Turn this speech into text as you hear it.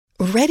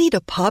Ready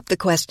to pop the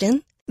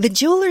question? The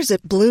jewelers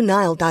at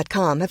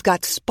BlueNile.com have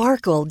got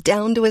sparkle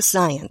down to a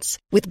science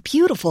with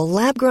beautiful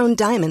lab-grown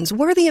diamonds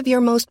worthy of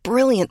your most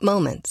brilliant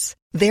moments.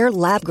 Their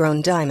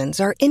lab-grown diamonds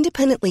are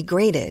independently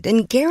graded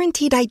and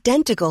guaranteed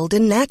identical to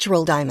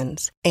natural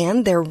diamonds,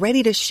 and they're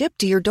ready to ship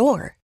to your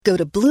door. Go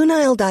to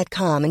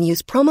BlueNile.com and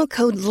use promo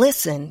code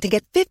LISTEN to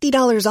get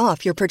 $50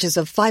 off your purchase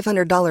of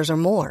 $500 or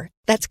more.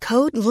 That's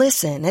code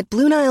LISTEN at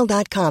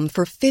BlueNile.com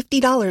for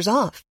 $50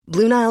 off.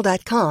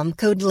 BlueNile.com,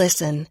 code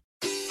LISTEN.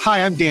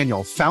 Hi, I'm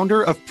Daniel,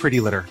 founder of Pretty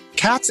Litter.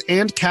 Cats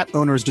and cat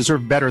owners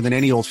deserve better than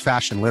any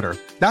old-fashioned litter.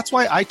 That's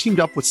why I teamed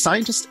up with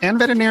scientists and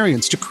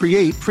veterinarians to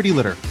create Pretty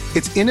Litter.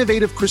 Its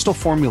innovative crystal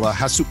formula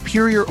has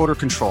superior odor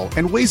control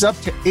and weighs up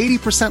to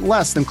 80%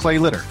 less than clay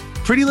litter.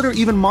 Pretty Litter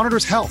even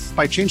monitors health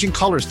by changing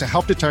colors to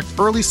help detect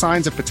early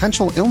signs of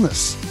potential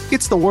illness.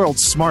 It's the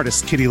world's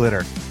smartest kitty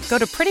litter. Go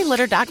to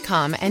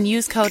prettylitter.com and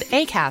use code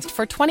ACAST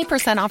for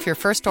 20% off your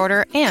first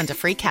order and a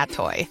free cat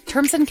toy.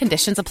 Terms and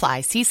conditions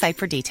apply. See site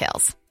for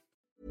details.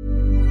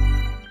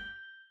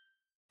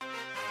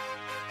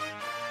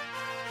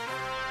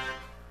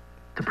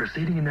 The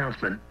preceding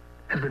announcement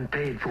has been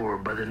paid for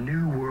by the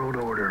New World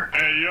Order.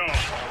 Hey, yo.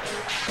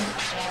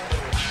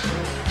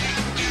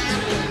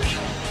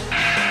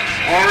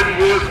 Hard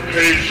work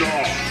pays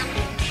off.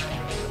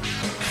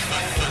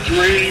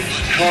 Dreams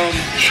come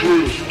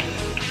true.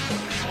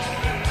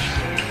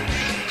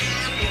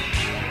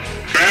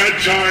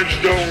 Bad times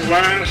don't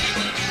last,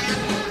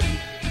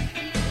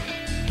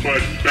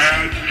 but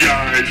bad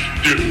guys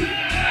do.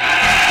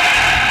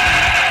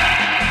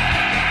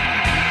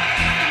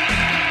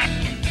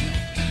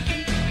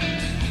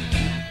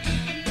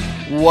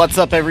 What's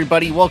up,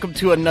 everybody? Welcome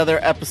to another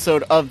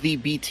episode of the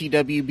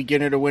BTW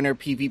Beginner to Winner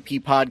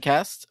PvP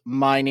podcast.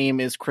 My name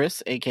is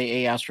Chris,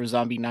 aka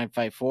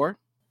AstroZombie954.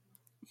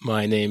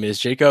 My name is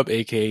Jacob,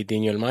 aka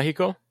Dino El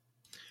Mágico.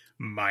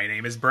 My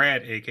name is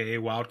Brad, aka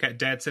Wildcat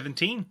Dad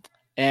 17.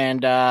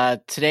 And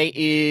today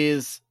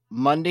is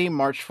Monday,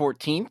 March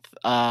 14th.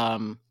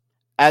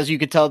 As you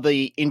could tell,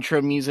 the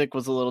intro music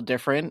was a little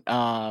different.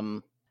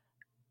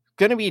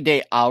 Gonna be a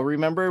day I'll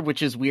remember,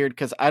 which is weird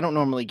because I don't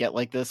normally get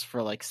like this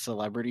for like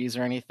celebrities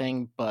or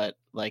anything, but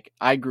like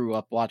I grew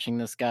up watching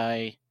this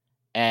guy,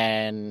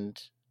 and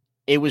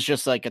it was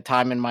just like a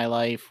time in my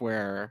life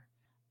where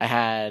I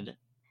had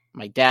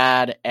my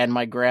dad and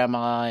my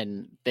grandma,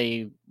 and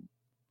they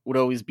would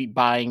always be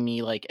buying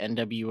me like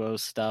NWO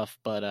stuff,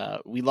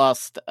 but we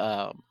lost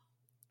a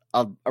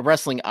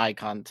wrestling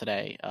icon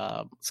today.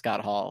 Scott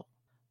Hall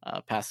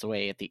passed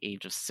away at the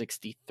age of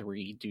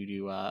 63 due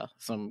to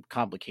some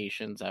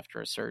complications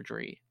after a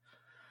surgery.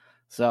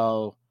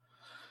 So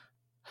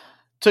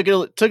took it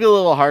a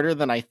little harder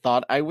than I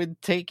thought I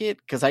would take it,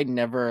 because I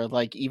never,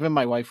 like, even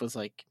my wife was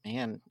like,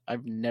 man,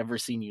 I've never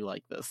seen you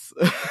like this.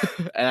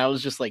 And I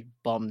was just like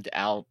bummed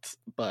out.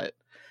 But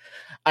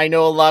I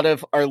know a lot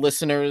of our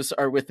listeners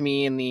are with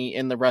me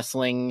in the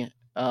wrestling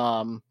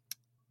fandom,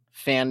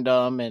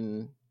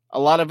 and a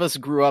lot of us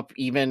grew up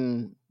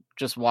even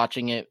just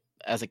watching it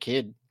as a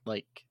kid.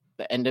 Like,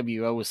 the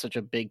NWO was such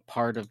a big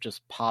part of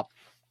just pop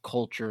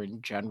culture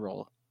in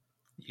general.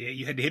 Yeah,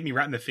 you had to hit me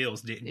right in the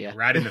feels, didn't you? Yeah.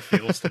 Right in the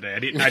feels today. I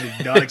did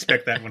not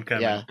expect that one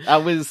coming. Yeah,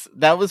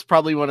 that was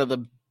probably one of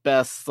the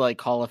best,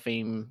 like, Hall of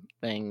Fame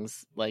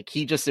things. Like,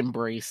 he just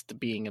embraced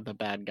being the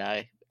bad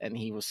guy, and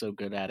he was so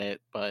good at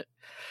it. But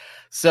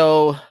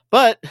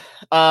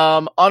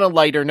on a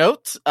lighter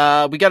note,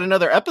 we got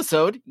another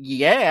episode.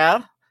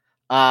 Yeah.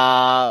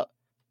 I'm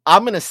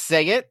gonna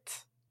say it.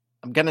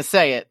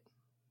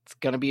 It's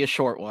gonna be a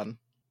short one.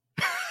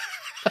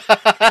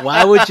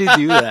 Why would you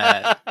do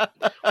that?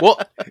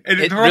 Well,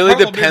 it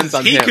really depends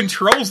on him. He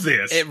controls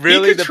this. It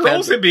really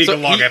controls depends. it being a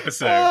long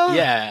episode.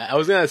 Yeah, I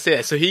was gonna say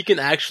that. So he can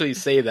actually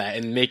say that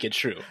and make it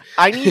true.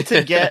 I need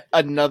to get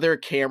another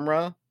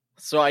camera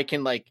so I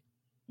can, like,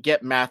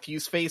 get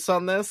Matthew's face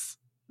on this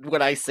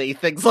when I say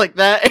things like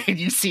that, and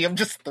you see him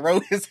just throw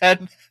his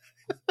head.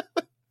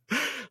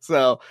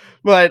 So,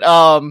 but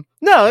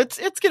no,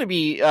 it's gonna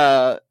be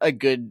a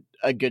good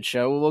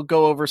show. We'll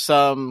go over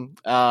some.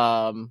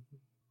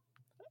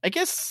 I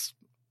guess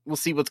we'll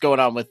see what's going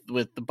on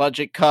with the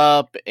Budget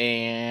Cup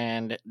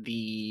and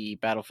the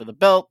Battle for the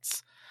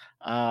Belts.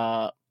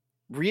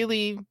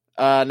 Really,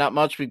 not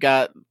much. We've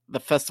got the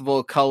Festival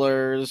of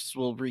Colors.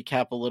 We'll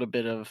recap a little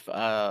bit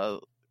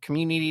of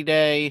Community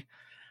Day.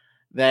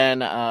 Then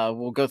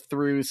we'll go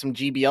through some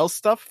GBL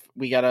stuff.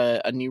 We got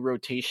a new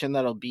rotation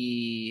that'll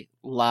be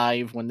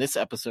live when this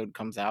episode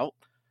comes out.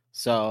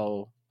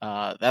 So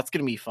that's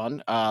going to be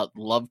fun.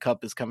 Love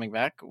Cup is coming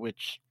back,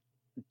 which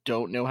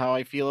don't know how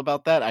I feel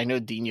about that. I know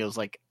Dino's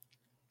like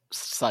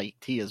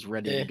psyched. He is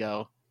ready to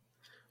go.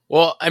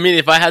 Well, I mean,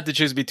 if I had to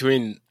choose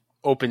between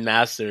Open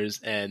Masters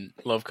and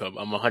Love Cup,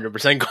 I'm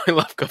 100% going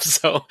Love Cup,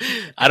 so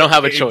I don't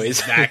have a choice.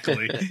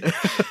 Exactly.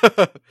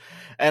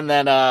 And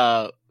then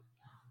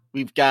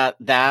we've got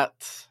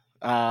that.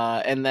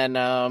 And then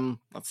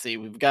let's see,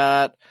 we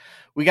got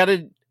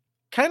a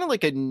kind of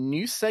like a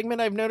new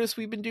segment I've noticed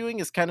we've been doing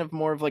is kind of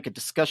more of like a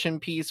discussion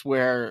piece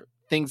where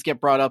things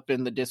get brought up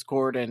in the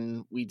Discord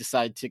and we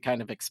decide to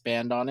kind of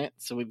expand on it.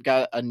 So we've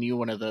got a new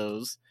one of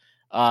those.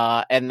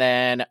 And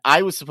then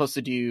I was supposed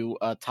to do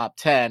a top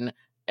 10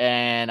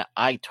 and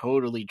I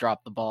totally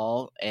dropped the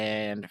ball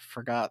and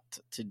forgot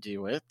to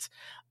do it.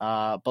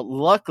 But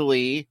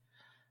luckily,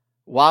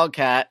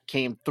 Wildcat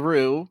came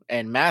through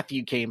and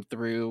Matthew came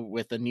through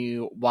with a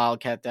new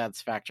Wildcat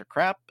Dad's Fact or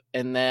Crap.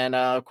 And then,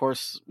 of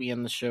course, we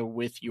end the show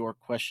with your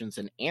questions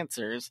and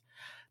answers.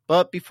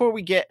 But before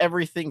we get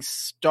everything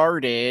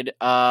started,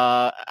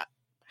 how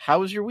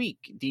was your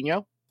week,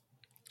 Dino?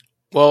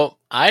 Well,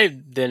 I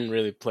didn't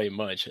really play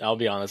much. I'll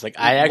be honest. Like,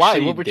 I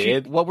actually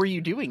did. What were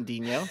you doing,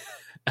 Dino?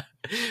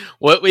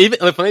 Well, even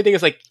the funny thing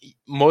is, like,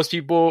 most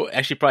people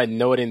actually probably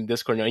know it in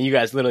Discord. And you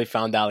guys literally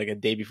found out like a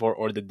day before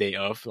or the day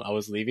of I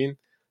was leaving.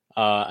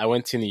 I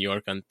went to New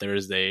York on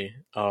Thursday.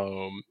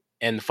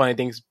 And the funny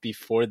things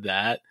before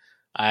that,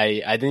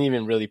 I didn't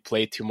even really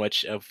play too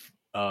much of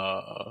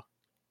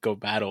Go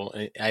Battle.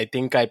 I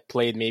think I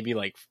played maybe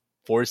like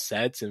 4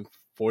 sets in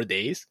 4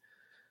 days.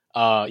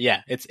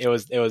 Yeah, it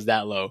was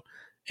that low.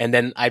 And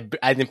then I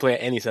didn't play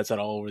any sets at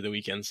all over the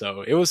weekend,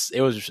 so it was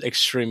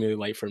extremely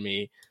light for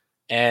me.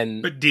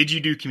 But did you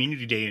do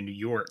Community Day in New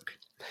York?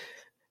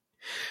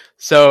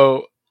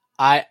 So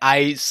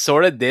I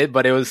sort of did,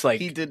 but it was like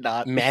he did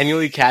not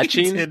manually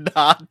catching. He did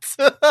not,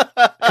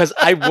 because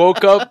I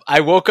woke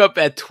up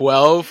at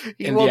 12.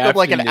 He woke up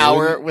like an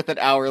hour with an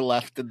hour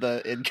left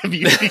in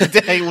Community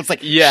Day. It was like,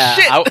 yeah,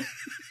 shit.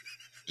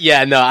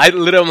 Yeah, no, I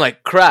literally, I'm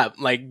like, crap.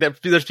 Like,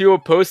 there's people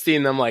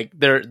posting, I'm like,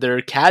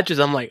 their catches.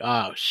 I'm like,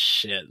 oh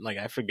shit, like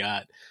I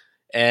forgot.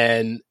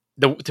 And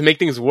to make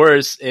things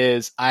worse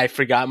is I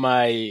forgot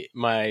my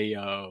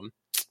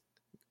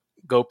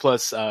Go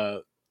Plus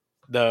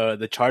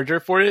the charger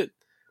for it,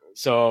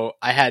 so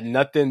I had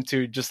nothing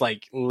to just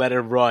like let it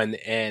run,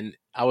 and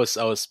I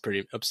was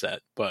pretty upset.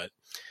 But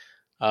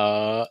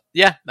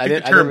yeah, I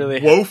didn't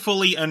really.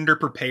 Woefully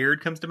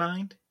underprepared comes to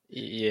mind.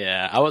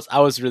 Yeah, I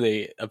was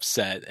really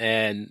upset,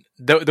 and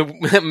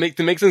to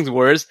make things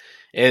worse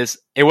is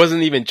it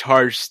wasn't even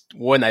charged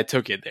when I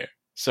took it there,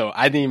 so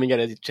I didn't even get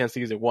a chance to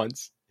use it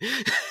once.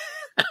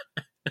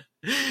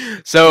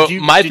 So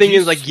my thing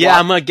is like, yeah,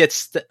 I'm gonna get.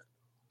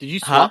 Did you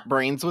swap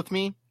brains with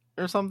me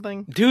or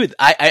something, dude?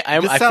 I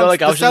feel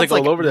like I was just like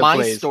all over the place.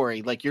 My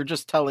story, like you're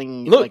just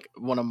telling like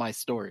one of my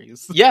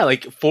stories. Yeah,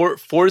 like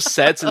four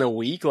sets in a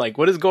week. Like,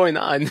 what is going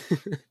on? So,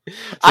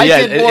 I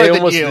did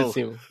more than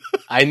you.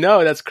 I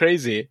know, that's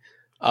crazy.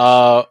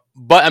 But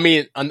I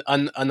mean, on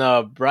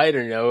a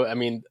brighter note, I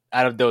mean,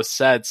 out of those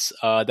sets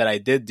that I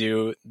did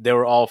do, they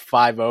were all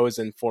 5-0s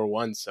and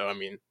 4-1s. So I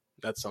mean,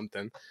 that's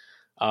something.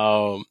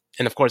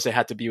 And of course, it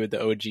had to be with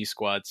the OG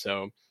squad.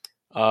 So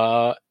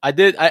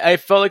I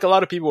felt like a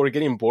lot of people were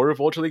getting bored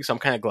of Ultra League, so I'm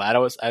kind of glad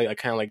I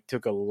kind of like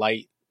took a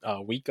light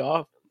week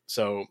off.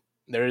 So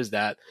there is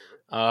that.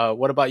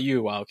 What about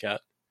you,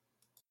 Wildcat?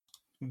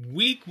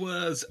 Week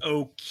was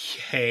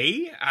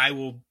okay. I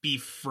will be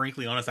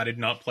frankly honest, I did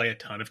not play a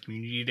ton of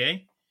Community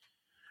Day.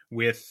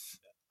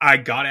 I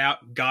got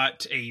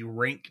a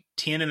rank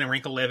 10 and a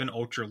rank 11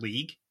 Ultra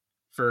League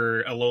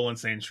for Alolan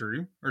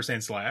Sandshrew or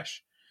Sandslash.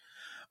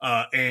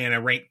 And a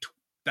rank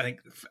I think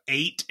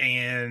 8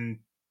 and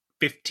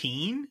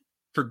 15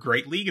 for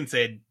Great League, and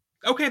said,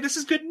 okay, this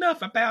is good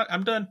enough.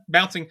 I'm done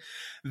bouncing.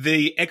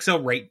 The XL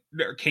rate,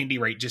 candy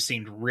rate just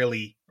seemed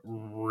really,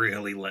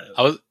 really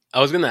low. I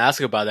was going to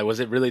ask about that.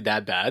 Was it really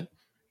that bad?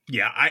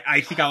 Yeah,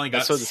 I think I only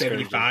got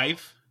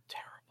 75.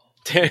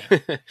 Terrible.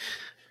 Yeah.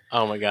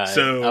 Oh my god.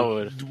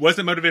 So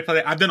wasn't motivated by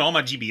that. I've done all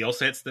my GBL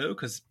sets though,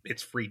 because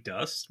it's free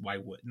dust. Why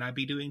wouldn't I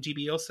be doing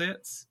GBL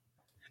sets?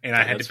 And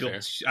I had to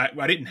build.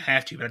 I didn't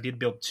have to, but I did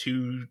build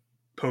 2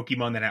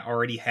 Pokemon that I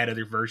already had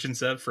other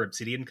versions of for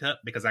Obsidian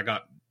Cup, because I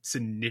got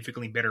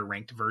significantly better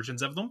ranked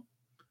versions of them.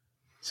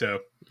 So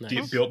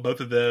built both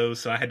of those.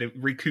 So I had to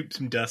recoup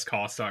some dust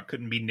costs, so I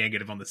couldn't be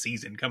negative on the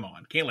season. Come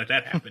on, can't let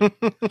that happen.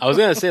 I was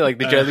gonna say, like,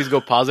 did you at least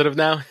go positive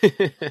now?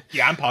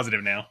 Yeah, I'm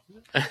positive now.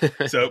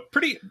 So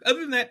other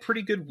than that,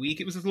 pretty good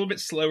week. It was a little bit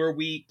slower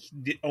week.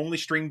 Only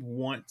streamed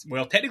once.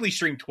 Well, technically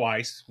streamed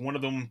twice. One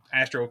of them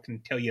Astro can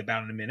tell you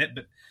about in a minute,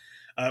 but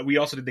we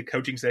also did the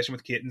coaching session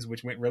with Kittens,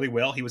 which went really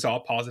well. He was all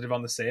positive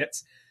on the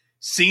sets.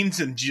 Seen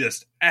some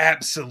just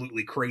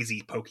absolutely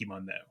crazy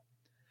Pokemon though.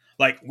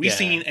 Like,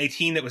 seen a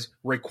team that was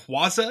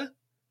Rayquaza,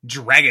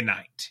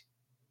 Dragonite.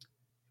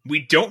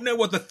 We don't know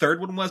what the third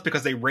one was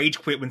because they rage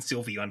quit when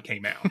Sylveon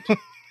came out.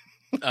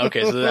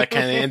 Okay, so that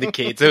kind of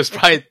indicates it was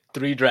probably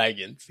 3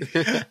 dragons.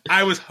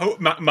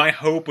 My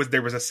hope was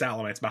there was a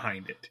Salamence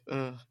behind it.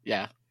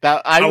 Yeah.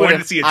 I wanted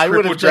to see a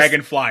triple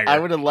dragon flyer. I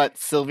would have let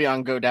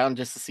Sylveon go down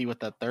just to see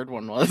what that third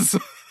one was.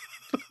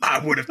 I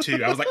would have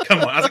too. I was like,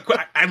 come on.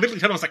 I literally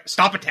told him, I was like,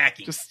 stop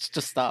attacking.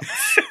 Just stop.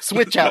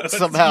 Switch out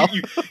somehow.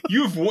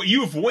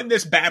 You've won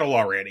this battle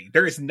already.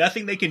 There is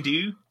nothing they can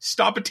do.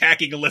 Stop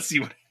attacking and let's see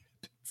what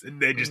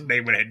happens. And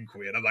they went ahead and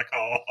quit. I'm like,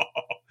 oh.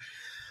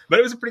 But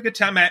it was a pretty good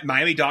time.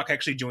 Miami Doc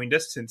actually joined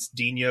us since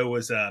Dino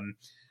was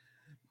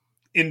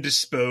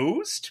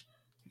indisposed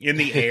in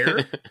the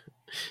air.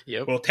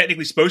 Yep. Well,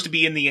 technically supposed to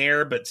be in the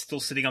air, but still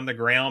sitting on the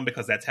ground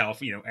because that's how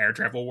air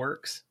travel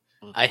works.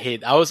 I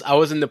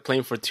was in the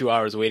plane for 2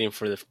 hours waiting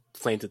for the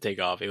plane to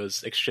take off. It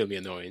was extremely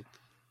annoying.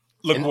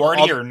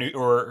 LaGuardia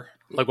or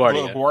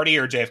LaGuardia.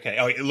 LaGuardia or JFK?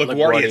 Oh,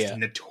 LaGuardia is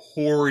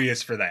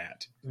notorious for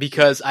that.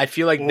 Because I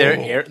feel like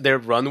their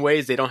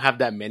runways, they don't have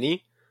that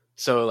many.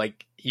 So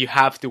like you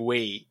have to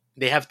wait.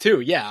 They have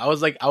two. Yeah, I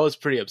was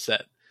pretty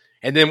upset.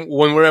 And then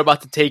when we're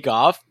about to take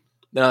off,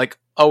 they're like,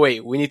 "Oh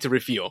wait, we need to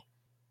refuel."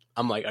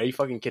 I'm like, "Are you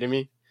fucking kidding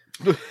me?"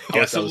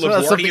 Yeah, so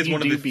LaGuardia is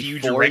one of the few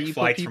direct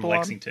flights from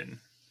Lexington.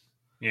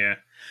 Yeah.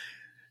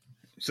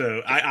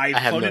 So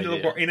I've flown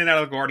in and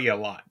out of LaGuardia a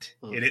lot,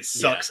 and it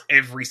sucks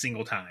every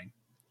single time.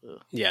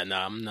 Yeah, no,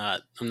 I'm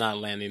not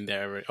landing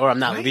there ever, or I'm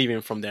not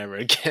leaving from there ever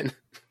again.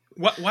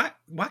 Why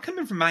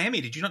coming from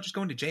Miami? Did you not just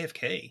go into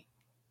JFK?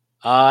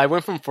 I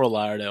went from Fort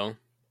Lauderdale.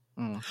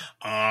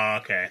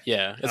 Okay.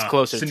 Yeah, it's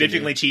closer.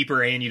 Significantly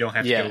cheaper, and you don't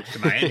have to go to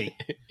Miami.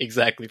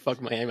 Exactly.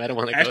 Fuck Miami. I don't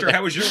want to go Astor, there.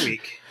 how was your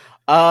week?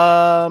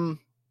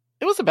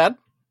 It wasn't bad.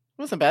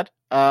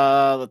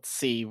 Let's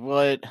see.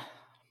 What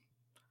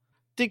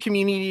did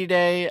Community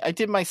Day? I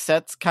did my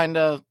sets kind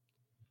of.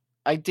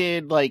 I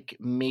did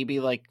maybe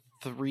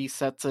 3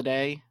 sets a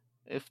day,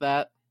 if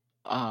that.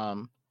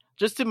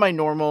 Just did my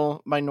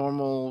normal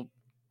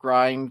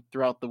grind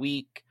throughout the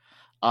week.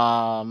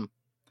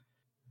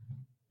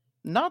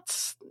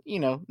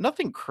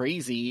 Nothing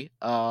crazy.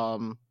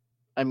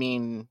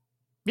 Nothing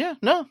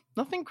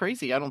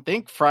crazy. I don't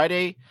think.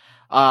 Friday.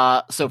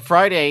 So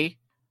Friday,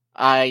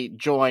 I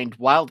joined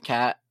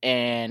Wildcat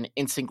and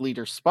Instinct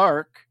Leader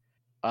Spark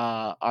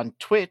on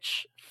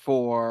Twitch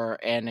for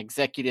an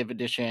Executive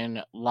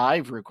Edition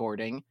live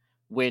recording,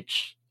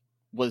 which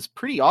was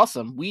pretty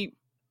awesome. We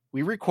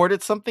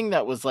recorded something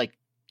that was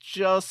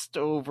just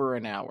over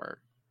an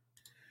hour.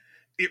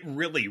 It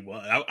really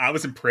was. I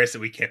was impressed that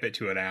we kept it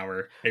to an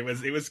hour. It was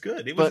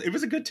good. It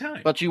was a good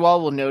time. But you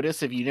all will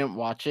notice if you didn't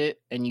watch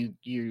it and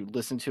you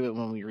listen to it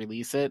when we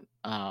release it,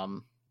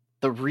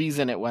 the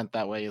reason it went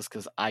that way is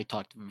because I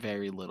talked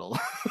very little.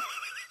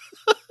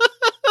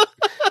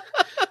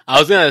 I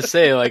was gonna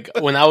say,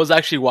 when I was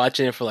actually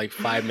watching it for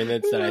 5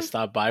 minutes that I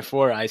stopped by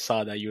for, I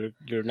saw that you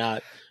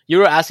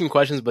were asking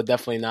questions, but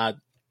definitely not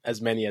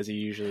as many as you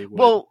usually would.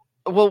 Well,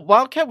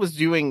 Wildcat was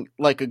doing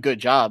a good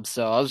job,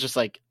 so I was just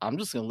I'm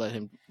just gonna let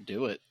him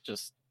do it.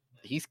 Just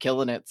he's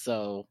killing it.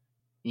 So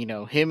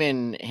him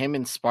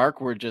and Spark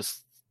were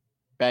just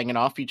banging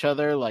off each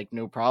other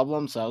no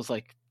problem. So I was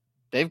like,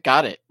 they've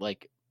got it.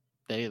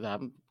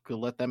 I'm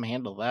gonna let them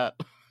handle that.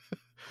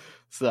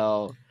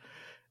 So,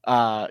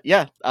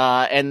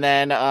 and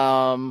then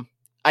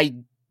I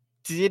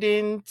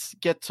didn't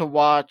get to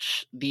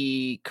watch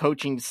the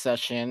coaching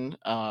session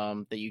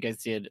that you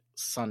guys did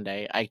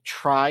Sunday. I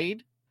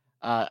tried.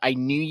 I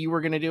knew you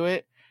were going to do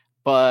it,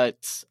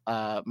 but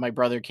my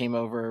brother came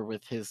over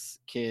with his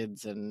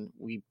kids and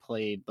we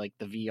played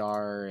the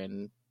VR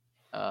and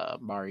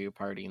Mario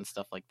Party and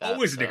stuff like that.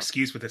 Always an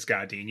excuse with this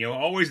guy, Dino.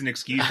 Always an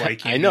excuse why he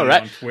can't I know,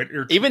 right? On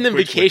Twitter. Even in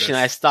vacation,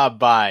 I stopped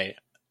by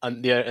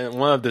on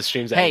one of the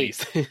streams at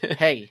least.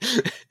 Hey,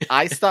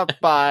 I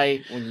stopped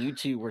by when you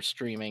two were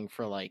streaming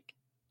for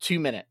 2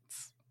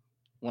 minutes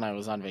when I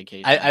was on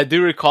vacation. I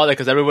do recall that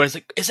because everyone's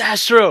like, "It's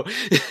Astro,"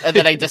 and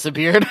then I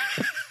disappeared.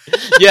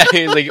 Yeah,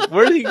 he's like,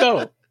 "Where did he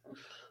go?"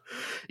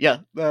 Yeah,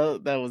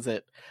 that was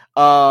it.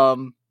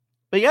 But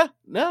yeah,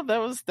 no,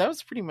 that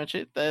was pretty much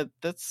it.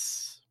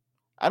 That's.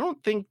 I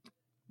don't think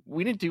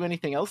we didn't do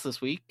anything else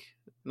this week.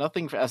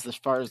 Nothing as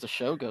far as the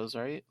show goes,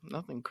 right?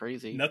 Nothing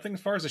crazy. Nothing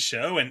as far as the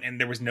show, and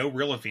there was no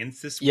real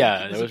events this week.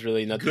 Yeah, there was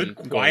really nothing.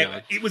 Good,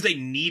 quiet. It was a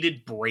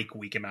needed break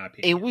week, in my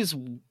opinion.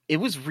 It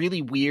was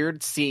really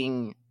weird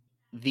seeing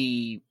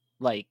the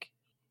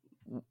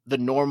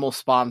normal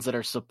spawns that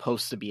are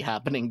supposed to be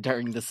happening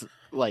during this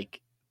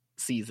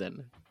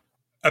season.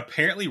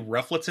 Apparently,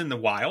 Rufflet's in the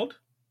wild.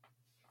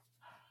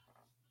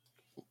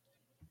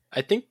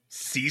 I think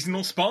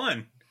seasonal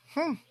spawn.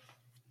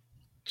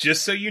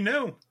 Just so you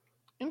know.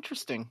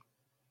 Interesting.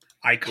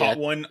 I caught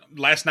one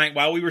last night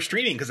while we were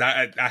streaming because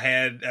I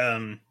had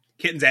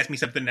Kittens ask me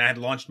something and I had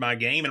launched my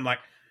game and I'm like,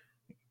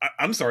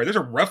 I'm sorry, there's a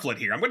Rufflet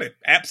here. I'm going to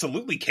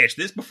absolutely catch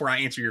this before I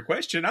answer your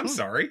question. I'm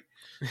sorry.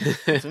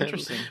 That's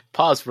interesting.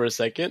 Pause for a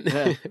second.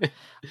 Yeah.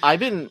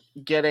 I've been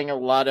getting a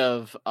lot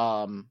of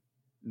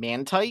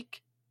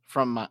Mantike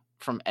from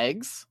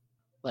eggs.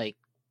 I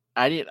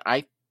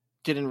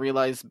didn't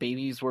realize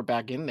babies were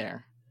back in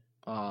there.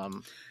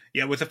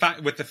 Yeah, with the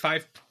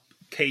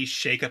 5K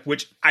shakeup,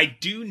 which I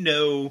do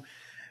know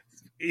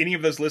any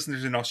of those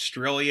listeners in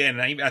Australia and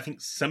I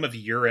think some of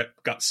Europe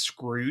got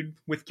screwed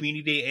with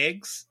Community Day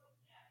eggs.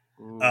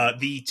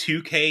 The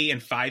 2K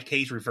and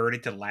 5Ks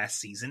reverted to last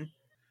season.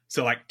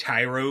 So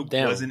Tyro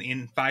wasn't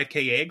in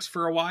 5K eggs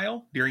for a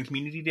while during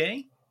Community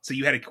Day. So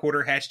you had a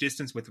quarter hatch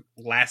distance with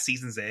last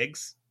season's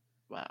eggs.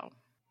 Wow.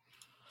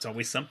 It's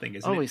always something,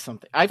 isn't it? Always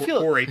something. I feel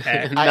or a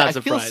pack. I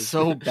feel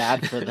so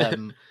bad for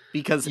them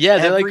because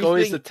they're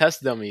always the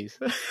test dummies.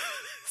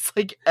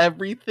 It's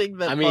everything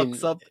that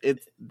fucks up,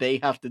 they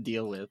have to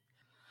deal with.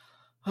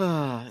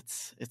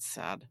 It's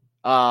sad.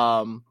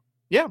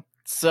 Yeah.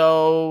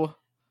 So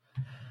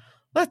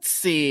let's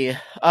see.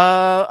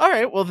 All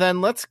right. Well,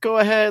 then let's go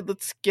ahead.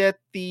 Let's get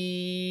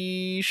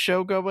the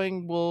show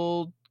going.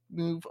 We'll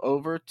move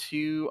over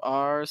to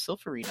our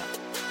Sylph Arena.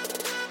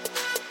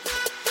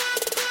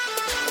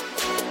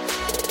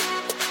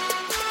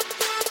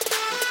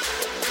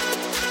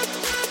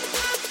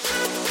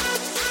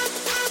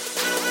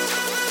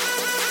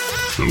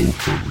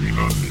 Sylph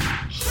Arena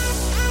News.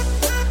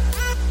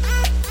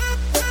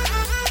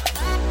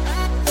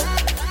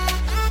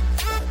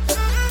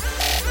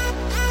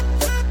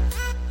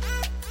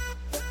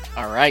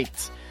 All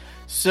right.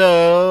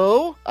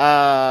 So,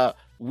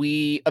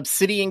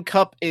 Obsidian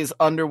Cup is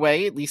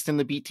underway, at least in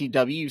the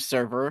BTW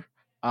server.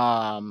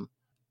 Did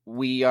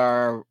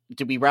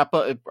we wrap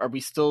up? Are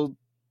we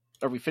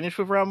finished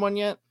with round 1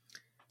 yet?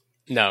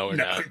 No, we're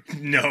not.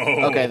 No.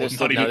 Okay, there's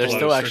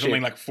still actually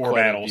only like 4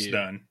 quite a battles few.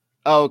 done.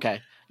 Oh,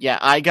 okay. Yeah,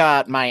 I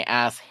got my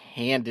ass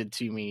handed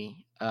to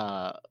me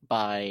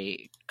by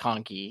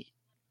Conky.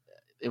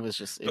 It was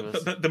just...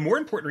 But the more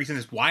important reason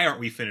is, why aren't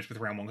we finished with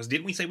round 1? Because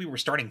didn't we say we were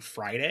starting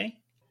Friday?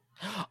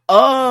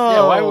 Oh!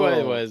 Yeah,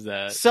 why was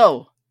that?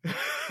 So, it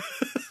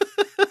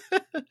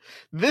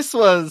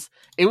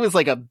was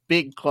like a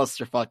big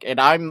clusterfuck,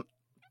 and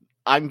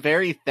I'm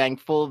very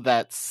thankful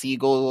that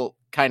Siegel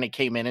kind of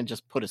came in and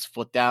just put his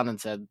foot down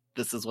and said,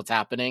 this is what's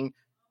happening,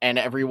 and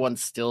everyone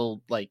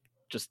still, like,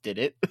 just did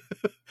it.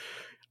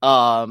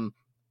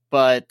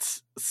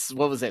 But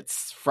what was it?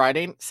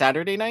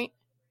 Saturday night?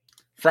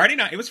 Friday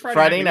night. It was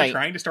Friday night. We were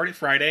trying to start it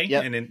Friday.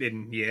 Yep.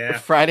 And yeah.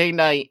 Friday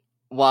night,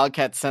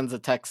 Wildcat sends a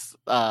text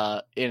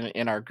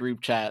in our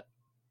group chat,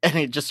 and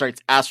it just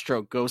starts,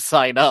 Astro, go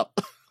sign up.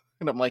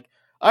 And I'm like,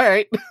 all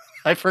right,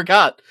 I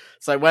forgot.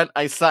 So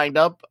I signed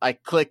up, I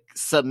click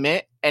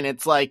submit, and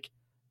it's like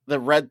the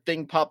red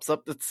thing pops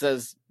up that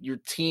says your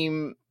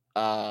team,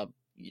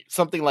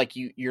 something like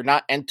you're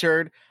not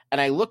entered. And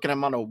I look and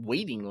I'm on a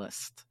waiting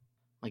list.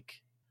 Like,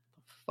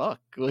 fuck.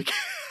 Like,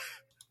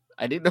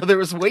 I didn't know there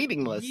was a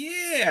waiting list.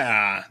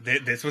 Yeah.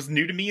 This was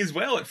new to me as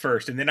well at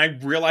first. And then I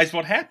realized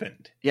what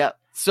happened. Yeah.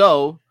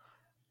 So,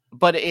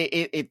 but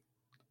I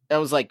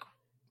was like,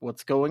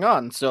 what's going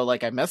on? So,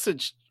 like, I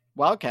messaged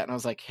Wildcat and I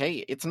was like,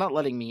 hey, it's not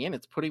letting me in.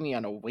 It's putting me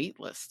on a wait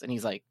list. And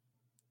he's like,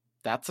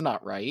 that's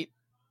not right.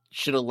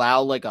 Should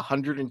allow like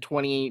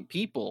 128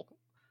 people.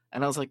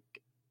 And I was like,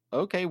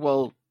 okay,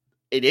 well,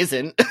 it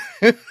isn't.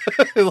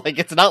 Like,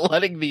 it's not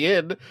letting me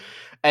in.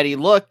 And he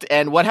looked,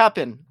 and what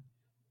happened?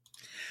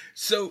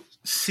 So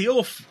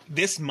Sylph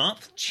this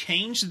month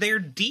changed their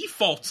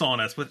defaults on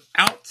us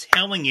without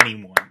telling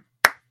anyone.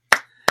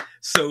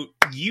 So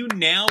you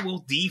now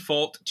will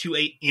default to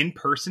a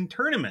in-person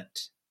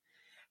tournament.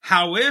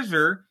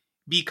 However,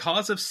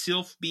 because of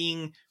Sylph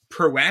being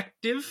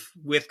proactive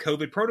with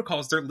COVID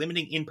protocols, they're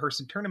limiting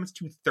in-person tournaments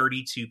to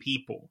 32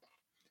 people.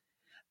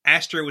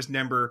 Astro was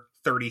number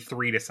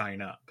 33 to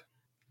sign up.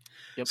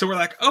 Yep. So we're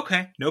like,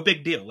 okay, no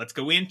big deal. Let's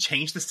go in,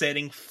 change the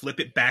setting, flip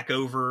it back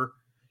over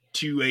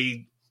to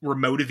a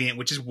remote event,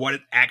 which is what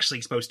it's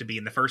actually supposed to be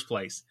in the first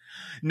place.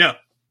 No,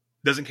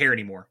 doesn't care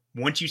anymore.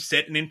 Once you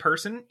set an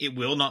in-person, it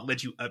will not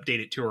let you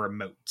update it to a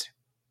remote.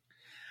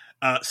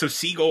 So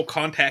Siegel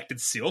contacted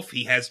Sylph.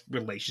 He has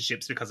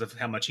relationships because of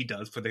how much he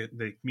does for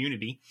the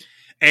community,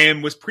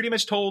 and was pretty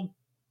much told,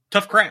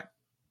 tough crap.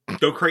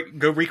 Go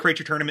recreate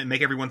your tournament and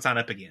make everyone sign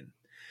up again.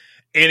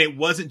 And it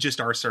wasn't just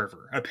our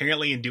server.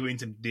 Apparently, in doing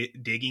some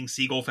digging,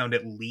 Siegel found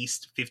at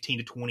least 15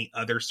 to 20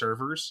 other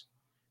servers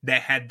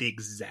that had the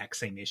exact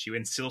same issue.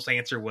 And Sylph's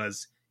answer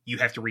was, you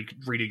have to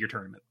redo your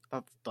tournament.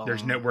 That's dumb.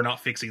 We're not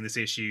fixing this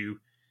issue.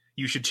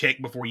 You should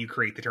check before you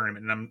create the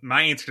tournament. And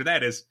my answer to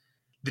that is,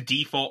 the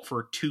default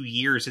for 2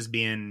 years has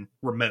been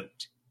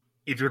remote.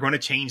 If you're going to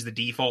change the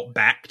default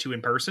back to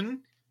in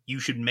person, you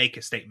should make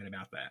a statement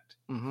about that.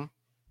 Mm-hmm.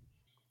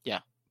 Yeah,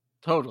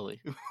 totally.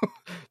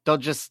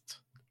 Don't just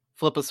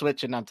flip a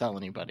switch and not tell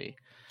anybody.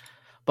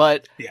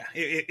 But yeah,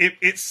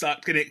 it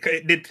sucked. And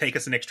it did take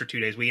us an extra 2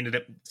 days. We ended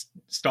up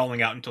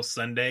stalling out until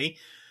Sunday,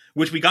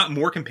 which we got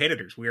more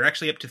competitors. We were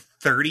actually up to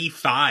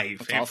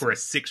 35 for a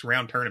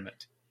 6-round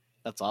tournament.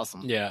 That's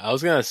awesome. Yeah, I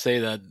was gonna say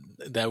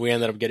that we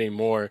ended up getting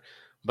more,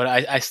 but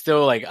I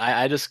still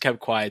I just kept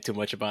quiet too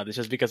much about this,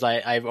 just because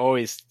I've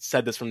always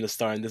said this from the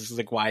start, and this is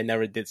like why I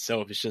never did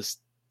Sylph. It's just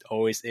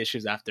always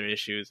issues after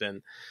issues,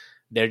 and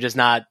they're just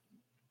not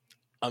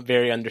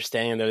very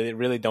understanding. They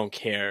really don't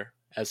care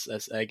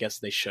as I guess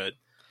they should.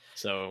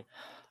 So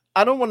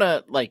I don't want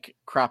to like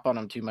crap on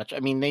them too much. I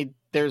mean,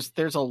 there's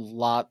a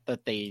lot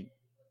that they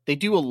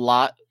do a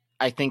lot.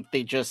 I think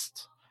they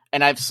just,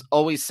 and I've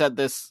always said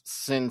this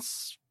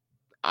since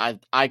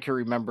I can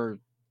remember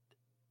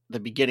the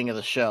beginning of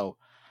the show.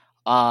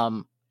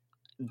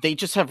 They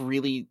just have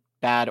really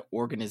bad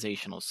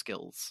organizational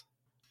skills.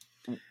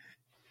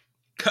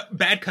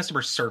 Bad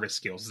customer service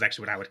skills is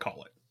actually what I would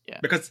call it. Yeah.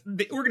 Because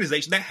the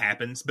organization, that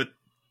happens, but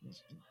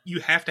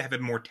you have to have a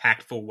more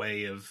tactful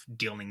way of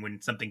dealing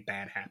when something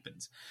bad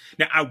happens.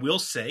 Now, I will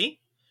say,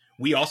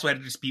 we also had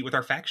a dispute with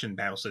our faction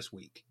battles this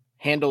week.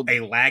 Handled a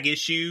lag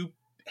issue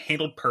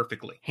handled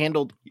perfectly.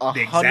 Handled The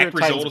 100 exact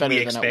result times as better we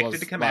than it expected was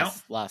to come out.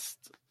 last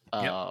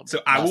Yep. So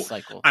last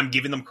cycle. I'm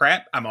giving them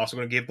crap. I'm also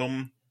going to give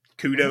them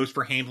kudos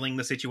for handling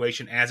the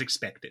situation as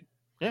expected.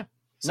 Yeah.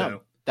 So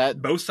No,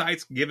 that both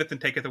sides giveth and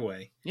taketh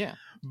away. yeah.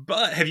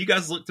 But have you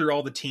guys looked through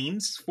all the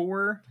teams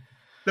for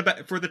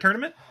the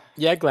tournament?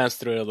 Yeah, I glanced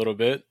through it a little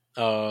bit.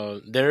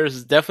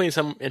 There's definitely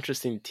some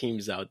interesting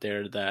teams out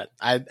there that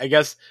I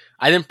guess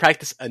I didn't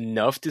practice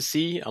enough to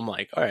see. I'm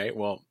like, all right,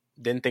 well,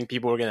 didn't think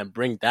people were gonna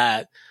bring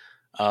that.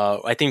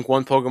 I think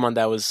one Pokemon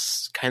that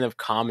was kind of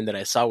common that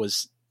I saw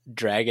was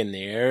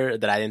Dragonair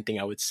that I didn't think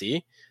I would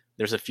see.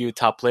 There's a few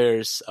top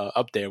players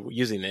up there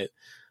using it.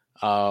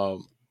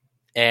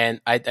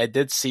 And I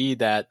did see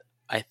that,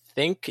 I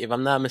think, if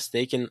I'm not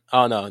mistaken,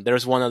 oh no,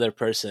 there's one other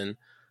person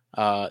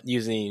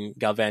using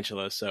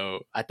Galvantula,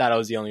 so I thought I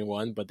was the only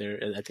one, but I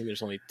think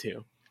there's only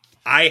two.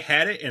 I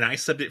had it and I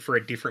subbed it for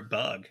a different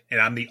bug, and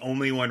I'm the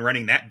only one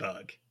running that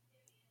bug.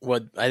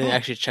 What I didn't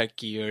actually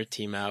check your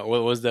team out.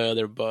 What was the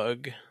other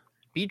bug?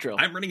 Beedrill.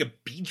 I'm running a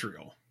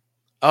Beedrill.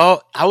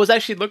 Oh, I was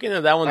actually looking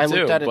at that one too,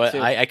 looked at it but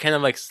too. I kind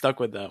of like stuck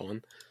with that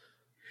one.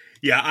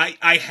 Yeah,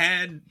 I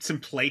had some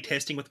play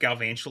testing with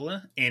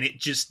Galvantula, and it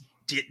just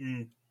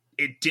didn't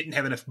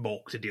have enough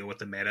bulk to deal with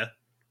the meta.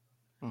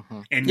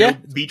 Mhm. And Yeah. no,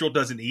 Beedrill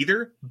doesn't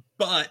either,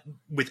 but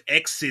with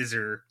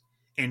X-Scissor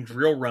and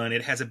Drill Run,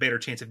 it has a better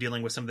chance of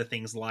dealing with some of the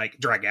things like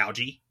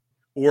Dragalge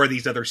or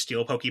these other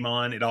steel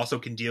Pokemon. It also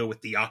can deal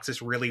with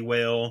Deoxys really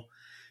well.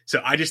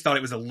 So I just thought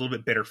it was a little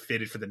bit better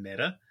fitted for the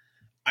meta.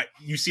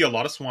 You see a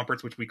lot of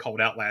Swamperts, which we called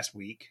out last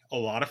week, a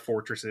lot of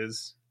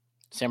Fortresses,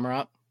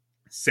 Samurott,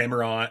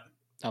 Samurott.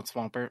 not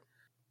Swampert.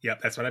 Yep,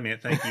 that's what I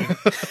meant. Thank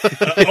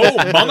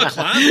you. Mama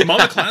Clowns.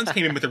 Mama Clowns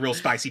came in with a real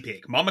spicy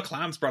pick. Mama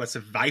Clowns brought us a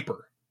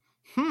Viper.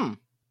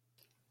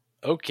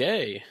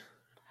 Okay,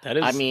 that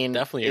is. I mean,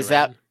 definitely is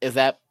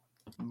that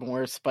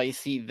more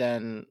spicy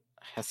than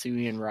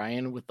Hisuian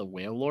Ryan with the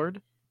Whale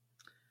Lord?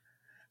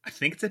 I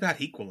think it's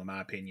about equal, in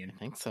my opinion. I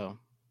think so.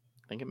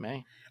 I think it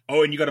may.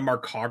 Oh, and you got a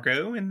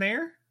Marcargo in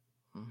there?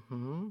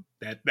 Mm-hmm.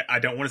 That I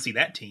don't want to see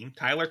that team.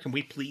 Tyler, can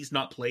we please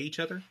not play each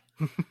other?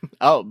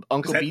 Oh,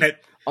 Uncle That- B.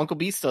 that- Uncle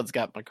B Stud's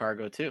got my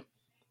cargo too.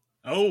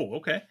 Oh,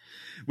 okay.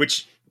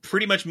 Which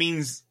pretty much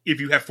means if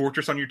you have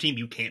Fortress on your team,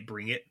 you can't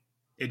bring it.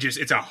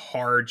 It's a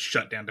hard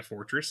shutdown to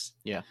Fortress.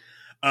 Yeah.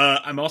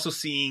 I'm also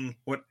seeing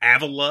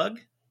Avalug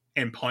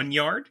and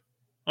Ponyard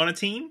on a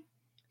team.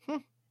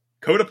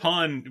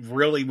 Kodapon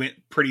really went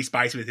pretty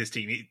spicy with his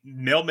team.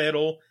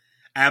 Melmetal,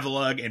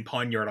 Avalug, and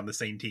Ponyard on the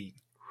same team.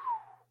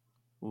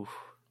 Oof.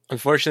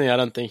 Unfortunately, I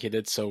don't think he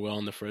did so well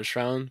in the first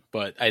round,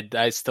 but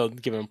I still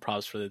give him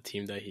props for the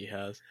team that he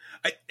has.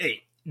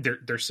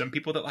 There's some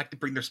people that like to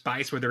bring their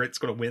spice, whether it's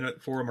going to win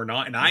it for them or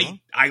not, and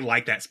I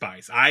like that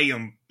spice.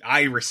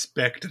 I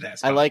respect that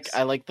spice.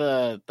 I like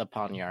the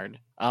Ponyard.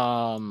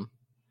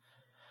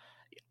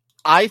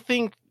 I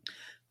think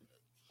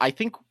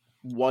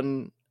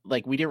one,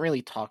 like, we didn't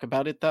really talk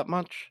about it that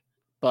much,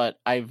 but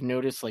I've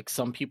noticed like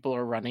some people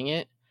are running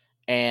it,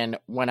 and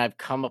when I've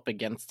come up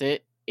against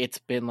it, it's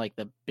been like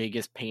the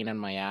biggest pain in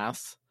my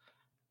ass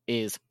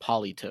is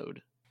Politoed.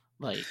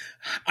 Like,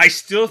 I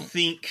still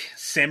think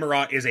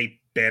Samurott is a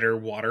better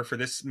water for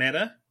this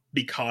meta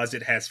because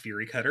it has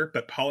Fury Cutter,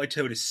 but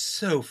Politoed is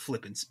so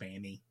flippin'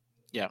 spammy.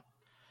 yeah.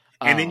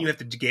 And then you have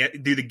to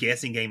do the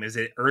guessing game. Is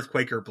it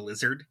Earthquake or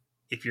Blizzard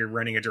if you're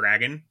running a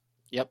dragon?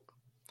 Yep.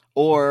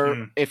 Or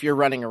Mm. if you're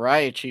running a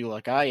Raichu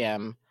like I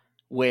am,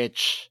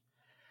 which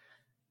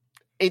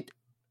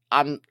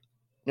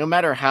no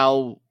matter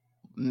how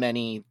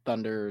many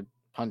Thunder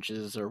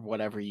Punches or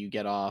whatever you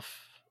get off,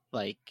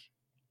 like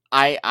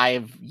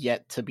I've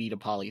yet to beat a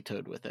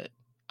Politoed with it.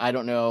 I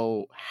don't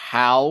know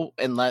how,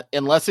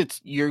 unless it's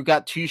you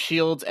got two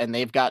shields and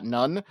they've got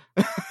none,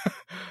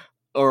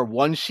 or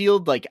one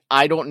shield. Like,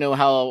 I don't know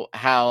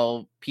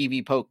how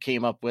PV Poke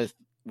came up with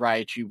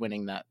Raichu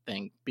winning that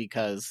thing,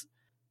 because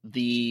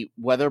the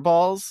weather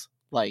balls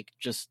like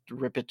just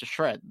rip it to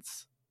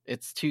shreds.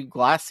 It's too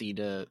glassy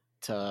to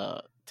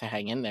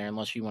hang in there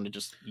unless you want to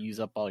just use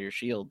up all your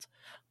shields.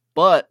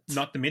 But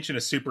Not to mention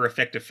a super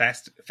effective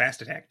fast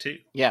attack too.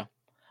 yeah.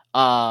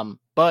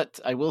 But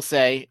I will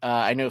say,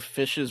 I know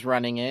Fish is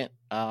running it.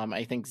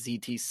 I think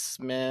ZT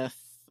Smith,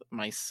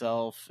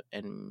 myself,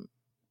 and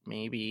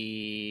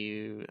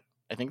maybe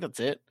I think that's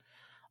it.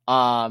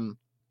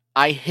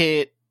 I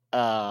hit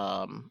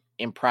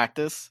in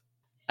practice,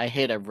 I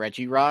hit a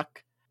Regirock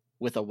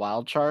with a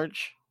wild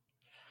charge,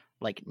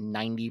 like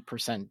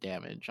 90%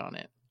 damage on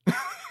it.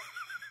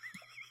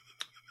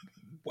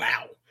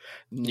 Wow.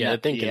 Yeah,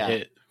 that thing can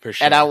hit for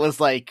sure. And I was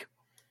like,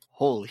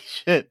 holy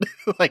shit.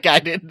 Like,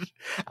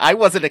 I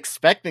wasn't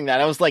expecting that.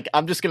 I was like,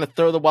 I'm just going to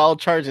throw the wild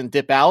charge and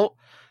dip out.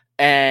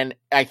 And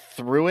I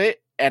threw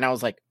it and I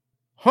was like,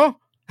 huh?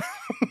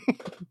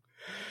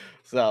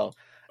 So.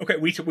 Okay,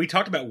 we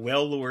talked about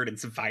Wellord and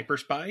some Viper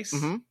Spice.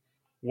 Mm-hmm.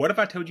 What if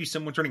I told you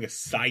someone's running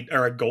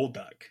a Gold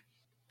Duck?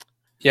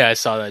 Yeah, I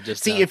saw that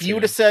just See, now, if you too.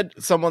 would have said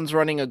someone's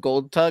running a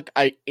Gold Tuck,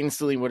 I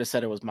instantly would have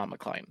said it was Mama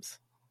Climbs.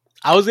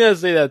 I was gonna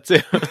say that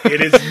too.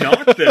 It is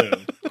not though.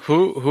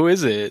 Who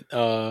is it?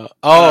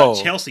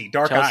 Chelsea,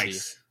 Dark Chelsea.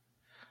 Ice.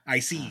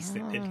 Ices.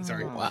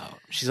 Sorry. Wow.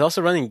 She's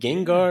also running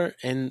Gengar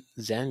and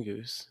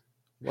Zangoose.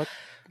 What?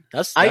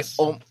 That's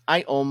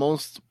I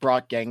almost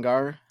brought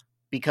Gengar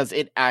because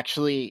it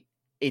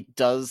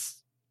does.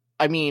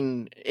 I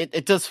mean,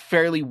 it does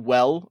fairly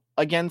well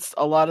against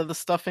a lot of the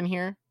stuff in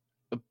here,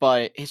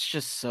 but it's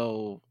just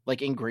so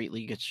like in Great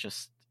League.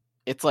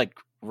 It's like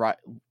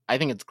I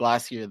think it's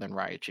glassier than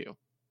Raichu.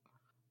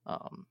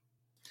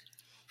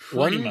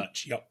 Pretty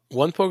much. Yep.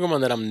 One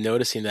Pokemon that I'm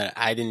noticing that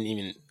I didn't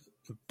even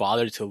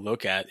bother to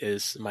look at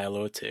is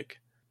Milotic.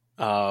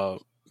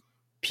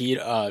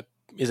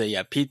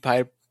 Pete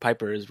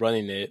Piper is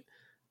running it.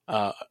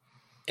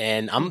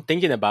 And I'm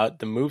thinking about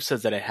the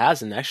movesets that it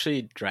has, and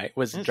actually,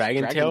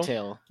 Dragon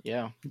Tail?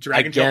 Yeah.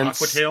 Dragon Tail,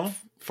 Aqua Tail.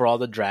 For all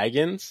the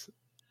dragons.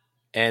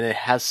 And it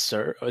has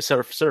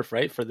Surf,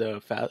 right? For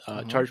the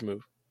charge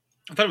move.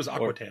 I thought it was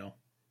Aqua Tail.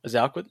 Is it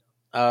Aqua?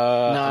 No,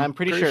 I'm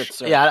pretty sure it's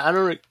Surf. Yeah, I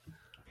don't.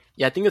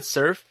 Yeah, I think it's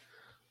Surf.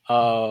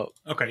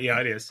 Okay, yeah,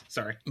 it is.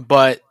 Sorry,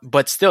 but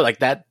still, like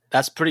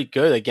that's pretty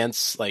good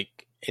against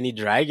like any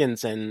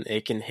dragons, and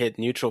it can hit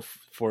neutral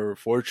for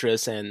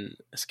Fortress and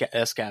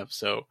Escav.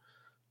 So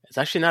it's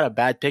actually not a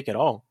bad pick at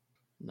all.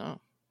 No,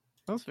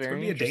 that's very. It's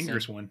gonna be a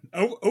dangerous one.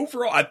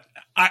 Overall,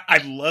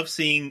 I love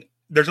seeing.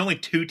 There's only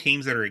two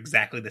teams that are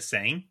exactly the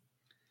same.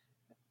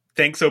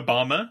 Thanks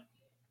Obama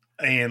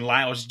and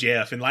Lyle's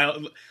Jeff. And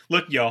Lyle,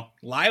 look, y'all,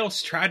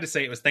 Lyle's tried to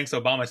say it was Thanks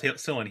Obama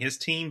still on his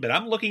team, but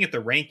I'm looking at the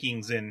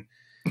rankings and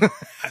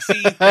I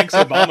see Thanks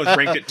Obama's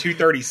ranked at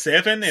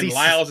 237 and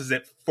Lyle's is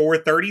at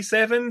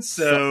 437.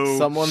 So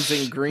someone's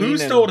in green. Who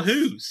stole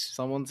whose?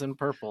 Someone's in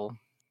purple.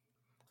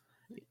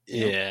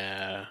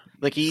 Yeah.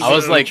 Like I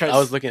was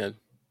looking at.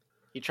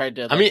 He tried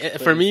to. I mean,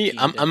 for me,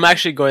 I'm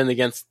actually going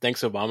against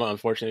Thanks Obama,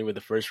 unfortunately, with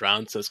the first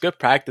round. So it's good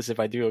practice if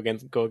I do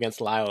go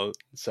against Lyle.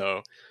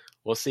 So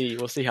we'll see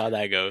how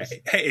that goes.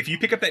 Hey, if you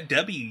pick up that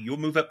W, you'll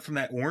move up from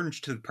that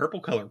orange to the purple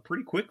color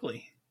pretty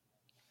quickly.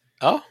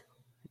 Oh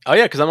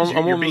yeah, because I'm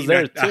almost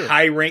there too. A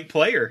high ranked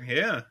player,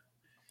 yeah.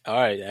 All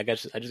right, I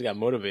just got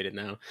motivated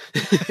now.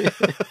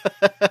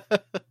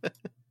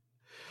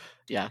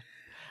 Yeah,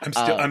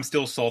 I'm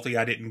still salty.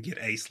 I didn't get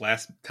ace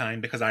last time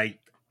because I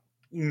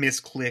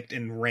misclicked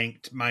and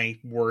ranked my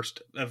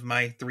worst of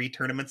my 3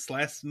 tournaments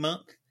last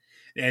month,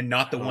 and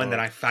not the one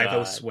that I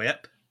 5-0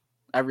 swept.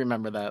 I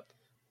remember that.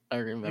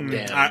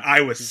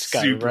 I was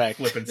super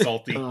flipping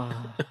salty.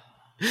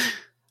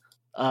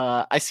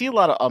 I see a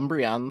lot of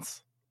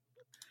Umbreons.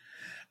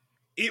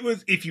 It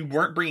was, if you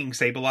weren't bringing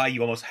Sableye, you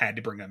almost had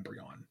to bring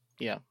Umbreon.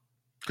 Yeah.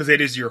 Because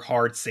it is your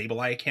hard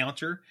Sableye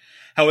counter.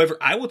 However,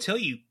 I will tell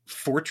you,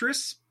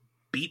 Fortress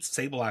beats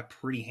Sableye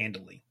pretty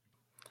handily.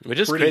 Which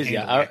is crazy.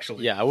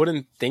 I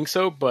wouldn't think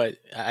so, but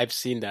I've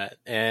seen that.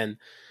 And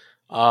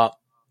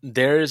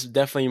there's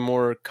definitely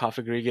more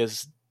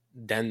Cofagrigus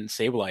than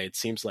Sableye, it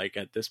seems like,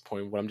 at this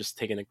point, when I'm just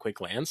taking a quick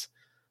glance.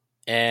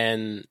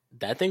 And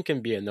that thing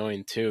can be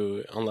annoying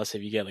too, unless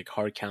if you get like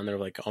hard counter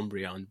like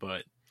Umbreon,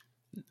 but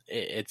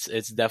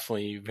it's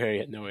definitely very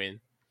annoying.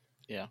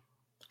 Yeah.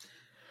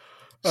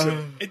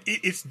 So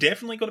it's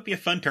definitely going to be a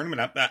fun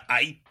tournament.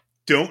 I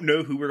don't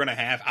know who we're going to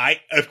have.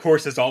 Of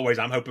course, as always,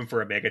 I'm hoping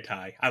for a Mega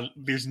Tie.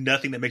 There's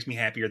nothing that makes me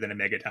happier than a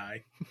Mega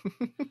Tie.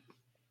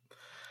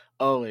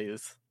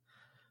 Always.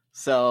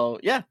 So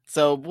yeah,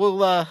 so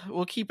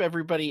we'll keep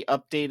everybody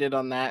updated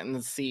on that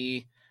and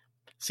see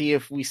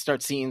if we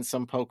start seeing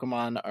some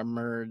Pokemon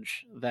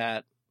emerge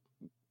that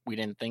we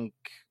didn't think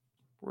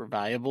were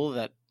valuable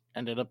that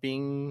ended up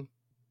being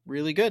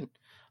really good.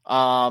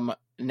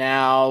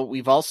 Now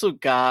we've also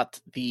got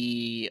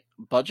the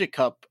Budget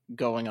Cup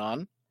going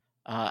on.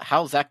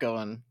 How's that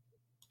going?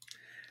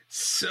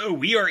 So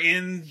we are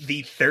in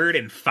the third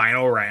and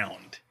final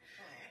round,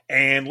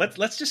 and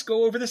let's just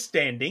go over the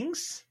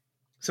standings.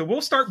 So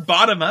we'll start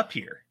bottom up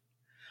here.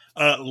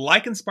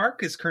 Lycan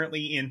Spark is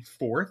currently in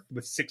 4th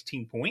with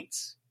 16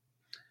 points.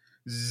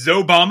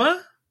 Zobama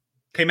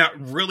came out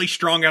really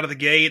strong out of the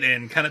gate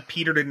and kind of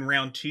petered in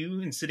round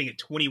 2 and sitting at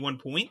 21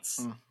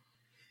 points.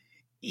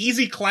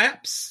 Easy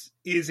Claps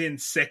is in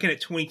 2nd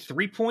at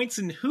 23 points.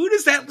 And who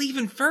does that leave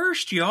in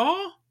 1st,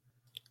 y'all?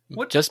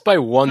 What? Just by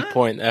 1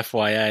 point,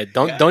 FYI.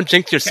 Don't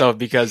jinx yourself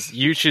because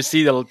you should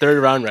see the 3rd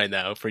round right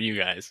now for you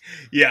guys.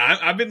 Yeah,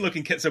 I've been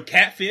looking. So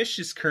Catfish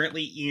is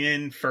currently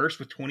in 1st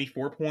with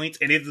 24 points,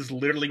 and it is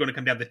literally going to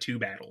come down to 2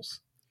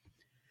 battles.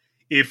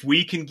 If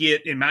we can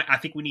get I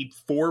think we need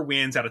 4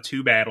 wins out of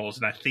 2 battles,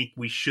 and I think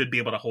we should be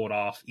able to hold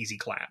off Easy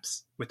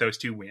Claps with those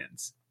 2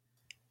 wins.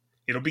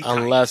 It'll be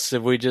unless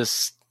if we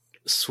just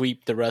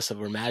sweep the rest of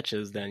our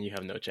matches, then you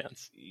have no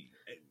chance.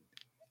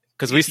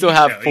 Because we still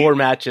have 4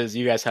 matches.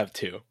 You guys have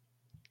 2.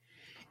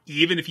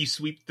 Even if you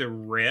sweep the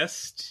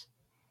rest,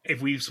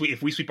 if we sweep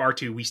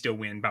R2, we still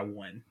win by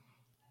 1.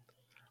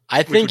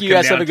 I think you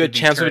guys have a good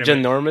chance with the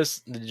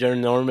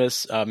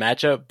ginormous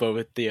matchup, but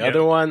with the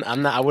other one,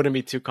 I wouldn't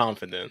be too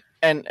confident.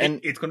 And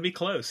it's going to be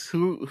close.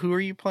 Who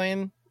are you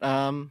playing,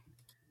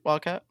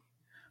 Wildcat?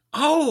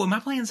 Oh, am I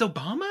playing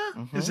Zobama?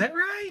 Mhm. Is that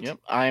right? Yep,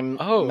 I'm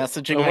Oh,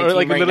 messaging we're my team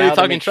like right literally now to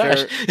talking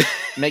trash.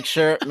 make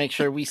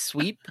sure we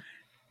sweep.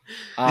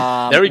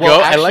 There we well,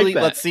 go. Actually, I like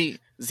that. let's see.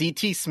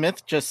 ZT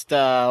Smith just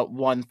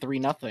won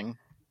 3-0.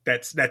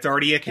 That's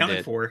already accounted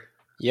did. for.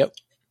 Yep.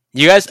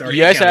 You guys It's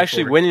already are accounted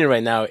actually for. winning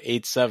right now,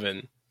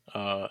 8-7.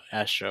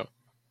 Astro.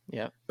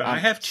 Yeah, But I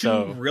have two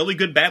so- really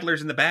good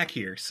battlers in the back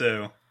here,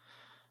 so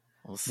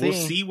we'll see. we'll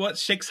see what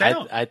shakes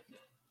out.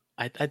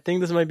 I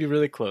think this might be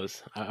really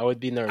close. I would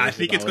be nervous. I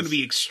think if it's going to was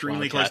be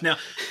extremely close. Wildcat.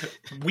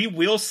 Now, we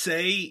will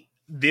say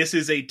this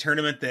is a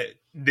tournament that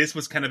this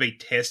was kind of a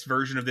test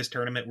version of this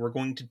tournament. We're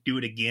going to do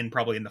it again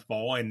probably in the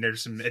fall, and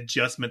there's some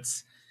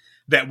adjustments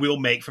that we'll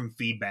make from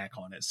feedback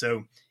on it.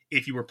 So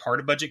if you were part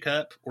of Budget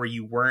Cup or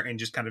you weren't and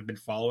just kind of been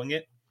following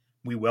it,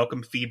 we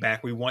welcome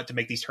feedback. We want to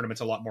make these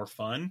tournaments a lot more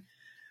fun.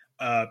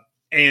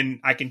 And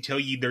I can tell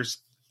you there's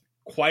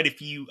quite a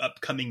few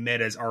upcoming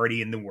metas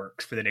already in the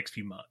works for the next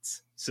few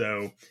months.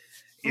 So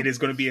it is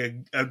going to be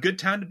a good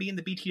time to be in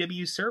the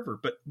BTW server.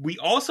 But we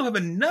also have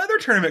another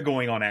tournament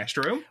going on,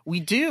 Astro. We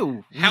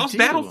do. How's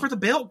Battle for the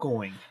Belt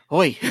going?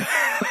 Oi.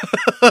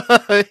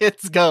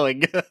 It's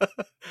going.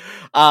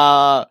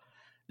 No,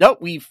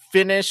 we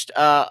finished,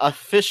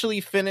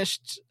 officially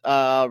finished,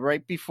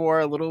 right before,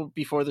 a little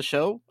before the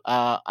show,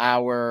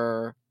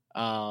 our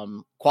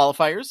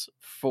qualifiers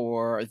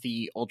for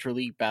the Ultra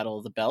League Battle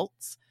of the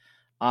Belts.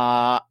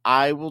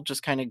 I will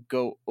just kind of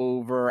go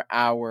over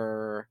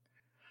our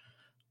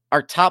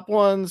top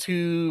ones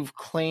who've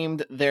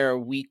claimed their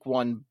week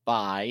 1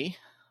 bye.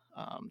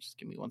 Just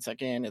give me 1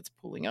 second. It's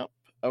pulling up.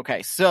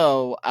 Okay,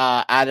 so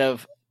out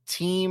of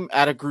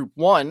Group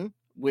 1,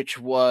 which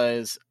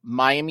was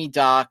Miami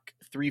Doc,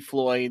 Three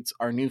Floyds,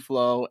 our new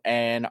Flow,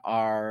 and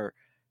our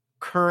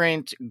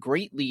current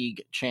Great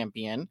League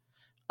champion,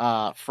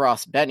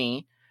 Frost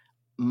Benny,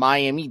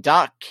 Miami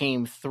Doc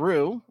came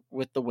through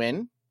with the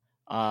win.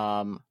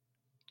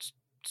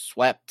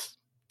 Swept,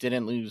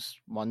 didn't lose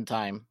one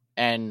time,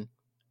 and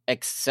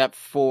except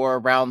for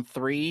round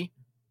 3,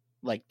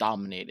 like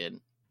dominated.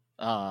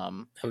 At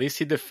least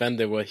he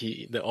defended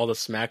all the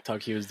smack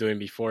talk he was doing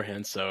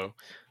beforehand. So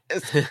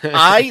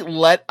I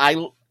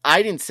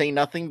didn't say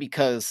nothing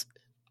because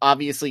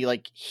obviously,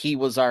 like, he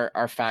was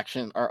our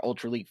faction, our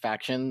Ultra League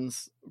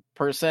factions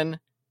person,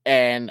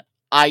 and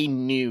I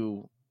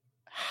knew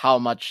how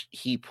much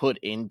he put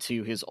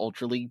into his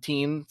Ultra League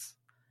teams,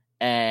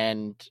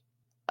 and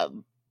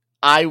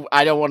I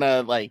don't want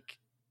to like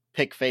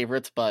pick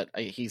favorites, but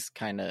he's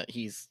kind of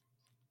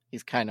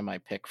my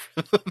pick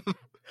for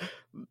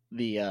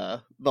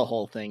the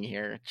whole thing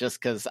here,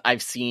 just because I've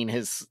just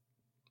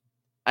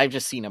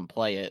seen him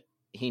play it.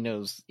 He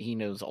knows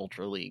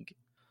Ultra League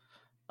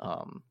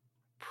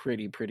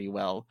pretty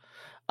well.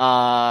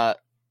 In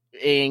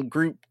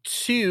Group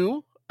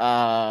 2,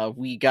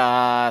 we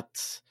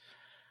got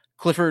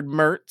Clifford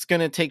Mertz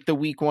gonna take the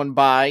week 1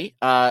 bye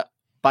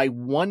by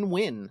 1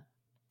 win.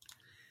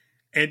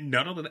 And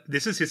not only that,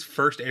 this is his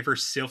first ever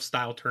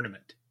self-style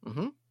tournament.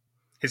 Mm-hmm.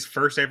 His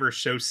first ever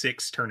Show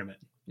 6 tournament.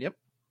 Yep.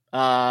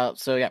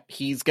 So yeah,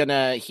 he's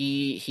gonna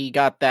he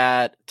got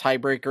that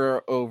tiebreaker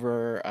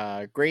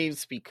over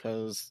Graves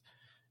because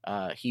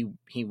he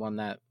won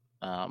that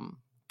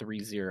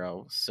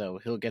 3-0. So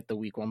he'll get the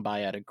week 1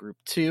 bye out of Group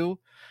 2.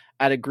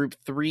 Out of Group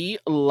 3,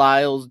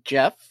 Lyles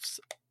Jeffs.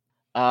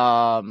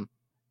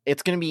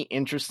 It's gonna be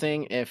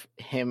interesting if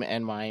him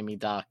and Miami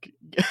Doc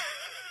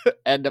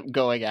end up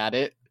going at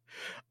it.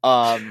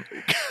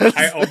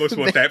 I almost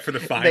want that for the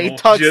final. They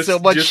talk just, so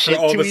much just shit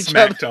for all to the each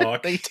smack other.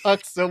 talk. They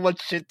talk so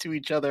much shit to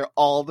each other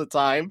all the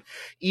time,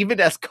 even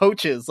as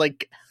coaches.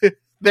 Like,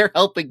 they're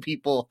helping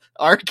people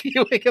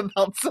arguing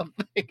about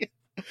something.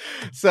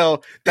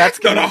 So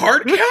that's not a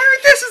hard counter.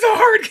 This is a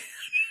hard.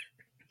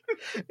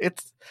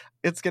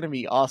 It's gonna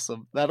be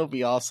awesome. That'll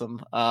be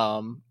awesome.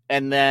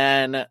 And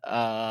then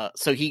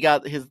so he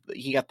got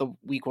the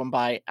week 1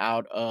 bye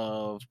out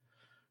of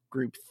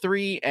Group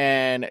 3,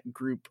 and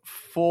Group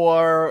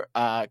 4,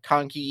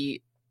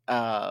 Conky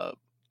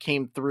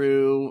came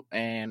through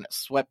and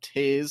swept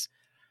his.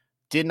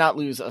 Did not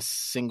lose a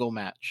single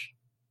match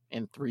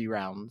in 3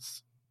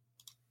 rounds.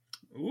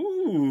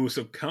 Ooh,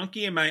 so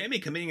Conky and Miami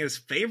coming as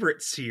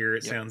favorites here,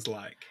 it sounds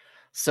like.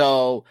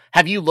 So,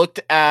 have you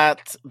looked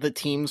at the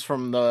teams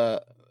from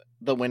the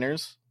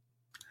winners?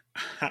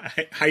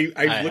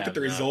 I've looked at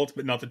the results,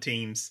 but not the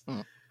teams.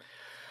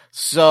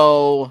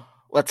 So,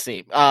 let's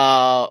see.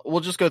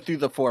 We'll just go through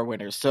the 4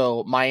 winners.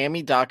 So,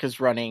 Miami Doc is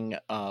running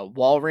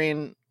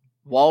Walren,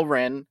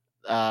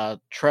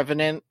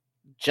 Trevenant,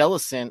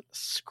 Jellicent,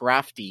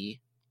 Scrafty,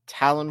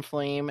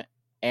 Talonflame,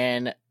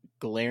 and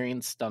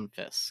Galarian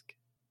Stunfisk.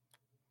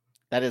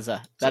 That is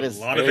a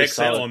lot of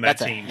XL on that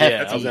team.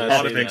 That's a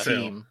lot of XL.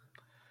 Team.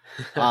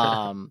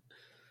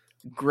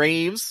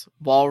 Graves,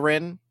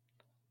 Walren,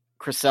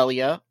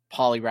 Cresselia,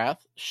 Poliwrath,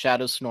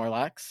 Shadow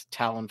Snorlax,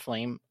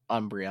 Talonflame,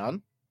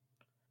 Umbreon.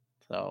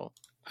 So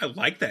I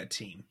like that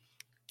team.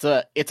 It's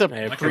a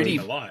I like pretty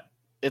a lot.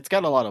 It's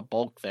got a lot of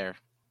bulk there.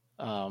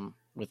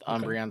 with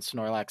Umbreon,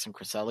 Snorlax, and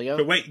Cresselia.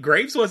 But wait,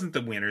 Graves wasn't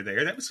the winner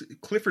there. That was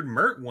Clifford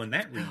Mert won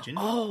that region.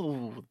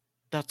 Oh,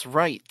 that's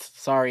right.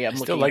 Sorry, I'm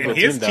looking like at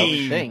the his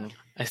team, though. thing.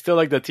 I still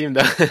like the team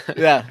though.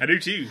 Yeah, I do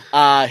too.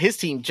 His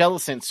team: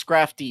 Jellicent,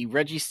 Scrafty,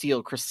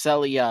 Registeel,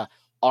 Cresselia,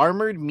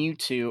 Armored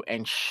Mewtwo,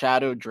 and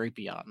Shadow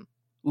Drapion.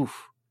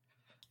 Oof,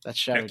 that's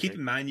Shadow. Now, keep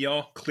in mind,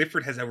 y'all,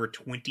 Clifford has over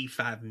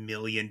 25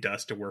 million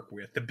dust to work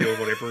with to build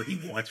whatever he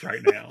wants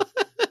right now.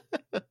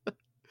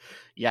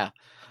 Yeah.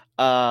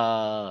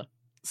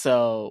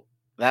 So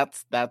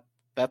that's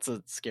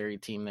a scary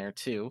team there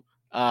too.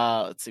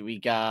 Let's see, we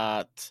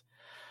got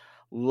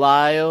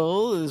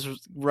Lyle is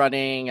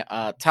running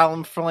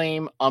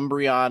Talonflame,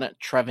 Umbreon,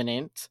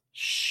 Trevenant,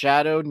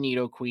 Shadow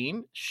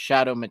Nidoqueen,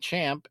 Shadow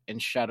Machamp,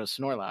 and Shadow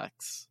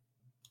Snorlax.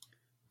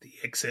 The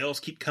XLs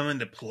keep coming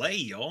to play,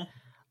 y'all.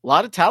 A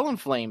lot of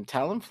Talonflame.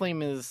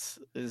 Talonflame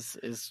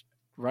is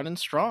running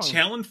strong.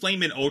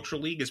 Talonflame in Ultra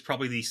League is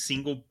probably the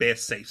single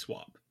best safe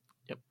swap.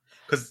 Yep.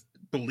 Because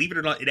believe it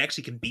or not, it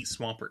actually can beat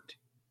Swampert.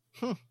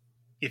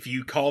 If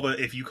you call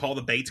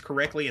the baits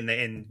correctly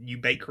and you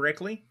bait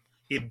correctly,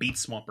 it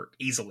beats Swampert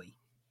easily.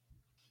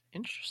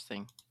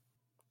 Interesting.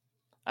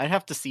 I'd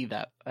have to see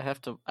that.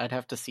 I'd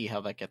have to see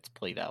how that gets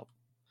played out.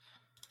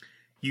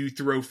 You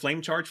throw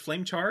Flame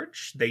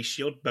Charge. They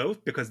shield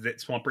both because that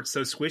Swampert's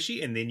so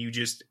squishy, and then you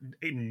just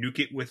nuke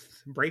it with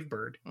Brave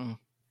Bird.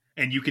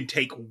 And you can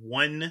take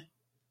one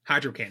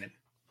Hydro Cannon.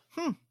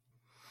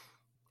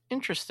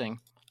 Interesting.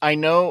 I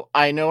know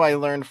I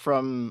learned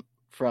from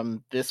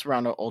this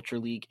round of Ultra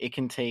League, it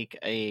can take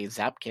a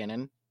Zap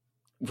Cannon.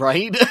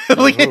 Right?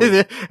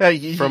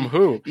 From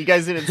who? You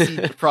guys didn't see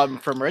from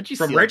Registeel.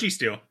 From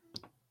Registeel.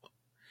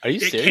 Are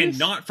you serious?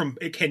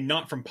 It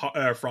cannot from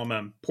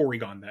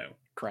Porygon though.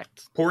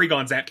 Correct.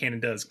 Porygon Zap Cannon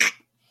does.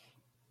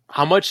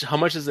 How much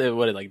is it?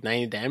 What, like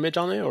 90 damage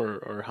on it,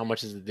 or how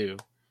much does it do?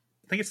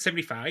 I think it's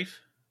 75.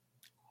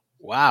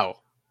 Wow.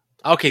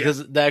 Okay,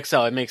 because the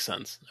XL, it makes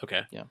sense.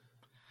 Okay. Yeah.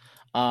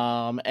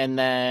 And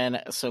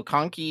then so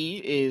Conky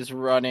is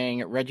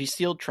running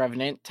Registeel,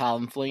 Trevenant,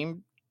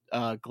 Talonflame,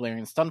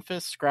 Galarian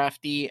Stunfisk,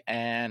 Scrafty,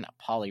 and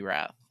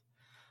Poliwrath.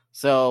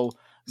 So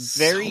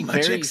very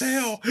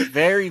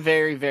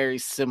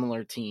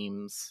similar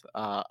teams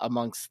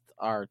amongst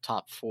our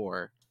top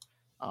four.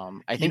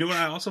 I think what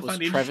I also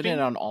find interesting?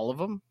 Trevenant on all of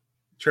them.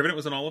 Trevenant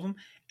was on all of them,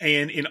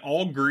 and in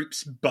all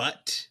groups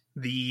but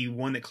the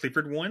one that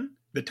Clifford won,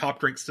 the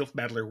top ranked Sylph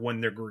Battler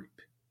won their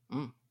group.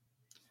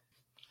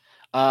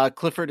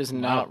 Clifford is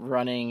not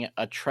running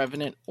a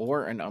Trevenant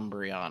or an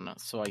Umbreon,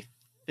 so I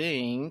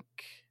think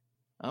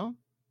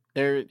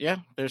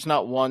there's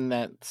not one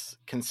that's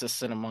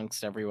consistent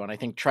amongst everyone. I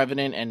think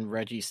Trevenant and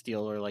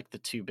Registeel are like the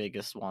two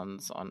biggest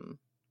ones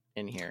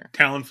in here.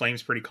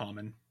 Talonflame's pretty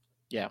common.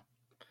 Yeah.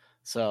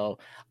 So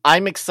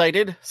I'm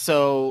excited.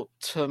 So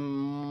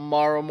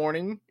tomorrow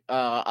morning,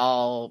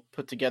 I'll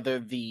put together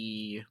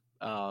the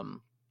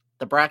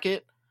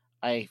bracket.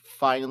 I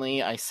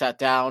sat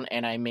down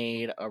and I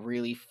made a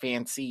really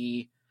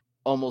fancy,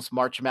 almost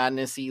March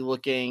Madness-y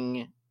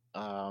looking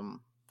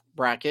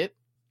bracket.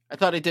 I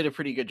thought I did a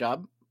pretty good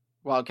job,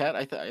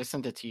 Wildcat. I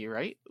sent it to you,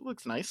 right? It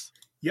looks nice.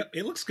 Yep,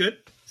 it looks good.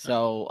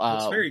 So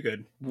looks very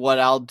good. What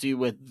I'll do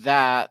with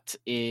that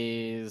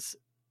is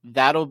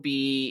I'll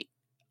be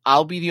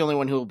the only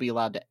one who will be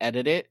allowed to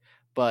edit it,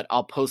 but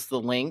I'll post the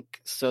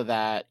link so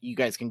that you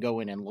guys can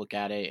go in and look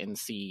at it and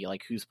see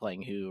like who's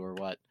playing who or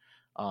what.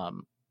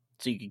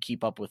 So you can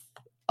keep up with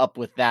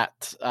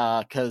that.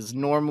 Cause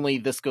normally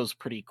this goes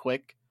pretty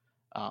quick.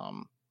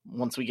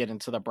 Once we get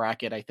into the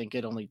bracket, I think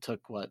it only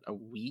took a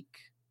week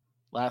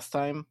last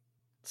time.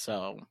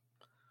 So,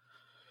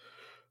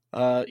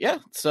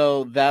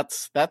 so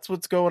that's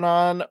what's going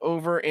on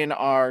over in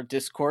our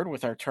Discord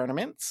with our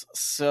tournaments.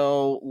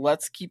 So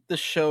let's keep the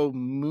show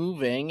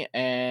moving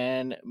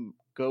and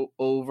go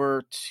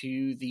over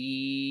to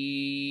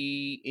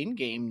the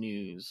in-game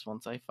news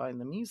once I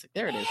find the music.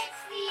 There it is.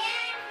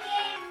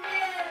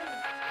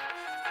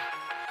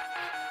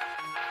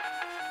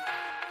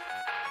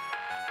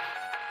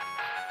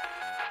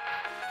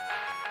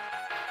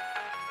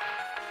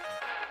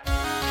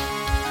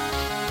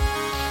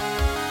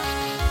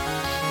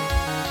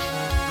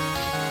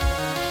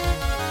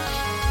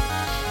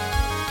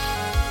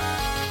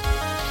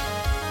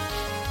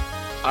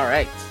 All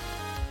right.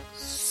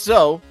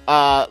 So,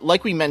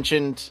 like we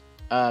mentioned,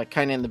 kind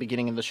of in the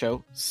beginning of the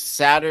show,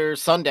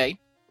 Sunday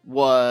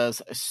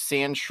was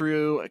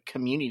Sandshrew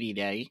Community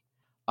Day.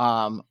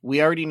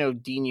 We already know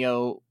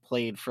Dino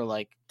played for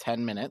like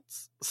 10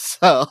 minutes.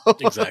 So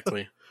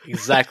exactly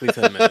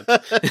 10 minutes.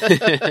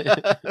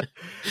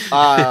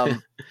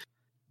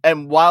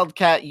 And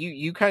Wildcat,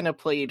 you kind of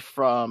played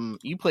from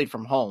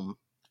home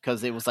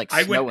because it was like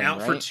snowing, I went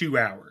out right? for 2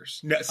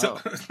 hours. No, so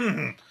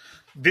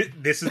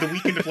this is the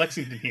weekend of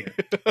Lexington here.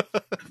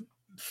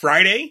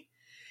 Friday,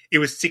 it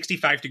was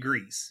 65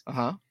 degrees.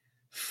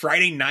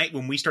 Friday night,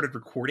 when we started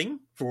recording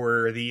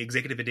for the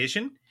executive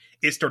edition,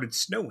 it started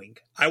snowing.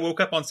 I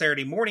woke up on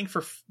Saturday morning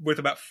with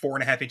about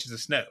 4.5 inches of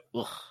snow.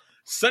 Ugh.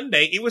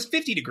 Sunday, it was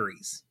 50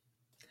 degrees.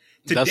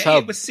 Today,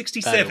 it was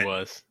 67. It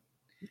was.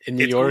 In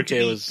New It's going York, to it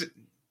be- was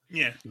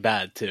yeah.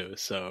 bad too,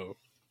 so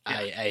Yeah.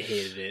 I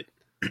hated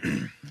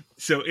it.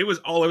 So it was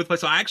all over the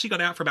place. So I actually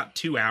got out for about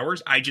 2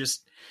 hours.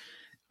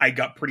 I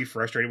got pretty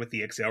frustrated with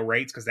the XL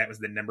rates because that was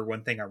the number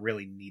one thing I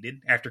really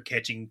needed after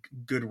catching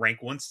good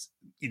rank ones.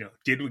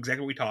 Did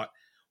exactly what we taught.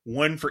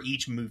 One for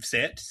each move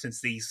set, since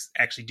these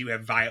actually do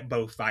have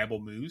both viable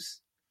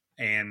moves,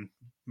 and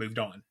moved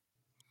on.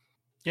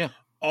 Yeah.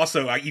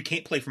 Also, you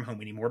can't play from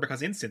home anymore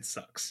because Instance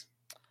sucks.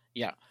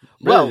 Yeah.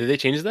 Really? Well, Did they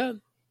change that?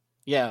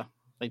 yeah,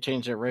 they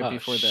changed it right Oh,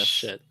 before this.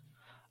 Shit.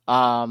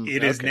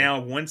 It is Okay.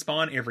 now one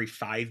spawn every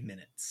 5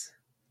 minutes.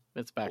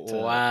 It's back to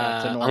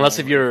Wow. normal. Unless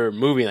if you're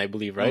moving, I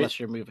believe, right? Unless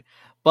you're moving.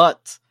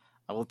 But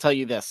I will tell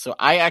you this. So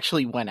I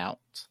actually went out.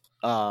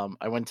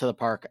 I went to the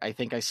park. I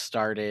think I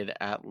started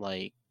at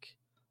like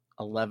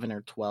 11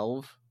 or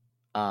 12.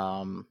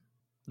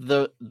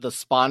 The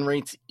spawn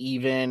rates,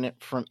 even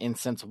from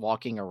instance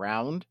walking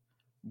around,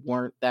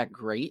 weren't that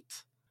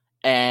great.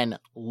 And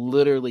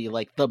literally,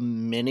 like, the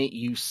minute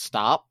you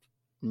stop,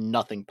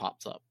 nothing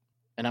pops up.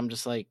 And I'm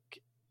just like,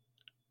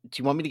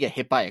 do you want me to get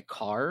hit by a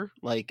car?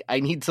 Like, I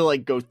need to,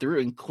 like, go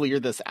through and clear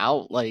this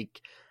out,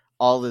 like,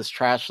 all this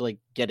trash, like,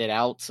 get it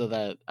out so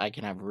that I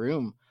can have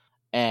room.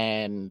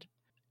 And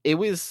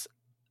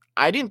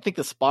I didn't think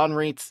the spawn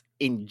rates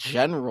in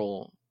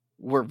general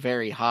were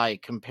very high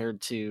compared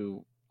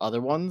to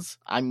other ones.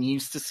 I'm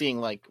used to seeing,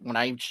 like, when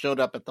I showed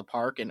up at the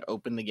park and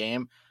opened the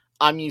game,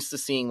 I'm used to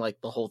seeing, like,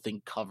 the whole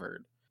thing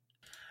covered.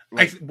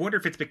 I wonder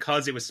if it's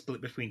because it was split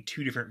between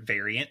two different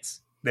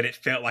variants that it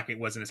felt like it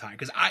wasn't as high.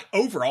 Because I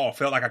overall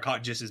felt like I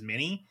caught just as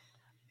many.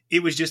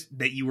 It was just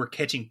that you were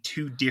catching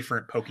two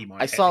different Pokemon.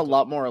 I saw a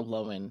lot more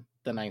Alolan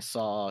than I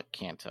saw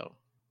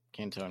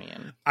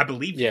Cantonian. I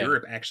believe Yeah.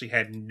 Europe actually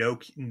had no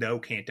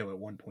Kanto at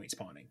one point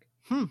spawning.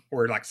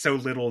 Or like so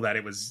little that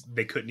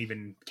they couldn't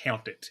even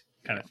count it,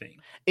 kind of thing.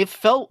 It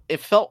felt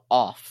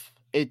off.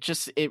 It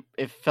just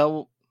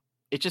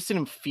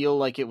didn't feel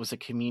like it was a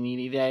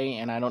community day,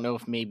 and I don't know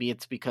if maybe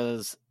it's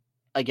because,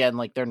 again,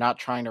 like, they're not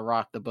trying to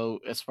rock the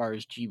boat as far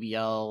as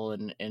GBL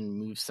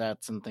and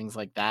movesets and things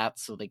like that,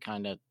 so they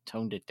kind of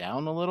toned it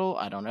down a little.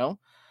 I don't know.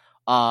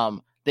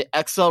 The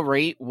XL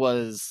rate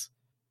was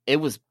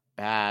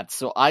bad.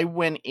 So I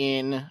went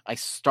in, I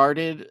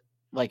started,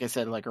 like I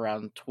said, like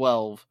around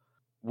 12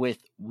 with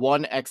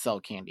one XL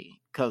candy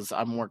because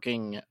I'm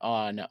working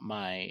on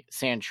my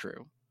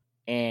Sandshrew.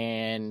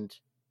 And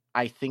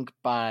I think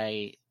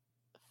by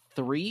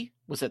 3,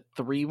 was it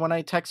 3 when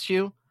I text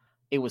you?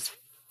 It was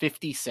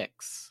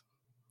 56.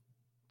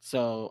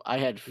 So I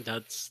had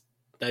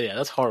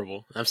That's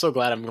horrible. I'm so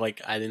glad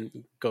I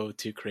didn't go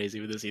too crazy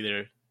with this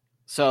either.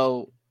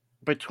 So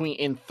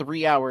in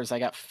 3 hours I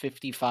got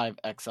 55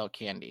 XL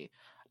candy.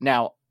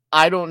 Now,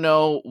 I don't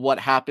know what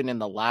happened in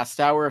the last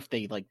hour if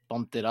they like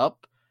bumped it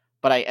up,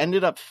 but I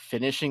ended up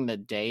finishing the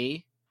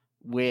day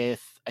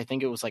with, I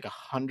think it was like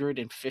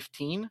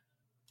 115.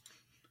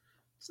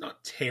 It's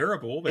not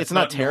terrible. But It's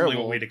not normally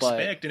terrible, what we'd but-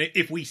 expect. And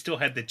if we still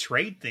had the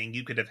trade thing,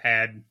 you could have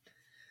had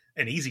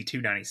an easy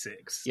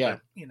 296. Yeah.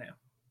 But,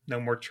 no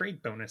more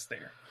trade bonus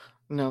there.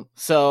 No.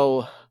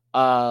 So,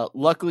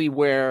 luckily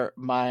where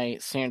my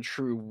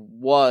Sandshrew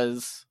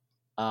was,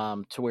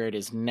 to where it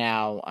is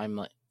now, I'm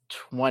like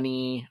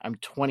 20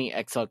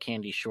 XL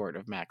candy short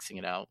of maxing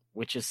it out,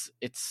 which is,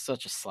 it's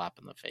such a slap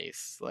in the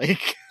face.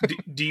 Like,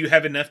 do you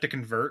have enough to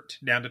convert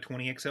down to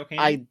 20 XL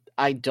candy?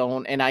 I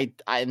don't,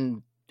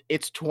 and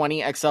it's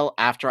 20 XL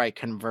after I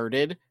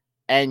converted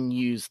and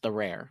used the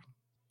rare.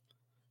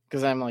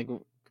 Because I'm like,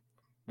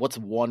 what's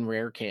one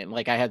rare can?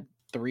 Like, I had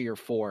 3 or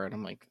 4, and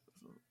I'm like,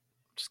 I'm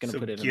just gonna So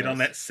put it in get on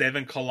that this.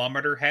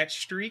 7-kilometer hatch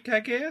streak, I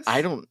guess.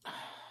 I don't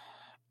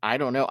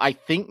know. I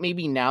think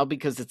maybe now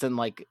because it's in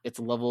like it's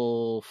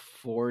level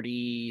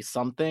 40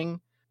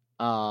 something,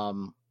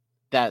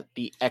 that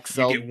the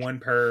XL You get one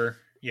per.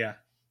 Yeah.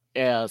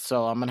 Yeah,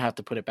 so I'm gonna have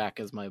to put it back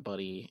as my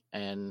buddy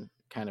and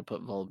kind of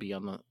put Volby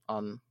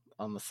on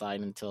the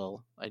side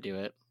until I do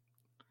it.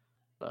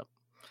 But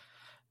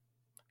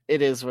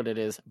it is what it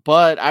is.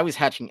 But I was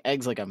hatching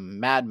eggs like a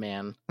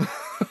madman.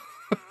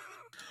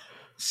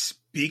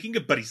 Speaking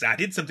of buddies, I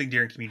did something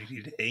during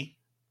community today.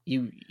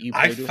 You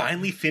I played with-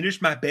 finally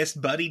finished my best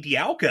buddy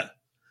Dialga.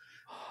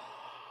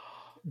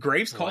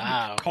 Graves called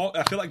Wow. me.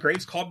 I feel like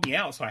Graves called me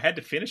out, so I had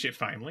to finish it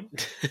finally.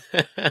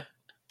 That's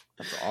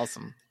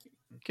awesome.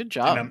 Good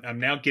job. And I'm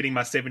now getting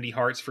my 70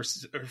 hearts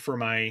for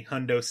my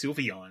Hundo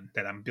Sylveon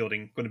that I'm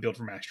going to build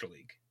for Master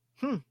League.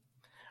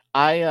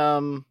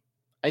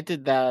 I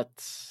did that.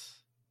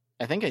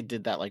 I think I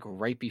did that like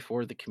right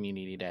before the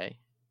community day,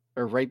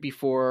 or right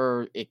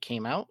before it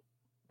came out,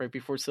 right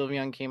before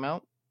Sylveon came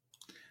out.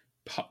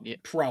 Yeah.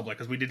 Probably,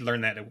 because we did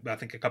learn that, I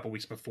think, a couple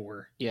weeks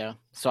before. Yeah,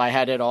 so I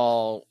had it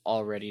all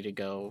ready to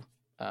go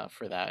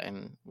for that,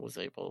 and was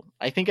able.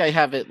 I think I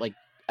have it like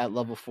at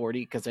level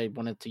 40 because I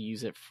wanted to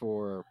use it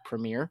for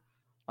Premiere,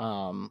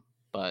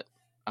 but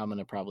I'm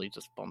gonna probably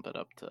just bump it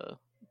up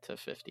to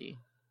 50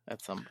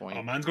 at some point.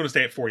 Oh, mine's going to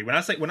stay at 40. When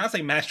I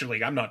say Master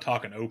League, I'm not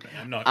talking open.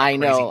 I'm not. I a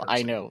know, crazy I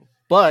person. know.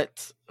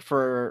 But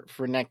for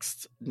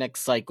next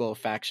cycle of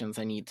factions,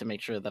 I need to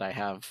make sure that I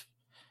have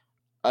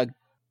a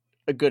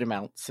good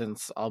amount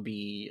since I'll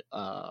be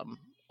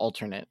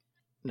alternate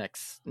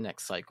next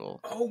cycle.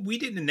 Oh, we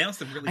didn't announce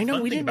the really I know,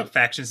 fun we thing didn't. about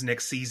factions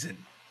next season.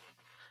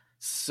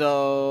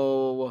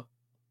 So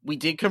we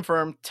did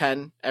confirm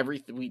 10.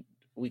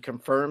 We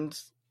confirmed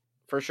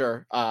for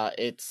sure.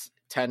 It's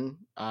 10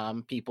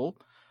 people.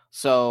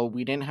 So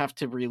we didn't have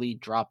to really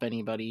drop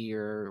anybody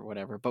or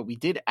whatever, but we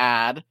did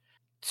add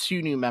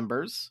 2 new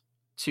members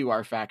to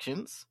our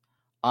factions.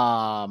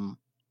 One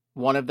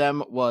of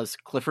them was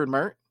Clifford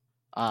Mert.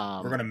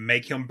 We're going to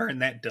make him burn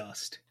that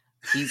dust.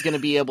 He's going to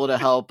be able to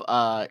help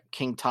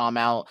King Tom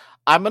out.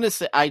 I'm going to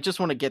say, I just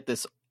want to get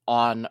this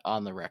on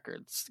the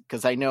records,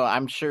 because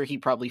I'm sure he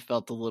probably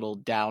felt a little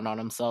down on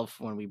himself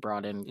when we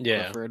brought in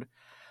Clifford.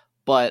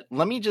 But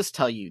let me just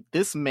tell you,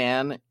 this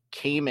man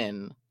came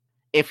in.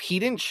 If he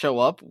didn't show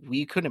up,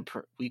 we couldn't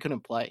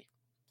play.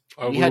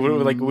 Or we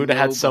would have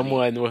had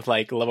someone with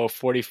like level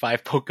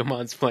 45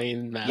 Pokemons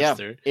playing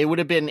Master. Yeah, it would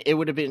have been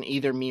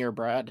either me or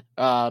Brad,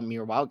 me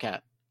or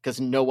Wildcat,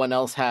 because no one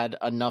else had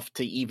enough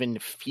to even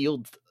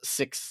field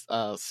six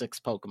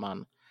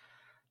Pokemon.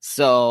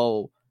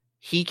 So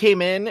he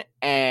came in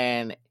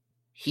and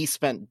he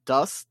spent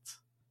dust.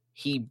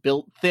 He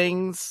built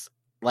things.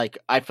 Like,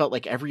 I felt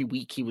like every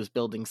week he was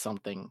building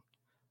something.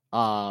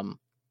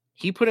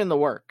 He put in the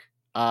work.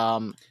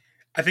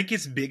 I think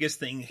his biggest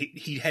thing,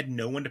 he had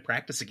no one to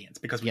practice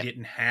against because we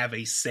didn't have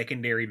a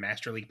secondary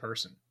Master League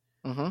person.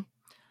 Mm-hmm.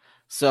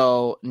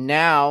 So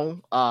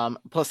now,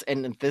 plus,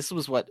 and this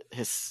was what,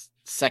 his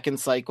second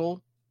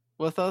cycle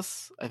with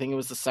us? I think it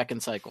was the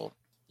second cycle.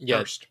 Yeah.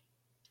 First.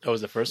 Oh,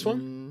 was the first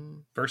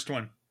one? First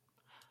one.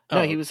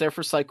 No, he was there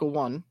for cycle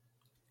 1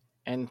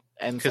 and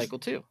cycle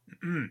 2.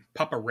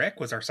 Papa Rec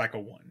was our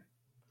cycle 1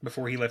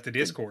 before he left the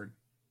Discord.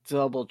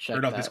 Double check.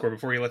 Or not Discord,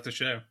 before he left the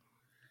show.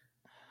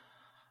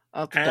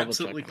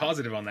 Absolutely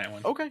positive on that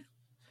one. Okay.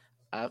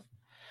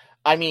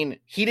 I mean,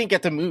 he didn't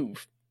get to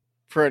move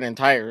for an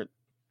entire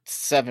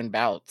 7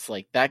 bouts.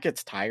 Like, that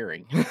gets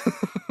tiring.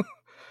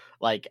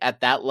 Like,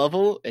 at that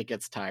level, it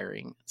gets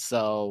tiring.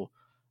 So,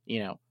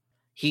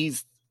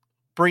 he's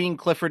bringing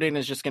Clifford in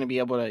is just going to be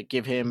able to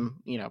give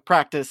him,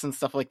 practice and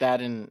stuff like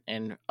that,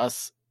 and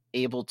us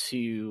able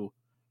to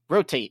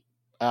rotate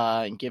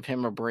and give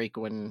him a break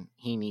when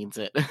he needs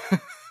it.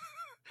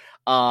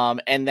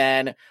 And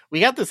then we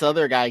got this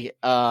other guy.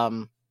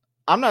 I'm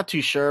not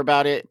too sure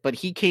about it, but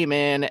he came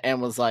in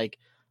and was like,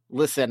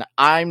 listen,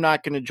 I'm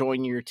not going to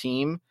join your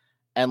team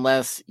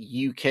unless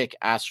you kick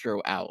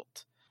Astro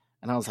out.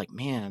 And I was like,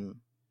 man,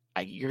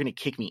 you're going to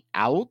kick me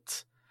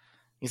out?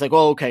 He's like,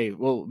 well, okay,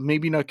 well,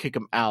 maybe not kick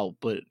him out,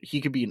 but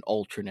he could be an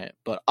alternate.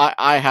 But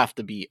I have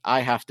to be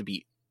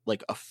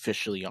like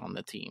officially on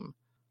the team.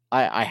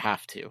 I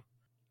have to.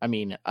 I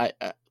mean,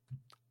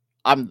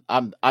 I'm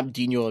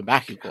Dino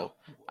Makiko.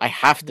 I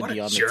have to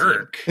be on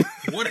the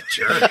team. What a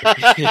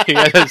jerk.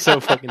 Yeah, that's so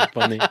fucking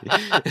funny.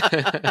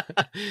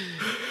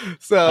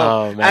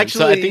 So, actually,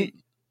 so I think,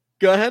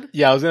 go ahead.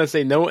 Yeah, I was gonna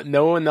say no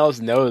one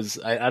else knows.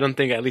 I don't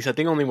think, at least I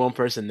think only one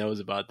person knows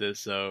about this.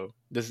 So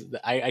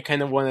I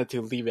kind of wanted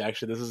to leave it.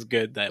 Actually, this is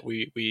good that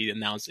we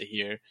announced it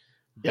here.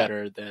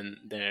 Better than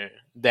they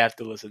have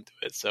to listen to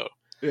it. So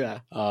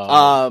yeah.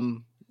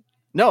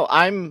 No,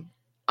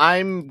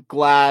 I'm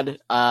glad.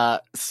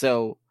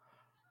 So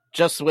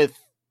just with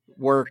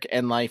work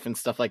and life and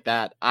stuff like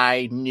that,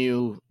 I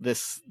knew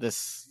this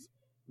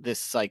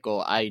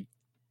cycle I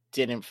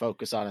didn't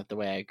focus on it the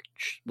way I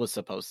was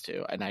supposed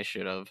to, and I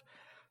should have.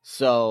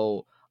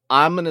 So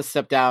I'm gonna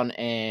step down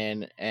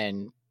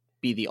and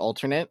be the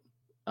alternate,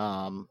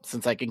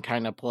 since I can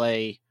kind of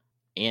play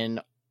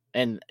in,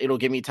 and it'll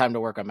give me time to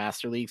work on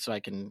Master League, so I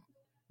can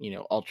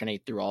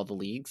alternate through all the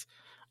leagues.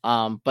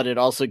 But it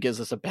also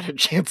gives us a better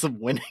chance of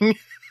winning.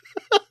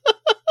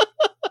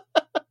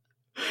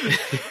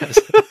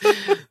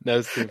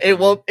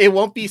 It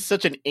won't be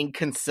such an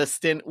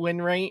inconsistent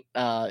win rate.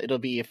 It'll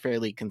be a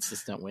fairly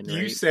consistent win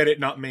rate. You said it,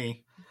 not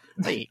me.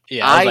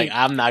 Yeah, I was like,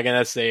 I'm not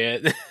gonna say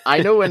it. I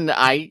know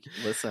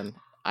listen,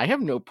 I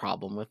have no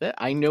problem with it.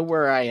 I know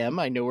where I am.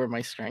 I know where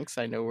my strengths.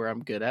 I know where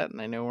I'm good at,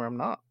 and I know where I'm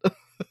not.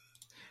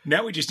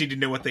 Now we just need to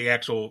know what the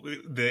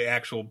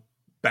actual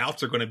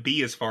bouts are going to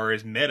be as far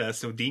as meta,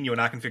 so Dino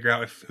and I can figure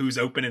out who's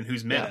open and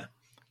who's meta.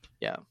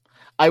 Yeah.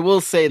 I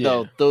will say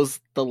though,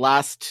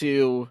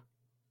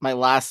 my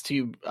last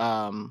two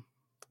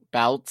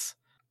bouts,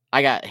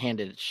 I got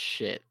handed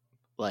shit.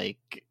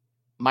 Like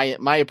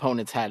my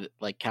opponents had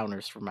like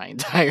counters for my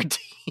entire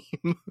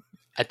team.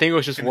 I think it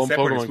was just one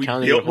Pokemon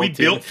counter. We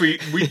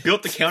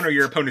built the counter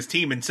your opponent's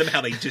team, and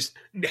somehow they just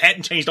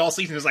hadn't changed all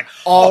season. It was like,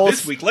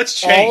 this week let's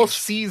change.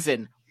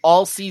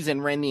 All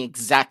season ran the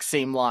exact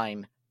same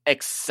line,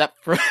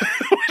 except for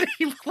when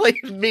he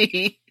played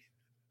me.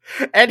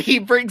 And he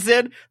brings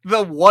in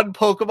the one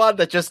Pokemon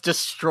that just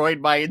destroyed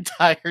my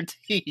entire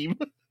team.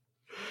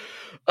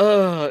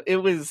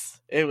 It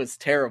was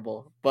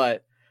terrible,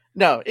 but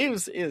no, it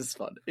was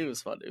fun. It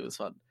was fun.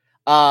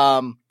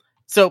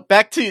 So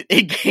back to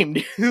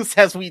in-game news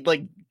as we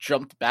like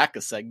jumped back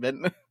a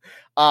segment.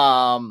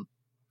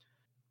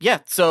 Yeah,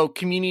 so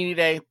Community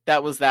Day,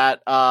 that was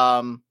that.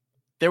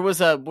 there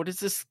was a, what is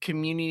this,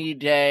 community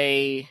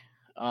day,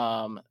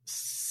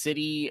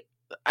 city.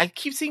 I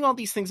keep seeing all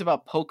these things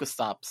about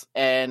Pokestops,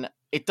 and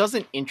it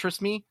doesn't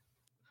interest me.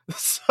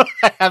 So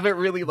I haven't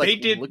really they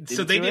did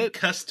it.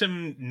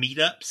 custom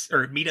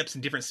meetups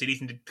in different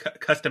cities and did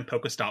custom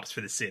Pokestops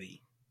for the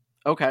city.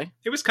 Okay.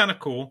 It was kind of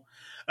cool.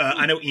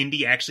 I know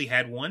Indy actually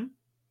had one,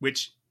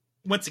 which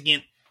once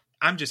again,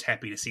 I'm just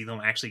happy to see them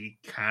actually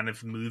kind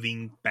of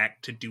moving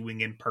back to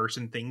doing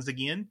in-person things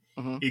again.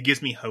 Mm-hmm. It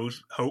gives me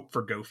hope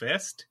for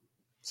GoFest.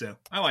 So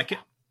I like it.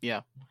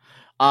 Yeah.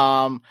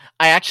 I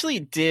actually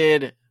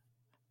did,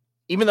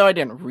 even though I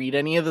didn't read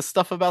any of the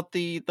stuff about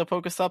the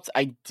Pokestops,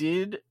 I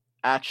did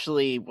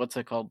actually,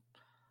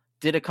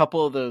 did a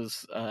couple of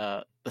those,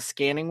 the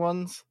scanning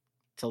ones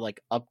to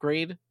like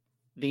upgrade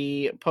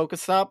the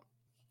Pokestop.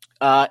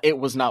 It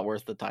was not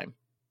worth the time.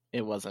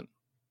 It wasn't.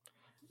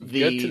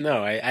 Good to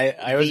know.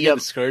 I always get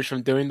discouraged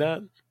from doing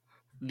that.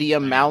 The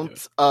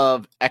amount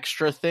of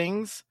extra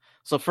things.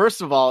 So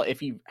first of all,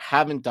 if you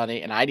haven't done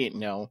it, and I didn't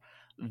know,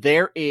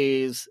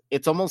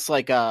 it's almost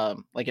like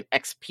an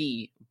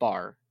XP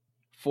bar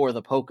for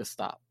the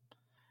Pokestop.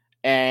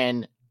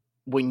 And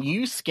when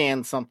you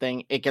scan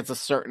something, it gets a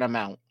certain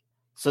amount.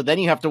 So then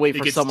you have to wait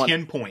for someone.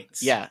 10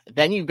 points. Yeah.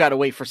 Then you've got to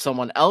wait for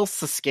someone else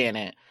to scan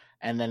it.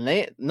 And then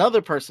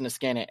another person to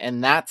scan it.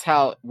 And that's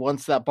how,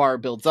 once that bar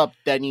builds up,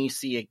 then you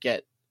see it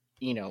get,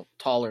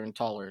 taller and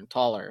taller and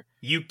taller.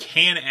 You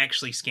can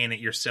actually scan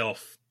it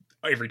yourself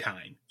every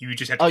time. You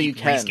just have to keep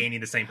rescanning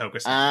the same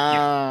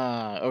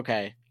Pokestop.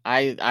 Okay.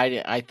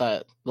 I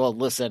thought, well,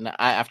 listen,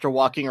 after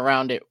walking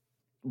around it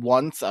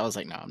once, I was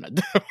like, no, I'm not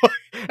doing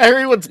it.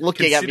 Everyone's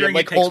looking at me. I'm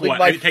like holding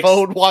my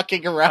phone,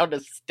 walking around a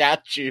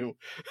statue.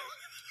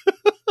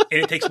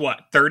 And it takes,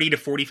 30 to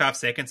 45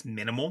 seconds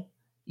minimal?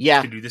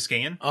 Yeah. To do the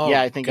scan? Oh,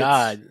 yeah, I think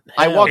God.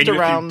 I walked and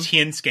around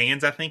 10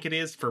 scans, I think it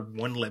is, for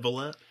one level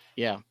up.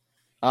 Yeah.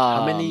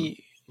 How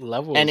many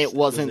levels? And it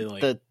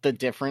wasn't the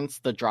difference,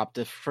 the drop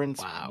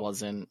difference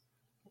wasn't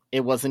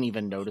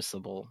even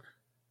noticeable.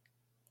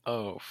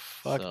 Oh,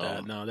 fuck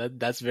that. No,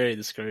 that's very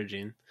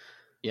discouraging.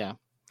 Yeah.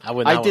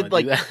 I did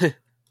do that.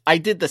 I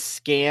did the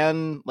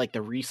scan, like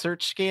the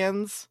research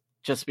scans,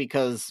 just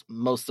because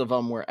most of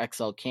them were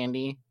XL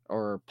Candy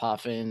or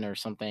Poffin or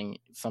something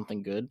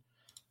good.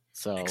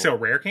 So XL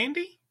Rare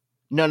Candy?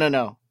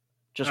 No.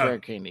 Just Rare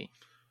Candy.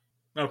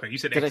 Okay, you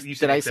said did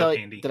XL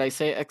Candy. Did I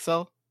say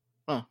XL?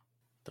 Oh,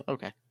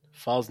 okay.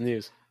 False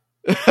news.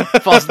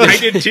 False news. I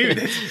did too.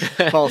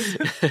 False.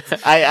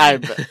 I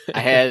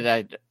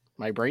had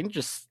my brain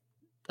just,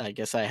 I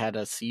guess I had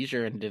a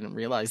seizure and didn't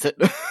realize it.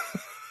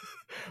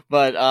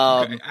 But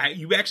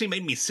you actually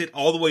made me sit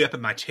all the way up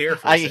in my chair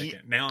for a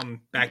second. Now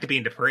I'm back to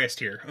being depressed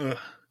here. Ugh.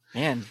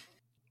 Man,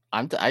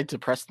 I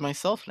depressed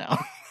myself now.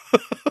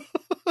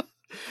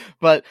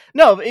 But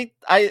no,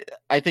 I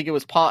think it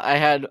was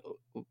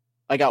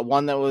I got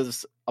one that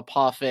was a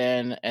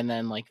Poffin, and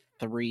then like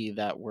 3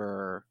 that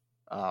were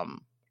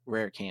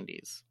rare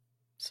candies.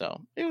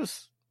 So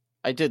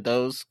I did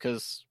those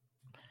because,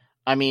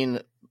 I mean,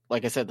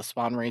 like I said, the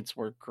spawn rates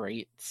were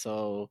great.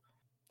 So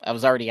I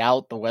was already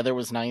out. The weather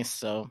was nice,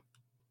 so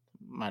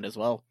might as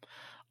well.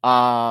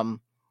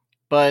 But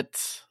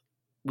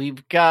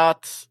we've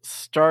got,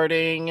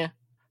 starting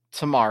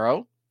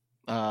tomorrow,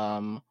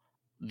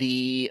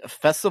 the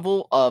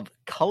Festival of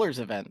Colors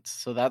event.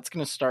 So that's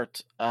going to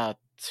start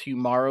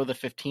tomorrow, the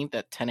 15th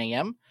at 10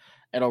 a.m.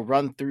 It'll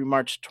run through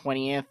March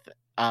 20th,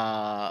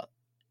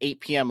 8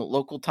 p.m.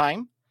 local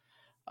time.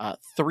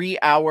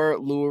 3-hour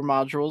lure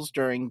modules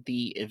during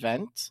the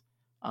event.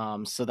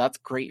 So that's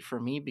great for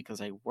me because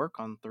I work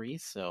on 3.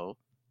 So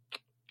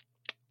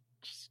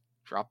just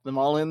drop them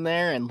all in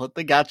there and let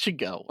the gacha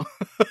go.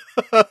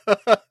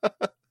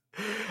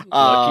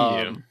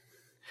 Lucky you.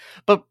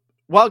 But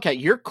Wildcat,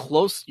 you're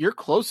close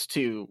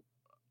to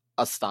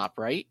a stop,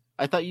 right?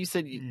 I thought you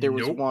said there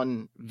was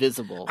one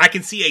visible. I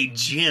can see a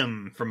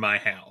gym from my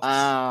house.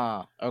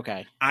 Ah,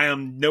 okay. I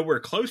am nowhere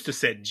close to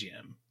said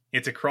gym.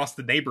 It's across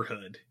the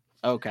neighborhood.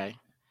 Okay.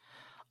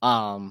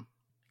 Come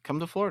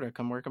to Florida.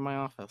 Come work in my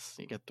office.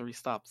 You get 3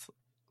 stops.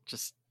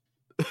 Just.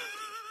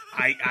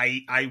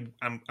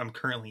 I'm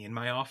currently in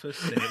my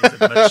office, and it was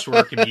a much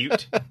shorter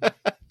commute.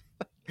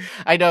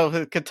 I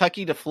know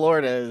Kentucky to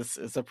Florida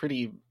is a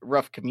pretty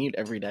rough commute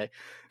every day.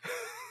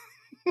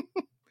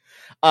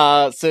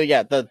 So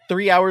yeah, the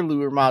 3-hour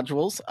lure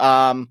modules.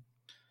 I'm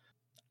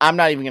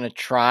not even gonna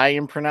try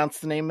and pronounce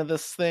the name of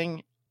this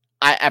thing.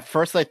 At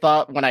first I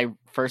thought, when I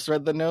first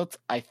read the notes,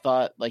 I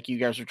thought like you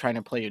guys were trying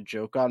to play a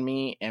joke on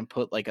me and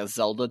put like a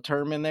Zelda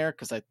term in there,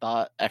 because I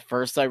thought at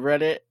first I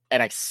read it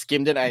and I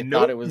skimmed it.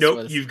 Thought it was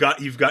you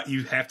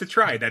have to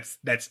try. That's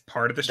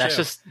part of the show.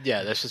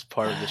 That's just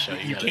part of the show.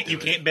 You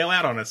can't bail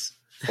out on us.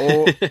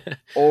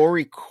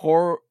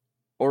 Oricorio?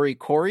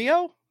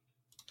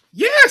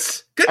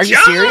 Yes! Good Are job!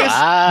 you serious?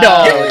 Wow.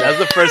 No. That's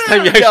the first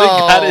time you actually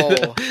got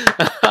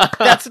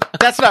it.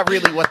 That's not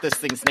really what this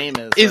thing's name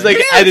is. He's right? like,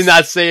 yes! I did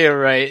not say it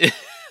right.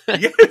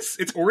 Yes,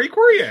 it's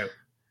Oricorio.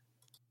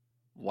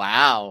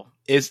 Wow.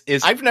 Is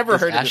I've never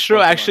heard of Astro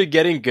this actually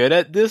getting good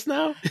at this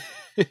now?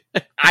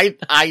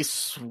 I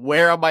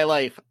swear on my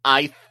life,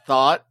 I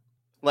thought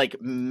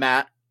like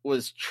Matt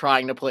was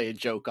trying to play a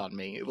joke on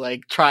me,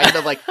 like trying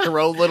to like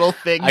throw little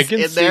things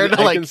in there to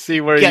like I can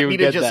see where get you me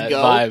to get just that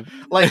go. vibe.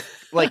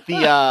 Like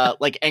the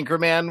like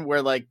Anchorman,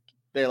 where like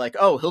they're like,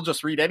 oh, he'll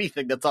just read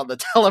anything that's on the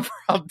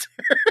teleprompter.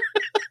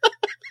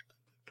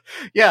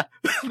 Yeah,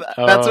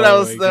 that's what I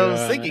was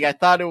thinking. I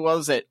thought it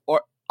was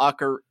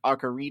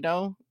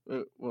Ocarino.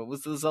 What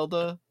was the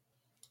Zelda?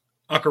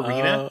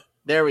 Ocarina.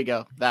 There we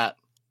go. That's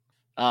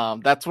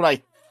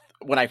what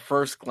when I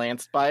first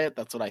glanced by it,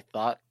 that's what I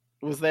thought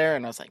was there,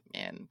 and I was like,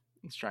 man,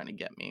 he's trying to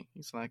get me.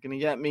 He's not going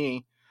to get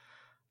me.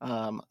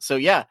 So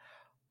yeah,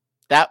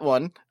 that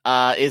one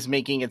is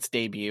making its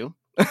debut.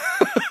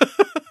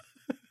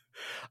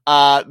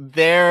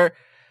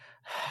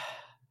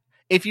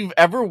 If you've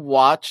ever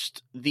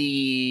watched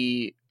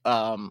the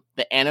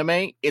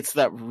anime, it's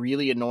that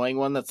really annoying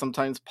one that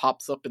sometimes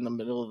pops up in the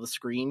middle of the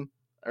screen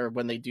or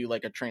when they do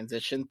like a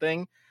transition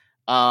thing.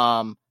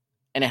 And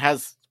it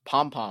has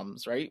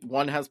pom-poms, right?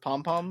 One has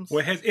pom-poms.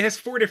 Well, it has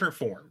 4 different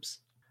forms.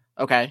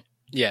 Okay.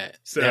 Yeah,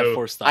 so they have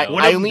 4 styles.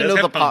 I only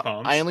know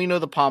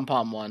the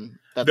pom-pom one.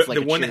 That's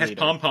the one that has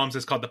pom-poms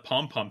is called the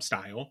pom-pom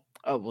style.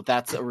 Oh, well,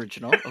 that's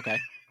original. Okay.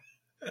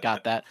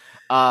 Got that.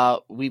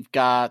 We've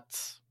got...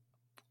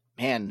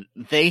 Man,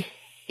 they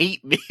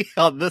hate me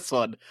on this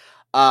one.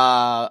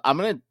 I'm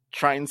going to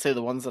try and say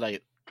the ones that I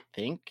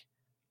think.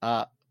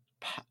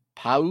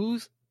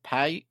 Payu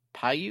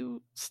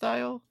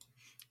style?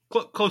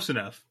 Close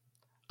enough.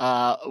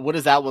 What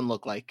does that one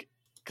look like?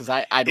 Because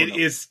I don't know.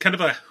 It is kind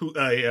of a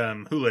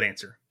hula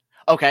dancer.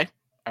 Okay.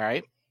 All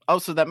right. Oh,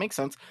 so that makes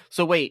sense.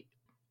 So wait,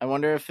 I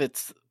wonder if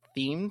it's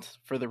themed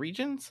for the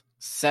regions?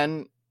 Sensu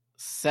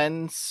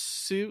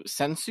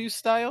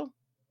style?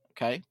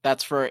 Okay.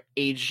 That's for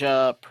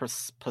Asia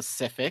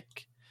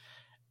Pacific.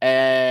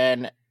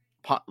 And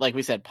like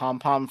we said,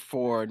 pom-pom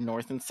for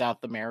North and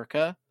South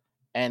America.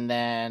 And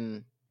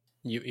then...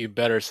 You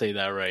better say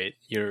that right.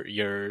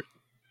 You're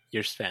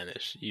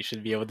Spanish. You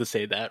should be able to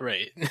say that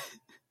right.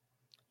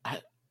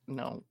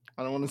 No,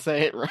 I don't want to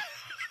say it right.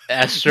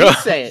 Astro. You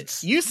say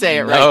it. You say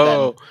it right then.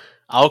 No,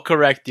 I'll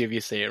correct you if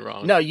you say it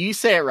wrong. No, you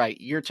say it right.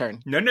 Your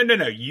turn. No.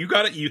 You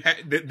got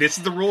it. This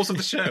is the rules of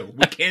the show.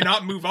 We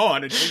cannot move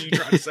on until you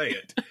try to say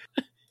it.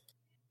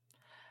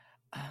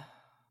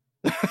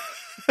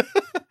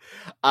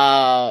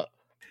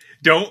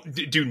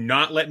 Do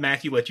not let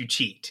Matthew let you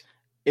cheat.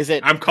 Is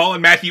it? I'm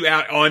calling Matthew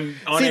out on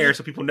air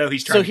so people know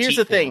he's trying to cheat.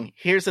 So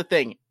here's the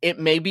thing. It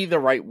may be the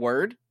right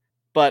word,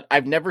 but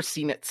I've never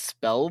seen it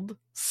spelled.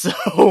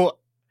 So,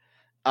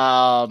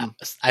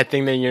 I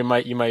think then you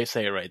might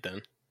say it right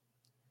then.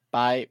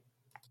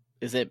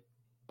 Is it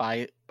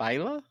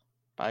Baila?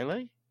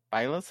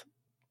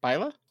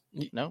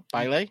 No,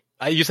 Baile?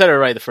 You said it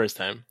right the first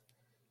time.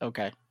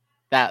 Okay.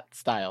 That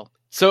style.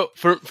 So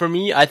for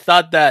me, I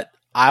thought that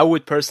I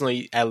would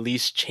personally at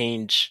least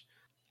change,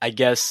 I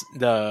guess,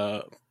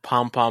 the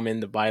pom-pom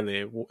in the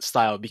baile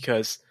style,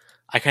 because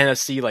I kind of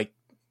see like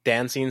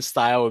dancing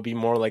style would be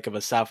more like of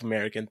a South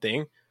American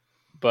thing,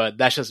 but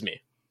that's just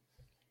me.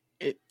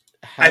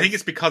 I think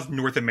it's because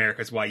North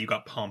America is why you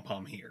got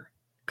pom-pom here,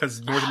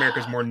 because North America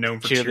is more known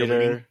for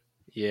cheerleading.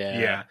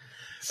 Yeah.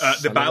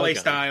 The ballet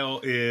style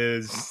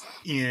is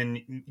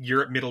in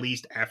Europe, Middle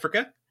East,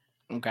 Africa.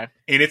 Okay.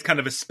 And it's kind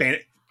of a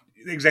Spanish,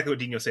 exactly what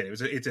Dino said.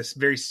 It's a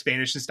very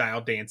Spanish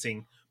style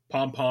dancing.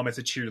 Pom-pom is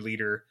a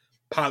cheerleader.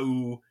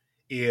 Pau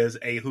is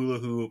a hula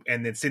hoop.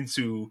 And then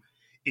Sensu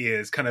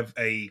is kind of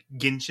a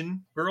Genshin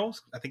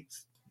girls, I think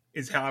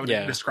is how I would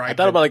describe it. I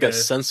thought about like a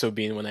sensu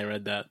bean when I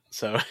read that.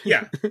 So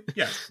yeah.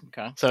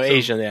 Okay. So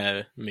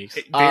Asian, makes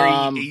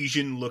very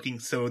Asian looking.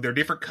 So they're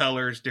different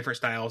colors, different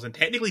styles, and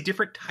technically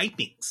different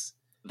typings.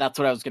 That's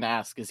what I was going to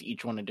ask. Is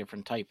each one a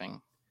different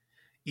typing?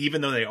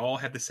 Even though they all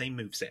have the same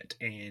moveset.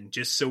 And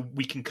just so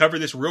we can cover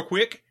this real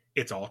quick,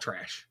 it's all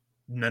trash.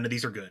 None of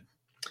these are good.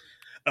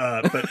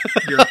 But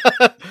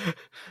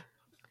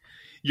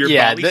your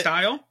body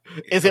style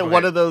is it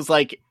one of those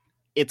like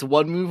it's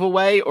one move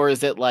away, or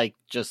is it like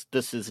just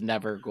this is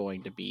never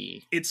going to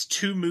be? It's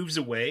 2 moves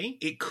away.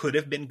 It could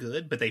have been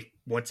good, but they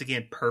once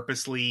again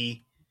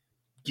purposely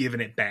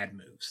given it bad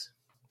moves.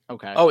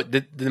 Okay. Oh,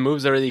 did the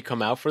moves already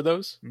come out for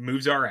those?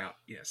 Moves are out.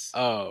 Yes.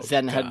 Oh,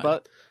 Zen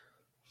headbutt.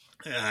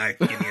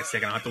 Give me a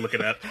second. I'll have to look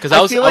it up because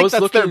I feel like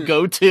that's looking... their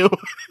go-to.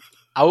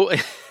 I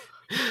was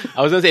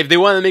gonna say if they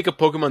want to make a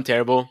Pokemon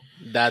terrible,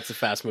 that's a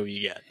fast move you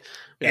get.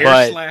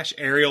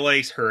 Aerial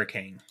Ace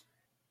Hurricane.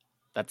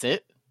 That's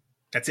it.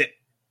 That's it.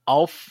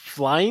 All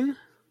flying?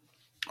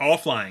 All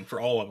flying for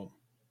all of them.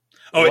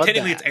 Oh,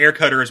 technically it's Air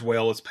Cutter as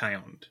well as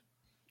Pound.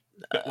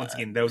 But once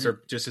again, those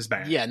are just as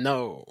bad. Yeah,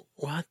 no.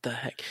 What the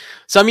heck?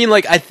 So, I mean,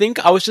 like, I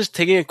think I was just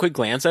taking a quick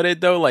glance at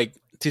it, though, like,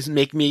 to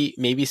make me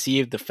maybe see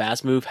if the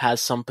fast move has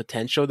some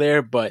potential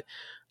there, but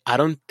I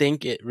don't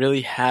think it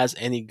really has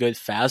any good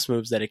fast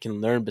moves that it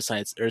can learn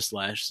besides Earth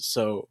Slash.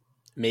 So,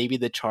 maybe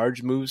the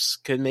charge moves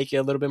could make it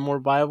a little bit more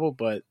viable,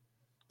 but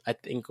I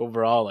think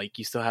overall, like,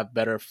 you still have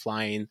better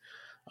flying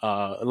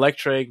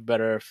electric,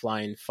 better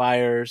flying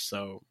fire,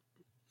 so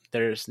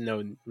there's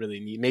no really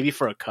need. Maybe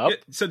for a cup. Yeah,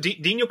 so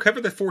Dino,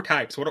 cover the 4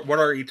 types. What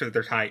are each of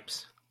their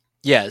types?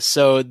 Yeah,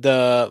 so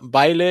the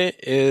baile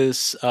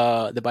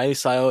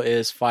style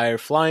is fire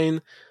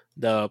flying.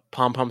 The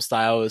pom pom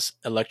style is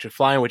electric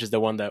flying, which is the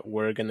one that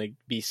we're gonna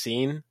be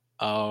seeing.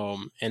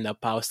 And the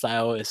pow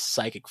style is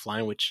psychic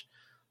flying, which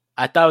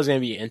I thought was gonna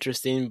be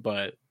interesting,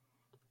 but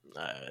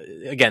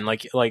again,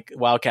 like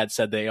Wildcat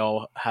said, they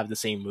all have the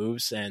same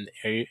moves, and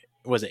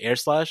air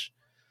slash?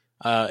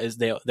 Is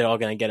they're all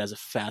gonna get as a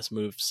fast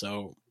move.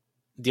 So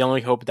the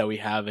only hope that we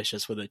have is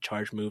just with a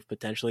charge move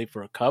potentially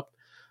for a cup.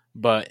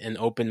 But in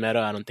open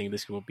meta, I don't think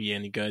this will be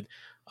any good.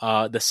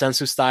 The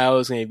Sensu style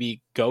is going to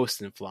be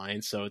ghost and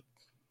flying, so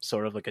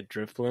sort of like a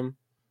Drifloon,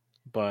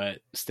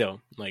 but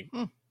still, like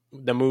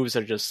the moves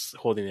are just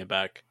holding it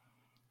back.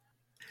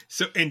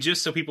 So, and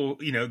just so people,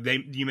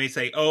 you may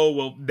say, oh,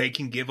 well, they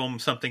can give them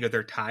something of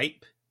their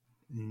type.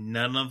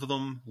 None of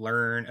them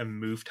learn a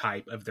move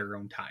type of their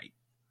own type.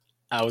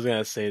 I was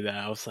gonna say that.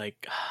 I was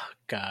like, oh,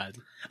 God.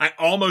 I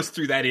almost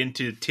threw that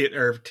into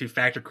to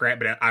factor crap,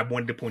 but I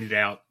wanted to point it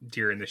out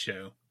during the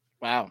show.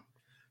 Wow.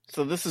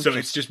 So this is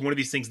it's just one of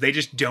these things. They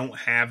just don't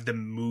have the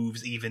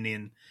moves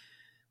even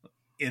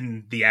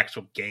in the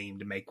actual game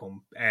to make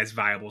them as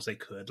viable as they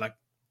could. Like,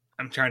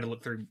 I'm trying to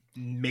look through.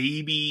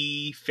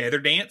 Maybe Feather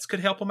Dance could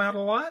help them out a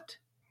lot.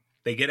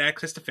 They get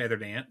access to Feather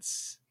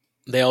Dance.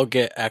 They all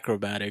get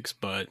acrobatics,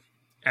 but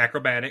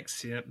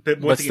acrobatics, yeah.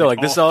 But still,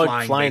 like, this is all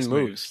flying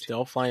moves. They're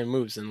all flying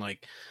moves, and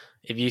like,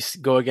 if you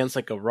go against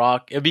like a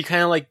rock, it'd be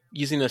kind of like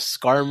using a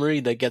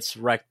Skarmory that gets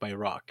wrecked by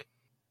rock.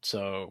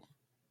 So.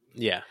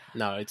 Yeah,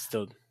 no, it's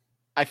still...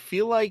 I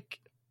feel like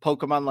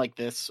Pokemon like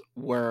this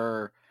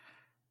were,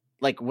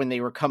 like, when they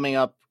were coming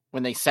up,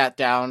 when they sat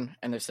down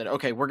and they said,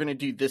 okay, we're going to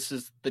do, this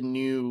is the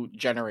new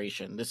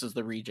generation, this is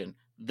the region,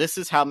 this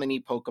is how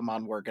many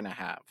Pokemon we're going to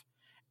have.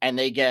 And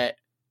they get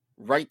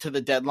right to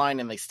the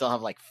deadline and they still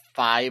have, like,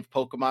 5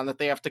 Pokemon that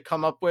they have to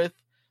come up with.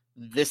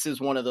 This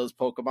is one of those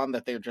Pokemon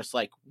that they're just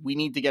like, we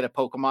need to get a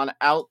Pokemon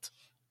out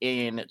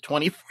in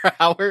 24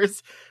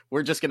 hours.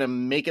 We're just going to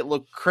make it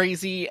look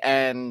crazy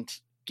and...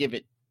 give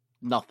it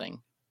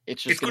nothing.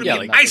 It's just going to be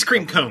like ice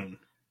cream cone.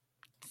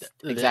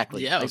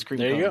 Exactly. Yeah, ice cream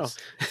there cones.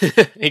 You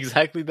go.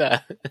 Exactly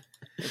that.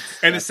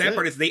 And the sad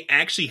part is they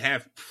actually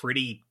have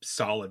pretty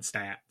solid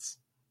stats.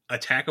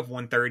 Attack of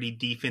 130,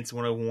 defense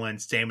 101,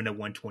 stamina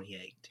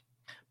 128.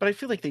 But I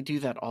feel like they do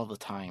that all the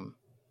time.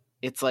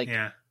 It's like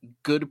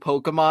good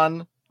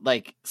Pokemon,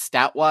 like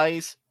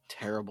stat-wise,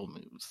 terrible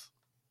moves.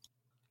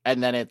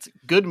 And then it's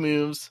good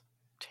moves,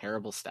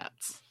 terrible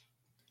stats.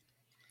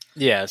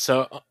 Yeah,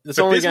 so this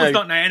was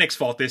not Niantic's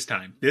fault this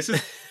time. This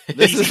is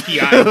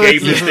ECPI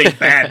gave this thing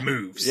bad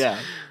moves.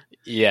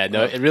 Yeah,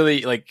 no, it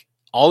really, like,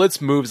 all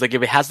its moves, like,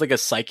 if it has, like, a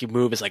Psychic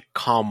move, it's, like,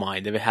 Calm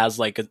Mind. If it has,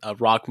 like, a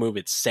Rock move,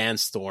 it's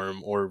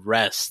Sandstorm or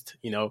Rest,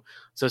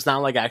 So it's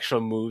not, like, actual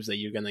moves that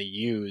you're gonna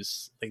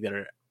use, like,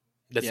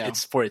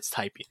 it's for its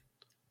typing.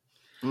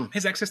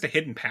 Has access to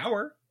Hidden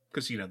Power,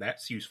 because,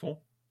 that's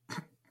useful.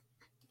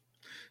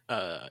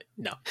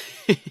 No.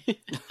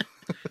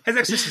 Has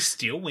access to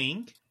Steel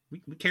Wing.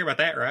 We care about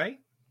that, right?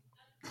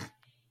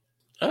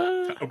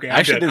 Okay, I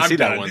actually didn't see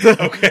that one.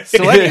 Okay,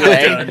 so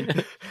anyway,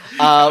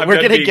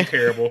 we're gonna get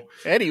terrible.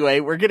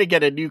 Anyway, we're gonna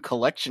get a new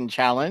collection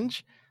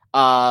challenge.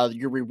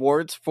 Your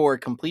rewards for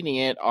completing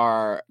it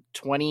are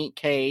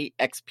 20k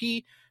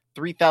XP,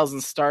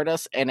 3,000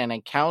 Stardust, and an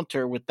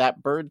encounter with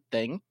that bird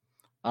thing.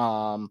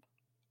 Oricorio.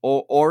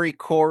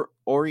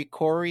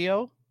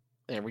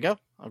 There we go.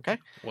 Okay.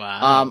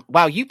 Wow.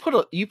 Wow. You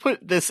put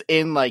this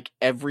in like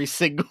every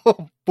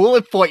single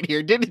bullet point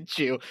here, didn't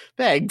you?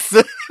 Thanks.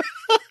 I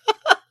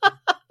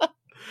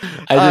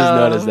just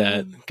noticed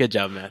that. Good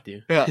job,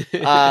 Matthew.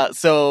 Yeah.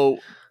 So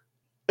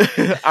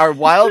our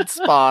wild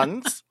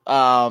spawns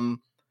are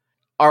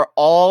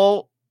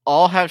all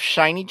have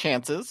shiny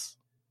chances.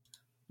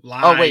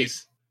 Lies. Oh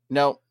wait,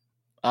 no.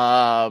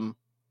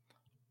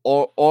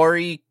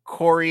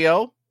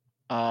 Oricorio,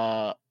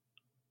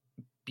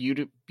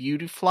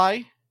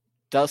 Beautifly.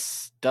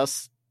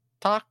 Dustox.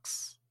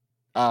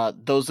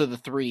 Those are the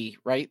 3,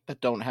 right?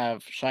 That don't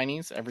have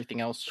shinies.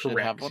 Everything else should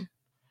have one.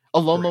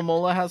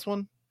 Alomomola has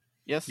one?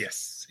 Yes?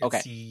 Yes. Okay.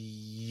 It's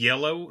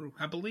yellow,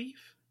 I believe.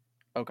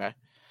 Okay.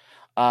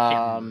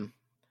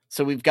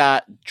 So we've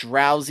got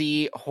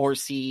Drowsy,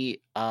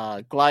 Horsey,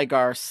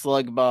 Gligar,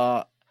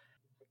 Slugma,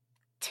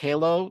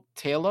 Tailo?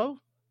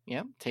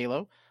 Yeah,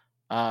 Tailo.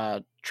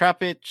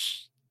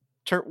 Trapinch,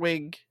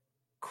 Turtwig,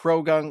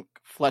 Krogunk,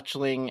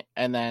 Fletchling,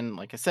 and then,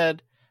 like I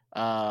said,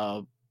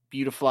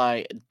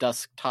 Beautifly,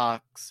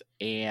 Dustox,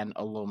 and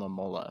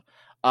Alomomola.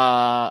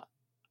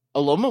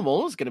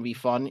 Alomomola is going to be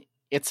fun.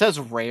 It says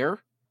rare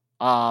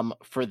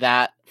for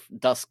that,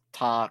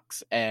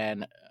 Dustox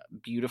and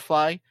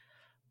Beautifly,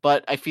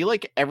 but I feel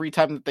like every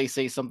time that they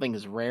say something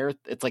is rare,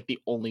 it's like the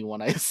only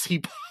one I see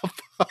pop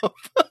up.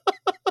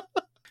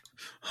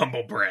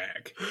 Humble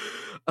brag.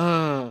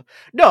 No,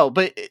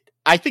 but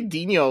I think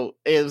Dino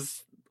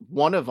is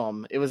one of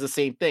them. It was the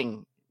same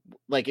thing.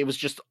 Like, it was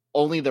just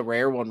only the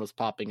rare one was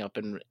popping up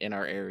in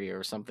our area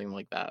or something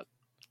like that.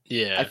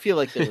 Yeah. I feel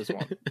like there was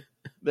one.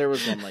 There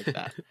was one like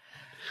that.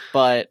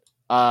 But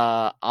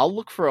I'll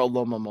look for a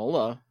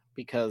Lomomola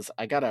because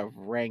I got a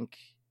rank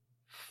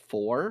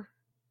 4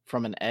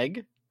 from an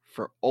egg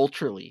for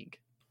Ultra League.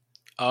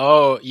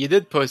 Oh, you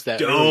did post that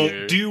Don't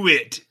earlier. do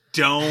it.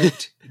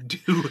 Don't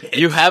do it.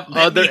 You have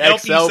Let other me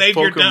help XL you save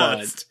your Pokemon.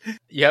 dust.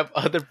 You have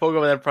other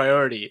Pokemon that are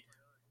priority.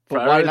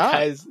 But why not?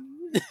 Prioritize-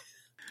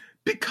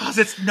 Because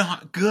it's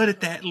not good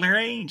at that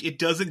range. It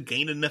doesn't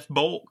gain enough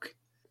bulk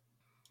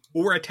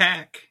or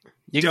attack.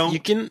 You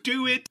can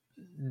do it.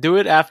 do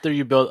it after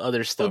you build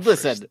other stuff.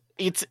 Listen,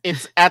 first.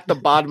 it's at the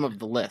bottom of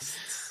the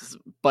lists,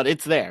 but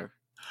it's there.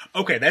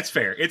 Okay, that's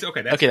fair. It's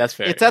okay. Okay, that's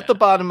fair. It's at the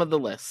bottom of the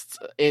list.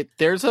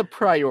 There's a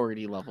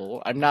priority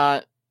level. I'm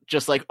not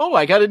just like, oh,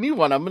 I got a new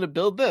one, I'm going to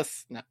build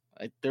this. No,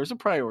 there's a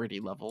priority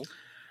level.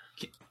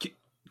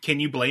 Can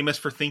you blame us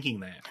for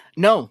thinking that?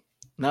 No.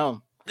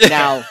 Now,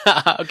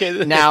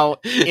 okay. now,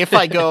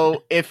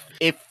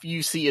 if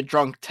you see a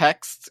drunk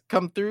text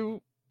come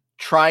through,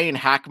 try and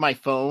hack my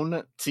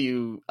phone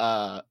to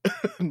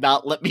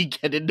not let me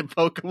get into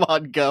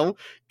Pokemon Go,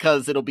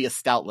 because it'll be a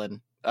Stoutland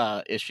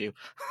issue.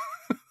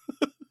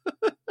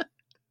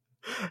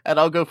 And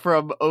I'll go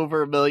from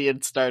over 1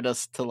 million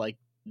Stardust to like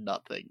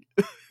nothing.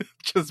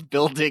 Just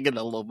building an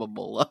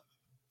Alomomola.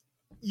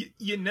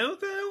 You know,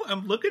 though,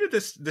 I'm looking at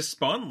this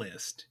spawn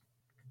list.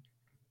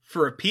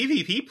 For a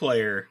PvP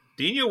player,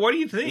 Dino, what do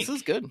you think? This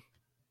is good.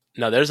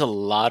 No, there's a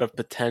lot of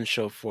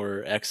potential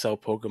for XL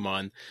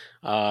Pokemon.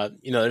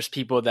 There's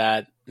people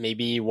that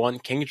maybe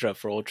want Kingdra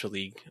for Ultra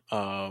League.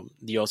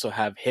 You also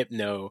have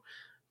Hypno.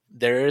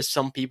 There is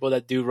some people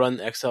that do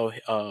run XL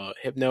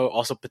Hypno.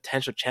 Also,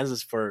 potential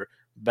chances for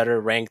better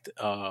ranked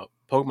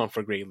Pokemon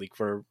for Great League,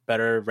 for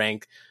better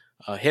ranked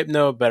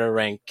Hypno, better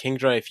ranked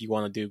Kingdra if you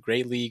want to do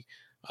Great League.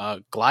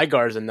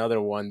 Gligar is another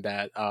one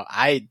that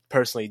I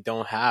personally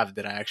don't have,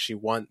 that I actually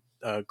want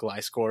a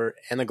Gliscor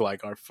and a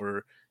Gligar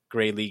for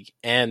Great League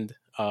and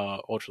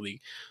Ultra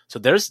League. So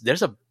there's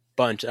a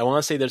bunch. I want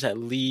to say there's at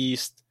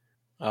least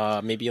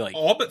maybe like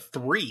all but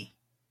 3.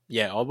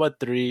 Yeah, all but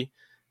 3.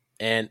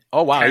 And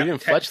oh wow, even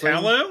Fletchling.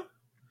 Tallow?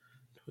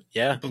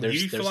 Yeah,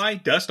 Beautifly,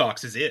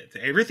 Dustox is it.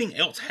 Everything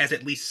else has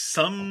at least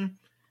some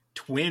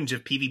twinge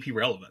of PvP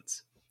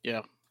relevance.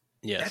 Yeah.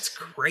 Yes. That's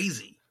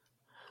crazy.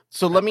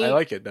 So let me. I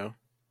like it though.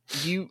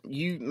 You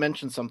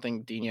mentioned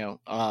something,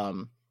 Dino.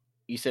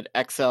 You said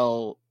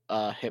XL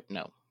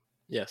Hypno.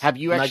 Yes. Have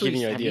you I'm actually? not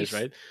giving you ideas,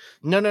 right?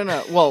 No.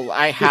 Well,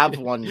 I have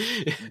one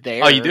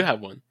there. Oh, you do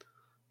have one.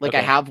 Like Okay.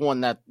 I have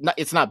one that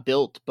it's not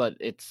built, but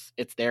it's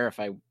there if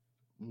I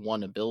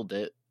want to build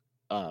it.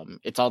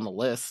 It's on the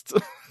list.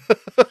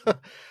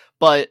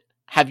 But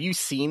have you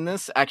seen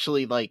this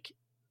actually like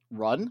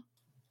run?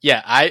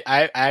 Yeah,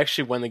 I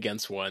actually went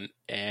against one,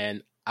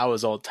 and I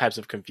was all types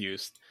of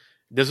confused.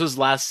 This was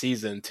last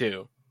season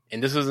too,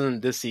 and this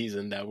wasn't this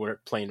season that we're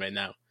playing right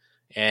now.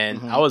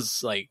 And I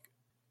was like,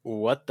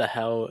 what the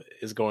hell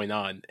is going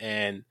on?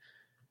 And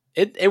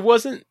it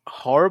wasn't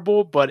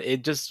horrible, but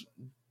it just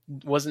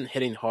wasn't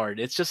hitting hard.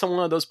 It's just one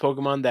of those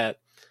Pokemon that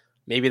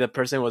maybe the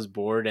person was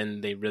bored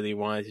and they really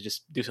wanted to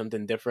just do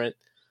something different.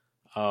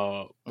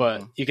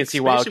 But you can see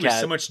Especially Wildcat. with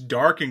so much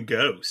Dark and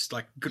Ghost.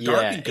 Like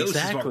Dark and Ghost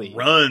exactly. is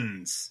what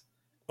runs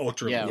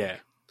Ultra League. Yeah.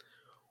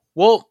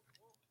 Well,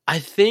 I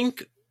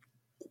think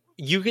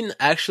you can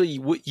actually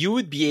you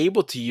would be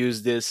able to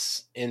use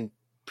this in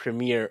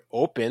Premier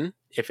Open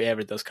if it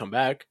ever does come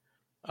back,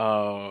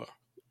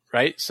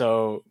 right?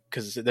 So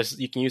because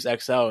you can use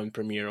XL in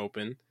Premier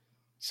Open,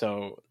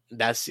 so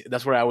that's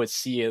where I would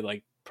see it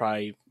like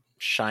probably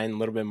shine a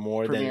little bit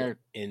more Premier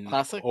than in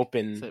Classic?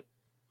 Open.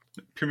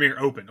 Premier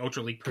Open,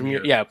 Ultra League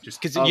Premier. Yeah,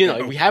 Just because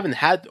okay. we haven't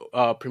had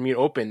Premier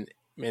Open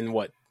in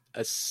what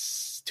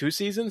 2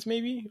 seasons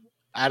maybe.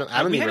 I don't we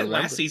even had it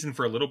remember. last season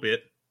for a little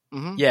bit.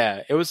 Mm-hmm.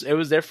 Yeah, it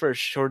was there for a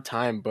short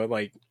time, but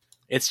like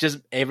it's just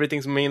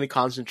everything's mainly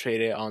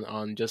concentrated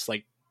on just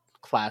like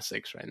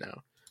classics right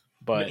now.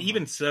 But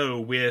even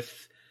so,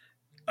 with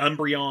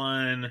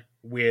Umbreon,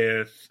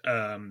 with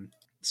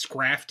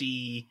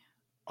Scrafty,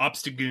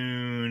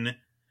 Obstagoon,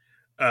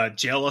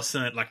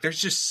 Jellicent, like there's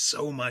just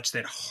so much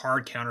that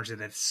hard counters it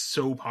that's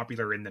so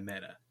popular in the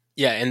meta.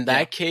 yeah, in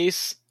that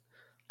case,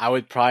 I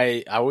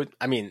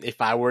mean,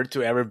 if I were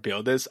to ever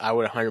build this, I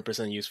would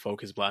 100% use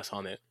Focus Blast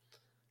on it.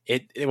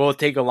 It will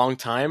take a long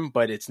time,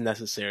 but it's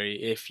necessary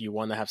if you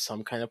want to have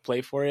some kind of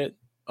play for it.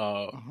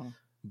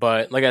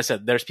 But like I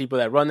said, there's people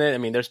that run it. I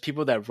mean, there's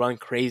people that run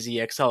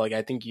crazy XL. Like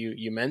I think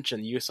you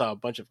mentioned, you saw a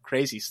bunch of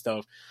crazy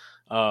stuff.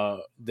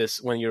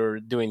 This when you're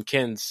doing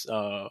Kin's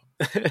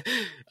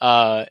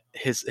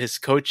his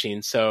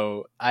coaching.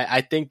 So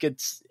I think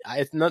it's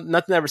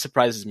nothing ever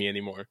surprises me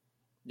anymore.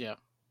 Yeah.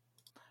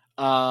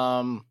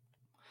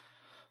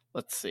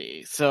 Let's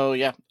see. So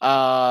yeah,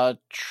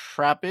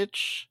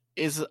 Trapinch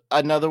is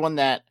another one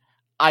that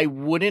I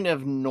wouldn't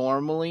have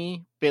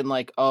normally been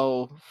like,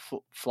 oh,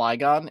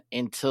 Flygon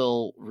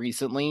until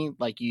recently,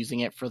 like using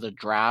it for the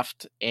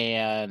draft,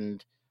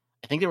 and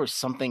I think there was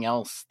something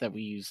else that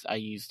I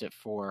used it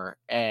for,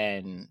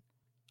 and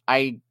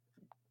I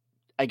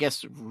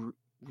guess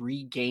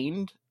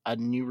regained a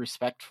new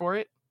respect for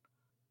it.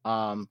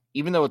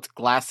 Even though it's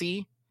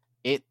glassy,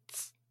 it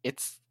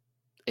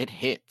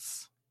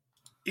hits.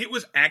 It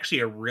was actually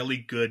a really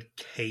good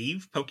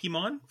cave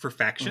Pokemon for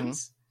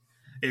factions.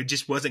 It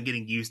just wasn't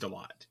getting used a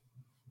lot.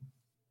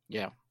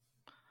 Yeah.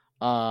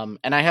 And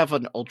I have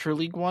an Ultra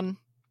League one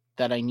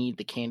that I need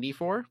the candy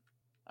for.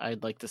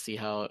 I'd like to see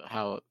how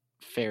it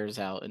fares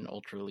out in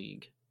Ultra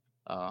League.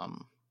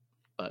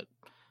 But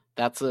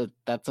that's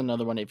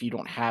another one if you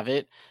don't have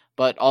it.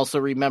 But also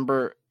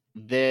remember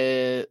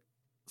that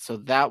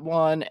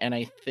one, and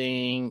I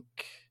think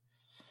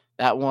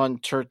that one,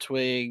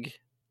 Turtwig,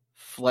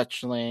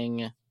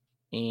 Fletchling,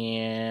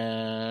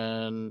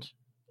 and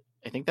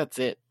I think that's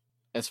it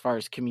as far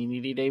as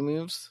Community Day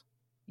moves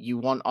you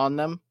want on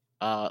them.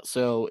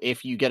 So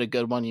if you get a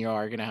good one, you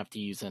are going to have to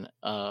use an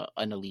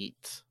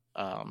elite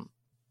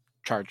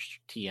charged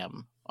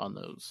TM on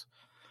those.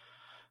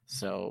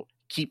 So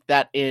keep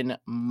that in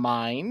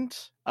mind.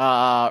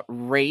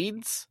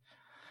 Raids.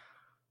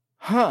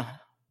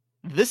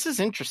 This is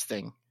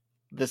interesting.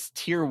 This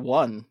tier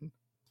 1.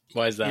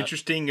 Why is that?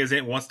 Interesting as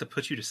it wants to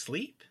put you to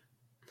sleep?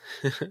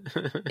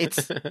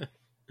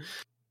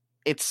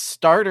 It's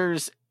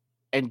starters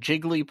and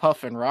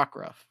Jigglypuff and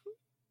Rockruff.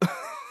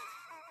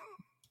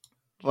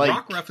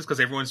 Rockruff is because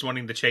everyone's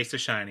wanting to chase a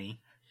shiny.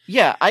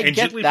 Yeah, and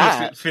get Jigglypuff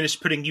that.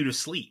 Finished putting you to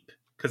sleep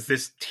because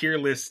this tier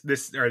list,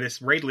 this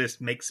raid list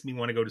makes me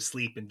want to go to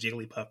sleep, and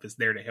Jigglypuff is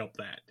there to help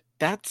that.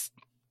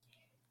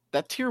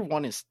 That tier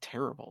 1 is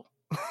terrible.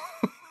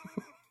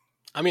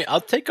 I mean,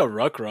 I'll take a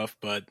Rockruff,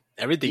 but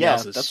everything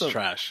else is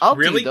trash. I'll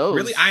really, do those.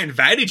 really, I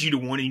invited you to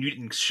one and you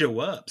didn't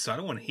show up, so I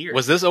don't want to hear.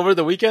 Was this over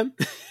the weekend?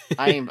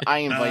 I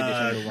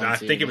invited him to one. I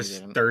think it was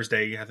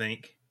Thursday. I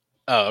think.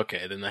 Oh,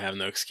 okay. Then I have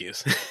no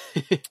excuse.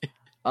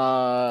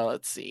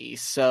 Let's see.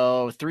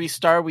 So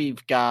 3-star,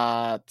 we've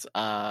got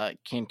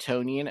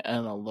Cantonian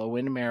and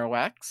Alolan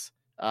Marowak.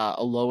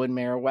 Alolan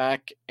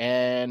Marowak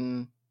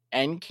and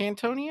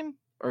Cantonian,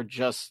 or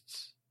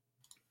just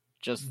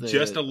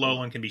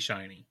Alolan can be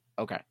shiny.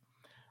 Okay.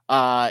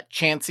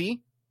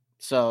 Chansey.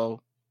 So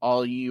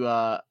all you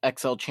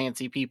XL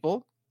Chansey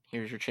people,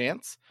 here's your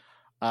chance.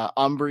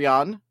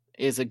 Umbreon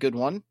is a good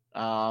one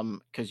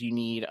because you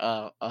need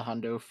a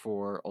hundo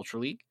for Ultra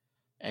League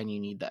and you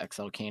need the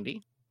XL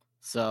candy.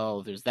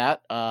 So there's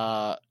that.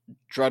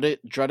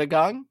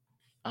 Druddigon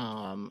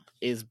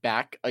is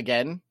back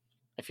again.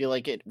 I feel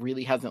like it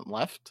really hasn't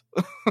left.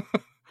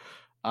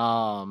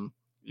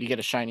 You get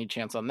a shiny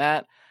chance on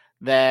that.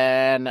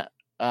 Then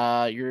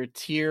your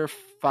tier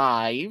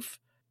 5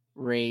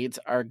 raids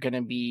are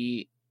gonna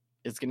be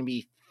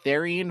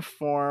Therian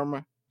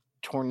Form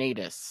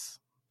Tornadus.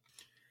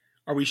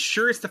 Are we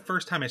sure it's the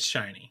first time it's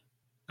shiny?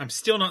 I'm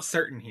still not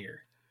certain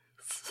here.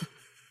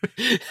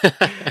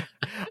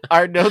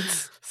 Our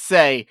notes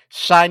say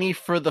shiny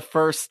for the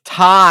first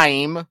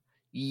time.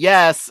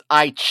 Yes,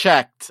 I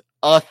checked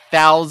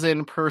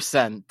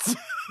 1,000%.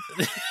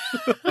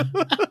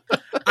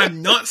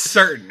 I'm not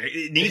certain.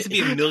 It needs to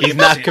be 1,000,000%. He's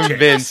not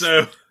convinced.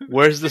 So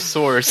where's the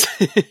source?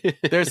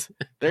 there's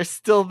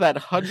still that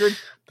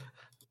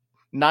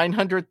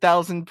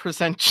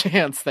 900,000%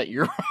 chance that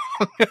you're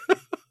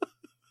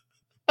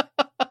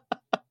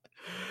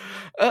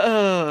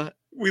wrong.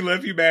 We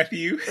love you,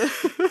 Matthew.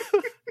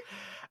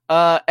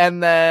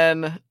 And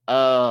then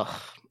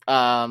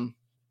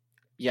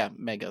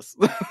Megas.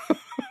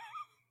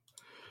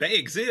 They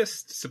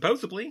exist,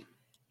 supposedly.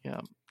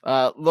 Yeah.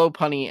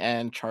 Lopunny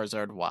and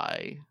Charizard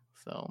Y.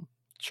 So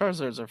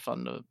Charizards are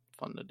fun to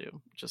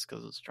do just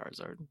because it's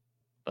Charizard.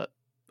 But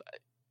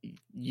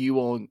you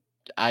won't.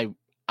 I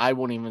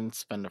won't even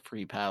spend a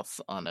free pass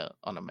on a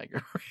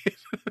Mega Raid.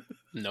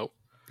 Nope.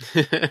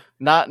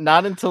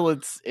 not until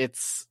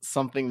it's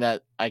something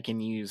that I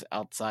can use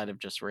outside of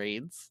just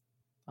raids.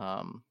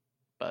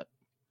 But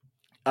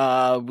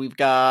we've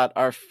got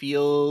our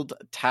field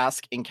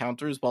task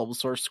encounters: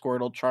 Bulbasaur,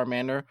 Squirtle,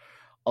 Charmander,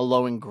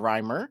 Alolan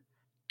Grimer,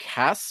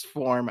 Cast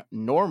Form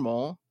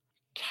Normal,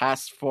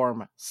 Cast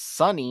Form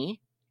Sunny,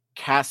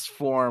 Cast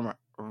Form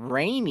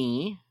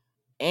Rainy,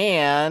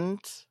 and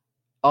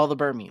all the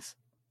Burmies.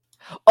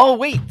 Oh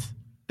wait,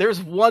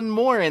 there's one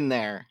more in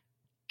there.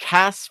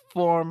 Cast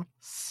Form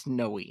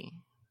Snowy.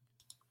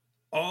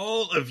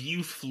 All of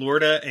you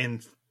Florida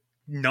and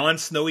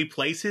non-snowy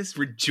places,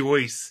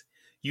 rejoice.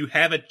 You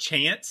have a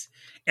chance,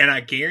 and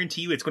I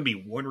guarantee you it's going to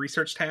be one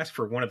research task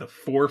for one of the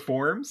 4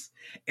 forms,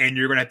 and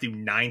you're going to have to do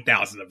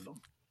 9,000 of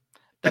them.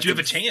 But you have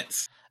a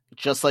chance.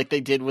 Just like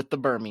they did with the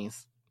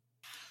Burmies.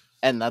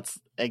 And that's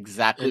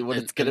exactly what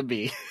it's going to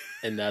be.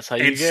 And that's how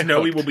you and get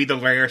Snowy hooked. will be the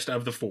rarest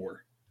of the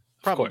 4.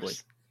 Probably.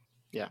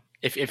 Yeah.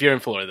 If you're in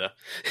Florida.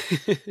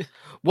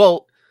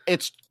 Well,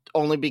 it's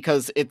only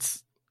because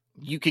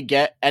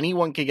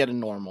anyone could get a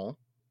normal,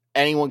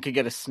 anyone could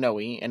get a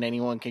snowy, and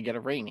anyone could get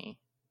a rainy.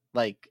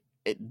 Like,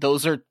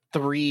 those are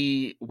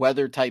 3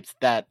 weather types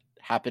that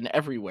happen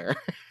everywhere.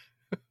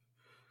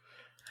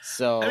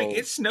 So I mean,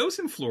 it snows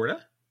in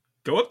Florida.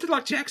 Go up to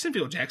like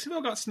Jacksonville.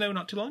 Jacksonville got snow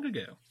not too long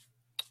ago.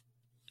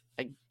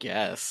 I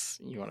guess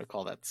you want to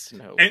call that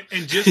snow.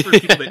 And just for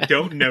people that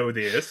don't know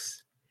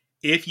this,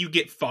 if you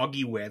get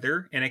foggy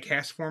weather and a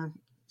cast form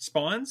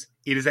spawns,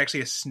 it is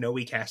actually a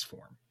snowy cast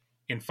form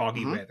in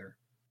foggy weather.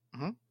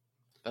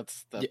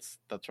 That's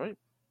right.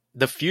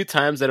 The few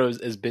times that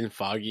it's been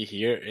foggy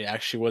here, it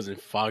actually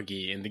wasn't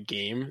foggy in the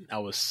game. I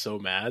was so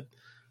mad.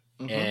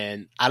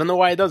 And I don't know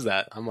why it does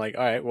that. I'm like,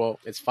 all right, well,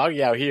 it's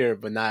foggy out here,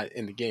 but not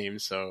in the game.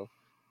 So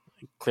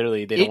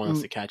clearly they don't want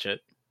us to catch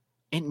it.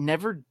 It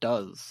never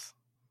does.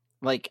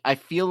 Like, I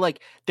feel like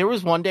there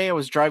was one day I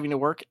was driving to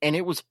work and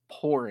it was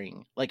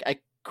pouring. Like, I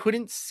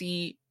couldn't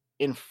see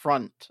in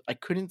front. I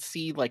couldn't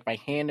see, like, my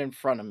hand in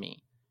front of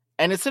me.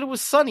 And it said it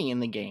was sunny in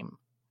the game.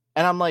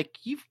 And I'm like,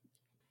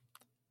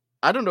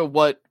 I don't know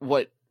what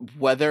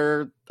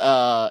weather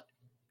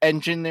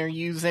engine they're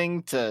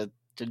using to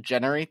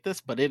generate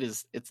this, but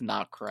it's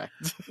not correct.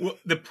 Well,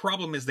 the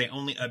problem is they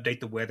only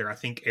update the weather, I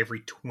think, every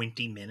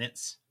 20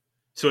 minutes.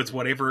 So it's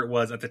whatever it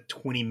was at the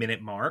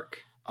 20-minute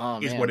mark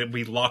is what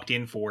we locked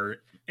in for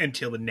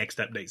until the next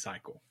update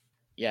cycle.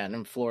 Yeah, and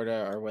in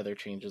Florida, our weather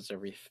changes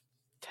every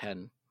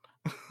 10.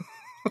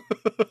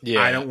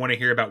 Yeah, I don't want to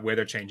hear about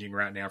weather changing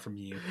right now from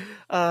you.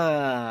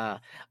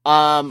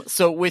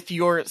 So with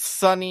your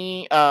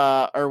sunny,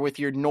 or with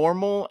your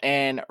normal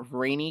and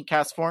rainy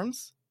cast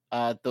forms,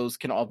 those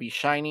can all be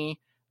shiny.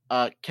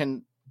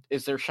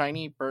 Is there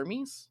shiny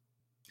Burmese?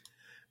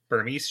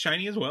 Burmese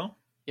shiny as well.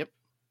 Yep.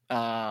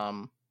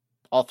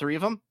 All three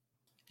of them?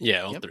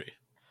 Yeah, all three.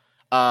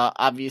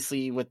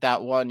 Obviously with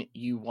that one,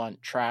 you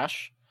want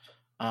trash,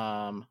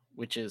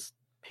 which is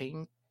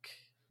pink,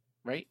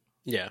 right?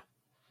 Yeah.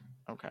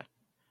 Okay.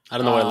 I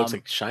don't know why it looks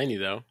like shiny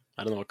though.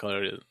 I don't know what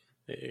color it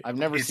is. I've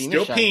never seen it.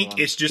 It's still shiny pink. one.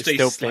 It's just It's a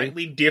still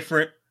slightly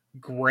different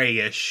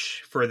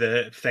grayish for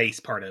the face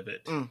part of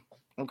it.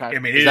 Okay. I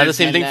mean, is that the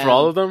same thing for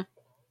all of them?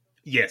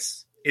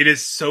 Yes. It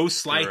is so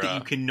slight that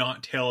you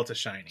cannot tell it's a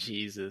shiny.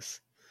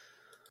 Jesus.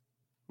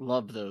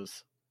 Love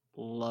those.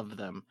 Love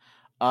them.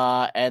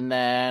 And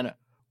then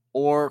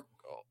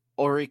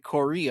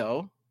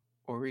Oricorio.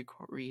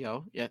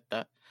 Yeah,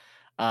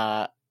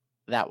 that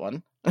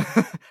one.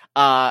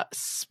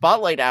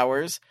 Spotlight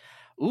Hours.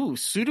 Ooh,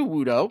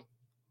 Sudowoodo.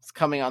 It's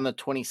coming on the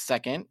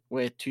 22nd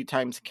with 2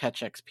 times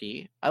catch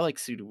XP. I like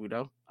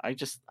Sudowoodo.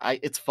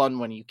 It's fun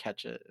when you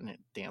catch it and it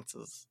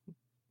dances.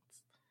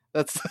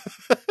 That's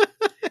and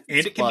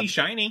it can fun. be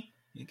shiny.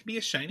 It can be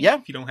a shiny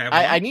if you don't have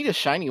one. I need a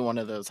shiny one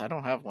of those. I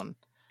don't have one.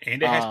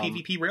 And it has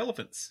PvP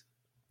relevance.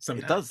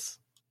 Sometimes.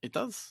 It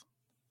does.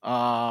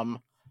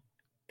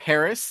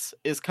 Paris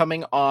is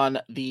coming on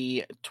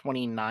the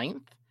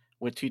 29th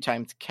with 2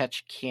 times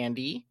catch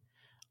candy.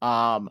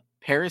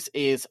 Paris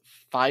is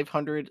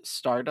 500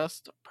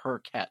 Stardust per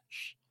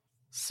catch.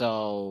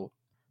 So,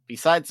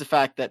 besides the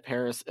fact that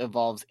Paris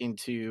evolves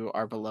into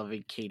our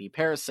beloved Katie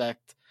Parasect,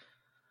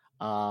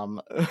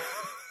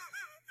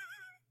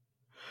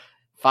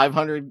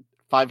 500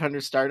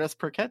 Stardust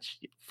per catch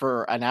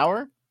for an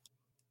hour?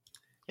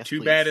 Yes, Too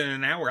please. bad in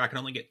an hour I can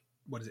only get,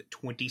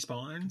 20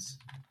 spawns?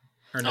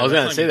 I was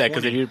going to say that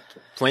because if you're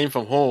playing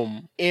from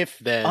home,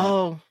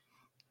 then...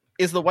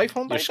 is the wife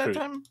home by screwed. that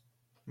time?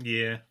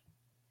 Yeah.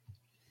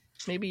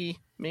 Maybe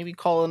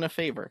call in a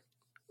favor.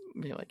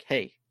 Be like,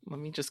 hey, let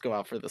me just go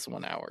out for this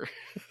 1 hour.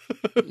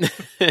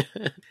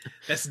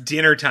 That's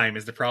dinner time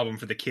is the problem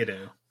for the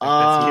kiddo. He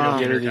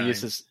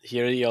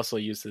already also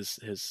uses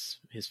his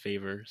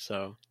favor,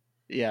 so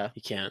yeah, he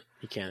can't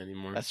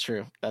anymore. That's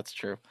true.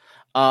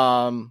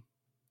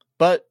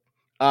 But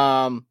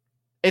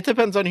it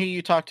depends on who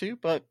you talk to.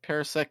 But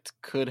Parasect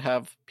could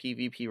have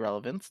PvP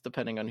relevance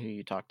depending on who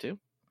you talk to.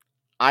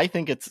 I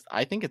think it's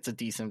a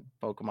decent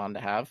Pokemon to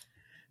have.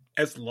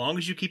 As long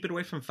as you keep it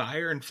away from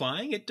fire and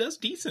flying, it does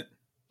decent.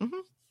 Mm-hmm.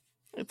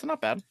 It's not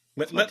bad.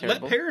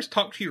 Let Paris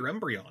talk to your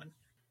Umbreon.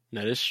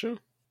 That is true.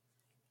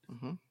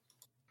 Mm-hmm.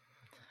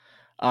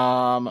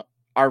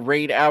 Our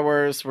raid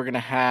hours we're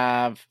gonna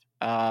have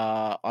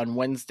on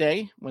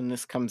Wednesday when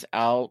this comes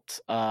out.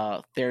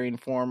 Therian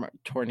Form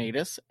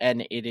Tornadus,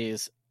 and it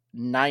is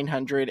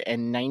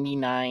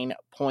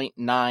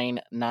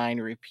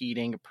 999.99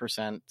 repeating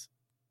percent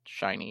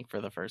shiny for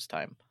the first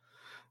time.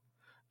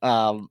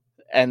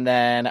 And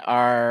then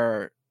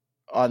on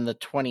the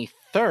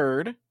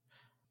 23rd,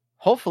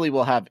 hopefully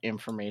we'll have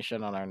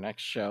information on our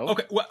next show.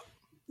 Okay, well,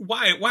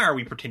 why are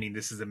we pretending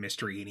this is a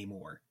mystery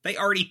anymore? They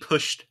already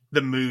pushed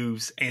the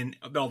moves and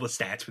all the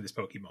stats for this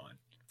Pokemon.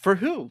 For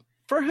who?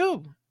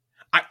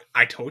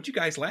 I told you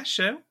guys last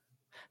show.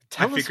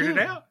 I figured it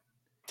out.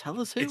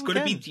 Tell us who. It's going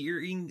to be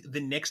during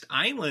the next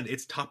island.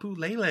 It's Tapu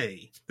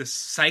Lele, the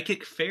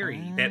psychic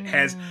fairy that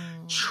has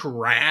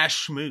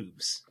trash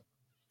moves.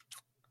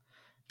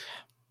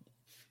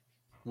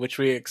 Which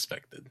we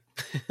expected.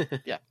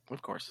 Yeah,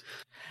 of course.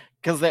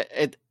 Because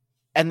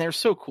they're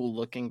so cool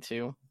looking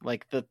too.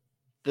 Like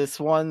this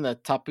one, the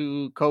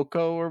Tapu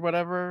Koko or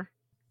whatever.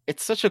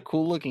 It's such a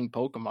cool looking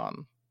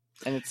Pokemon.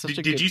 And it's such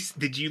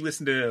Did you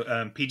listen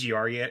to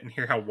PGR yet and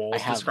hear how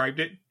Walls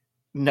described it?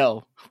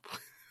 No.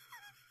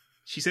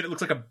 She said it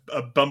looks like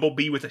a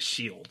bumblebee with a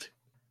shield.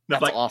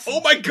 That's like, awesome.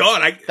 Oh my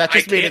god, I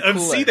can't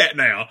unsee that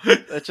now.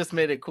 That just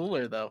made it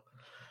cooler though.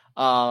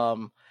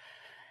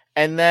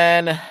 And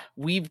then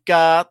we've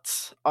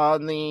got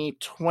on the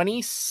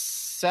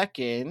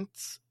 22nd.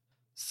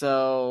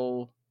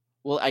 So,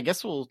 well, I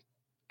guess we'll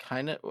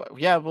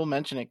we'll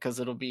mention it because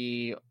it'll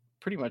be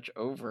pretty much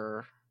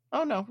over.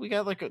 Oh no, we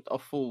got like a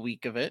full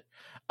week of it.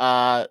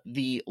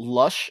 The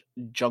Lush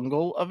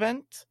Jungle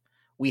event.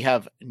 We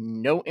have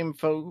no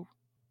info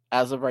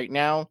as of right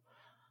now.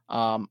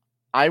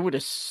 I would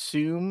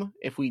assume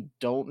if we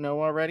don't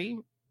know already,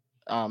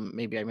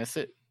 maybe I miss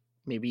it.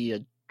 Maybe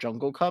a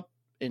Jungle Cup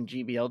in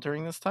GBL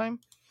during this time.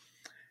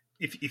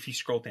 If you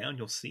scroll down,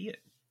 you'll see it.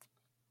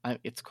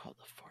 It's called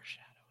the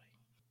foreshadowing.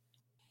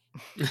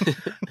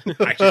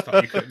 I just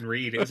thought you couldn't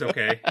read. It was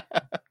okay.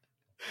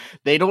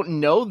 They don't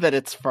know that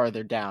it's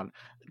farther down.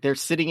 They're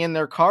sitting in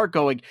their car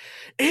going,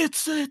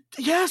 yes,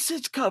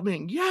 it's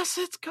coming. Yes,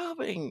 it's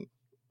coming.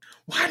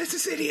 Why does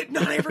this idiot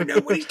not ever know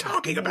what he's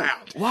talking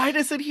about? Why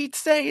doesn't he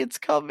say it's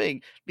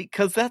coming?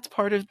 Because that's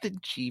part of the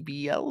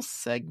GBL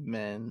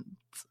segment.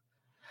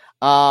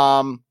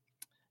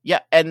 Yeah,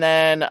 and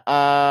then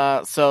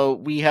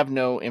so we have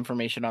no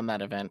information on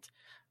that event.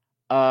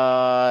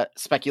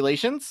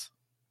 Speculations?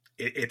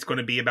 It's going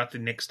to be about the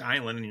next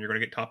island, and you're going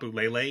to get Tapu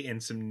Lele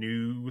and some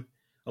new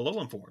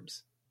Alolan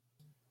forms.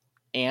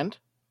 And?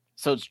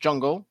 So it's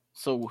jungle.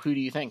 So who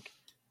do you think?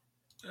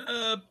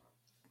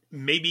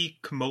 Maybe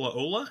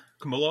Kamolaola,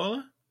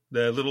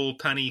 the little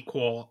tiny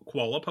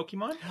koala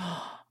Pokemon.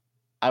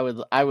 I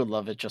would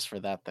love it just for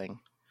that thing.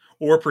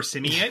 Or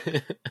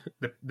Persimiate,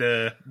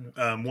 the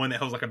one that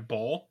holds like a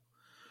ball.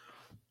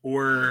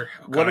 Or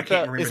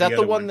is that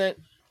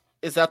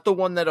the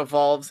one that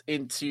evolves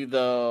into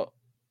the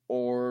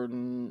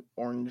orange?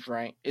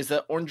 Is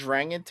that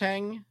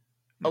orangutan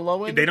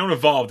Alolan? They don't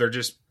evolve.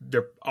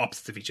 They're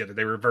opposites of each other.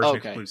 They're reverse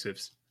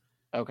exclusives.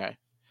 Okay.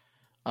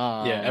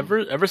 Yeah,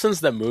 ever since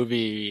that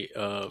movie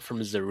from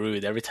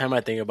Zarude, every time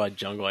I think about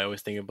jungle, I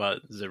always think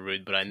about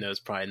Zarude, but I know it's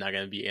probably not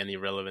going to be any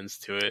relevance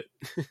to it.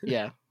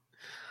 Yeah.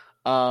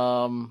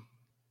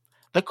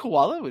 The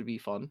koala would be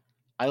fun.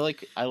 I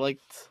liked the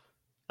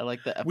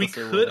episode. We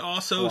could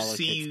also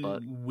see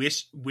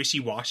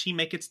Wishy-Washy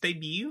make its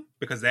debut,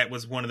 because that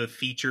was one of the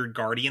featured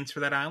guardians for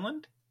that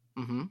island.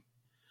 Mm-hmm.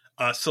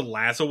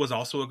 Salazzle was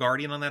also a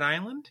guardian on that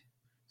island.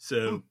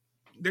 So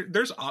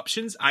there's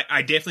options.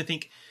 I definitely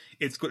think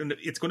it's going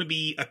to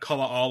be a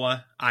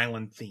Kalaala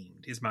Island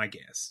themed, is my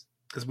guess,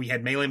 because we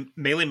had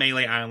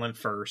Melee Island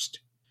first,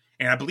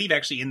 and I believe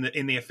actually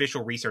in the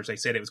official research they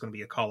said it was going to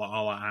be a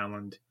Kalaala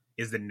Island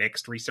is the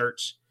next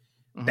research.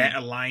 Mm-hmm. That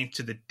aligns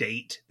to the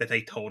date that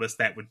they told us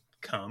that would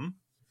come.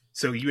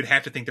 So you would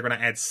have to think they're going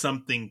to add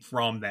something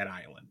from that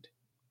island.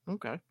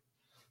 Okay.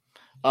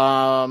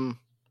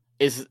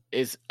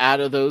 Is out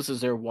of those,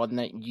 is there one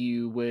that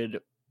you would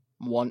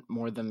want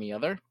more than the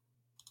other?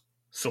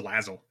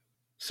 Salazzle.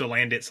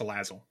 Salandit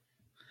Salazzle.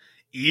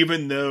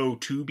 Even though,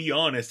 to be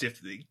honest,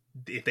 if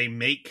they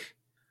make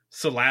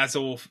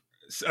Salazzle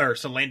or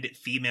Salandit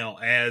female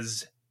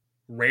as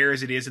rare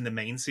as it is in the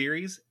main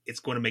series, it's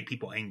going to make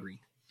people angry.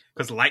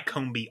 Because like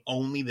Combee,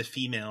 only the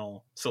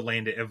female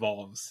Salandit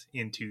evolves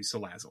into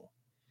Salazzle.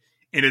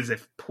 It is a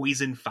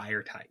poison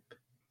fire type.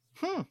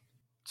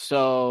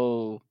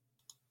 So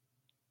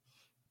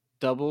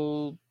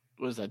double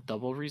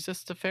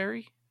resist to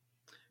fairy?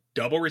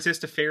 Double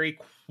resist to fairy,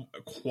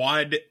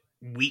 quad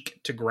weak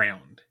to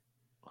ground.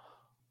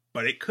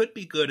 But it could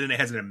be good, and it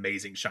has an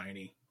amazing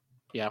shiny.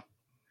 Yeah.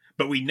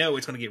 But we know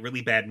it's going to get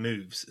really bad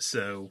moves,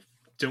 so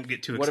don't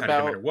get too excited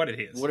no matter what it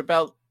is. What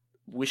about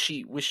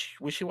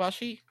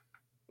Wishy-Washy?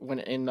 When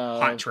in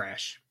hot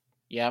trash.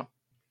 Yeah.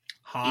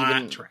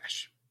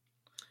 Trash.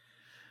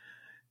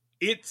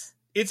 Its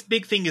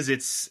big thing is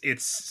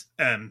its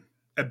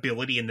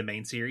ability in the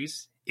main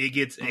series. It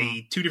gets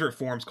two different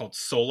forms called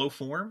Solo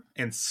Form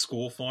and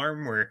School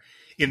Form, where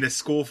in the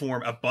School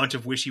Form a bunch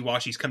of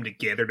Wishy-Washys come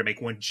together to make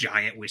one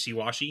giant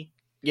Wishy-Washy.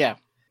 Yeah.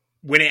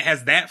 When it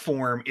has that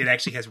form, it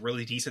actually has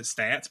really decent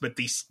stats, but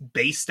the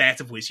base stats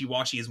of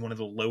Wishy-Washy is one of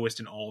the lowest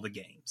in all the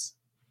games.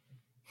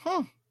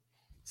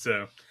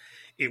 So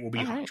it will be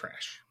hot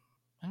trash.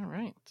 All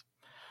right.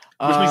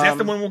 Which means that's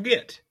the one we'll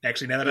get.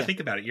 Actually, now that I think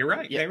about it, you're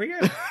right. Yeah. There we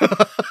go.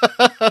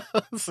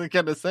 So I'm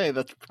going to say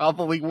that's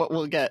probably what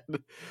we'll get.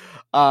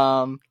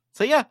 So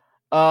yeah.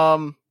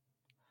 I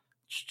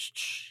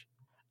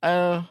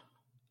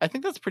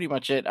think that's pretty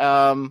much it.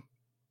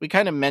 We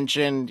kind of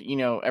mentioned,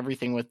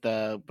 everything with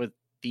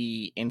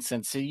the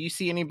instance. So you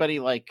see anybody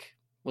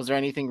was there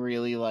anything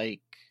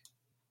really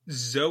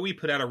Zoe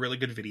put out a really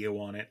good video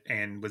on it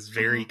and was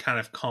very kind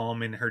of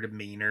calm in her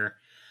demeanor.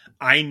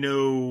 I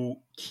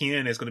know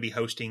Ken is going to be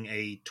hosting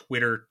a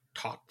Twitter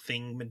talk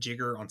thing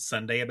majigger on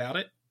Sunday about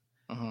it.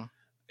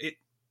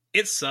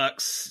 It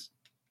sucks.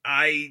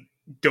 I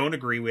don't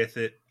agree with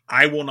it.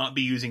 I will not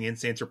be using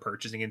incense or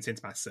purchasing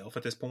incense myself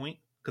at this point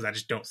because I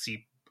just don't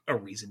see a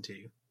reason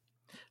to.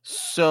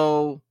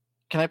 So,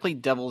 can I play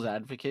devil's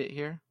advocate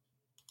here?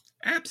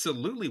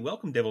 Absolutely.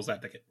 Welcome, devil's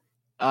advocate.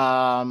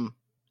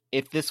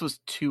 If this was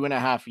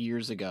 2.5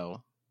 years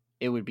ago,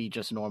 it would be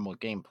just normal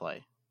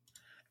gameplay.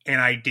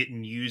 And I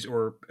didn't use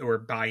or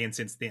buy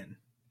incense then.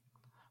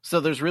 So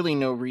there's really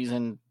no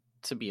reason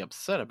to be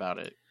upset about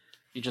it.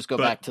 You just go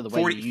But back to the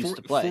way you used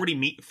to play.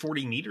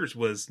 40 meters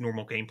was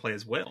normal gameplay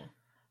as well.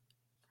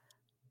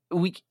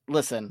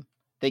 Listen,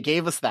 they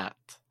gave us that.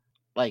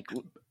 Like,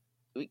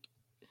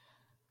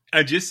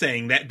 I'm just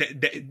saying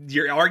that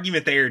your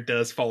argument there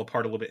does fall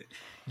apart a little bit.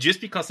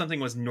 Just because something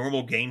was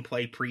normal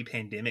gameplay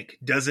pre-pandemic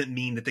doesn't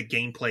mean that the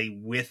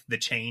gameplay with the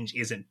change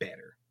isn't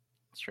better.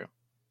 It's true.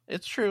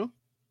 It's true.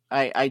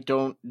 I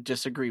don't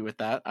disagree with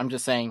that. I'm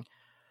just saying,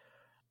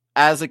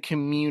 as a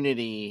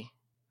community,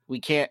 we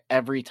can't,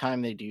 every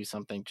time they do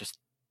something, just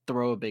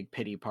throw a big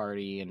pity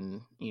party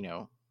and,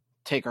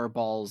 take our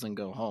balls and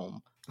go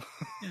home.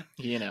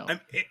 Yeah.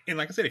 And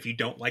like I said, if you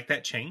don't like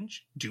that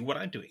change, do what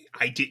I'm doing.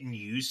 I didn't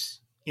use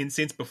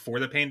incense before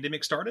the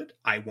pandemic started.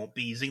 I won't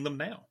be using them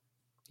now.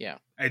 Yeah.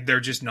 They're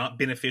just not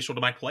beneficial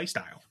to my play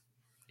style.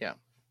 Yeah.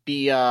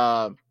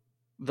 The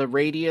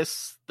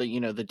radius,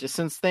 the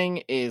distance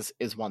thing is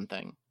one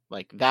thing.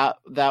 Like that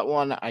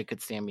one I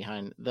could stand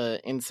behind. The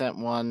incense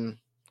one,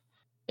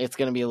 it's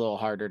going to be a little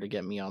harder to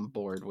get me on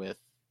board with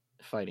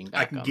fighting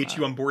back. I can get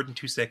you on board in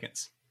 2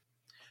 seconds.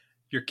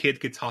 Your kid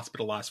gets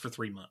hospitalized for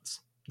 3 months.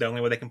 The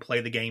only way they can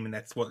play the game, and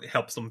that's what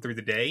helps them through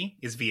the day,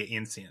 is via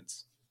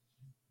incense.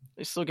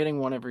 They're still getting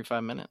one every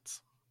 5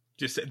 minutes.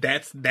 Just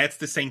that's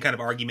the same kind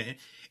of argument.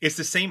 It's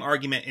the same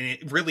argument, and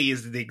it really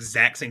is the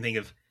exact same thing.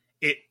 Of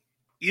it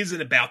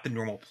isn't about the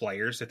normal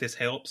players that this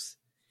helps.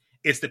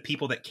 It's the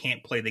people that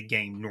can't play the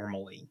game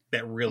normally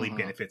that really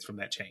benefits from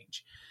that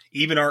change.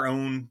 Even our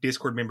own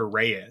Discord member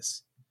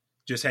Reyes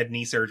just had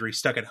knee surgery,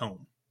 stuck at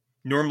home.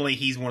 Normally,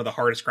 he's one of the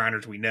hardest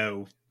grinders we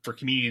know. For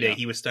Community Day,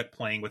 he was stuck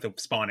playing with a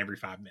spawn every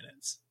 5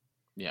 minutes.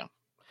 Yeah,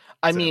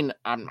 I mean,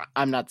 I'm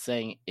not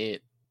saying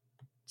it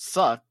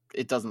suck.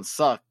 It doesn't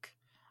suck.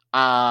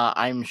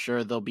 I'm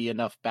sure there'll be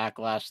enough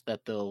backlash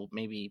that they'll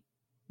maybe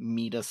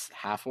meet us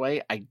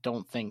halfway. I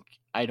don't think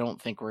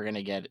we're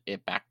gonna get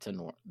it back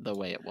to the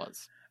way it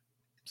was.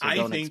 So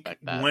I think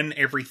one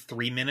every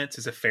 3 minutes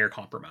is a fair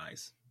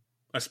compromise.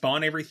 A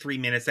spawn every 3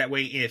 minutes. That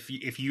way,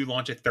 if you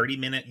launch a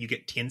 30-minute, you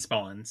get 10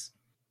 spawns.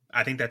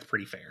 I think that's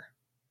pretty fair.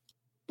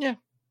 Yeah.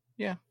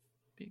 Yeah.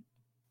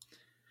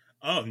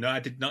 Oh, no, I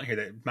did not hear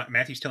that.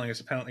 Matthew's telling us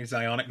apparently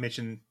Zionic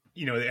mentioned,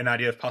 an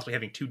idea of possibly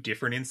having 2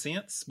 different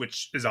incense,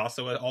 which is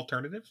also an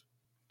alternative.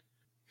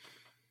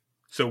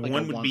 So like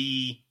one would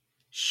be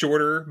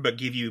shorter, but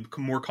give you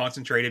more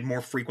concentrated,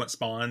 more frequent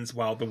spawns,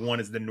 while the one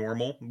is the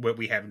normal, what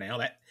we have now.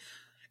 That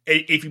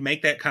if you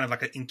make that kind of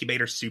like an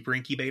incubator, super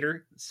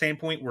incubator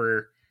standpoint,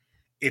 where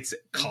it's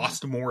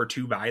cost more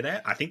to buy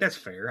that, I think that's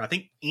fair. I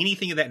think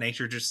anything of that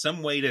nature, just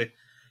some way to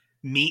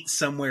meet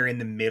somewhere in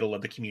the middle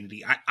of the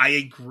community. I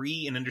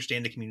agree and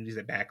understand the communities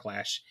at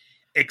Backlash,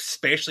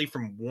 especially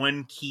from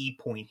one key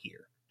point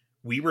here.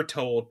 We were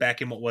told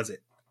back in,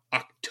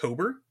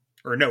 October?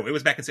 Or no, it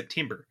was back in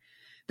September,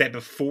 that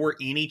before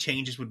any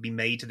changes would be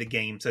made to the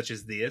game, such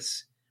as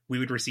this, we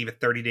would receive a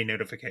 30-day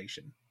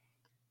notification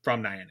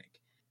from Niantic.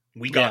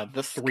 We got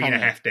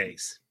 3.5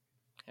 days.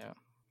 Yeah.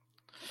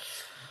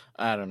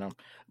 I don't know.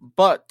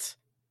 But,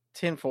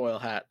 tinfoil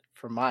hat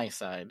from my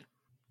side,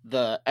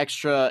 the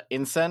extra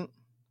incense,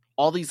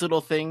 all these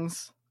little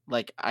things,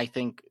 like I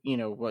think,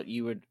 what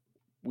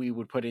we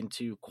would put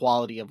into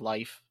quality of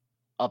life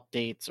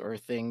updates or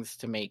things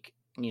to make,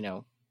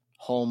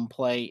 home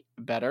play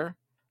better.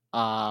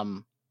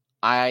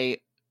 I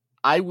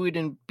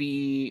wouldn't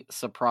be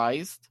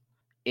surprised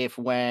if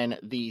when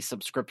the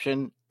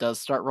subscription does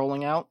start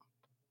rolling out,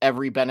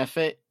 every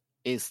benefit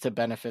is to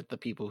benefit the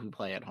people who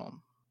play at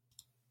home.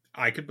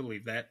 I could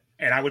believe that,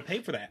 and I would pay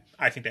for that.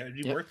 I think that would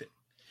be worth it.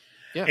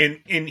 Yeah.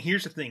 And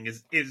here's the thing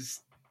is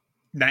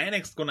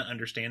Niantic's going to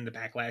understand the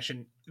backlash,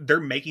 and they're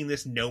making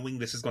this knowing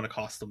this is going to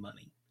cost them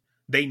money.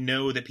 They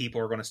know that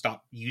people are going to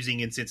stop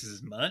using incenses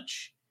as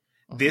much.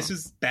 This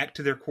is back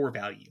to their core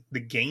value.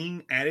 The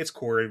game at its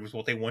core is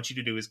what they want you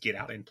to do is get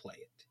out and play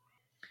it.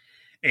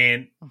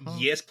 And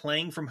yes,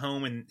 playing from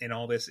home and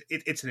all this,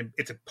 it's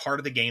a part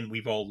of the game that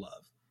we've all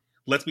loved.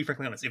 Let's be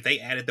frankly honest. If they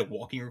added the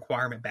walking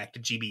requirement back to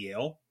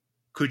GBL,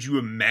 could you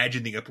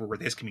imagine the uproar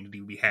this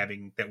community would be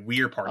having that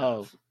we're part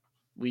of?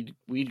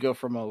 We'd go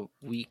from a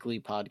weekly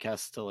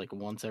podcast to like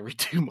once every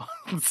 2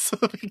 months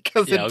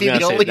because I was gonna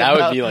say, that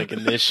would be like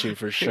an issue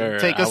for sure.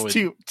 Take us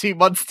 2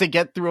 months to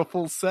get through a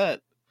full set.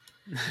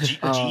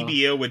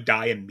 GBO would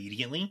die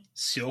immediately.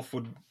 Sylph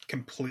would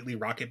completely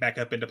rocket back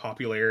up into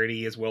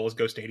popularity, as well as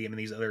Go Stadium and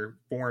these other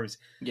forums.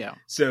 Yeah.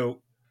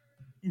 So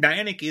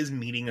Niantic is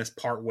meeting us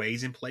part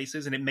ways in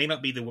places, and it may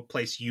not be the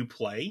place you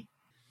play,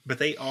 but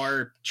they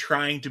are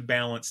trying to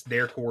balance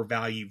their core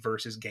value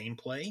versus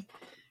gameplay.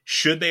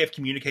 Should they have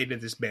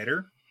communicated this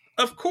better?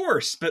 Of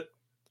course, but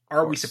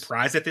are we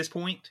surprised at this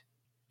point?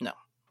 No.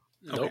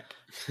 Okay.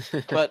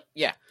 Nope. But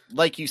yeah,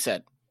 like you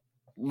said,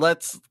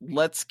 let's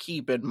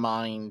keep in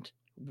mind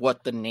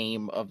what the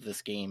name of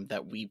this game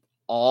that we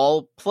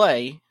all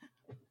play,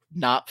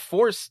 not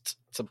forced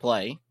to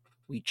play,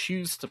 we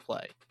choose to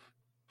play.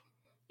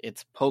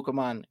 It's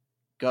Pokemon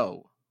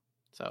Go.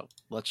 So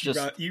let's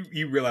just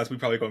you realize we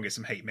probably gonna get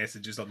some hate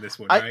messages on this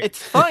one, right?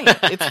 It's fine.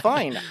 It's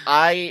fine.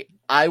 I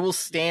I will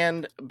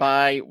stand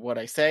by what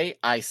I say.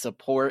 I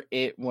support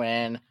it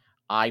when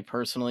I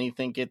personally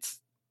think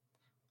it's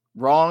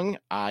wrong.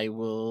 I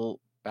will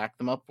back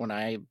them up when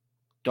I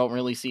don't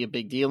really see a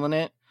big deal in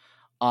it.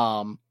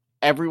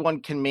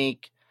 Everyone can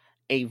make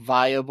a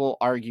viable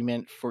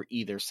argument for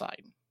either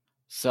side.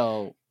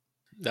 So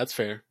That's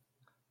fair.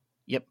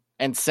 Yep.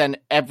 And send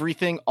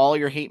everything, all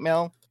your hate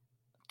mail,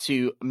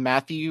 to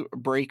Matthew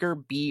Breaker,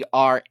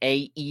 BRAEKER,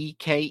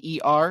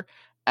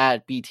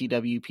 at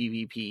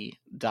btwpvp.com.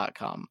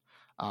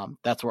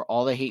 That's where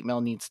all the hate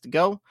mail needs to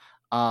go.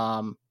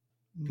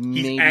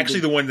 He's actually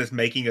the one that's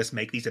making us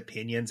make these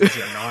opinions. These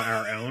are not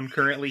our own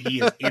currently.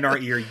 He is in our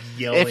ear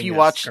yelling. If you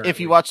watch the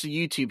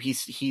YouTube,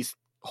 he's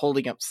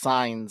holding up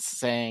signs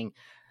saying,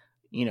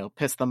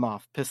 piss them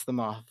off.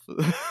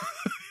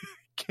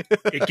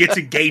 It gets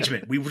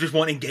engagement. We just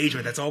want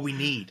engagement. That's all we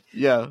need.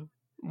 Yeah.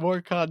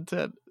 More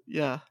content.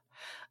 Yeah.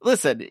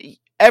 Listen,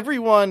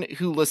 everyone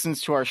who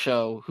listens to our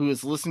show, who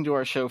has listened to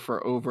our show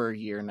for over a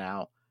year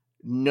now,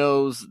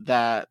 knows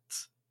that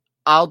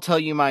I'll tell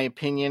you my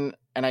opinion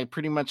and I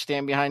pretty much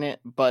stand behind it.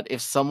 But if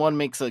someone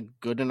makes a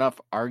good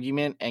enough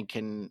argument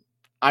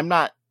I'm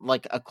not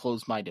like a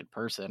closed-minded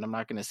person. I'm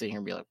not going to sit here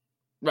and be like,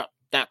 no,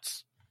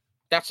 that's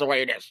the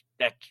way it is.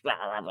 That's,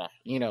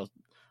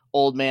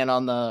 old man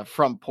on the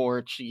front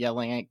porch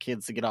yelling at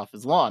kids to get off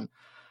his lawn.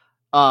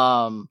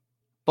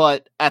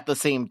 But at the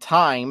same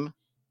time,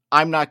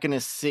 I'm not going to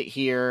sit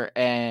here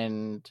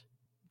and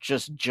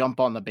just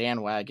jump on the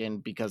bandwagon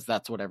because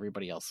that's what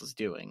everybody else is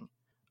doing.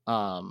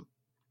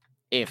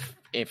 If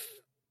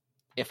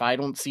I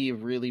don't see a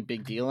really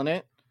big deal in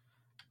it,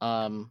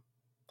 I'm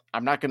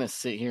not going to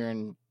sit here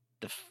and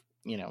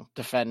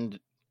defend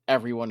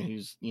everyone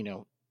who's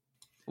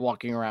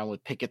walking around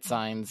with picket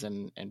signs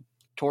and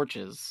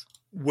torches.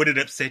 Would it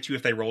upset you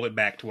if they rolled it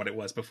back to what it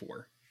was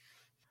before?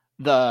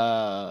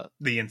 The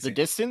incense. The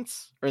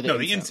distance or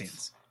the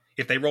incense.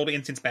 If they rolled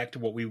incense back to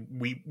what we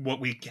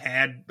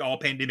had all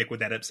pandemic, would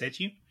that upset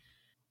you?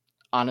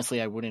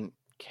 Honestly, I wouldn't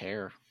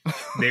care.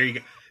 There you go.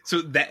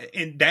 So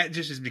that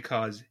just is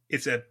because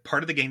it's a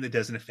part of the game that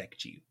doesn't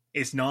affect you.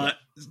 It's not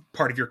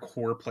part of your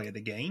core play of the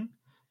game,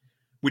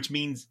 which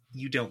means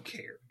you don't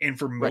care. And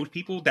for most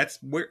people, that's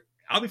where,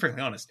 I'll be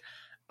frankly honest,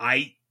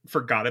 I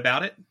forgot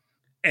about it.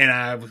 And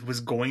I was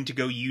going to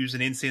go use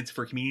an incense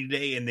for Community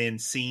Day and then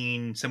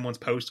seeing someone's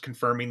post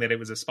confirming that it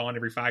was a spawn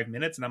every 5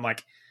 minutes. And I'm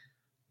like,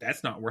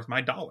 that's not worth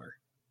my $1.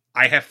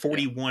 I have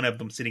 41 of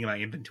them sitting in my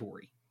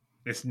inventory.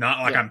 It's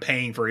not like I'm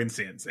paying for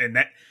incense. And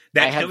that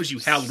tells you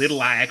how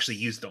little I actually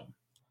used them.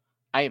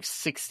 I have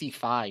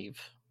 65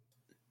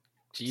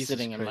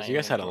 sitting in my You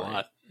guys had a inventory.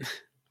 lot. I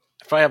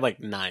probably have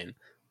like 9.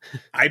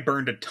 I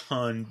burned a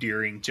ton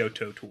during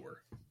Johto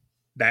Tour.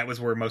 That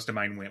was where most of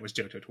mine went, was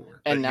Johto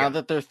Tour. And now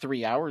that they're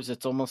 3 hours,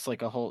 it's almost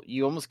like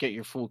you almost get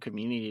your full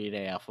Community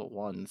Day off at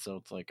one. So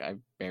it's like, I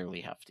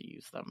barely have to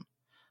use them.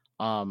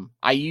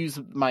 I use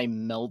my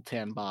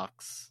Meltan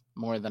box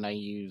more than I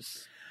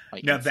use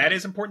my Now incense. that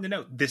is important to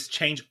note. This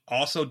change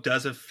also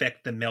does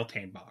affect the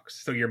Meltan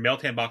box. So your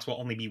Meltan box will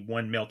only be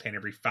 1 Meltan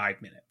every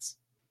 5 minutes.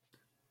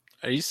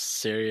 Are you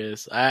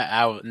serious?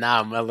 Now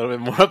I'm a little bit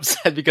more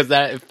upset because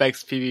that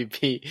affects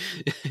PvP.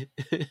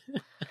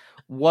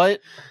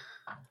 What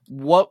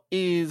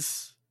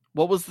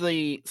was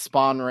the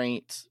spawn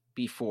rate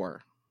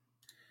before?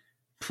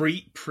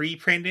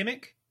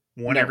 Pre-pandemic,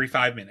 1 every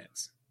 5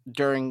 minutes.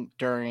 During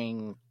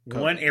COVID.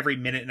 1 every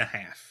minute and a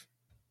half.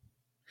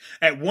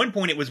 At one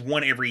point, it was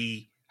 1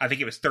 every, I think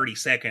it was 30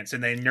 seconds,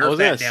 and they nerfed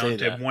that down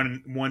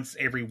to once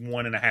every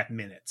 1.5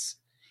 minutes.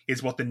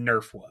 Is what the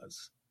nerf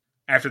was.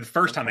 After the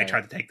first time they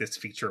tried to take this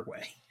feature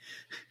away.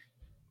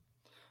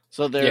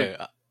 So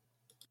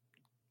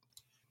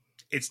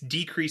it's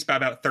decreased by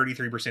about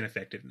 33%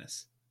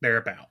 effectiveness,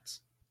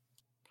 thereabouts.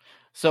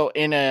 So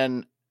in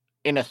a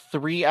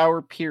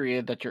 3-hour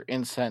period that your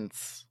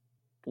incense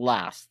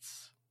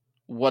lasts,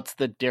 what's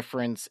the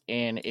difference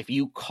in if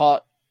you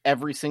caught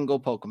every single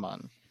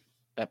Pokemon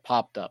that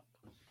popped up?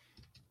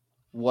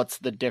 What's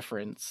the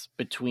difference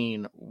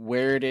between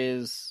where it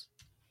is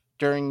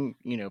during,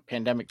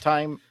 pandemic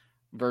time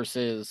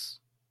versus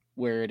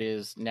where it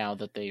is now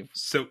that they've...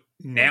 So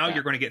now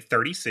you're going to get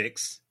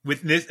 36.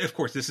 With this, of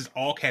course, this is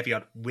all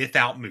caveat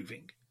without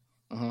moving.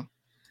 Mm-hmm.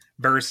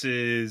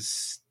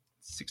 Versus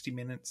 60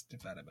 minutes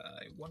divided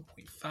by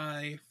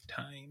 1.5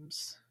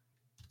 times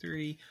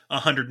 3,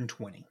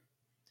 120.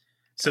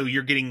 So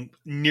you're getting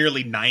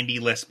nearly 90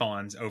 less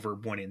spawns over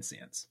 1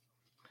 incense.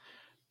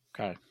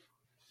 Okay.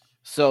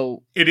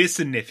 So it is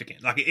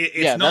significant. Like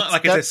it's not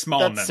like it's a small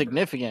number. That's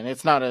significant.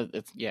 It's not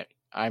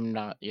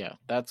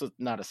that's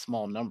not a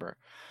small number.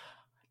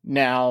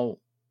 Now,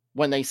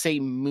 when they say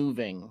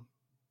moving,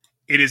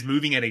 it is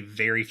moving at a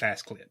very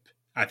fast clip.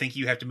 I think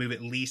you have to move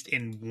at least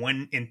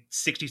in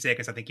 60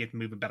 seconds. I think you have to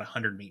move about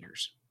 100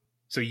 meters.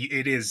 So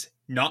it is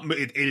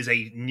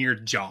a near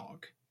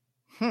jog.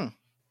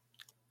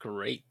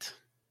 Great.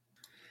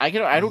 I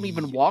don't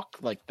even walk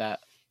like that.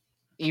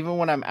 Even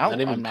when I'm out,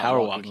 Not even I'm not power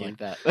walking walking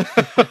like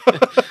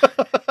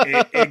that.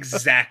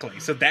 Exactly.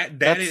 So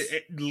that is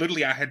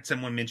literally, I had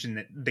someone mention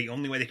that the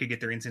only way they could get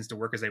their incense to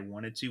work as they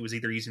wanted to was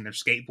either using their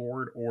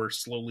skateboard or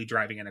slowly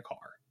driving in a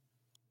car.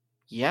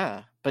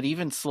 Yeah, but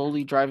even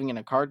slowly driving in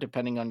a car,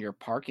 depending on your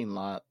parking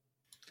lot.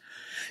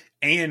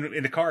 And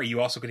in the car,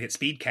 you also could hit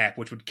speed cap,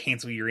 which would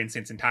cancel your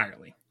incense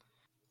entirely.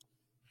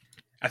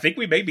 I think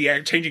we may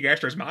be changing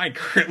Astro's mind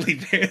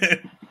currently,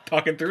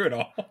 talking through it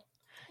all.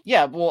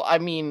 Yeah, well, I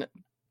mean,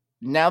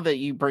 now that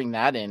you bring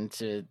that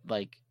into,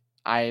 like,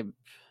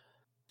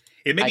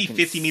 it may I be can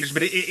 50 meters,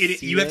 but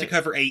you have to it.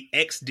 cover a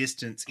X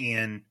distance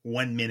in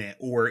 1 minute,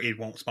 or it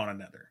won't spawn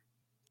another.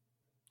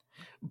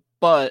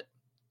 But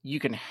you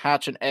can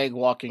hatch an egg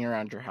walking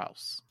around your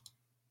house.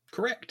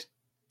 Correct.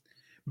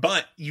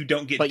 But you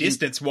don't get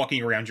distance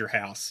walking around your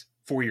house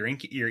for your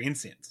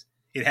incense.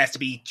 It has to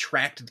be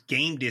tracked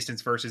game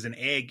distance versus an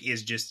egg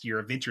is just your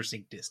adventure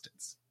sync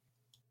distance.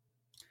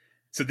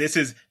 So this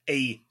is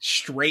a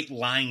straight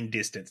line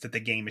distance that the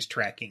game is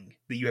tracking.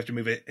 That you have to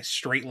move a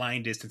straight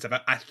line distance of,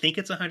 I think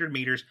it's 100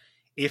 meters.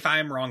 If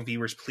I'm wrong,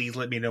 viewers, please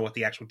let me know what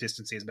the actual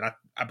distance is. But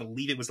I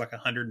believe it was like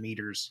 100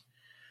 meters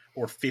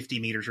or 50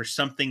 meters or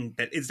something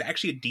that is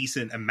actually a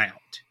decent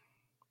amount.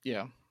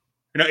 Yeah.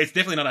 No, it's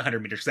definitely not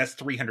 100 meters. That's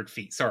 300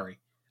 feet. Sorry.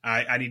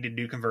 I need to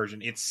do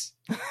conversion. It's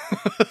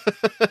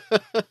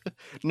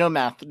no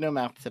math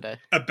today.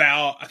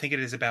 I think it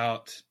is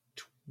about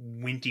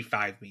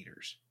 25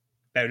 meters.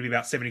 That would be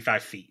about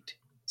 75 feet.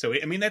 So,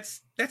 I mean,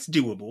 that's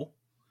doable.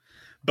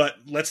 But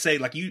let's say,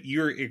 like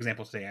your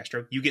example today,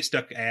 Astro, you get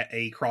stuck at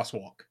a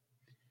crosswalk.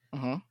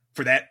 Mm-hmm.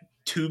 For that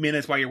 2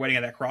 minutes while you're waiting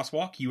at that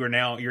crosswalk,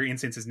 your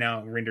incense is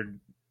now rendered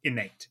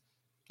innate.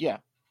 Yeah.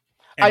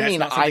 And that's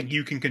not something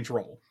you can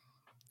control.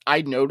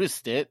 I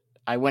noticed it.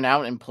 I went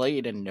out and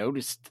played and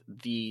noticed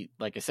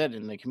like I said,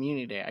 in the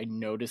community day, I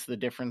noticed the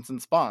difference in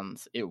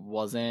spawns. It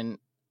wasn't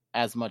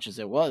as much as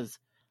it was.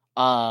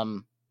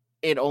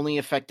 It only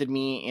affected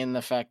me in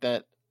the fact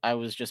that I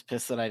was just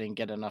pissed that I didn't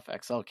get enough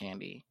XL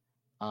candy.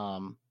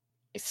 I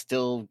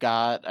still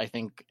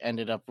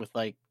ended up with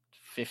like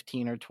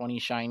 15 or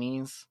 20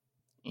 shinies,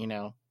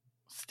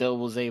 still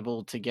was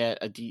able to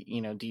get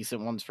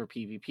decent ones for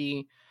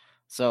PvP.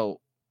 So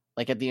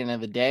like at the end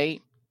of the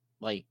day,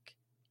 like,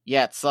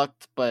 yeah, it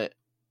sucked, but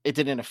it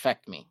didn't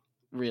affect me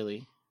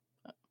really.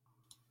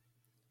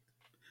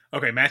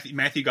 Okay.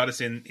 Matthew got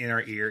us in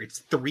our ear. It's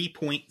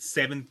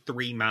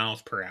 3.73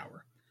 miles per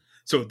hour.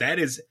 So that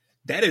is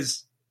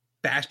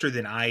faster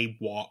than I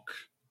walk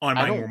on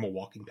my normal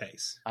walking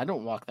pace. I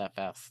don't walk that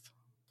fast.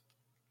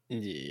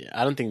 Yeah,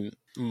 I don't think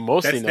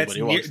nobody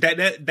walks.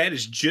 That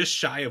is just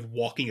shy of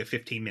walking a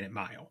 15-minute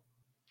mile.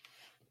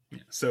 Yeah,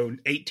 so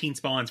 18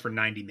 spawns for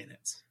 90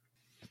 minutes.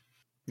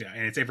 Yeah,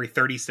 and it's every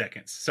 30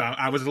 seconds. So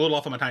I was a little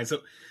off on my time. So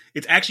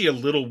it's actually a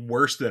little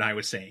worse than I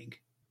was saying.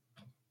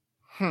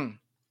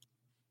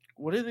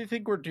 What do they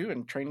think we're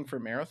doing? Training for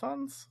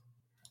marathons?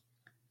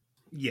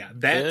 Yeah,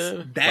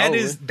 that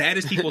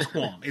is people's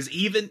qualm. Is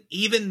even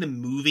the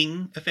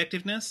moving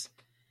effectiveness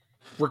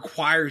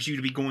requires you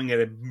to be going at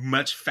a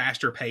much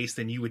faster pace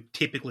than you would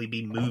typically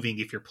be moving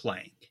if you're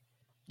playing.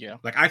 Yeah.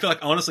 Like I feel like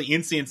honestly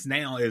Incense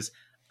now is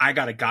I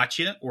got a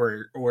gotcha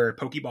or a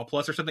Pokeball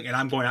Plus or something and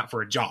I'm going out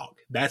for a jog.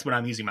 That's when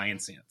I'm using my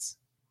Incense.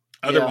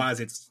 Otherwise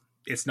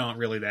it's not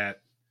really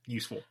that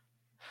useful.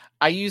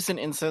 I used an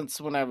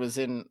Incense when I was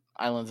in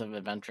Islands of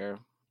Adventure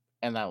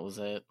and that was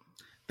it.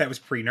 That was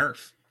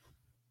pre-nerf.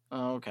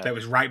 Oh, okay. That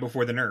was right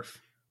before the nerf.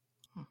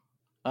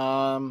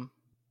 I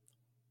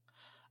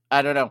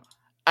don't know.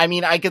 I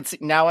mean, I can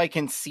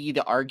see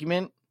the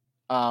argument,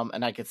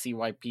 and I could see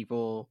why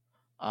people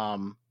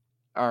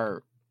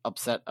are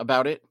upset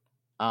about it.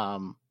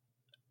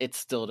 It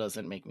still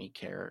doesn't make me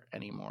care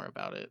anymore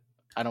about it.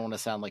 I don't want to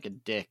sound like a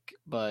dick,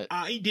 but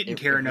I didn't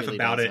care enough really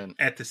about it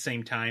at the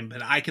same time.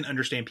 But I can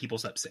understand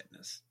people's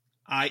upsetness.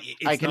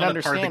 It's not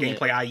a part of the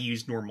gameplay I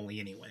use normally,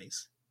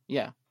 anyways.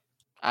 Yeah,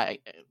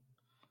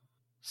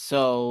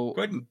 So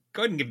go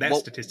ahead and give that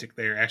statistic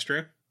there,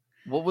 Astro.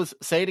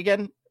 Say it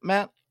again,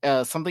 Matt?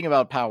 Something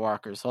about power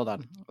walkers. Hold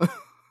on.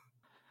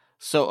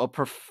 So a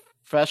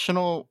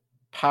professional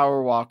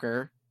power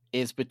walker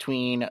is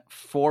between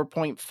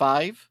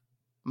 4.5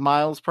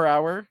 miles per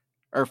hour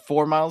or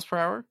 4 miles per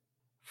hour,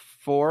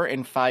 4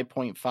 and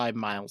 5.5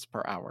 miles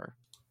per hour.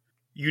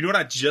 You know what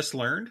I just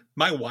learned?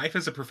 My wife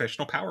is a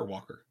professional power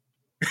walker.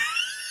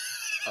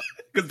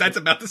 Because that's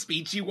about the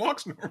speed she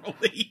walks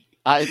normally.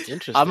 It's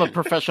interesting. I'm a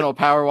professional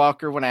power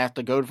walker when I have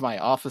to go to my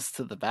office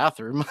to the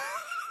bathroom.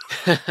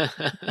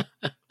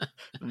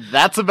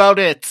 That's about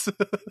it.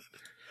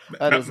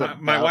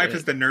 My wife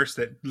is the nurse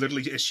that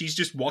literally she's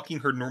just walking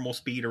her normal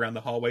speed around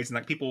the hallways, and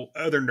like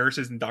other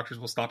nurses and doctors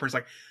will stop her. It's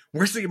like,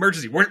 "Where's the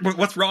emergency?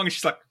 What's wrong?" And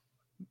she's like,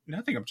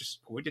 "Nothing. I'm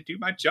just going to do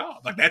my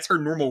job." Like that's her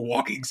normal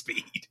walking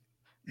speed.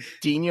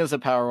 Dino's a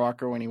power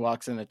walker when he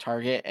walks into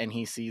Target and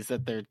he sees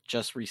that they're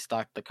just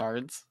restocked the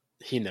cards.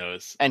 He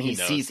knows, and he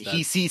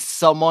sees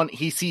someone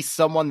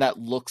that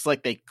looks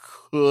like they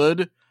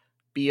could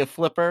be a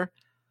flipper.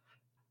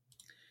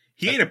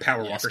 He ain't a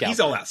power walker. He's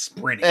all out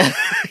sprinting.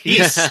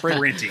 He's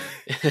sprinting.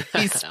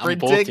 He's sprinting I'm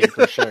bolting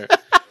for sure.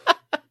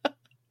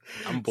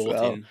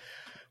 bolting.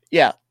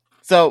 Yeah.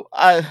 So,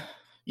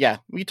 yeah,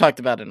 we talked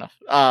about enough.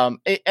 And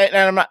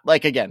I'm not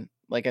again,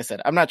 like I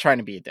said, I'm not trying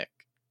to be a dick.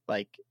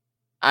 Like,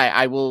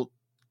 I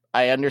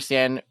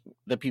understand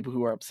the people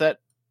who are upset.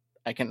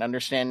 I can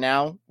understand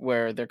now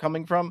where they're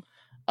coming from.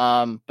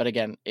 But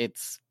again,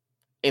 it's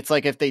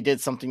like if they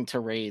did something to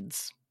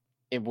raids,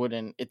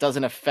 it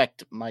doesn't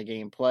affect my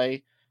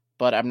gameplay,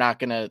 but I'm not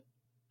going to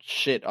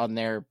shit on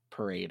their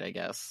parade, I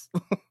guess.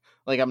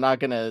 Like, I'm not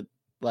going to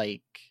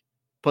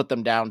put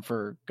them down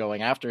for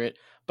going after it.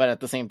 But at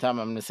the same time,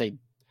 I'm going to say,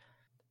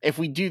 if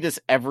we do this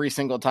every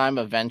single time,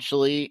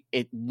 eventually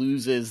it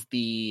loses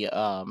the,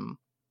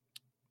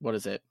 what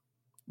is it?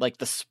 Like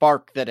the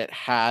spark that it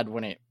had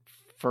when it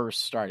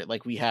first started.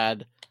 Like, we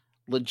had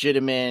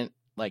legitimate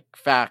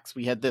facts.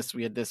 We had this.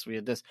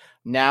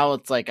 Now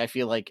it's like, I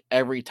feel like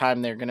every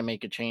time they're going to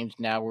make a change,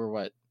 now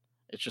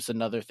it's just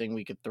another thing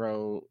we could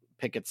throw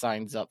picket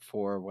signs up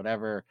for,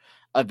 whatever.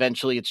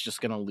 Eventually it's just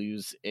going to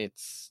lose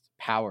its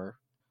power.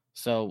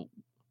 So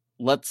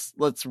let's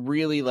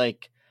really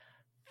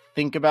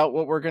think about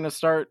what we're going to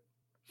start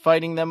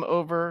fighting them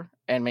over,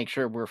 and make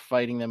sure we're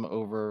fighting them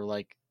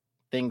over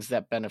things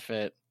that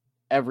benefit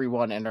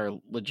everyone and are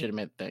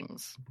legitimate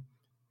things.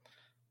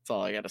 That's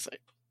all I got to say.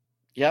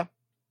 Yeah.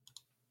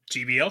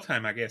 GBL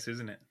time, I guess,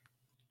 isn't it?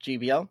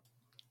 GBL?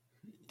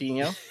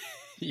 Dino?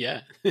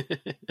 Yeah.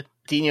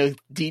 Dino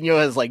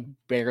has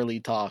barely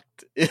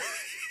talked.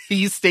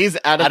 He stays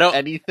out of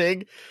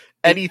anything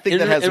that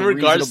has a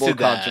reasonable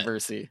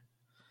controversy.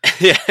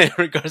 Yeah, in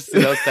regards to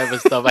those type of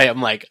stuff,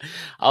 I'm like,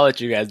 I'll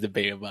let you guys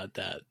debate about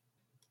that.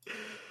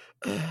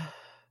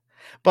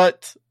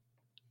 But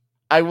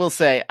I will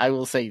say,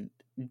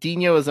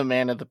 Dino is a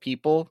man of the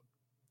people,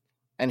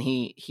 and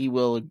he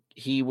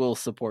will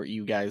support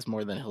you guys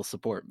more than he'll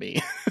support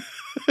me.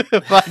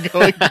 If I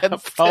go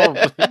against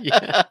probably,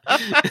 yeah.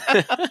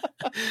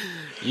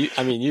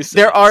 You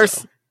said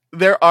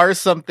there are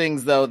some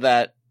things though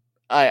that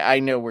I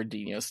know where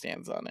Dino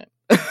stands on it.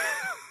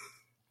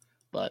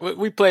 But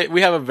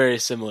we have a very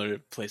similar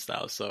play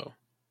style, so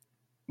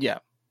yeah.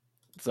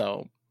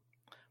 So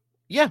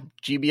yeah,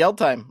 GBL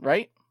time,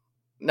 right?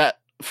 Not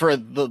for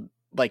the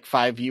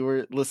 5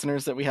 viewer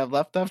listeners that we have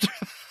left after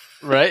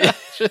right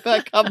after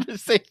that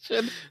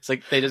conversation. It's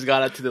like they just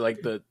got up to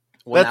the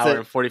 1 hour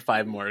and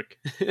 45 mark.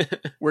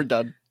 We're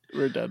done.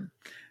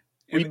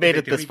 We made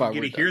it this far.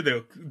 Get to hear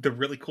the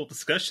really cool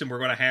discussion we're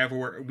going to have,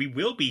 where we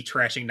will be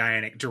trashing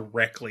Niantic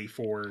directly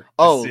for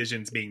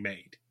decisions being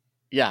made.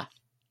 Yeah,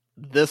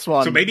 this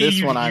one. So maybe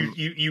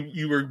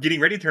you were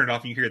getting ready to turn it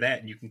off, and you hear that,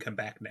 and you can come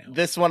back now.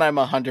 This one I'm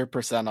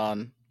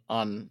 100%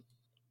 on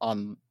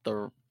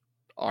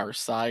our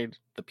side,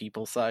 the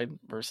people side,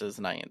 versus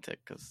Niantic,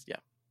 because yeah.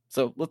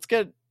 So let's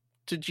get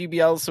to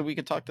GBL so we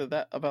can talk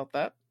about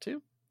that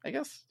too, I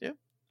guess. Yeah.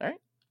 All right.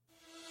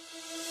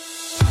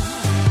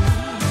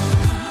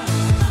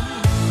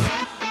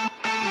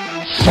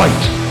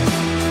 Fight!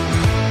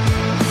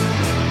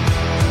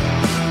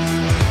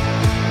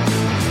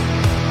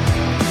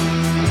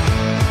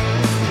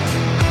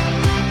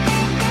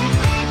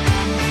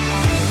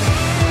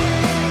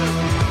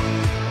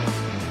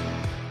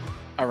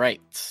 All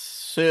right.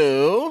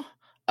 So,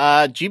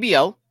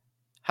 GBL,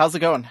 how's it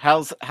going?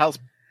 How's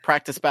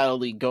Practice Battle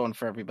League going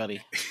for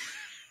everybody?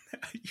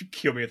 You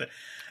kill me with that.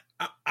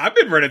 I've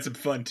been running some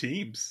fun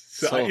teams.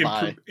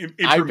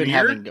 I've been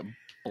having a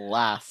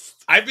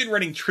blast. I've been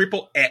running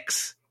triple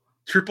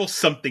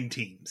something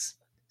teams.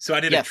 So I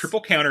did a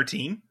triple counter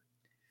team.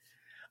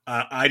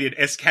 I did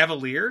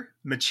Escavalier,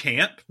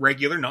 Machamp,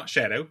 regular, not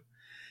Shadow,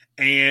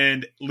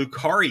 and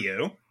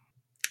Lucario.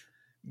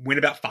 Went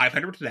about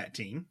 500 with that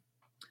team.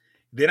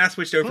 Then I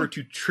switched over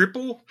to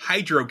triple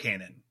Hydro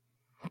Cannon,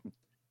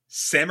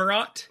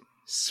 Samurott,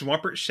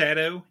 Swampert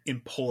Shadow,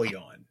 and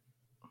Polion.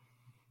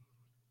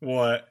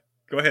 What?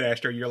 Go ahead,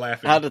 Astro. You're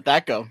laughing. How did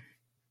that go?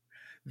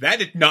 That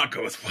did not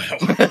go as well.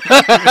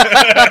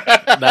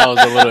 That was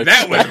a little.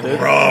 That was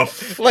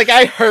rough.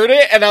 I heard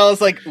it and I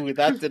was like, "Ooh,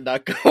 that did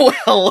not go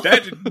well."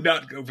 That did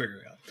not go very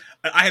well.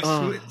 I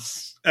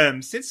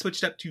have since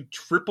switched up to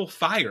triple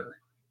fire.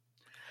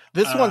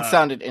 This one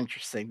sounded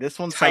interesting. This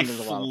one sounded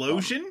a lot of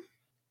fun.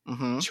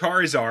 Typhlosion,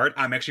 Charizard.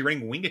 I'm actually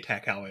running Wing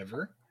Attack,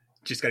 however.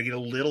 Just got to get a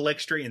little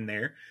extra in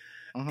there.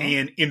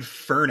 And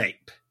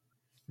Infernape.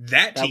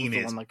 That team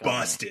is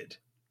busted.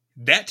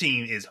 That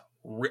team is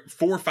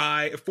 4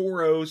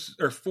 O's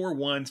or 4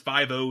 1s,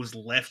 5 O's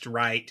left,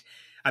 right.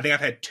 I think I've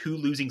had 2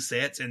 losing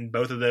sets, and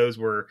both of those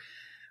were,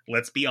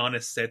 let's be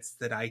honest, sets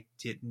that I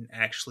didn't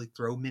actually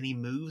throw many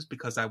moves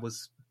because I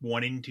was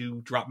wanting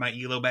to drop my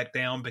elo back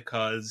down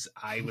because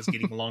I was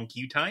getting long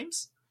queue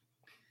times.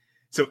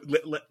 So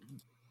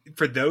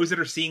for those that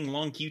are seeing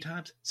long queue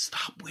times,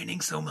 stop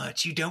winning so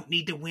much. You don't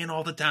need to win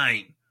all the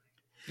time.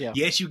 Yeah.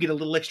 Yes, you get a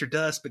little extra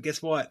dust, but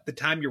guess what? The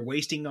time you're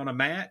wasting on a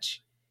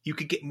match, you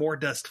could get more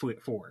dust for.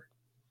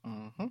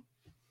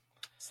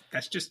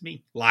 That's just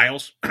me.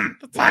 Lyles.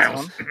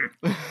 Lyles.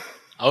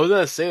 I was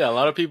going to say that a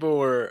lot of people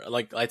were,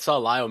 I saw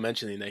Lyle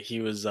mentioning that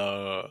he was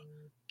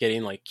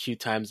getting, queue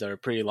times that are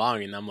pretty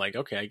long, and I'm like,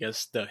 okay, I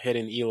guess the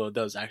hidden elo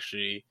does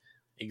actually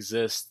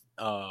exist,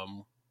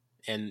 and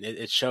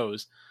it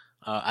shows.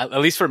 At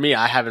least for me,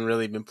 I haven't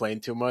really been playing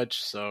too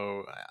much,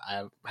 so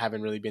I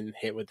haven't really been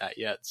hit with that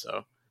yet.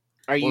 So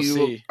we'll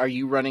see. Are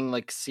you running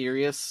like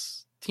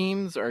serious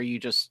teams, or are you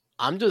just?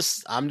 I'm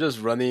just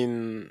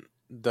running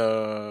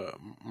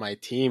my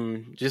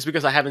team just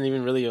because I haven't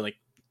even really like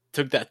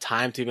took that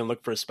time to even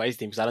look for a spice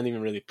team because I don't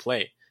even really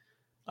play.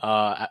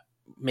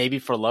 Maybe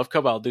for Love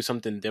Cup I'll do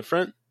something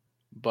different,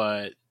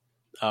 but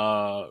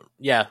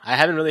yeah, I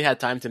haven't really had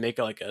time to make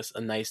a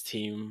nice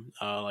team,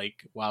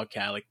 like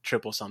Wildcat, like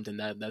triple something.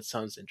 That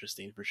sounds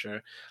interesting for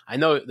sure. I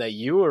know that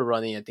you were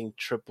running, I think,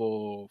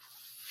 triple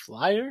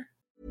flyer.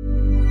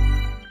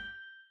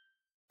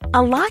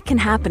 A lot can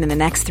happen in the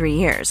next 3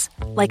 years.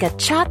 Like a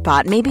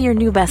chatbot may be your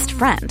new best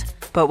friend.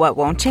 But what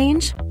won't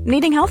change?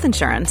 Needing health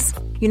insurance.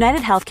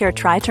 United Healthcare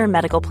Tri-Term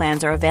Medical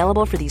Plans are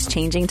available for these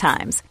changing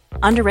times.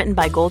 Underwritten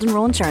by Golden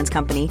Rule Insurance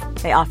Company,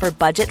 they offer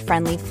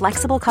budget-friendly,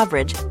 flexible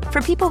coverage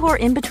for people who are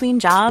in between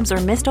jobs or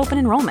missed open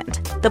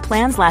enrollment. The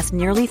plans last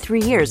nearly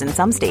 3 years in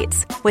some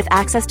states, with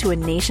access to a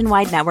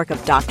nationwide network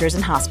of doctors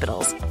and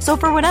hospitals. So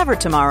for whatever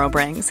tomorrow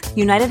brings,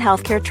 United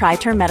Healthcare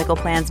Tri-Term Medical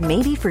Plans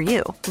may be for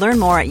you. Learn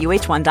more at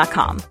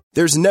uh1.com.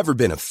 There's never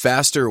been a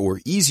faster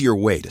or easier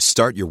way to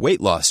start your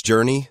weight loss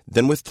journey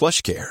than with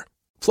PlushCare.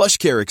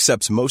 PlushCare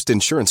accepts most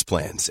insurance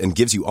plans and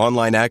gives you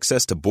online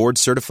access to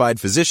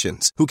board-certified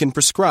physicians who can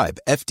prescribe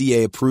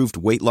FDA-approved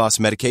weight loss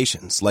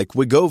medications like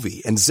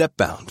Wegovy and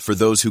Zepbound for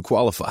those who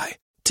qualify.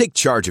 Take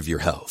charge of your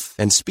health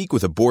and speak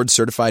with a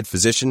board-certified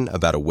physician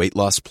about a weight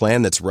loss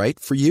plan that's right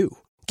for you.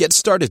 Get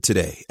started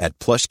today at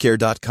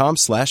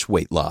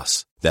plushcare.com/weight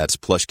loss. That's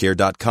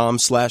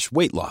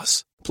plushcare.com/weight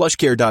loss.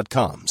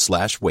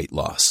 plushcare.com/weight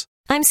loss.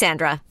 I'm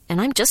Sandra, and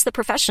I'm just the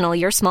professional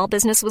your small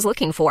business was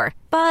looking for.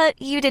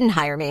 But you didn't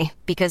hire me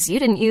because you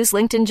didn't use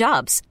LinkedIn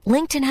Jobs.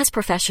 LinkedIn has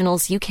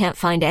professionals you can't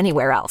find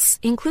anywhere else,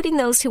 including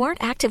those who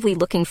aren't actively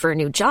looking for a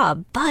new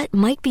job, but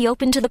might be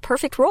open to the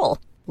perfect role,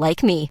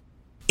 like me.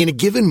 In a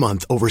given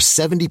month, over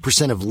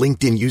 70% of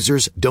LinkedIn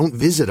users don't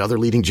visit other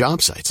leading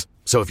job sites.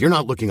 So if you're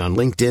not looking on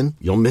LinkedIn,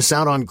 you'll miss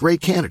out on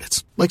great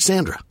candidates like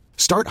Sandra.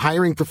 Start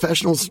hiring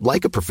professionals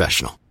like a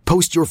professional.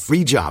 Post your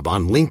free job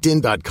on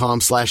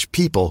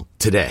linkedin.com/people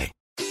today.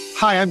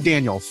 Hi, I'm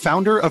Daniel,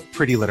 founder of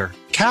Pretty Litter.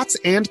 Cats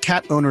and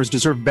cat owners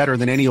deserve better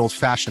than any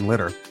old-fashioned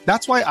litter.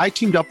 That's why I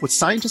teamed up with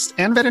scientists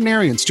and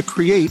veterinarians to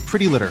create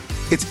Pretty Litter.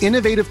 Its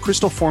innovative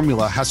crystal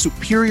formula has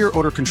superior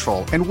odor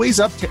control and weighs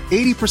up to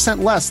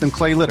 80% less than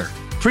clay litter.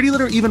 Pretty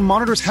Litter even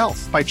monitors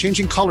health by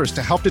changing colors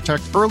to help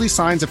detect early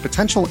signs of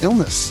potential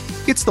illness.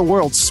 It's the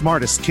world's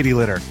smartest kitty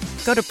litter.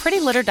 Go to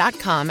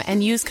prettylitter.com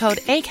and use code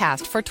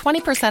ACAST for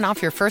 20%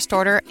 off your first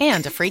order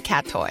and a free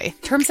cat toy.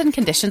 Terms and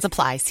conditions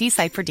apply. See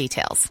site for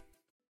details.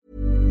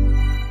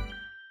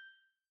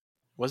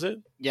 Was it?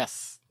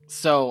 Yes.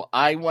 So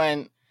I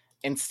went,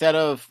 instead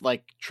of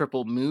like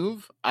triple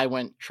move, I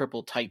went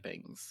triple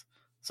typings.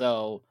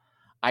 So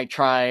I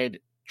tried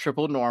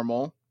triple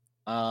normal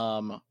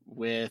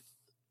with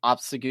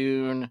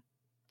Obstagoon,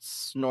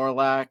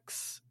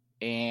 Snorlax,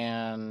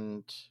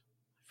 and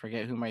I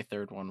forget who my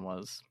third one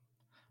was.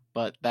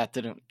 But that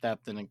didn't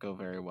go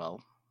very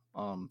well.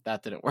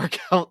 That didn't work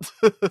out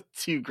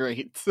too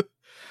great.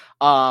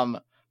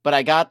 But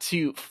I got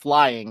to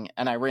flying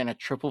and I ran a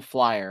triple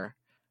flyer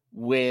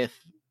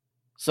with,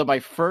 so my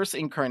first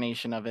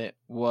incarnation of it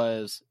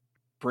was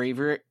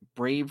Bravery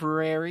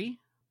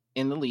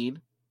in the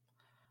lead,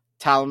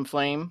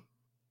 Talonflame,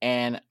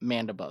 and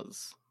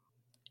Mandibuzz.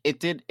 It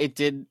did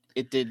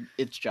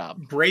its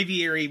job.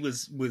 Braviary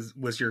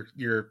was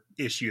your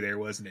issue there,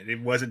 wasn't it?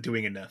 It wasn't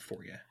doing enough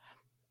for you.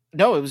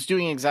 No, it was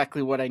doing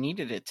exactly what I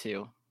needed it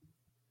to.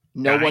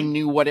 No one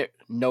knew what it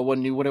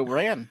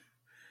ran.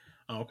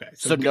 Oh, okay.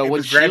 So no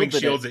one grabbing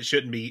shielded shields.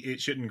 it.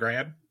 It shouldn't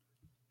grab.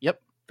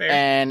 Yep. Fair.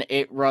 And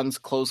it runs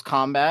close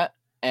combat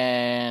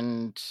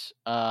and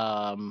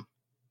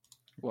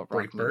what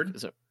rock move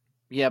is it?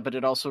 Yeah, but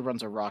it also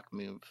runs a rock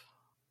move.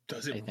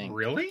 Does it I think.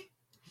 Really?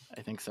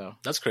 I think so.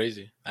 That's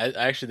crazy. I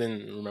actually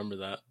didn't remember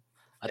that.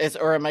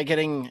 Or am I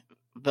getting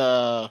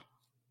the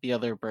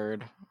other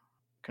bird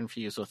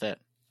confused with it?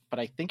 But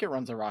I think it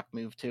runs a rock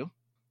move too.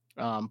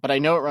 But I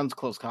know it runs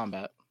close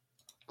combat.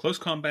 Close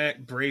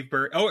combat, Brave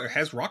Bird. Oh, it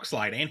has Rock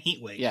Slide and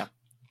Heat Wave. Yeah.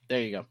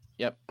 There you go.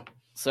 Yep.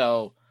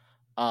 So,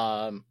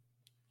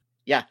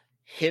 yeah,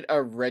 hit a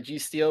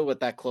Registeel with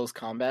that close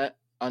combat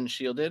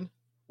unshielded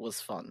was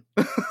fun.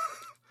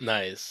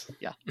 Nice.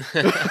 Yeah.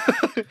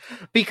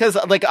 Because,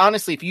 like,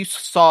 honestly, if you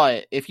saw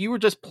it, if you were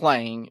just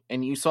playing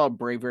and you saw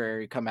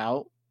Bravery come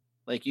out,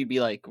 like, you'd be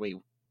like, wait,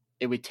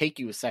 it would take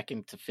you a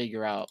second to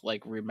figure out,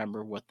 like,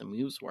 remember what the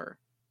moves were.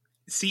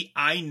 See,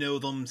 I know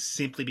them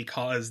simply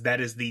because that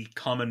is the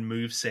common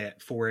move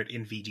set for it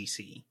in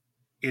VGC.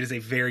 It is a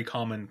very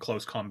common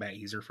close combat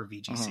user for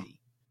VGC. Uh-huh.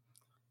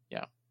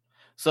 Yeah.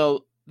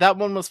 So that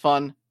one was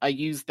fun. I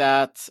used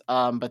that,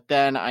 but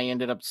then I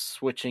ended up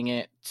switching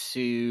it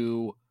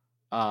to,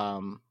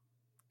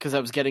 because I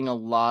was getting a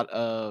lot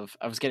of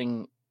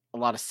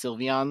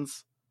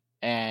Sylveons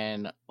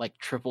and like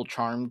triple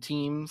charm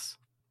teams,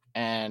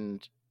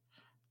 and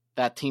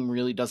that team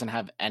really doesn't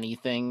have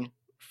anything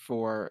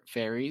for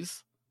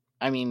fairies.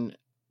 I mean,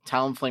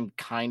 Talonflame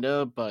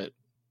kinda, but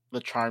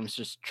the charms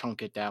just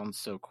chunk it down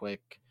so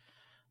quick.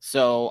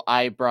 So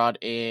I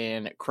brought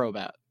in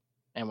Crobat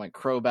and went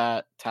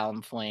Crobat,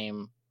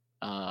 Talonflame,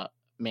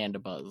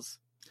 Mandibuzz.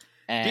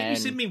 And didn't you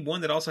send me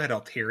one that also had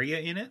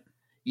Altaria in it?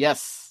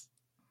 Yes.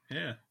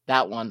 Yeah.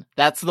 That one.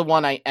 That's the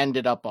one I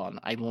ended up on.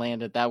 I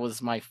landed. That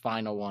was my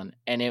final one.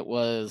 And it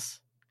was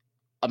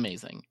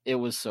amazing. It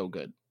was so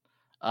good.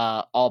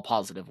 All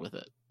positive with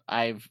it.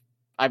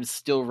 I'm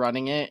still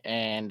running it,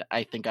 and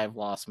I think I've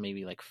lost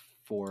maybe like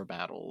 4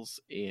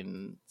 battles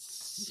in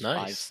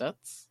 5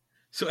 sets.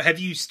 So have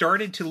you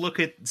started to look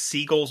at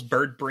Seagull's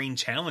Bird Brain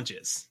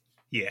challenges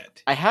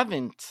yet? I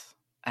haven't.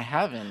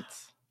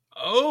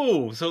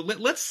 Oh, so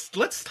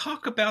let's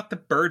talk about the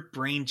Bird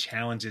Brain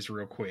challenges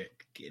real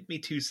quick. Give me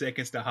 2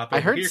 seconds to hop over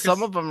I heard here,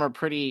 some of them are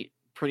pretty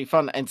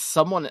fun, and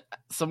someone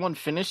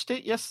finished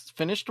it. Yes,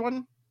 finished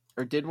one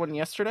or did one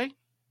yesterday.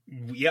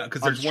 Yeah,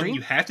 because there's one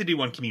you have to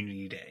do on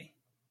Community Day.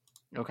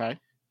 Okay.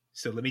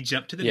 So let me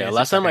jump to the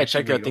last time I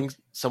checked, I think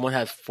someone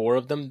had 4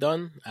 of them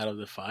done out of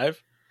the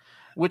 5.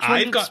 Which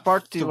one did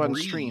Spark do on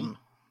stream?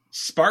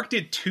 Spark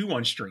did 2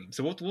 on stream,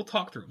 so we'll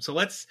talk through them. So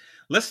let's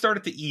start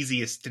at the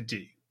easiest to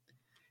do.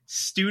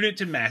 Student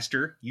to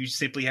Master, you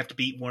simply have to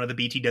beat one of the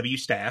BTW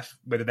staff,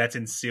 whether that's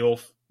in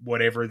Sylph,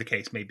 whatever the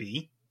case may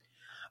be.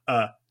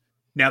 Now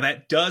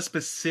that does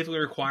specifically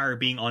require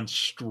being on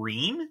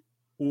stream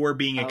or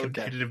being a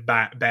competitive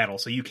battle.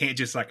 So you can't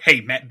just like,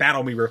 hey, Matt,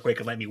 battle me real quick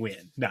and let me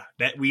win. Nah,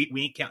 that we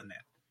ain't counting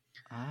that.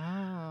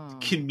 Oh.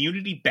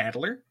 Community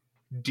Battler.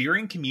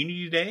 During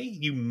Community Day,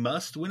 you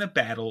must win a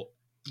battle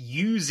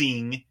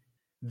using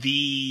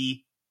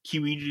the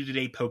Community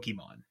Day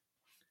Pokemon.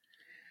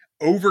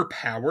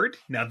 Overpowered.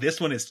 Now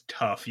this one is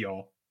tough,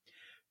 y'all.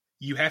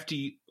 You have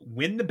to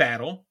win the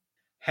battle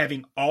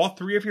having all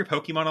 3 of your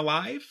Pokemon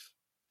alive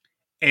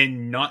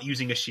and not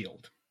using a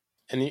shield.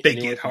 They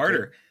get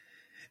harder.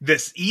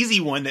 This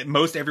easy one that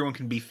most everyone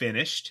can be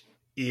finished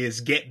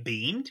is Get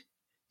Beamed.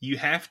 You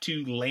have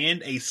to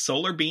land a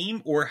Solar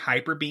Beam or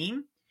Hyper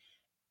Beam,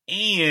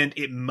 and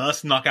it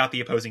must knock out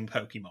the opposing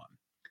Pokemon.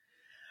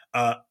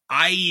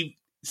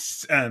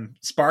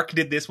 Spark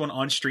did this one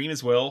on stream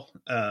as well.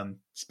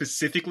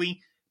 Specifically,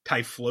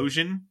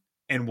 Typhlosion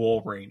and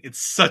Walrein. It's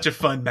such a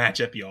fun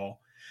matchup, y'all.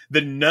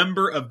 The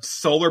number of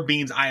solar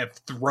beams I have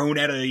thrown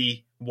at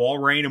a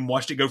Walrein and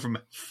watched it go from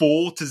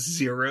full to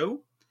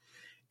 0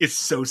 is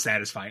so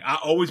satisfying. I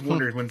always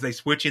wondered when they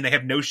switch in, they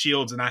have no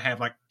shields, and I have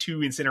like 2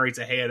 Incinerates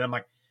ahead. I'm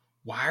like,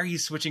 why are you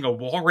switching a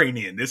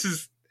Walrein in?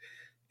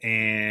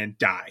 And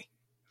die.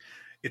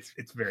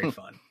 It's very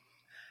fun.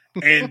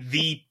 And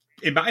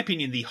in my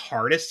opinion, the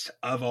hardest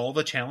of all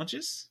the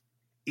challenges,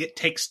 it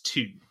takes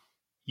 2.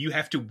 You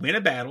have to win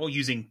a battle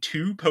using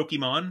 2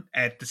 Pokemon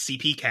at the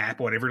CP cap,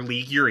 whatever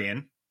league you're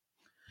in.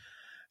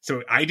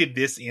 So I did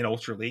this in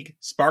Ultra League.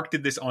 Spark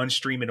did this on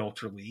stream in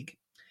Ultra League.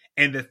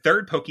 And the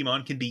third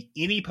Pokemon can be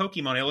any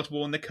Pokemon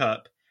eligible in the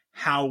cup.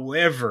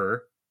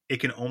 However,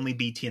 it can only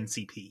be 10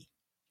 CP.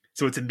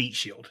 So it's a meat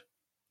shield.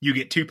 You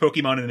get 2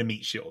 Pokemon and a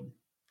meat shield.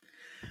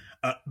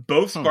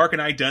 Both Spark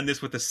and I done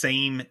this with the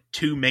same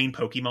 2 main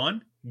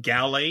Pokemon,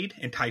 Gallade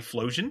and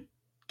Typhlosion.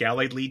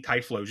 Gallade lead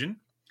Typhlosion.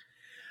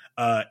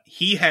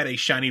 He had a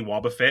shiny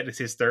Wobbuffet as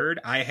his third.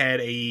 I had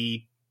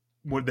the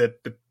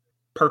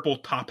purple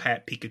top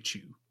hat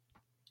Pikachu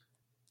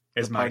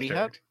as my third.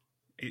 Hat?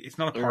 It's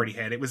not a party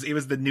hat. It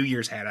was the New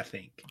Year's hat, I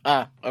think.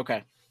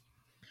 Okay.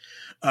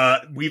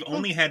 We've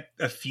only had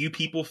a few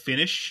people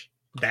finish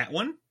that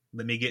one.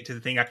 Let me get to the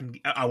thing.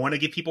 I want to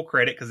give people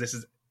credit because this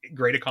is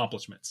great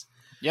accomplishments.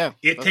 Yeah.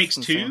 It takes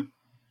insane. 2.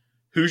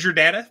 Hoosier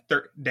Data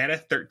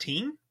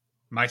 13,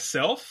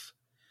 myself,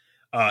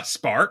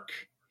 Spark,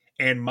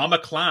 and Mama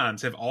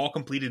Climbs have all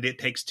completed It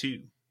Takes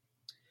 2.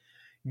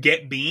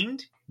 Get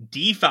Beamed,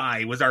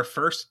 DeFi was our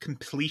first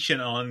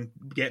completion on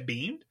Get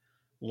Beamed.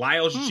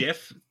 Lyle's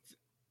Jeff,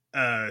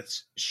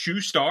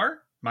 Shoe Star,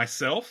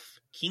 myself,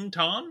 King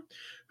Tom,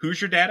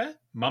 Hoosier Data,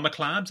 Mama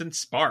Climbs, and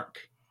Spark.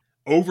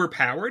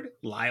 Overpowered,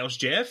 Lyle's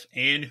Jeff,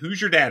 and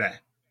Hoosier Data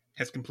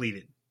has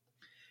completed.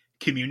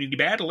 Community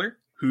Battler,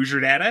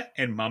 Hoosier Data,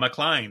 and Mama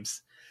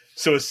Climbs.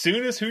 So as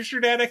soon as Hoosier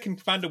Data can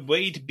find a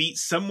way to beat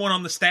someone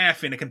on the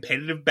staff in a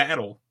competitive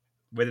battle,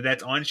 whether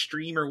that's on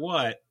stream or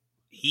what,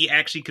 he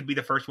actually could be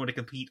the first one to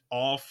complete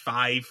all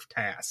 5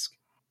 tasks.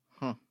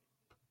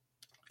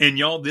 And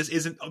y'all, this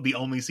isn't the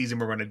only season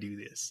we're going to do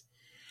this.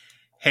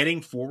 Heading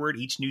forward,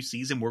 each new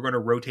season, we're going to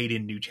rotate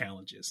in new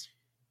challenges.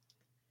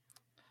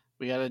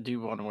 We got to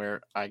do one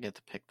where I get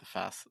to pick the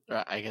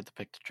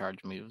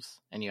charge moves,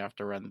 and you have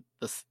to run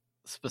the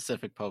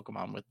specific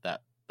Pokemon with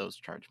those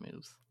charge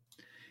moves.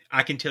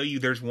 I can tell you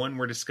there's one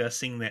we're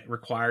discussing that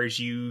requires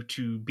you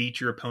to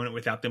beat your opponent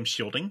without them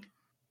shielding.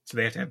 So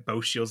they have to have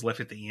both shields left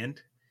at the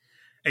end,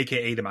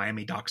 aka the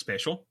Miami Doc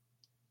special.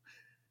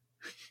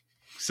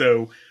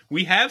 So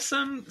we have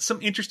some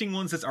interesting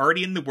ones that's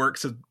already in the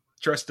works. So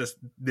trust us,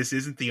 this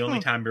isn't the only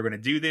time we're going to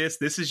do this.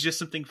 This is just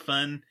something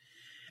fun,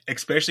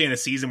 especially in a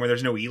season where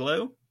there's no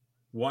ELO.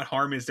 What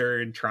harm is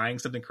there in trying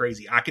something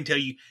crazy? I can tell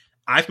you,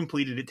 I've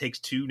completed It Takes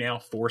Two now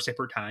 4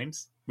 separate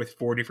times with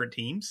 4 different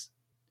teams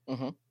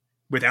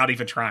without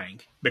even trying,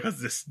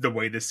 because the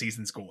way this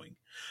season's going.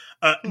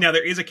 Now,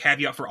 there is a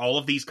caveat for all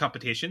of these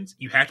competitions.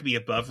 You have to be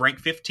above rank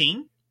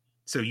 15.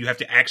 So you have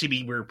to actually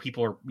be where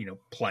people are,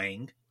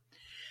 playing.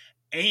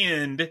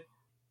 And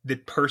the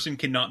person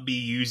cannot be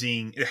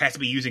using, it has to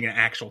be using an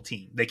actual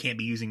team. They can't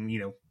be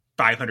using,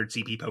 500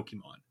 CP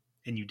Pokemon,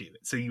 and you do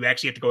it. So you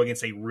actually have to go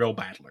against a real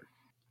battler.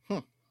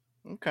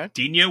 Okay.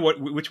 Dino,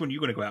 which one are you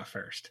going to go out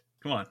first?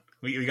 Come on.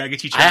 We got to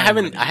get you I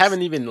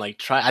haven't even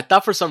tried. I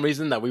thought for some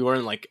reason that we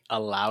weren't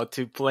allowed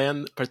to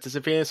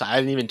participate, so I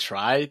didn't even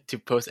try to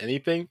post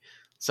anything.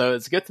 So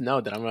it's good to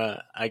know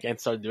that I can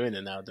start doing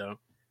it now, though.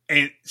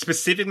 And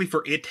specifically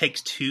for It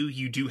Takes Two,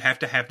 you do have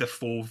to have the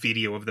full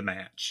video of the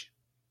match.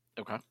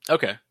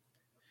 Okay.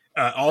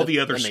 All the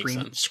other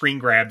screen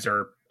grabs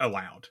are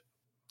allowed.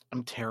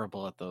 I'm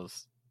terrible at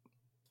those.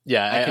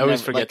 Yeah, I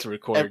always forget to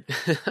record.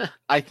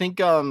 I think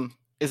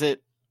is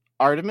it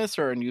Artemis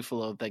or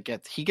Anufalo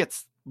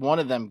that one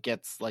of them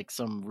gets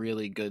some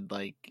really good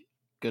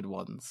good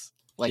ones.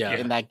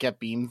 In that Get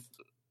Beams.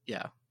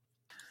 Yeah.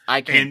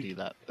 I can't do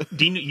that.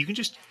 Dean, you can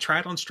just try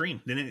it on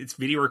stream. Then it's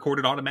video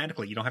recorded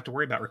automatically. You don't have to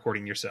worry about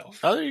recording yourself.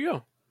 Oh, there you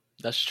go.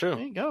 That's true.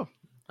 There you go.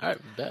 All right.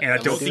 Bet. And I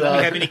don't think we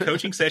have any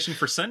coaching session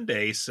for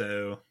Sunday,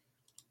 so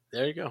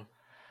there you go.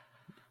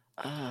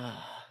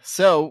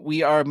 So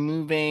we are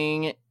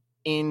moving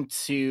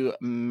into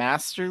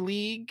Master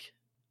League,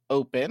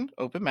 Open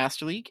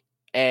Master League,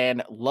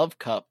 and Love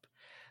Cup.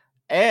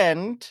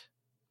 And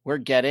we're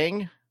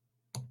getting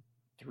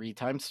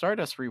 3-time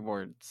Stardust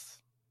rewards.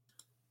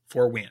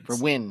 For wins. For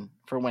winning.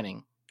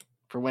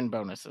 For win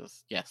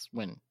bonuses. Yes,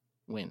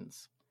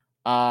 wins.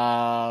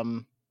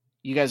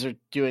 You guys are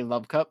doing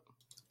Love Cup?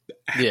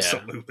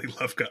 Absolutely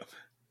Love Cup.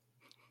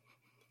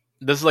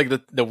 This is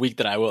the week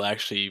that I will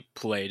actually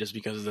play just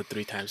because of the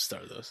 3-time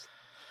Stardust.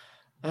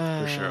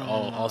 For sure.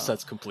 All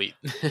sets complete.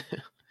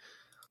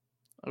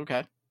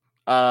 Okay.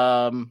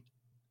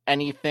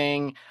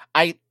 Anything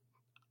I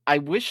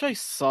wish I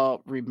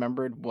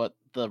remembered what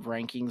the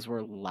rankings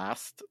were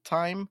last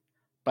time,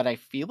 but I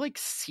feel like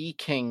Sea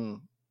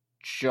King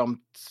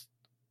jumped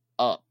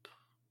up.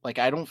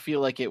 I don't feel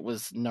like it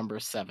was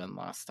number 7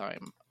 last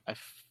time. I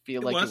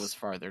feel it was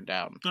farther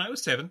down. No, it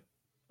was 7.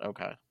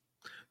 Okay.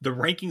 The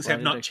rankings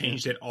have not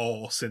changed at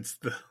all since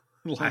the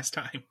last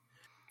time.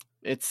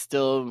 It's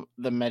still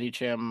the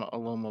Medicham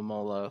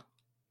Alomomola.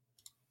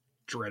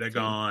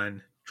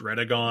 Dredagon.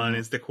 Dredagon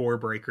is the core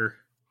breaker.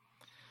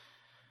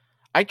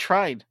 I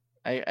tried.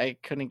 I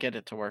couldn't get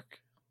it to work.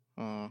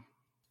 I'm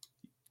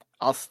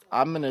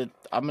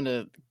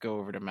gonna go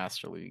over to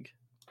Master League.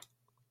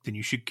 Then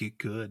you should get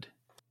good.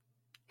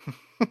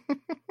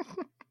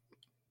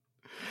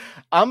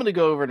 I'm gonna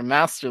go over to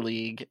Master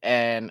League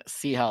and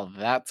see how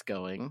that's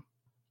going.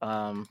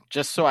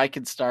 Just so I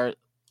can start.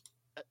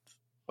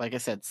 Like I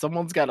said,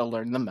 someone's got to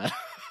learn the meta.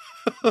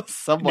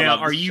 Now,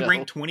 are you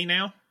ranked 20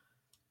 now?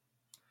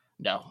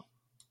 No.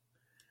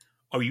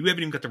 Oh, you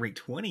haven't even got to rank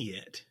 20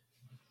 yet.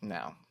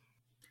 No.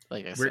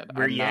 Like I said,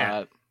 where you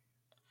at?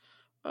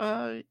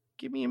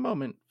 Give me a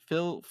moment.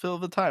 Fill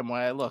the time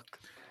while I look.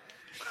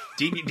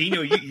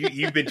 Dino,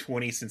 you've been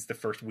 20 since the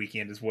first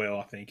weekend as well,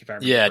 I think. If I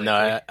remember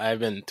correctly. I've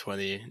been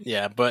 20.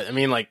 Yeah, but I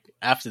mean,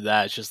 after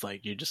that, it's just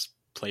you just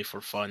play for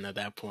fun at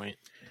that point.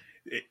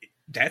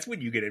 That's when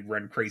you get to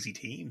run crazy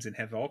teams and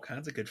have all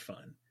kinds of good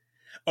fun.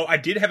 Oh, I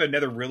did have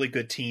another really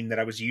good team that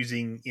I was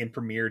using in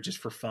Premiere just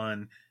for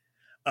fun.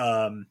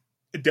 Galley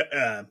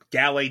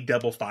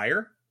Double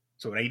Fire,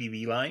 so an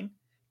ADV line.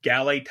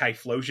 Galley,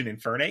 Typhlosion,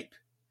 and Fernape.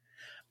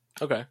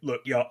 Okay.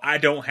 Look, y'all, I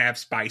don't have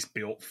Spice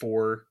built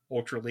for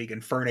Ultra League,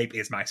 and Fernape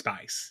is my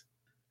Spice.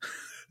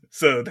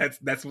 So that's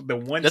the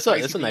one. That's a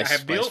nice I have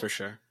Spice built for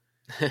sure.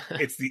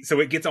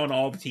 So it gets on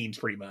all the teams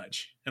pretty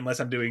much, unless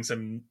I'm doing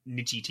some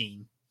niche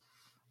team.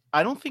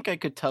 I don't think I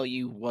could tell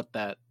you what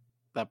that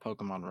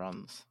Pokemon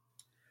runs.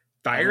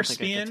 Fire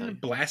Spin,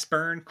 Blast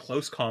Burn,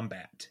 Close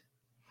Combat.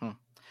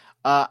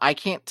 I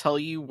can't tell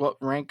you what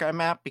rank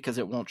I'm at because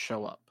it won't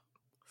show up.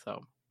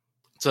 So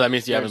that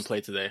means you haven't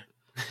played today.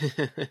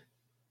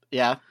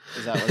 Yeah,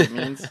 is that what it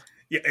means?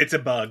 Yeah, it's a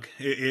bug.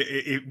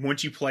 It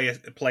once you play, I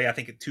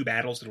think 2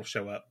 battles, it'll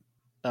show up.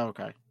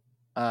 Okay.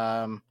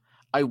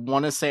 I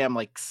want to say I'm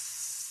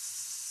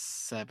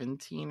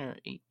 17 or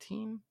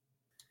 18.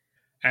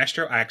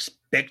 Astro, I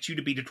expect you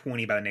to be to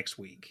 20 by next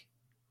week.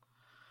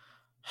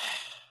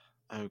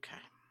 Okay.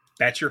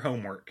 That's your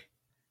homework.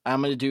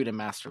 I'm going to do it in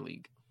Master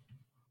League.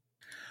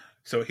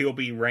 So he'll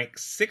be ranked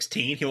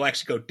 16. He'll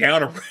actually go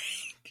down a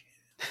rank.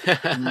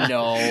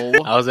 No.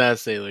 I was going to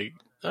say,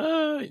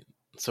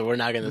 so we're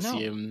not going to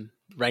see him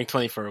rank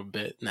 20 for a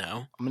bit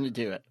now. I'm going to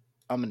do it.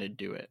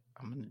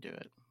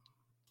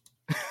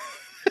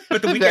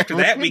 But the week after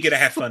that, we get to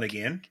have fun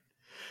again.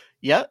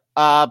 Yeah,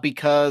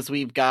 because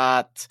we've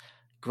got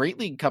Great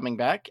League coming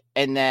back,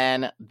 and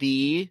then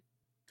the...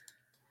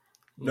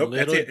 Nope,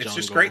 that's it. It's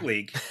just Great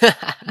League. No.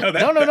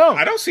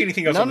 I don't see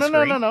anything else on the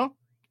screen. No.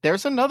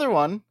 There's another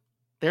one.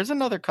 There's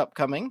another cup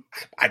coming.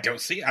 I don't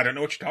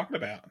know what you're talking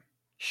about.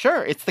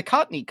 Sure, it's the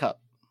Cottony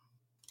Cup.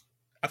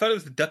 I thought it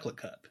was the Ducklet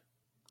Cup.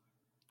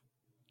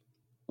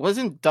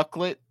 Wasn't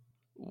Ducklet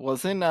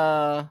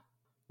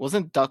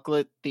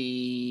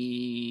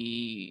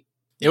the...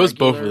 It was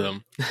both of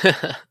them.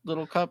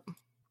 Little cup?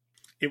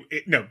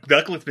 No,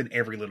 Ducklet's been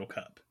every little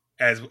cup,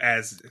 as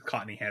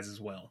Cottony has as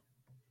well.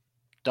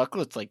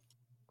 Ducklet's like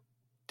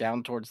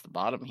down towards the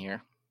bottom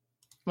here.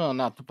 Well,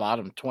 not the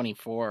bottom,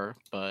 24,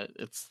 but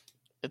it's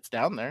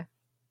down there.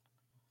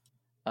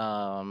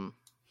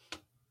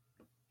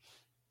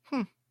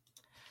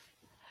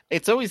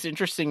 It's always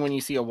interesting when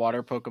you see a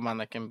water Pokemon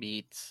that can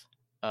beat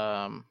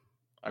a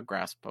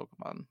grass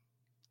Pokemon.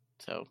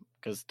 So,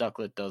 because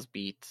Ducklet does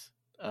beat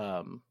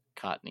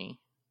Cottony,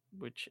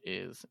 which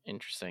is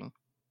interesting.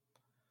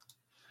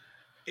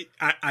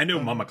 I know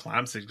Mama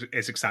Climbs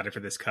is excited for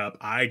this cup.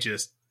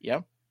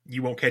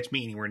 You won't catch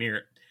me anywhere near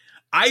it.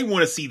 I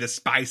want to see the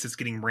spice that's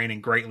getting ran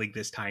in Great League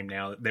this time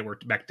now that we're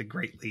back to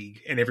Great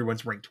League and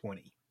everyone's ranked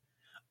 20.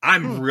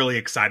 I'm really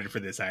excited for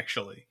this,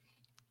 actually.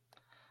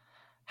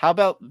 How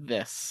about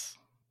this?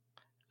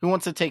 Who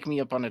wants to take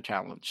me up on a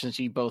challenge since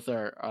you both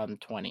are on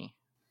 20?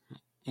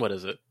 What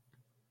is it?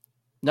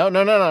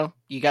 No.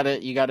 You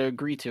gotta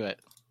agree to it.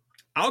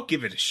 I'll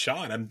give it a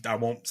shot. I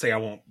won't say I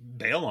won't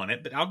bail on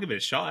it, but I'll give it a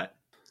shot.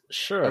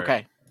 Sure.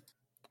 Okay.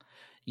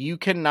 You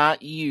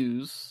cannot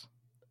use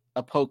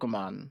a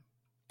Pokemon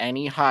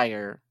any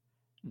higher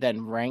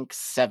than rank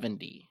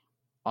 70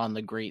 on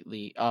the Great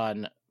League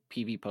on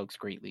PvPoke's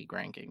Great League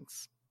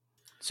rankings.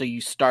 So you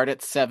start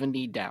at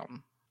 70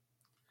 down.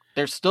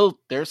 There's still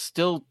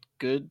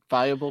good,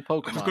 viable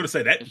Pokemon. I was going to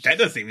say that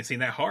doesn't even seem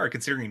that hard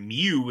considering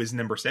Mew is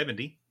number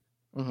 70.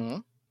 Mm-hmm.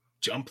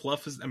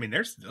 Jumpluff is. I mean,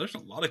 there's a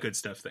lot of good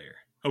stuff there.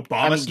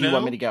 Obama do you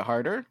want me to get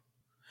harder?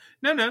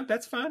 No,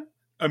 that's fine.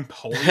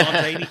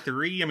 Empoleon's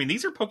 83. I mean,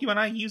 these are Pokemon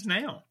I use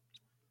now.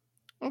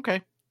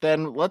 Okay.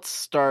 Then let's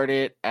start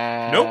it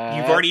at... Nope,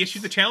 you've already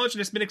issued the challenge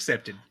and it's been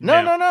accepted.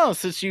 No.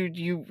 Since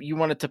you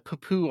wanted to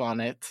poo-poo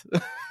on it.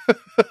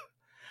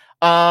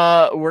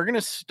 We're going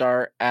to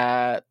start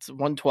at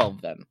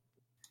 112 then.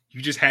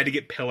 You just had to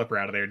get Pelipper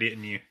out of there,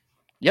 didn't you?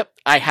 Yep,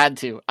 I had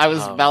to. I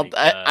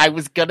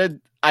was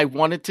I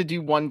wanted to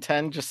do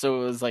 110 just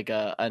so it was like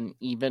an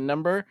even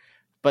number.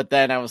 But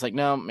then I was like,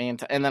 no,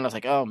 Mantine. And then I was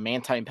like, oh,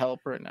 Mantine,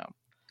 Pelipper? No.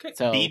 Okay,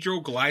 so,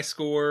 Beedrill,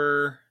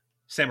 Gliscor,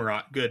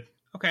 Samurott. Good.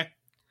 Okay.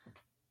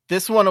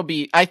 This one will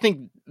be, I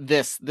think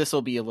this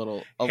will be a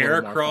little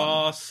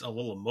Heracross, a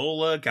little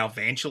Alola,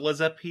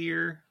 Galvantula's up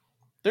here.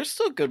 There's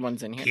still good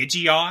ones in here.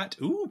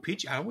 Pidgeot. Ooh,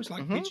 I always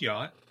like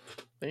Pidgeot.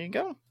 There you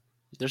go.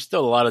 There's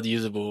still a lot of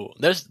usable.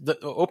 There's the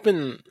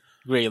open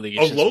Great League.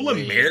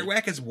 Alola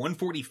Marowak is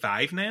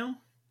 145 now?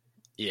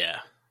 Yeah.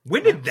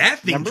 When did that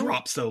thing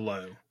drop so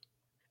low?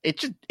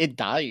 It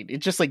died. It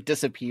just like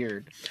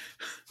disappeared.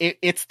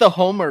 It's the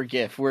Homer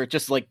gif where it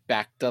just like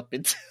backed up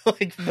into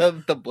like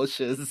the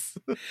bushes.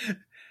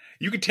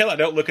 You can tell I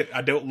don't look at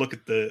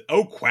the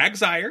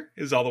Quagsire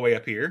is all the way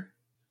up here.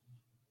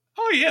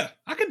 Oh yeah,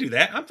 I can do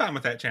that. I'm fine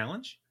with that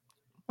challenge.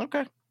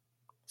 Okay.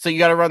 So you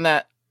got to run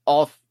that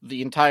off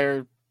the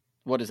entire,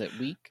 what is it,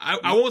 week?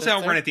 I won't say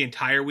I'll run it the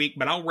entire week,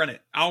 but I'll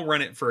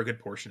run it for a good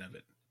portion of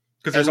it.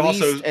 Because I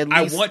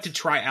want to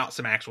try out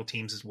some actual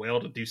teams as well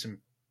to do some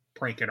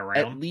pranking around.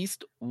 At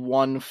least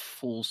one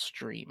full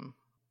stream.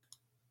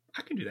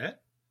 I can do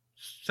that.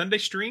 Sunday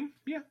stream?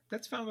 Yeah,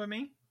 that's fine by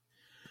me.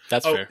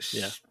 That's fair.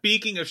 Yeah.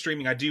 Speaking of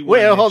streaming, I do.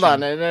 Wait, hold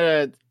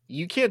on.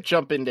 You can't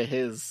jump into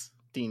his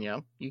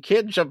Dino. You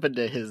can't jump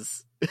into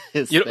his.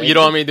 You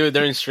don't want me to do it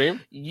during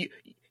stream? You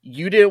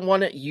didn't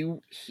want it.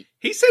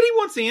 He said he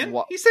wants in.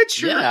 He said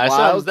sure. Yeah, I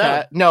saw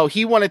that. No,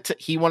 he wanted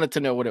to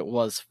know what it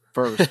was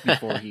first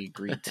before he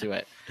agreed to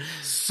it.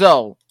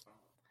 So,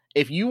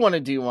 if you want to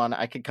do one,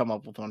 I could come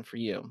up with one for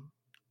you.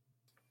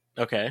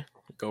 Okay,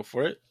 go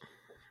for it.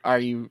 Are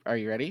you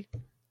ready?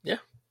 Yeah.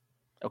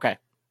 Okay.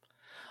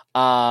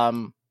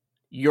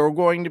 You're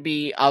going to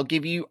be. I'll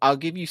give you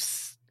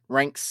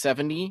rank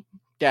 70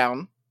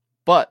 down,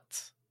 but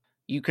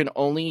you can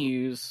only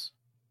use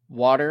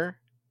water,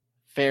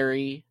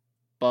 fairy,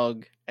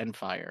 bug, and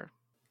fire.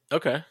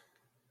 Okay.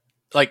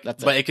 But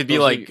it could be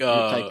like your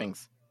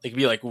typings. It could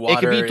be like water.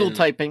 It could be dual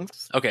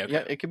typings. Okay.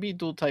 Yeah, it could be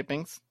dual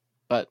typings,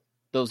 but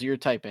those are your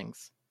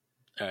typings.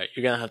 All right,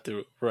 you're gonna have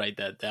to write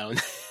that down.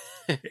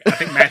 I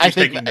think Matthew's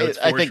taking notes.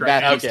 I think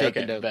Matthew's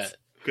taking notes. Bet.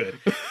 Good.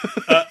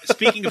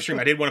 Speaking of stream,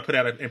 I did want to put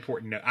out an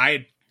important note. I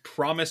had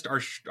promised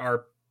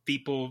our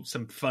people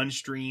some fun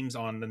streams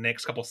on the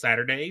next couple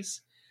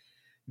Saturdays.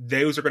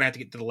 Those are going to have to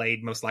get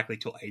delayed most likely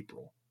till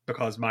April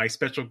because my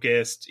special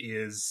guest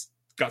is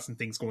got some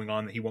things going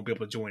on that he won't be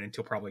able to join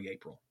until probably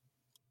April.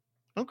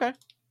 Okay.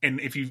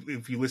 And if you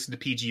listen to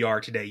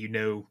PGR today, you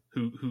know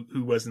who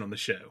wasn't on the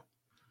show.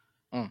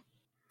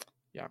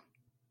 Yeah.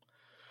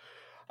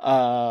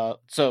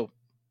 So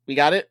we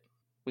got it.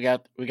 We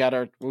got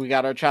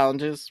our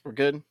challenges. We're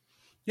good.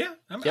 Yeah,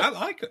 I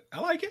like it.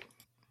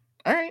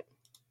 All right.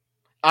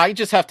 I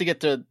just have to get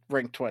to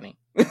rank 20.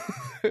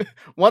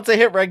 Once I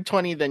hit rank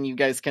 20, then you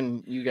guys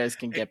can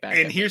get back.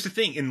 And here's the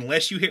thing: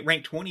 unless you hit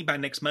rank 20 by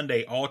next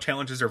Monday, all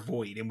challenges are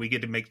void, and we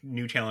get to make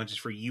new challenges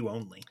for you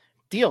only.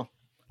 Deal.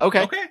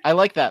 Okay. I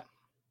like that.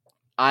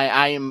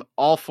 I am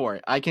all for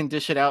it. I can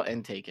dish it out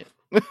and take it.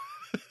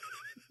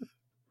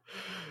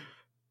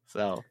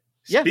 So,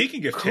 yeah.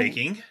 Speaking of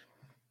taking.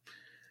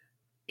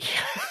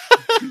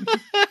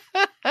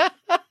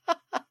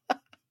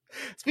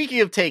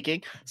 Speaking of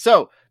taking,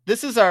 so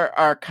this is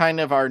our kind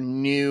of our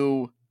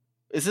new.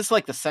 Is this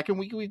like the second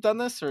week we've done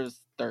this, or is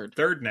third?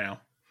 Third now.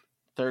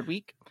 Third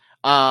week.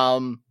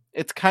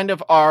 It's kind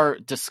of our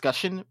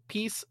discussion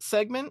piece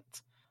segment.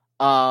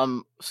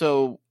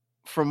 So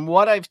from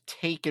what I've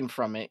taken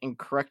from it, and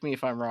correct me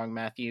if I'm wrong,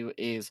 Matthew,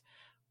 is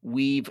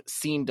we've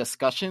seen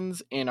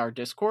discussions in our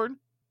Discord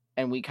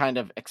and we kind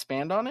of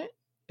expand on it.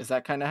 Is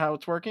that kind of how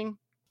it's working?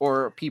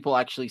 Or are people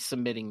actually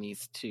submitting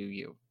these to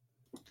you?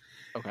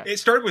 Okay. It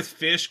started with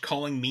Fish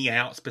calling me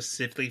out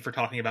specifically for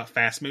talking about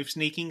fast move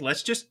sneaking.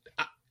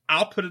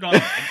 I'll put it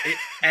on.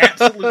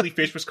 Absolutely,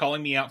 Fish was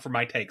calling me out for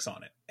my takes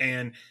on it.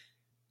 And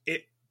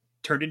it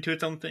turned into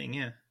its own thing,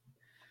 yeah.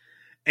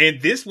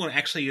 And this one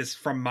actually is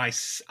from I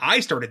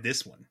started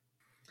this one.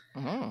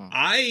 Oh.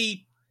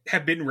 I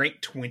have been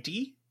ranked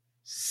 20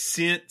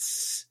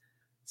 since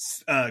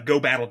Go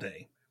Battle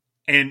Day.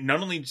 And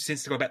not only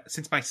since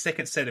my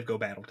second set of Go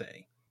Battle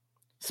Day.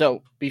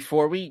 So,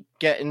 before we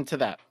get into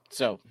that,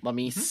 let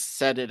me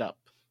set it up,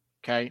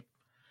 okay?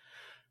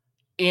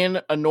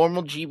 In a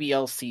normal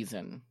GBL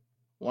season,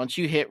 once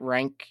you hit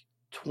rank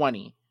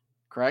 20,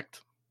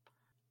 correct?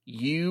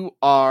 You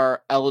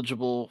are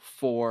eligible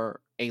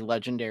for a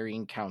legendary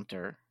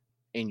encounter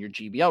in your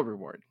GBL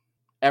reward.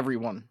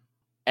 Everyone.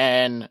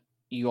 And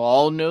you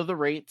all know the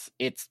rates.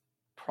 It's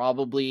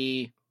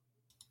probably...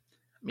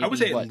 I would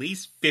say at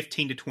least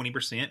 15 to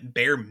 20%,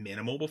 bare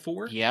minimal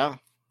before. Yeah.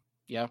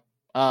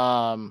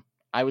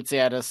 I would say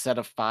at a set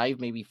of 5,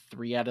 maybe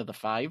 3 out of the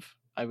 5,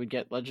 I would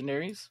get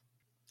legendaries.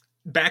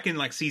 Back in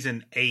like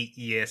season 8,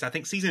 yes. I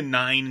think season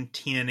 9 and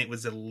 10, it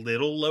was a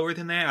little lower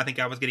than that. I think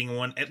I was getting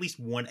at least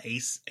one a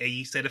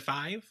set of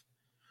 5,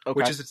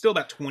 which is still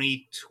about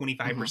 20-25%.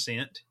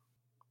 Mm-hmm.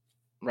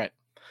 Right.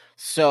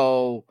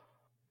 So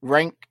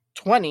rank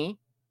 20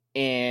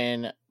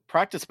 in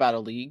Practice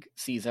Battle League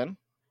season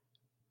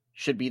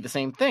should be the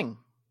same thing,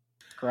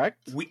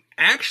 correct? We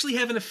actually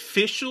have an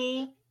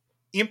official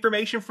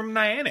information from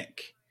Niantic.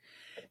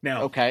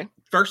 Now,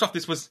 first off,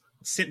 this was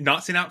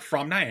not sent out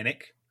from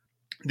Niantic.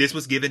 This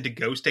was given to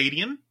Go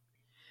Stadium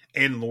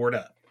and Lord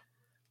Up.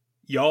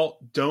 Y'all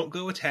don't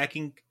go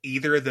attacking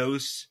either of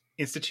those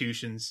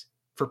institutions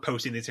for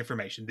posting this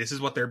information. This is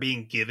what they're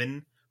being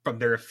given from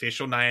their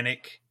official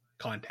Niantic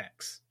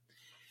contacts.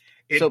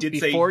 Go ahead.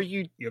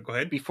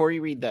 Before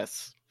you read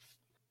this,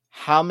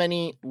 how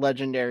many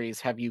legendaries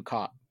have you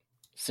caught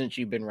since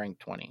you've been ranked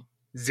 20?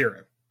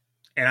 0.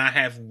 And I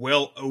have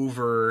well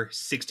over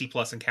 60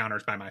 plus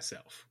encounters by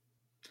myself.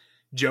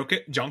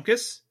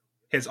 Jonkus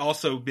has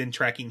also been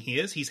tracking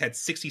his. He's had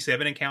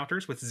 67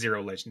 encounters with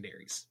 0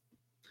 legendaries.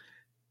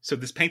 So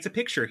this paints a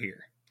picture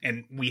here.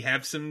 And we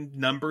have some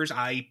numbers.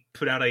 I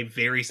put out a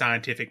very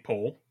scientific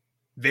poll.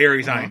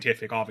 Very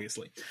scientific,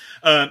 obviously.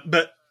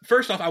 But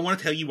first off, I want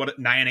to tell you what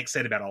Niantic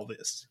said about all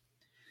this.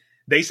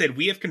 They said,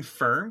 we have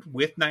confirmed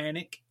with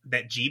Niantic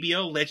that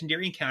GBL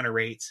legendary encounter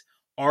rates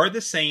are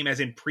the same as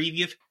in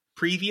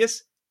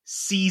previous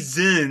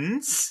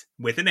seasons,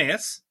 with an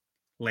S.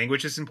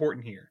 Language is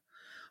important here.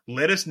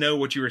 Let us know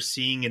what you are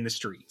seeing in the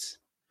streets.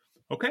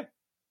 Okay.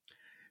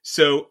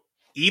 So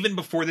even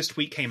before this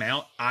tweet came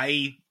out,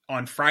 I,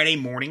 on Friday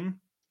morning,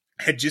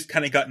 had just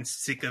kind of gotten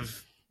sick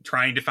of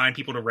trying to find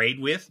people to raid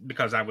with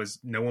because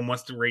no one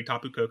wants to raid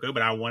Tapu Koko,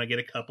 but I want to get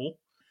a couple.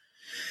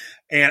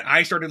 And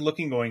I started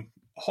looking going,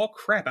 oh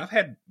crap, I've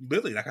had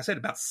literally, like I said,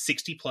 about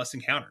 60 plus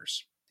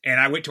encounters. And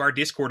I went to our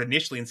Discord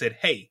initially and said,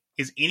 hey,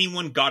 has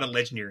anyone got a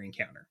legendary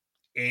encounter?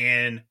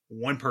 And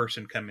one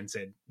person come and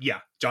said, yeah,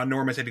 John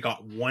Norman said he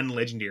got 1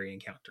 legendary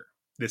encounter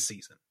this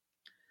season.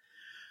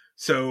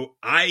 So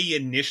I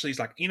initially was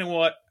like, you know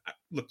what?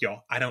 Look,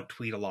 y'all, I don't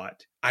tweet a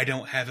lot. I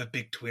don't have a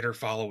big Twitter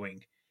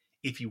following.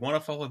 If you want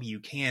to follow me, you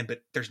can,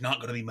 but there's not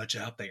going to be much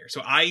out there.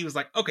 So I was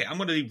like, okay, I'm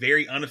going to be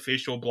very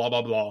unofficial, blah,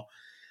 blah, blah.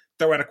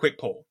 Throw out a quick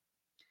poll.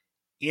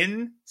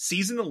 In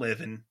season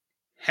 11,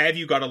 have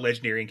you got a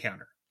legendary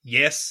encounter?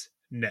 Yes,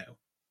 no.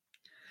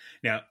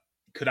 Now,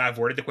 could I have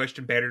worded the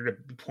question better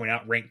to point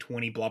out rank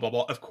 20, blah, blah,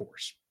 blah? Of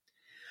course.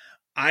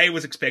 I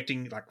was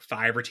expecting like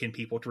 5 or 10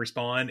 people to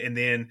respond, and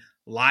then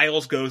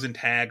Lyles goes and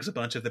tags a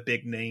bunch of the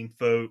big name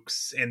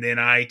folks, and then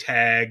I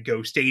tag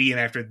Go Stadium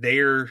after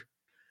their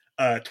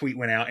tweet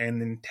went out, and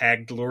then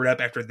tagged Lord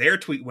Up after their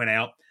tweet went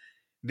out.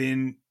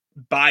 Then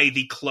by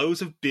the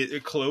close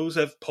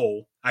of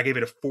poll, I gave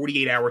it a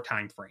 48-hour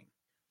time frame.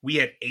 We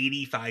had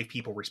 85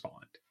 people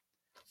respond.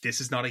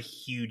 This is not a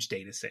huge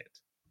data set.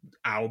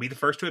 I will be the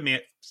first to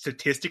admit,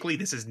 statistically,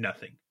 this is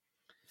nothing.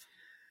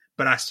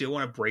 But I still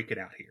want to break it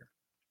out here.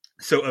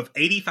 So of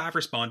 85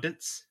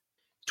 respondents,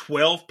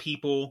 12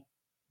 people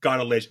got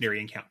a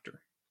legendary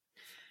encounter.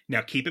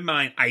 Now, keep in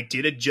mind, I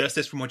did adjust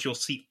this from what you'll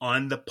see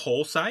on the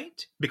poll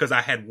site because I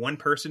had one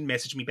person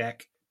message me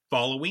back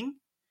following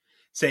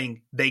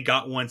saying they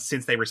got one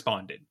since they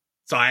responded.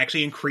 So I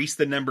actually increased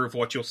the number of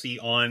what you'll see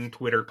on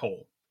Twitter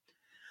poll.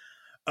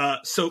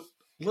 So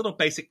little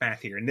basic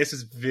math here, and this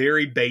is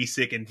very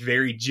basic and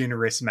very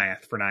generous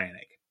math for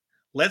Niantic.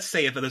 Let's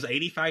say if of those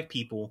 85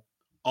 people,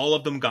 all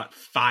of them got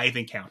 5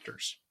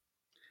 encounters.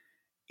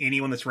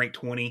 Anyone that's ranked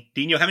 20.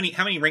 Dino, how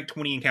many ranked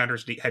 20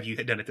 encounters have you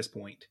done at this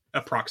point,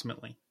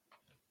 approximately?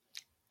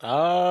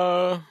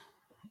 I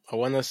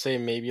want to say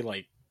maybe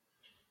like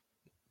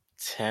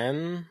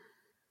 10,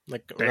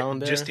 like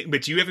around there.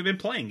 But you haven't been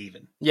playing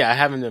even. Yeah, I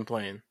haven't been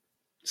playing.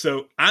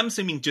 So I'm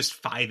assuming just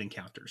 5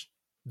 encounters.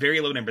 Very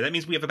low number. That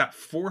means we have about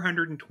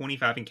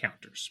 425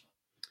 encounters.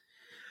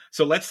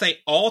 So let's say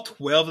all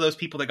 12 of those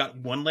people that got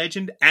 1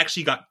 legend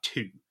actually got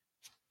 2.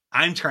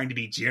 I'm trying to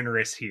be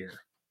generous here.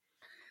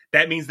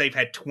 That means they've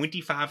had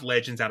 25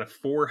 legends out of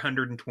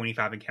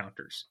 425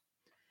 encounters.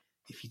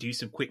 If you do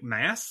some quick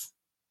math,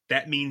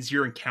 that means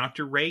your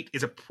encounter rate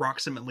is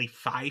approximately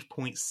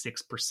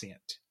 5.6%.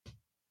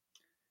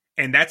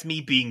 And that's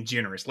me being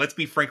generous. Let's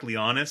be frankly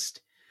honest.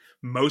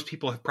 Most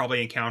people have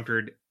probably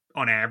encountered,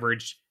 on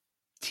average,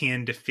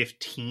 10 to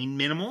 15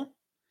 minimal.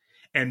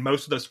 And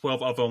most of those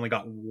 12 have only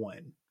got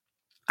 1.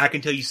 I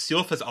can tell you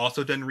Sylph has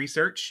also done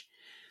research.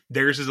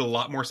 Theirs is a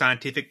lot more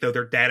scientific, though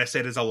their data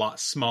set is a lot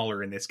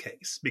smaller in this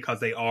case because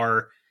they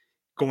are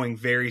going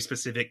very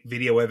specific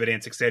video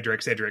evidence, etc.,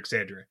 etc.,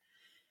 etc.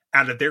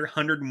 Out of their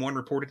 101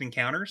 reported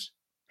encounters,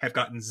 have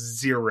gotten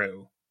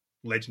 0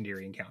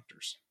 legendary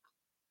encounters.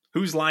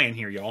 Who's lying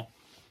here, y'all?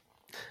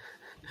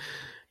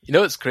 You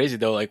know, it's crazy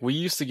though. Like, we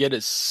used to get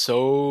it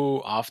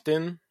so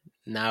often.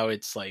 Now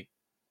it's like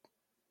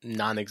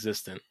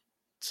non-existent.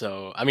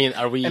 So, I mean,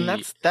 are we? And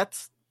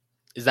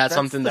is that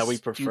something that we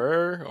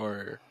prefer,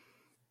 or?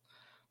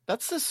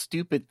 That's the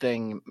stupid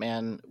thing,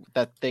 man,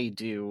 that they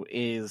do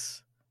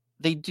is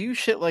they do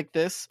shit like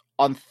this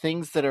on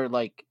things that are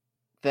like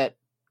that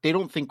they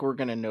don't think we're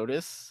gonna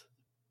notice,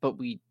 but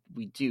we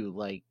do.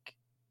 Like,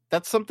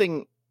 that's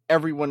something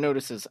everyone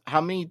notices.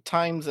 How many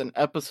times an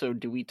episode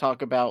do we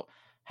talk about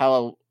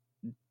how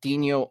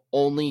Dino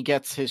only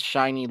gets his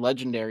shiny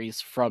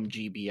legendaries from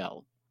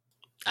GBL?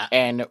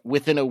 And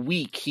within a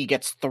week he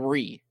gets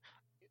 3.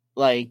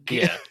 Like,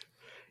 yeah.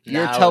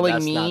 You're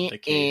telling me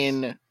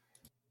in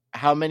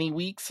how many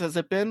weeks has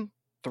it been?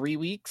 3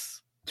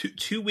 weeks?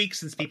 2 weeks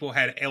since people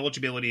had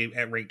eligibility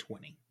at rank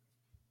 20.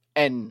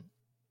 And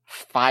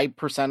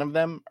 5% of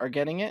them are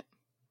getting it?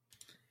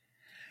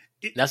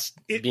 That's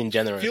being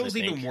generous. It feels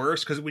even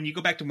worse because when you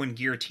go back to when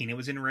Giratina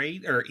was in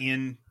raid or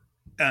in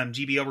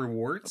GBL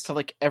rewards,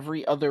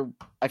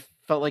 I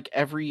felt like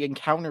every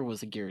encounter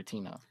was a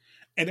Giratina.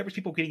 And there was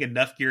people getting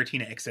enough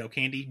Giratina XL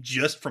candy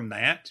just from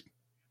that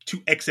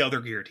to XL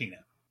their Giratina.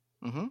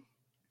 Mm-hmm.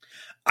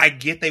 I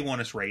get they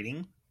want us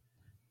rating,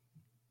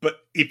 but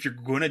if you're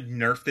going to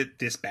nerf it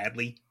this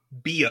badly,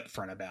 be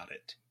upfront about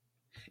it.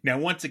 Now,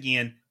 once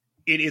again,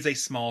 it is a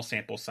small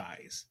sample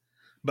size,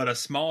 but a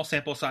small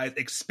sample size,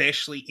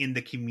 especially in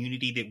the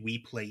community that we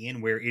play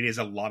in, where it is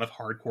a lot of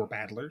hardcore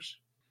battlers,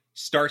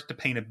 starts to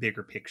paint a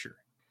bigger picture.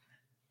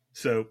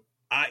 So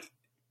I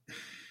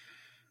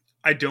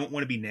don't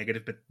want to be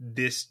negative, but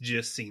this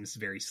just seems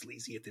very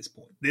sleazy at this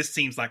point. This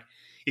seems like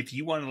if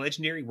you want a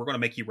legendary, we're going to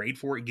make you raid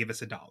for it. Give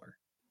us $1.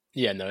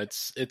 Yeah, no,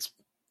 it's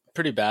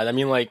pretty bad. I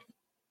mean, like,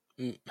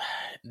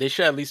 they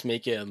should at least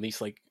make it at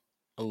least like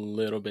a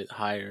little bit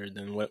higher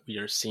than what we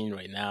are seeing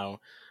right now.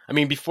 I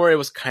mean, before it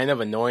was kind of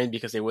annoying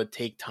because it would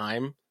take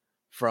time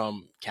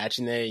from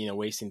catching it, you know,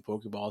 wasting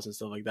Pokeballs and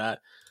stuff like that.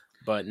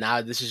 But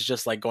now this is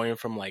just like going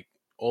from like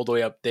all the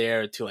way up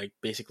there to like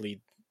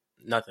basically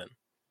nothing.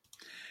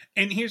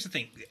 And here's the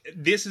thing.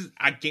 This is,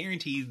 I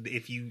guarantee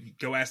if you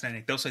go ask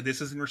Niantic, they'll say this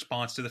is in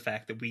response to the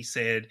fact that we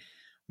said,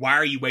 why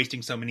are you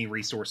wasting so many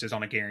resources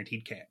on a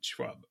guaranteed catch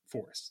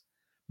for us?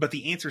 But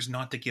the answer is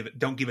not to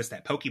don't give us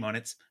that Pokemon.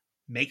 It's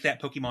make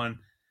that Pokemon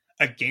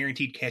a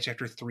guaranteed catch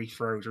after 3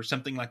 throws or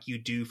something like you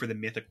do for the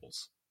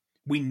mythicals.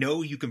 We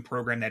know you can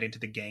program that into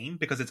the game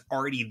because it's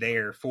already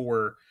there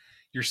for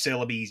your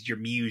Celebes, your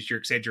Mews, your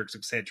Excedrix,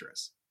 etc.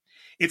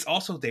 It's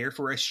also there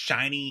for a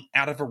shiny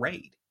out of a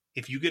raid.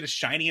 If you get a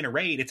shiny in a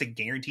raid, it's a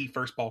guaranteed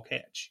first ball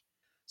catch.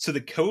 So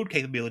the code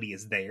capability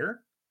is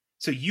there.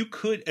 So you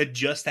could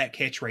adjust that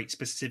catch rate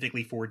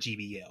specifically for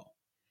GBL.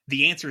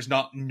 The answer is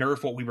not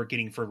nerf what we were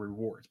getting for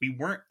rewards. We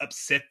weren't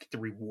upset that the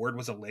reward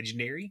was a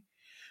legendary.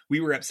 We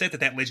were upset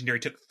that legendary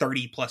took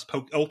 30 plus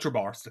Ultra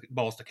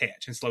balls to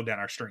catch and slowed down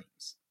our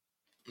streams.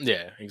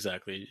 Yeah,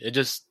 exactly. It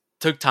just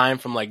took time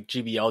from like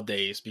GBL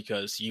days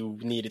because you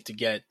needed to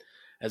get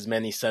as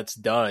many sets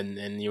done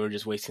and you were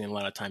just wasting a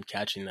lot of time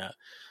catching that.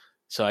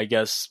 So I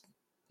guess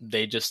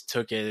they just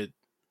took it,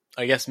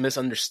 I guess,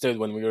 misunderstood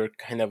when we were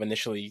kind of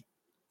initially,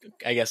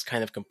 I guess,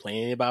 kind of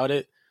complaining about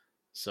it.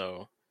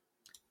 So.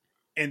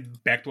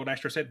 And back to what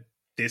Astro said,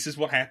 this is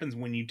what happens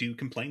when you do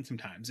complain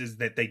sometimes, is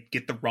that they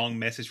get the wrong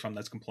message from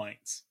those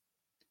complaints.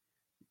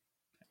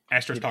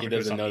 Astro's talking to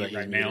us on mute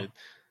right now.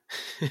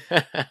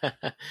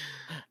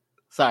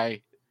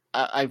 Sorry.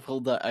 I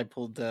pulled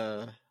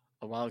a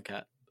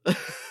wildcat.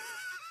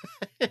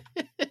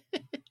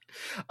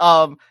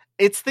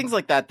 It's things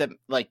like that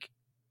like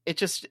it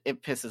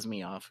pisses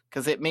me off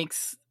because it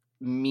makes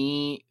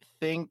me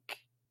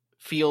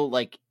feel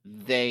like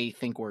they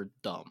think we're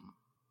dumb.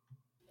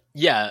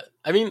 Yeah,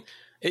 I mean,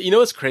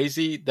 it's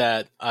crazy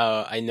that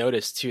I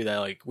noticed too that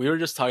like we were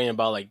just talking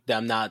about like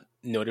them not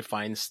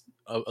notifying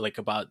like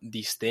about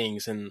these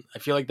things, and I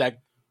feel like that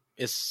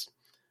is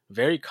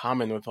very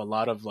common with a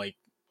lot of like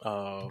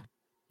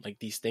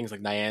these things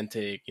like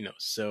Niantic,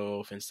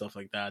 Sylph and stuff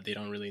like that. They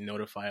don't really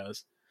notify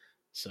us.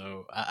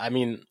 So I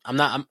mean, I'm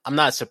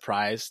not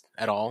surprised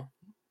at all.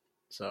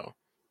 So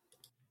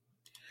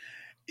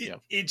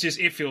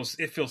it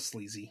feels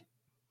sleazy.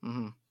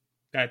 Mm-hmm.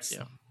 That's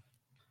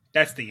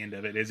the end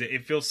of it.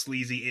 It feels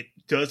sleazy.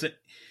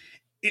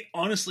 It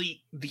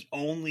honestly, the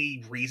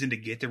only reason to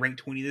get to rank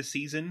 20 this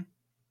season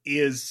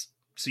is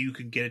so you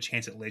could get a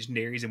chance at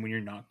legendaries, and when you're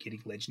not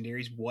getting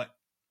legendaries, what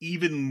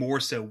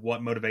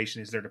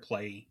motivation is there to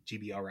play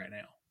GBL right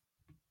now?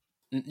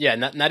 Yeah,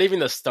 not even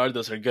the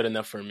Stardust are good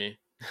enough for me.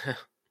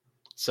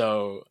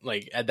 So,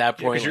 like, at that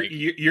point...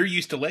 you're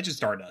used to Legend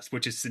Stardust,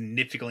 which is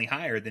significantly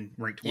higher than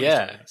rank 20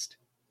 Stardust.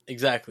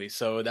 Exactly.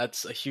 So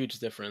that's a huge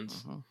difference.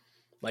 Mm-hmm.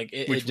 Like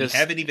which we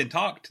haven't even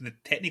talked.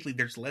 Technically,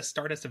 there's less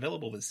Stardust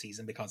available this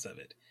season because of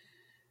it.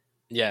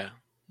 Yeah.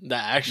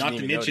 That actually... Not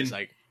to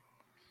mention,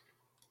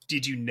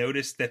 did you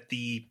notice that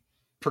the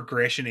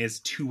progression is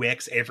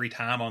 2x every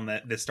time on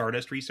the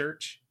Stardust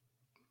research?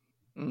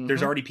 Mm-hmm.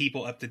 There's already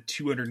people up to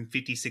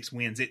 256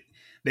 wins.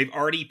 They've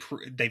already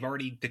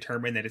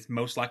determined that it's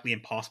most likely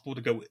impossible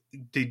to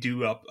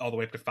do up all the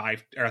way up to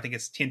 5, or I think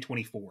it's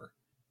 1024.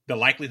 The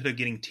likelihood of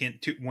getting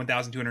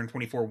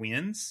 1,224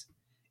 wins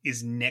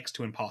is next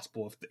to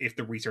impossible if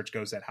the research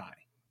goes that high.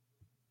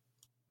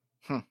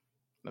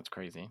 That's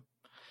crazy.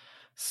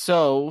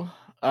 So,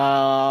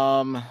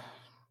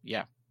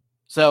 yeah.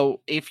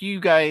 So if you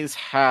guys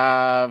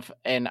have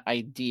an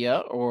idea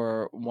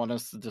or want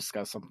us to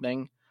discuss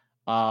something,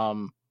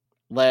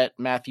 let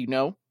Matthew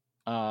know.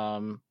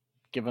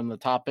 Give him the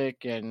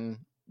topic and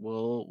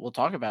we'll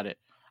talk about it.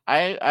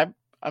 I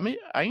mean,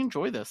 I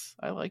enjoy this.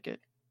 I like it.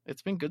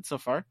 It's been good so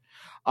far.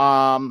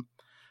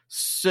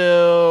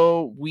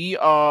 So we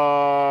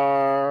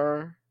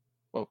are...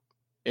 Well,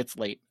 it's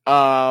late.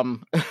 All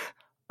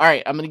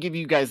right, I'm going to give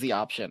you guys the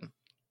option.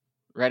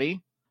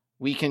 Ready?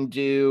 We can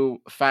do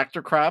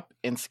Factor Crap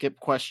and skip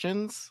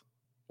questions,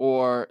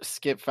 or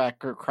skip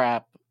Factor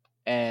Crap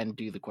and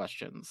do the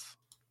questions.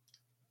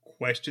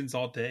 Questions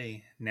all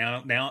day.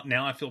 Now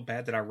I feel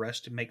bad that I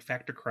rushed to make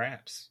Factor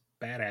Craps.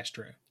 Bad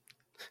Astro.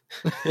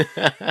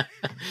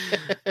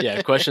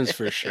 Yeah, questions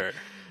for sure.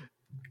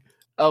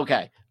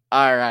 Okay.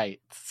 All right.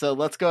 So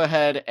let's go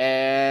ahead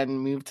and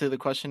move to the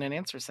question and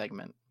answer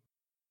segment.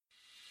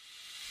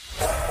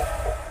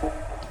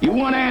 You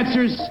want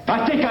answers?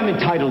 I think I'm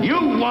entitled. You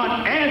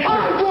want answers?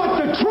 I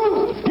want the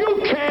truth!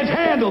 You can't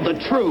handle the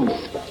truth!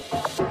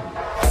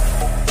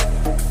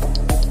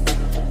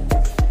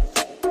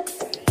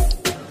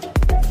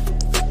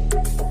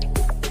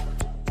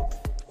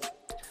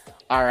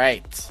 All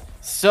right.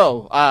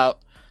 So,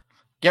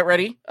 get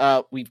ready.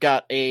 We've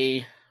got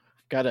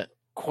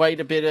quite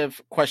a bit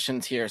of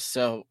questions here.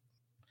 So,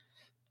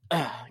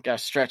 gotta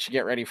stretch to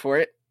get ready for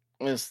it.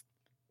 It was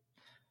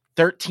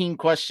 13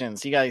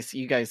 questions. You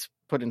guys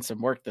put in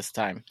some work this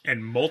time.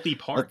 And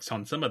multi-parts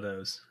on some of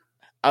those.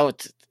 Oh,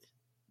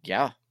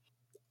 yeah.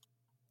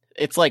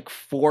 It's like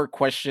 4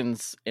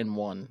 questions in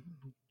one.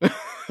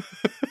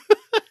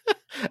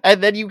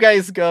 And then you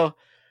guys go,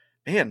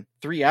 man,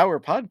 3-hour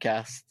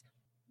podcast.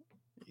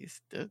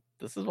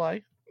 This is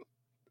why.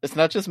 It's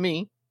not just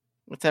me.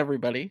 It's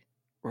everybody.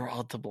 We're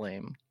all to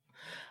blame.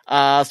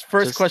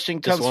 First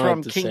question comes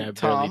from King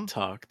Tom. I barely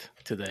talked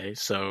today,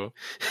 so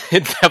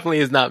it definitely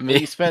is not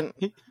me.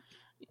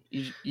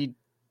 You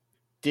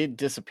did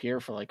disappear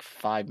for like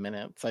 5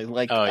 minutes.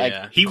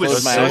 He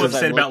was so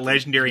upset about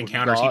legendary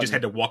encounters. He just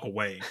had to walk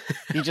away.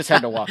 He just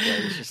had to walk away.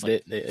 He was just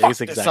like,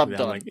 it's exactly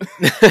that.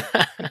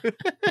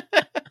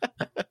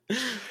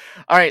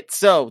 All right,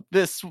 so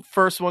this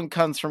first one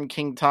comes from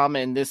King Tom,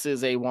 and this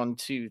is a 1,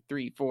 2,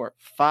 3, 4,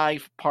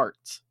 5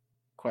 parts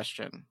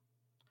question.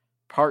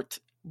 Part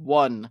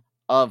 1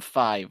 of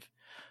 5.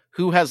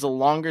 Who has the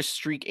longest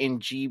streak in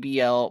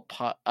GBL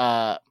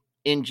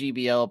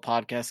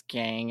podcast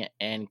gang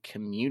and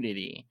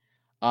community?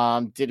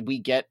 Did we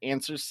get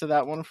answers to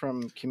that one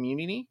from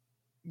community?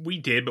 We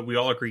did, but we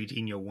all agreed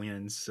Dino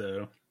wins,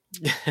 so.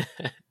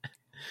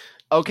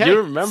 Okay. You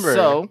remember,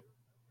 so,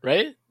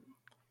 right?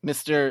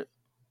 Mr.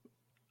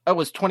 Oh, it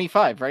was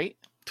 25, right?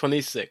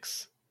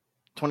 26.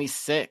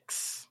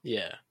 26.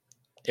 Yeah.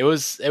 It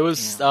was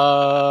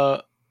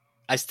yeah.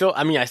 I still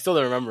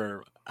don't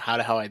remember how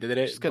the hell I did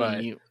it. Just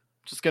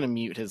gonna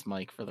mute his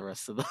mic for the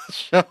rest of the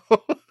show.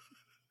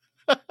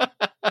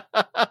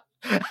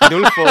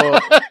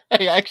 Nulfo,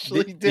 I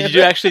actually did. Did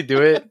you actually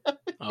do it?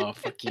 Oh,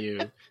 fuck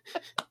you.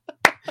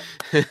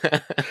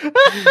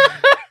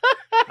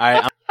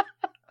 Alright.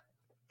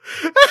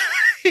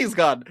 He's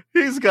gone.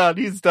 He's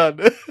done.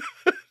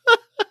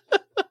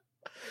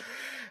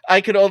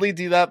 I could only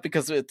do that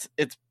because it's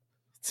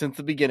since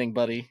the beginning,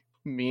 buddy.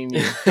 Me and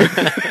you.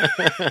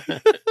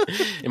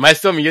 Am I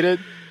still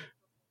muted?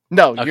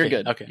 No, Okay, you're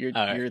good. okay, You're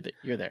all right.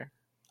 you're there.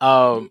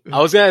 I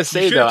was gonna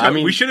say though. I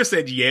mean, we should have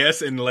said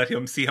yes and let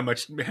him see how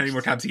many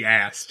more times he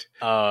asked.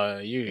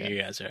 You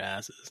guys are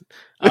asses.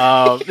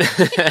 But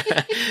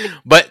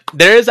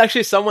there is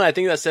actually someone I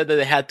think that said that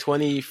they had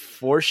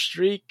 24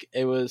 streak.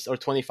 It was or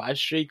 25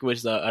 streak, which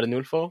is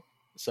Arnulfo.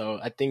 So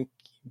I think,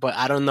 but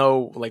I don't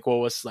know like what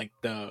was like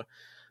the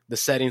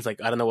settings. Like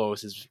I don't know what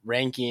was his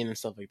ranking and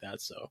stuff like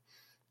that. So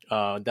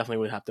definitely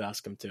would have to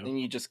ask him too. And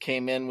you just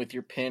came in with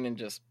your pin and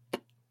just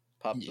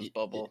popped this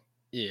bubble.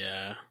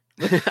 Yeah.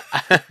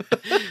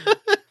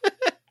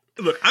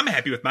 Look, I'm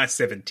happy with my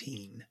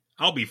 17.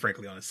 I'll be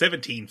frankly honest.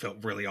 17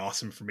 felt really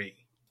awesome for me.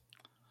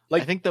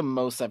 Like I think the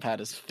most I've had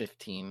is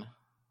 15.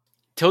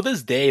 Till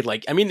this day,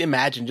 like I mean,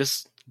 imagine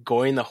just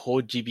going the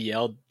whole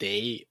GBL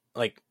day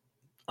like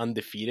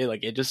undefeated.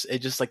 Like it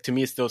just like to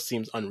me, it still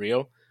seems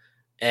unreal.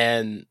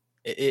 And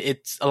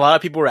it's a lot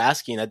of people were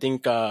asking. I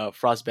think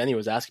Frost Benny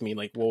was asking me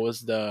like, what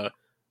was the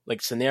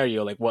like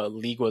scenario? Like what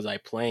league was I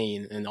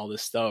playing and all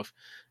this stuff?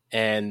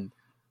 And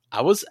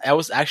I was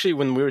actually,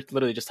 when we were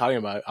literally just talking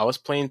about it, I was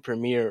playing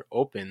Premier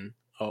Open,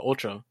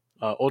 Ultra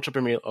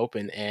Premier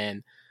Open,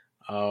 and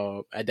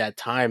at that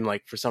time,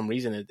 like for some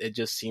reason, it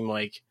just seemed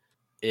like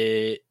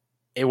it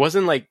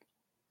wasn't like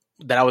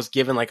that I was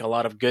given like a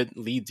lot of good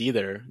leads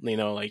either. You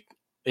know, like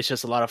it's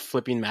just a lot of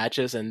flipping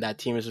matches, and that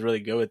team is really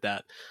good with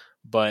that.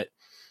 But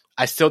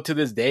I still to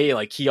this day,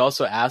 like he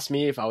also asked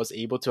me if I was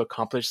able to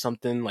accomplish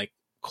something like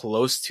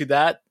close to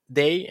that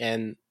day,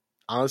 and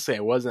honestly, I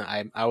wasn't.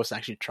 I was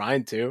actually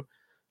trying to.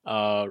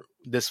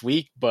 This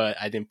week, but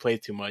I didn't play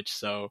too much.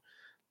 So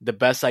the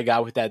best I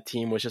got with that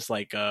team was just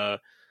like I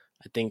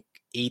think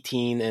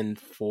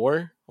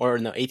 18-4 or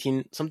no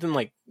 18 something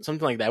like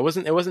that. It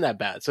wasn't that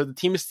bad. So the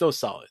team is still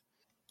solid.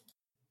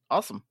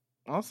 Awesome.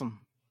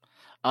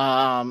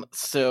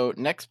 So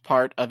next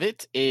part of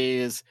it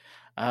is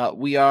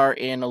we are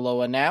in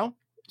Aloha now,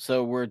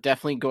 so we're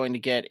definitely going to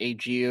get a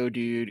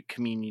Geodude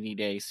community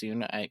day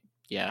soon. I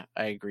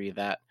agree with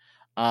that.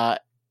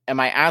 Am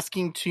I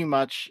asking too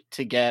much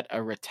to get a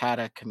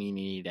Rattata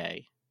community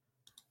day?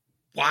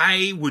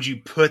 Why would you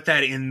put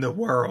that in the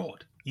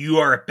world? You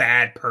are a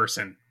bad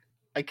person.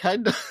 I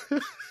kind of...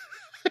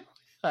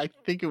 I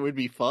think it would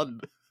be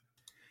fun.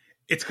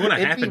 It's going to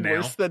happen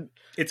now.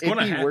 It's going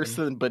to happen. Worse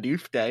than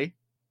Bidoof Day.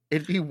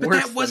 It'd be worse.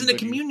 But that wasn't a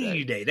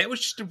community day. That was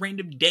just a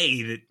random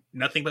day that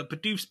nothing but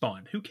Bidoof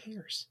spawned. Who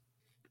cares?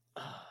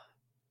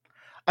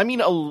 I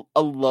mean, a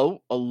low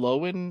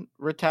in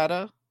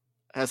Rattata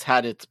has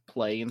had its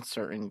play in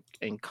certain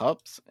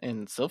cups,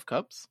 in Silph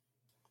Cups.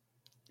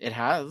 It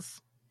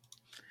has.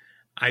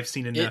 I've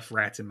seen enough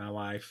rats in my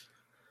life.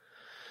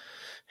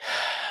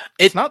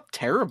 It's not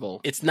terrible.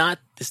 It's not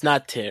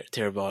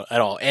terrible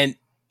at all. And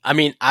I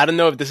mean, I don't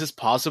know if this is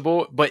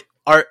possible, but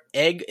are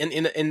egg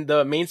in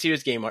the main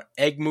series game, are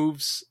egg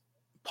moves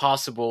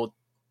possible,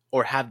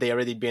 or have they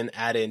already been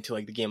added into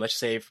like the game? Let's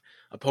say if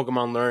a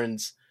Pokemon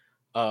learns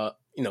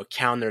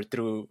counter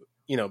through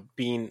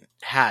being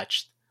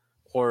hatched.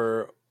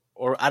 Or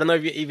I don't know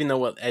if you even know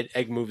what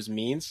egg moves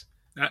means.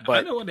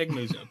 I know what egg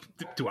moves.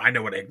 Do I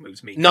know what egg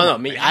moves mean? No,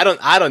 me. I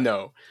don't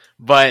know.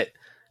 But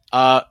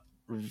I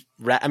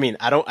mean,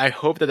 I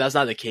hope that that's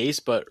not the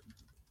case. But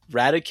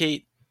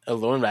Raticate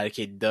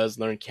does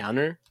learn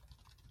counter.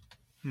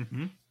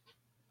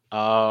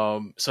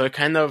 Mm-hmm. So it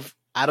kind of,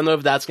 I don't know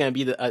if that's gonna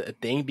be a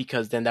thing,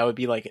 because then that would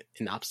be like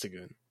an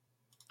Obstagoon.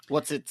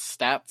 What's its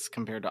stats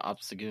compared to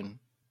Obstagoon?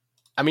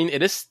 I mean,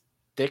 it is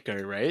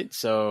thicker, right?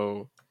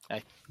 So.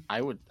 I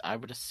would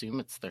assume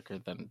it's thicker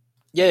than...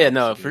 Yeah,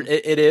 no,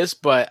 it is,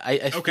 but I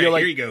okay, feel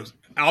like... here you go.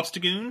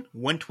 Obstagoon,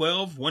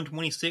 112,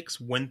 126,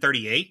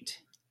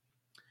 138.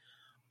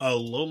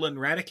 Alolan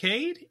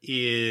Raticate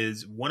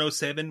is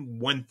 107,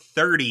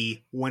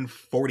 130,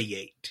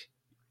 148.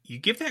 You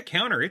give that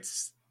counter,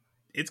 it's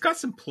got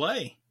some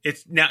play.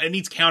 It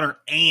needs counter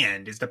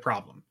and is the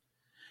problem.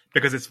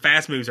 Because its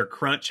fast moves are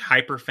Crunch,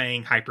 Hyper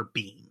Fang, Hyper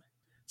Beam.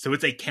 So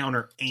it's a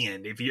counter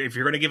and. If you're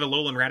going to give a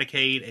Alolan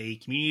Raticate a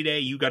community day,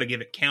 you got to give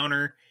it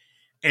counter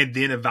and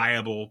then a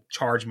viable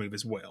charge move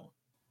as well.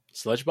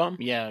 Sludge Bomb?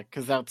 Yeah,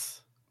 because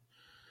that's...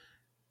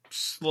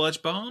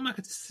 Sludge Bomb, I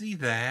could see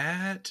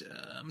that.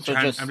 I'm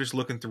just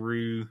looking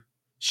through.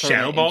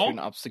 Shadow Ball? An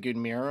Obstagoon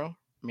mirror?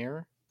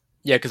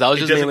 Yeah, because I was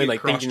just mainly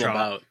like thinking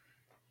about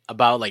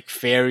like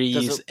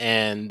fairies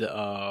and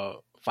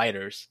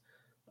fighters.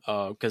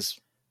 Because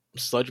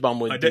Sludge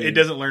Bomb would It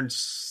doesn't learn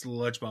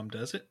Sludge Bomb,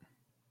 does it?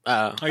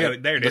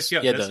 There it is.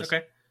 Yeah, it does.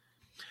 Okay.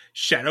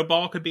 Shadow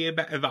Ball could be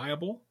a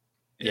viable.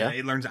 Yeah.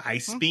 It learns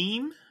Ice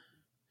Beam,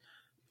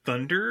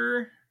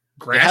 Thunder,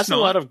 Grass. It has a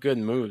lot of good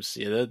moves.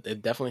 Yeah,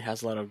 it definitely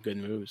has a lot of good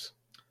moves,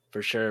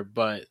 for sure.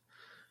 But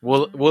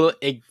will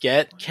it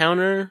get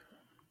counter?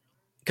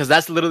 Because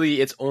that's literally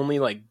its only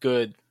like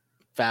good,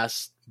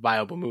 fast,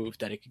 viable move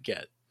that it could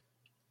get.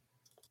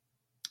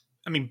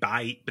 I mean,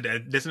 Bite, but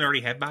doesn't it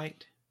already have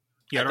Bite?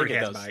 Yeah, it already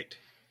has Bite.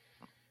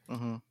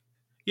 Mm-hmm.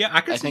 Yeah,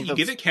 I could I see think you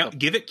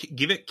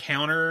give it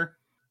counter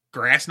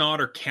grass knot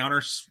or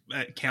counter.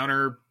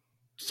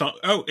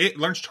 It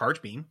learns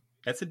charge beam.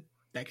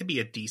 That could be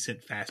a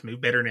decent fast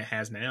move, better than it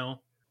has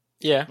now.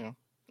 Yeah,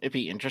 it'd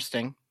be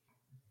interesting.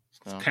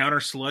 So. Counter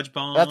sludge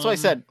bomb. That's what I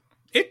said.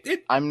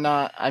 I'm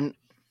not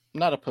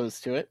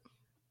opposed to it.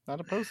 Not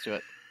opposed to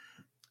it.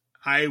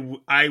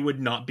 I would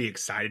not be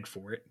excited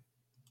for it.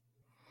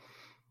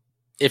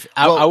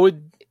 I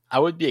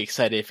would be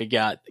excited if it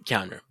got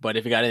counter, but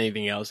if it got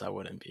anything else, I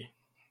wouldn't be.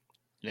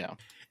 Yeah.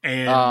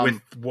 And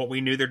with what we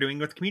knew they're doing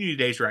with community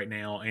days right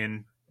now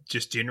and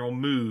just general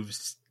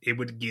moves, it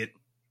would get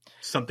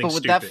something but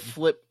would stupid. That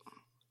flip?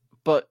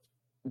 But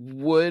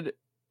would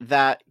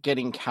that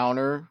getting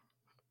counter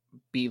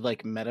be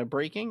like meta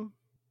breaking?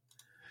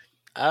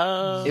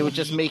 It would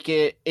just make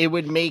it. It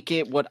would make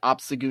it what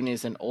Obstagoon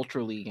is in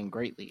Ultra League and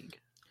Great League.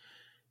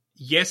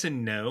 Yes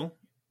and no.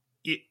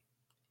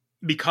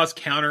 Because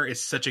counter is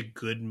such a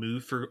good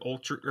move for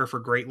Ultra or for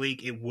Great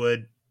League, it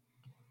would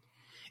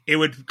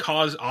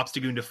cause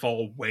Obstagoon to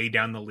fall way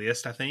down the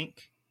list, I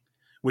think,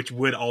 which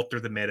would alter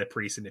the meta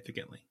pretty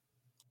significantly.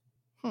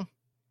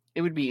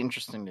 It would be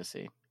interesting to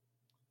see.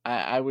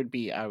 I would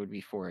be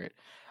for it.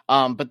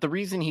 But the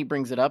reason he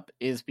brings it up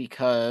is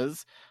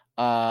because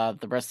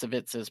the rest of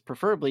it says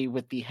preferably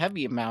with the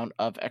heavy amount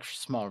of extra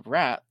small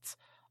rats.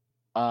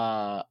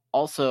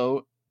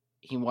 Also,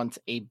 he wants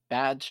a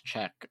badge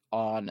check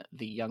on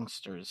the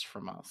youngsters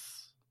from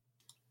us.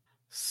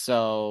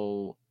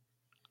 So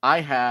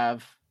I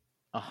have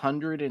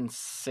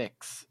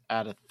 106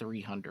 out of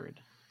 300.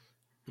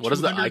 What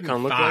does the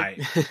icon look like?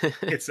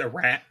 It's a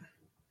rat.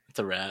 It's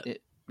a rat.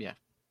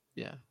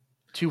 Yeah.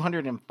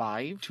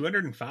 205?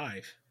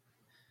 205.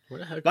 What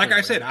the heck? Like I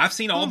said, I've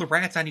seen all the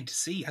rats I need to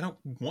see. I don't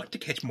want to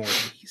catch more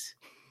of these.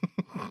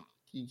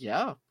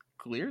 Yeah,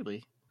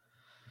 clearly.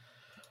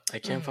 I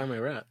can't find my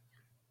rat.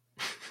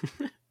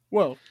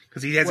 Well,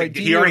 because he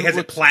already has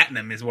it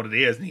platinum, is what it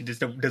is, and he just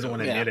doesn't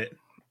want to admit it.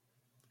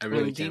 I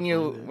really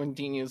when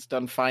Dino's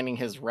done finding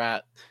his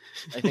rat,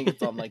 I think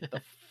it's on like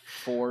the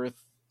fourth.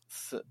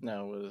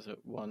 No, what is it?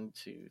 1,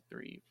 2,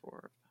 3,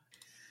 4.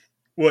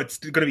 Well, it's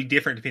going to be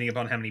different depending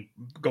upon how many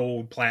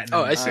gold, platinum,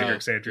 I see.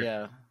 et cetera.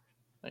 Yeah,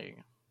 there you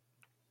go.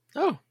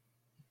 Oh,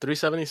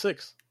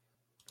 376.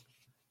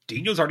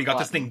 Dino's already got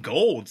this thing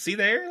gold. See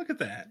there? Look at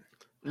that.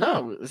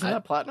 No, isn't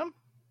that platinum?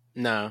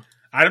 No.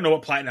 I don't know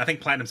what platinum. I think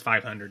platinum's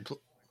 500.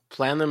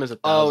 Platinum is 1,000.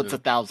 Oh, it's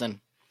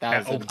 1,000.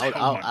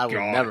 I would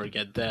never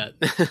get that.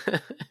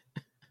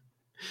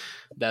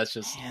 That's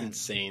just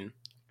insane.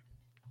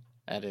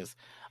 That is.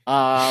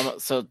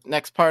 So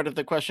next part of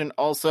the question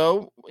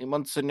also, he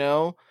wants to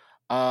know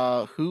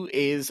who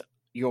is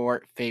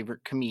your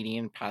favorite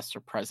comedian, past or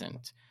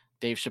present?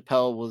 Dave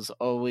Chappelle was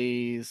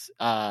always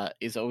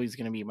is always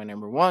going to be my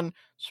number one.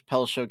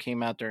 Chappelle's Show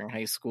came out during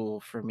high school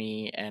for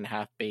me, and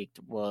Half Baked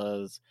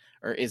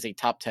is a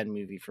top 10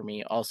 movie for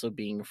me. Also,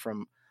 being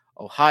from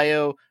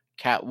Ohio,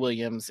 Cat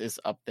Williams is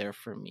up there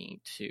for me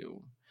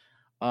too.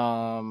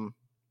 I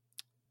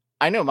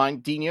know mine.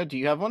 Dino, do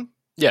you have one?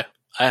 Yeah,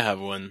 I have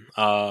one.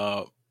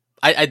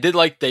 I did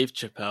like Dave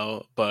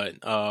Chappelle, but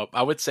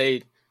I would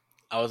say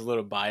I was a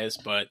little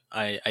biased, but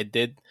I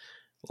did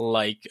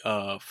like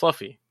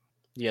Fluffy.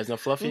 You guys know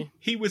Fluffy?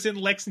 He was in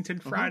Lexington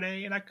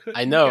Friday, and I couldn't.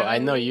 I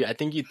know. You. I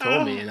think you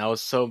told me, and I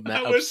was so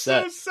upset. I was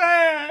so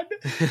sad.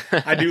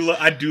 I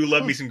do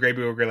love me some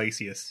Gabriel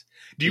Iglesias.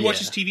 Do you watch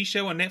his TV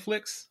show on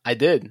Netflix? I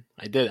did.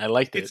 I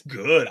liked it. It's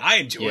good. I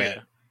enjoy it.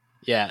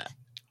 Yeah.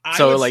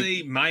 I would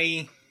say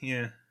my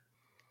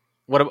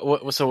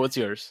What? So what's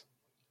yours?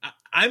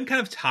 I'm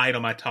kind of tied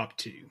on my top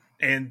two,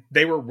 and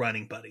they were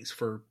running buddies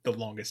for the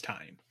longest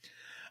time.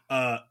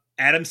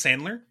 Adam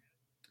Sandler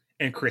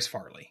and Chris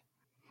Farley.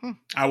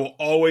 I will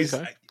always,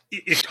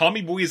 if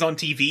Tommy Boy is on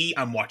TV,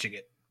 I'm watching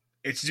it.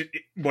 It's just,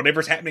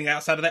 whatever's happening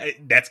outside of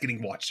that, that's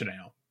getting watched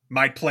now.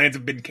 My plans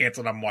have been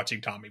canceled. I'm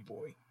watching Tommy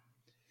Boy.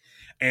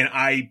 And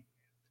I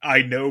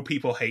know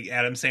people hate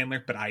Adam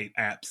Sandler, but I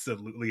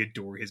absolutely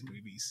adore his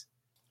movies.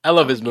 I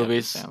love his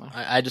movies.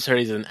 I just heard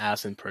he's an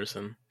ass in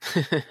person.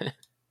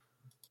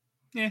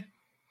 Yeah.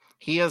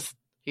 He has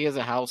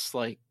a house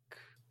like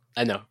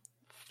I know.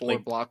 4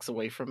 blocks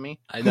away from me.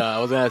 I know. I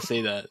was gonna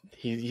say that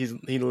he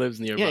lives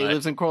nearby. Yeah, he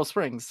lives in Coral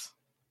Springs.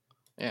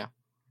 Yeah.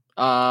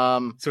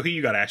 So who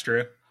you got,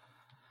 Astro?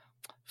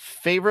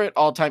 Favorite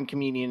all-time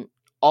comedian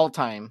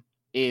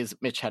is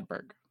Mitch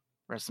Hedberg.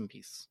 Rest in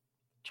peace,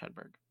 Mitch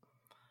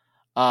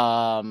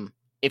Hedberg.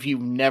 If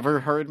you've never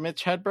heard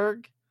Mitch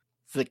Hedberg,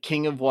 the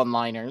king of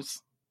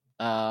one-liners.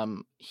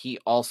 He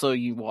also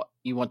you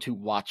want to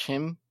watch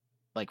him,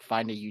 like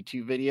find a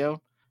YouTube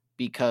video,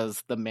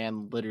 because the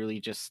man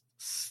literally just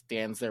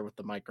stands there with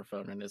the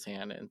microphone in his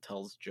hand and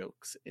tells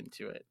jokes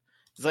into it.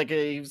 He's like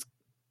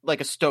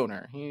a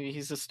stoner.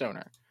 He's a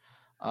stoner.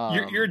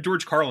 You're a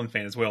George Carlin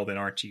fan as well, then,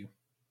 aren't you?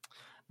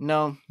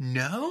 No.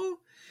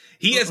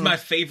 He is my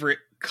favorite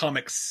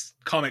comic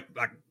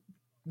like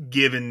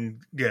give and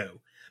go.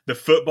 The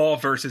football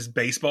versus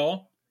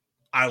baseball.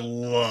 I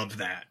love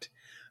that.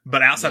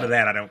 But outside of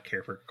that, I don't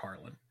care for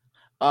Carlin.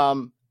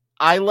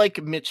 I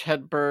like Mitch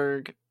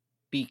Hedberg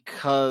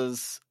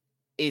because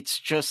it's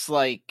just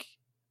like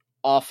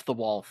off the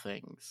wall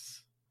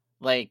things.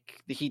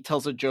 Like he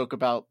tells a joke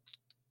about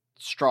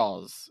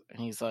straws and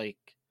he's like,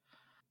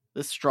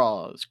 this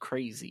straw is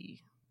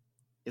crazy.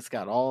 It's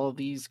got all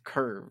these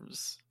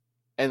curves.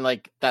 And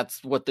like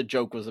that's what the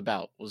joke was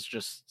about, was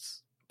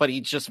just, but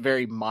he's just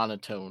very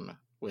monotone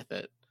with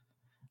it.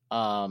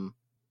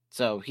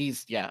 So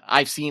he's,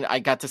 I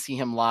got to see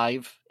him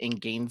live in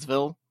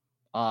Gainesville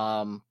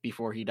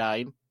before he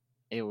died.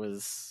 It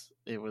was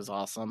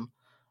awesome.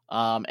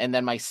 And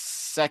then my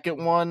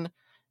second one,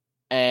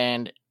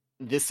 and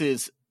this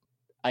is,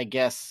 I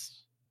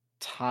guess,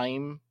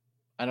 time.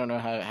 I don't know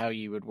how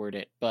you would word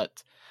it,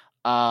 but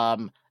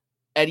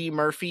Eddie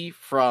Murphy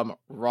from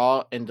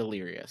Raw and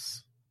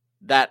Delirious.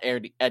 That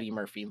Eddie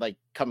Murphy, like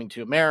Coming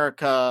to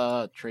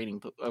America,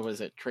 Trading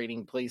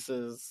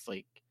Places,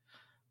 like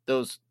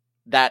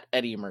that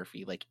Eddie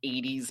Murphy, like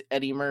 80s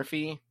Eddie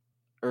Murphy,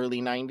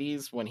 early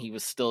 90s, when he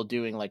was still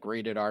doing like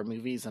rated R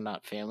movies and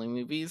not family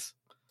movies.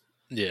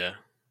 Yeah.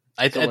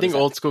 I think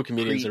old school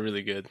comedians are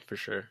really good, for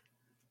sure.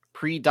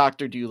 Pre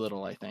Dr.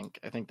 Dolittle, I think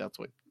that's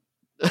what.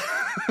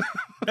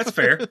 That's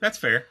fair.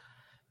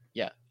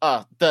 Yeah.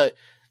 The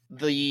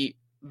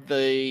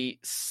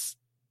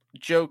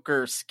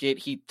Joker skit,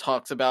 he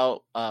talks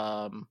about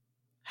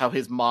how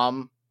his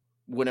mom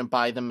wouldn't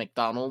buy them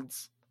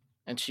McDonald's,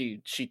 and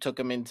she took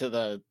him into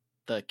the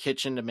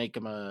kitchen to make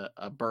him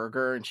a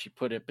burger, and she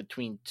put it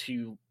between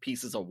two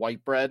pieces of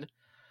white bread,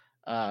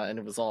 and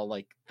it was all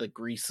like the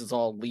grease is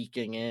all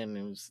leaking in.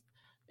 It was,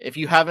 if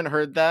you haven't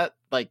heard that,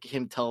 like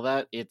him tell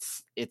that,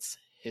 it's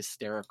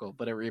hysterical.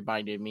 But it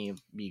reminded me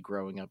of me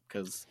growing up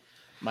because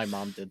my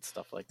mom did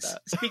stuff like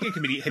that. Speaking of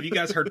comedian, have you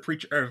guys heard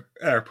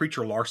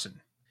Preacher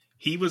Larson?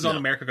 He was on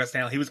America's Got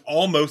Talent. He was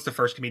almost the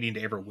first comedian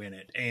to ever win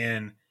it.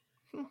 And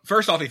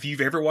first off, if you've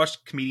ever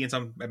watched comedians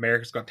on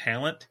America's Got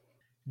Talent,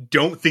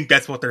 don't think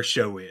that's what their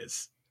show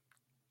is.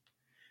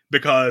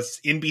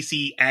 Because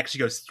NBC actually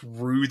goes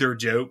through their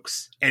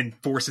jokes and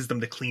forces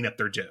them to clean up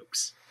their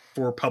jokes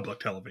for public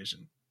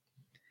television.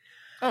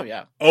 Oh,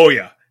 yeah. Oh,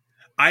 yeah.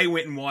 I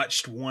went and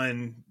watched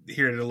one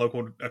here at a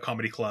local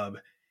comedy club,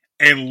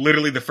 and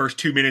literally the first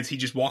 2 minutes, he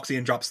just walks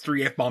in, drops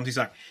 3 F-bombs. He's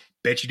like,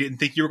 bet you didn't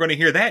think you were going to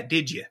hear that,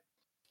 did you?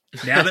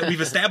 Now that we've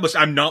established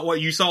I'm not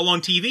what you saw on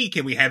TV,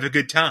 can we have a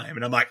good time?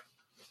 And I'm like,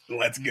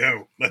 let's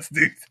go. Let's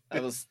do it.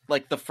 That was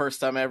like the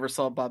first time I ever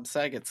saw Bob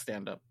Saget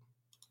stand up.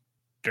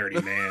 Dirty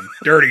man.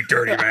 Dirty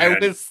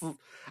man.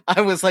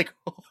 I was like,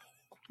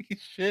 holy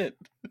shit.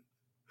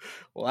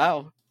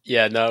 Wow.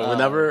 Yeah, no,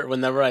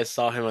 whenever I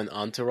saw him on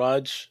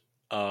Entourage,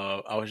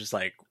 I was just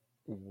like,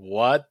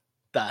 what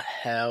the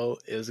hell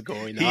is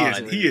going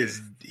on? He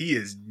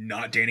is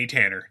not Danny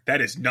Tanner. That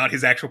is not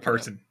his actual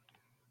person.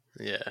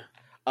 Yeah.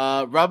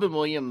 Robin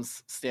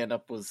Williams stand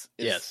up is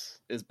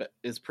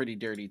pretty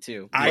dirty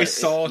too. I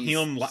saw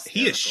him.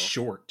 He is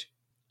short.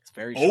 It's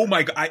very short. Oh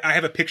my god! I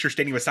have a picture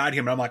standing beside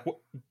him, and I'm like,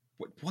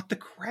 what the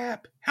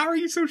crap? How are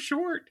you so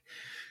short?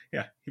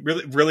 Yeah,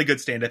 really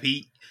good stand up.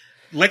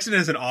 Lexington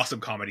is an awesome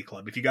comedy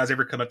club. If you guys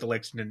ever come up to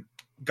Lexington,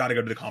 got to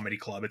go to the comedy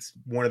club. It's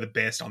one of the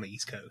best on the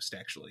East Coast,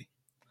 actually.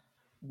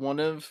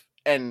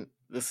 And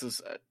this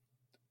is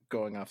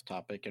going off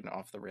topic and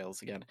off the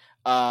rails again.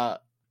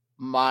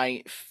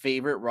 My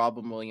favorite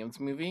Robin Williams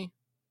movie.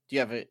 Do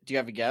you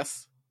have a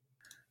guess?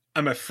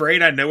 I'm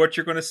afraid I know what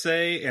you're going to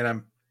say, and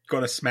I'm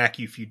going to smack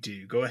you if you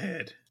do. Go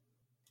ahead.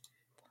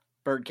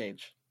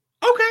 Birdcage.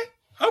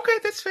 Okay,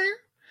 that's fair.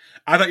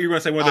 I thought you were going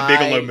to say one of the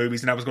Bigelow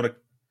movies, and I was going to.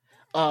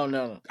 Oh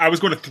no! I was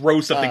going to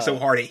throw something so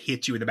hard it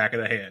hit you in the back of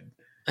the head.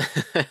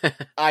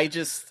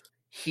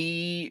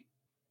 He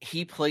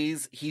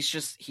plays.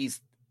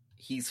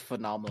 He's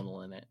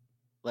phenomenal in it.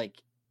 Like.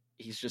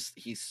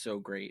 He's so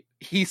great.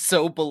 He's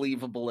so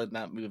believable in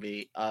that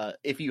movie.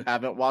 If you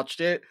haven't watched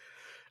it,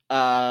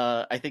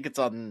 I think it's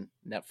on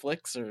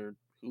Netflix or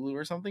Hulu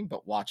or something,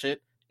 but watch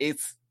it.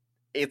 It's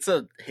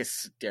a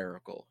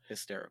hysterical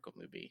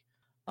movie.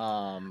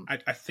 I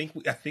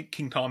think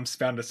King Tom's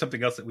found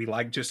something else that we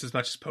like just as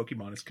much as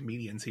Pokemon as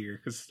comedians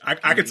here, because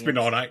I could spend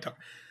all night talking.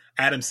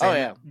 Adam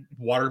Sandler,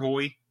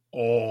 Waterboy,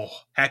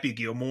 Happy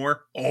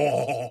Gilmore,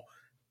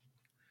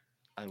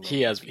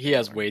 He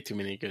has way too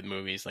many good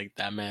movies. Like,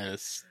 that man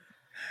is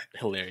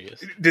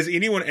hilarious. Does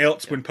anyone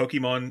else, when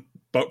Pokemon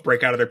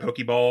break out of their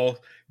Pokeball,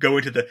 go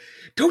into the,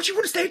 don't you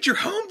want to stay at your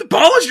home? The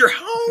ball is your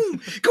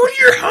home. Go to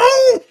your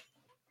home.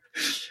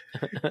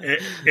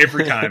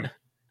 Every time.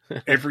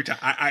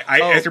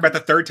 After about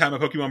the third time a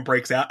Pokemon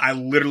breaks out, I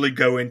literally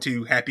go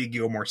into Happy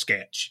Gilmore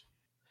sketch.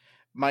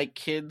 My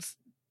kids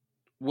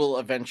will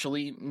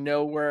eventually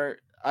know where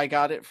I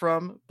got it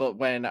from, but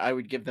when I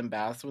would give them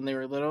baths when they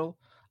were little,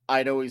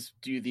 I'd always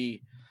do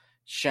the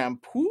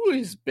shampoo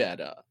is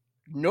better.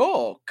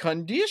 No,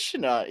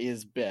 conditioner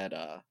is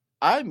better.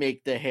 I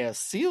make the hair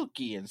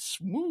silky and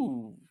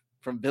smooth.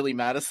 From Billy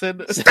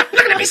Madison. Stop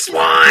looking at me,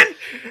 Swan!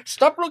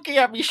 Stop looking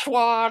at me,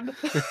 Swan!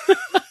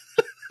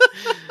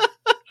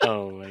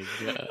 Oh my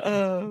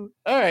god.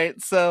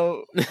 Alright,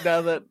 so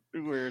now that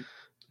we're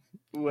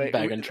Wait,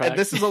 back on track. and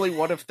this is only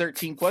one of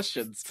 13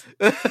 questions.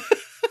 All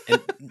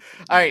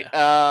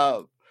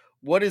right.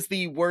 What is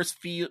the worst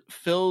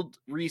filled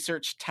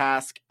research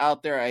task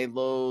out there? I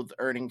loathe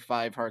earning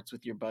 5 hearts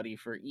with your buddy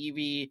for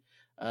Eevee.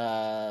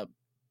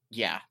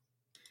 Yeah.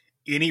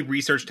 Any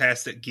research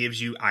task that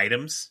gives you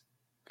items,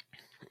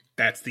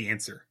 that's the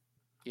answer.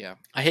 Yeah.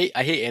 I hate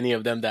any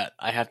of them that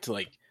I have to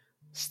like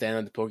stand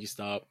at the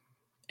Pokestop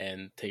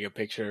and take a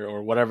picture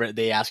or whatever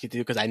they ask you to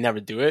do because I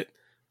never do it.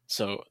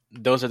 So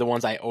those are the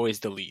ones I always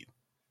delete.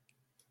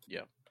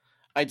 Yeah.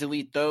 I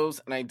delete those,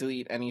 and I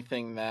delete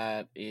anything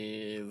that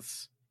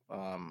is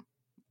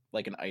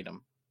like an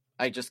item.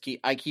 I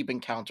keep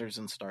encounters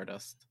in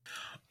Stardust.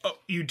 Oh,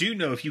 you do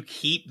know if you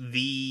keep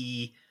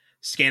the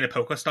scan a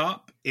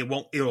Pokestop,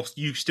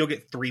 you still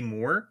get 3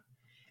 more.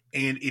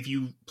 And if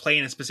you play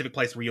in a specific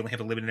place where you only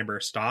have a limited number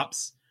of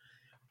stops,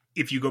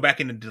 if you go back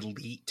in and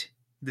delete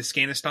the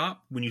scan a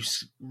stop, when you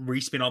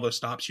respin all those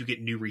stops, you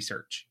get new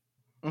research.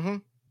 Mm-hmm.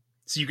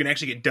 So you can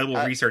actually get double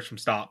research from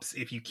stops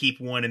if you keep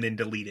one and then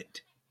delete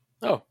it.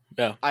 Oh,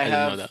 yeah. I didn't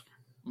have know that.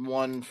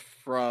 one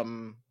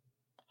from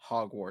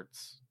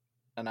Hogwarts,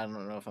 and I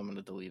don't know if I'm going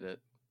to delete it.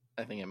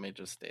 I think it may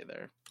just stay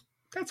there.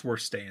 That's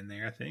worth staying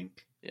there, I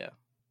think. Yeah.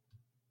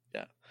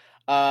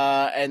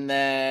 And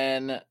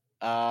then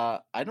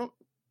I don't...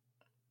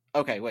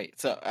 Okay, wait.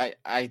 So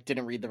I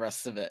didn't read the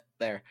rest of it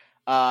there.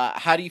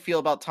 How do you feel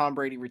about Tom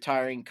Brady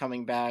retiring,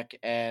 coming back,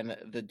 and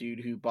the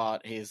dude who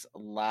bought his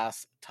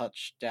last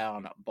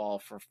touchdown ball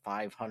for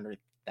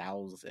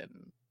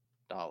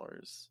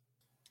 $500,000?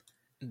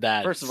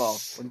 First of all,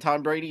 when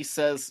Tom Brady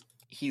says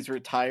he's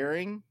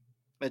retiring,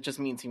 that just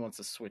means he wants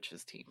to switch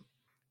his team.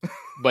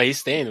 But he's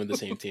staying with the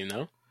same team,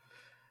 no?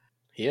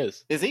 He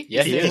is. Is he?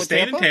 Yeah, he's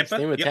staying in Tampa.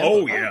 Staying with Yeah. Tampa.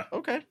 Oh, yeah. Oh,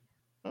 okay.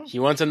 Oh, He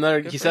wants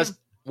another. Good He for says, him.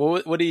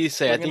 what did he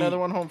say? bring I think another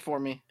one home for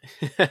me.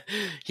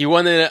 he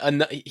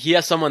wanted. He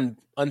has some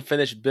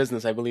unfinished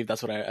business. I believe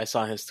that's what I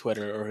saw on his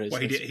Twitter or his.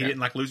 What, he Instagram. didn't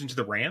like losing to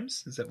the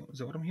Rams? Is that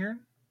what I'm hearing?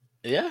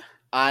 Yeah.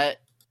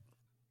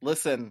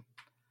 Listen.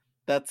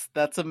 That's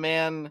a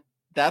man.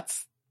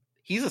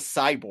 He's a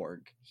cyborg.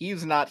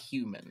 He's not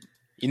human.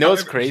 You know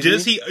what's However,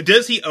 crazy?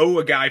 Does he owe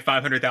a guy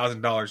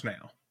 $500,000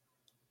 now?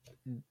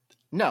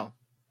 No,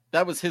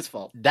 that was his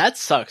fault. That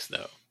sucks,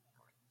 though.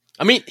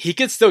 I mean, he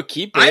could still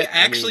keep it. I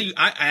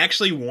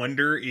actually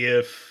wonder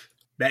if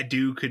that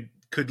dude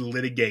could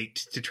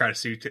litigate to try to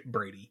sue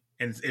Brady,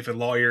 and if a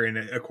lawyer in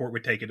a court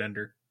would take it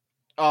under.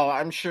 Oh,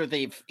 I'm sure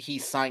he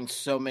signed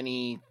so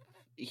many.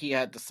 He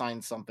had to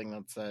sign something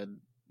that said,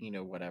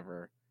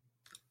 whatever.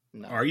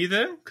 No. Are you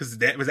though? Because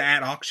that was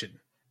at auction.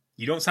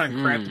 You don't sign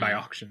crap by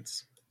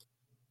auctions.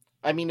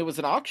 I mean, it was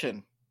an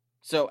auction.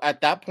 So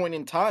at that point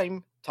in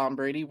time, Tom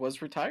Brady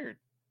was retired.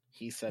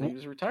 He said he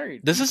was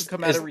retired. He could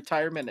come out of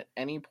retirement at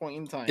any point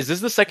in time. Is this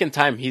the second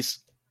time he's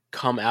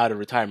come out of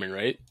retirement,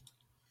 right?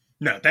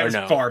 No, that was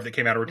Favre that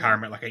came out of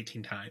retirement like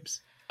 18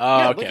 times.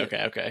 Oh,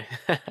 Yeah, okay.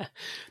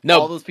 No,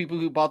 all those people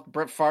who bought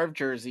Brett Favre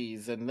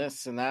jerseys and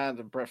this and that,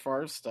 the Brett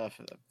Favre stuff.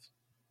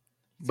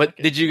 But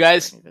did you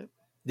guys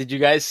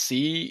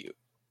see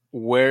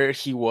where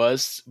he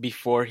was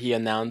before he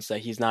announced that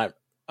he's not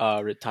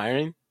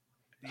retiring?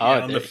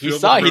 Yeah, he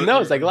saw. He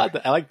knows. I like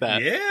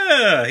that.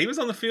 Yeah, he was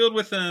on the field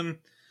with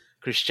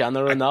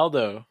Cristiano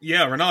Ronaldo.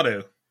 Yeah,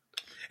 Ronaldo.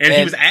 And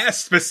he was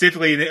asked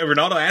specifically.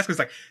 Ronaldo asked him,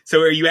 like,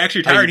 "So are you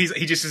actually retired?" He's like,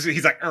 he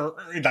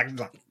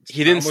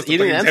didn't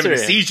answer a it.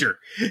 seizure.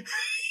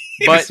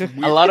 But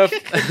a lot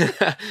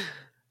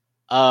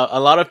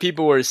of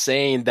people were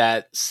saying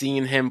that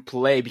seeing him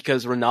play,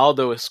 because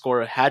Ronaldo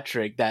scored a hat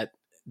trick that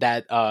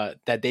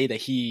day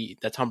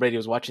that Tom Brady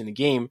was watching the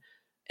game,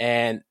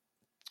 and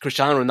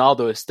Cristiano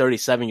Ronaldo is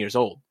 37 years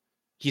old.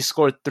 He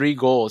scored 3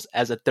 goals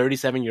as a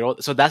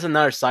 37-year-old. So that's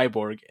another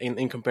cyborg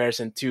in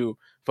comparison to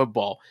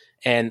football.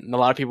 And a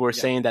lot of people were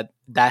saying that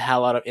had a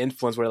lot of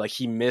influence where like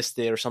he missed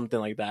it or something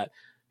like that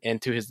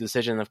into his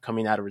decision of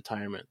coming out of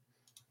retirement.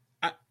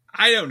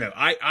 I don't know.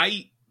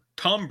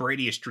 Tom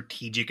Brady is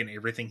strategic in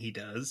everything he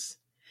does.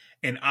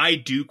 And I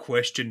do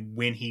question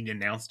when he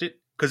announced it,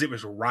 because it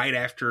was right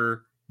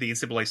after the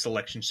NCAA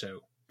selection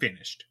show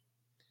finished.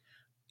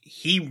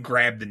 He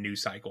grabbed the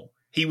news cycle.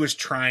 He was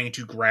trying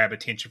to grab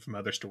attention from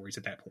other stories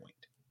at that point.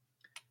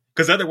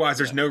 Because otherwise,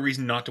 there's no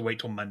reason not to wait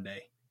till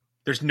Monday.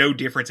 There's no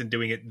difference in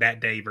doing it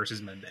that day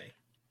versus Monday.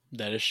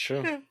 That is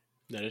true. Yeah.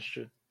 That is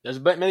true. There's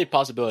many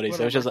possibilities.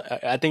 So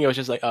I think it was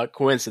just like a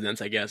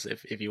coincidence, I guess,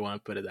 if you want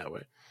to put it that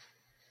way.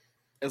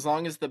 As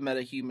long as the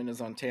metahuman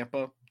is on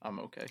Tampa, I'm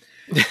okay.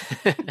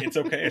 It's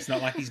okay. It's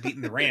not like he's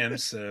beating the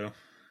Rams, so.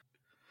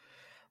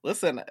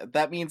 Listen,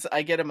 that means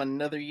I get him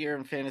another year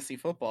in fantasy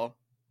football.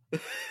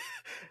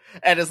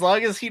 And as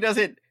long as he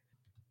doesn't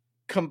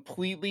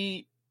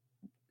completely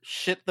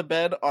shit the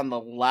bed on the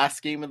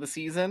last game of the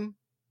season,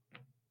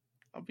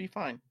 I'll be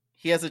fine.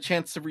 He has a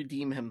chance to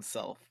redeem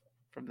himself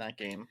from that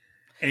game.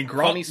 And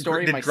Gronk, did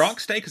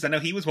Gronk stay? Because I know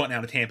he was wanting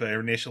out of Tampa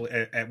initially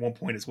at one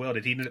point as well.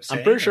 Did he end up staying?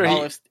 I'm pretty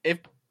sure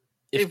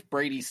if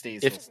Brady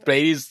stays. If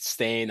Brady's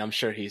staying, I'm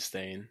sure he's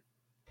staying.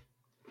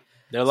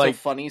 They're like,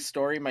 funny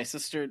story. My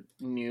sister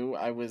knew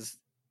I was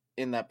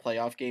in that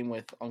playoff game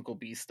with Uncle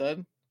B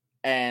Stud,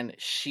 and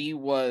she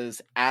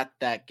was at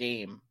that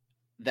game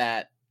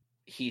that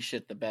he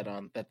shit the bed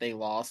on, that they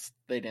lost.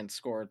 They didn't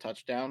score a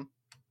touchdown.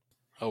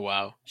 Oh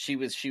wow. She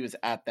was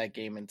at that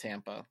game in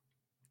Tampa.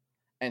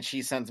 And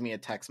she sends me a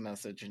text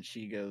message and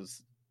she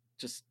goes,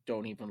 "Just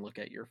don't even look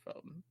at your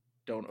phone.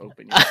 Don't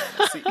open your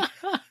fantasy."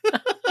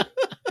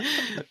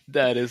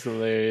 That is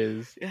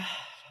hilarious. Yeah.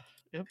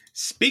 Yep.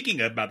 Speaking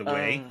of, by the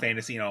way,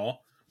 fantasy and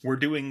all, we're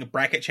doing a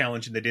bracket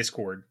challenge in the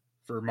Discord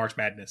for March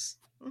Madness.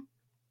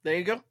 There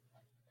you go.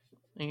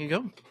 There you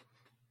go.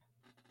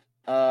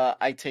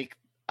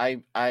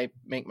 I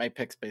make my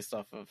picks based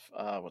off of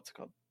what's it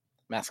called?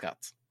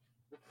 Mascots.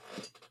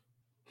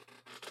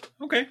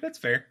 Okay, that's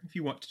fair. If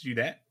you want to do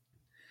that,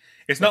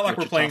 it's not like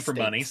we're playing for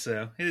money,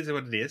 so it is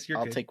what it is.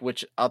 I'll take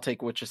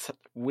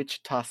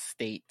Wichita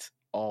State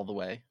all the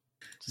way.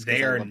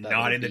 They are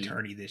not in the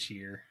tourney this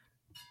year.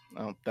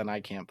 Oh, then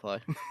I can't play.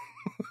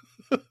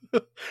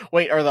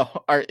 Wait,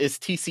 is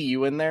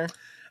TCU in there?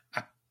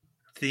 I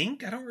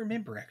don't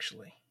remember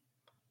actually.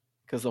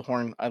 Because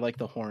I like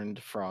the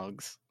horned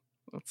frogs.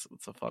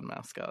 It's a fun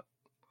mascot.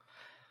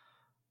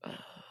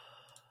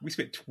 We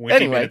spent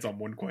 20 minutes on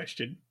one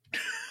question.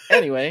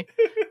 Anyway,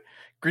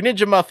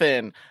 Greninja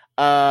Muffin.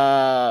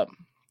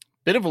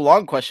 Bit of a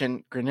long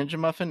question. Greninja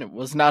Muffin, it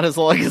was not as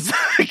long as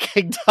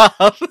King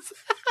Tom's.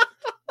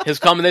 His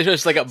combination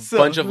is like a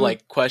bunch of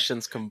like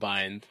questions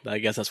combined. I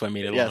guess that's why I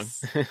made it long.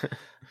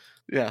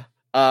 Yeah.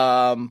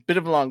 Bit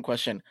of a long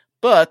question.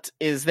 But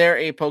is there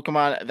a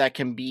Pokemon that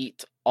can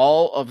beat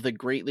all of the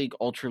Great League,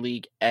 Ultra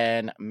League,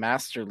 and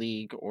Master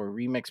League or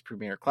Remix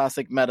Premier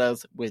Classic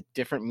metas with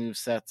different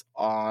movesets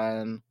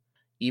on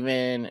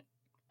even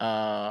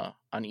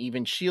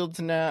shields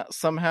now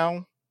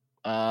somehow?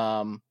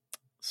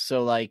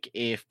 So like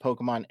if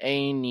Pokemon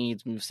A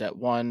needs moveset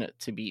 1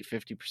 to beat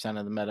 50%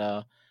 of the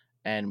meta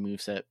and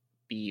moveset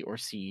B or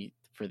C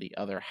for the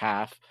other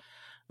half.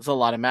 There's a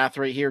lot of math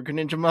right here,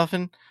 Greninja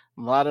Muffin.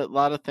 A lot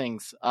of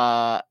things.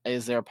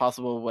 Is there a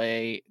possible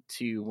way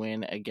to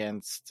win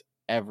against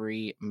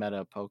every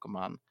meta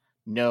Pokemon?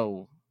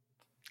 No.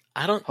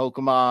 I don't.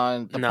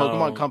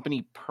 Pokemon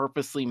Company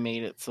purposely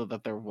made it so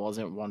that there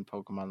wasn't one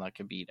Pokemon that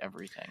could beat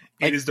everything.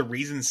 It is the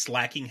reason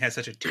Slacking has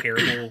such a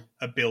terrible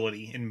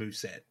ability in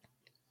moveset.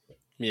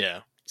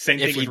 Yeah. Same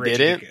thing with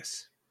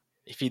Regigigas.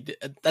 If he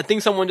did, I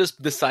think someone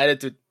just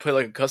decided to put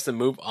like a custom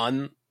move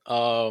on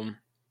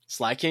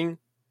Slacking.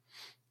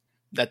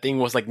 That thing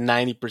was like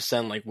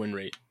 90% like win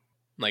rate.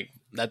 Like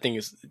that thing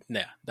is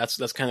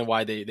that's kind of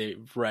why they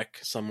wreck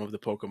some of the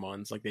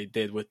Pokemons like they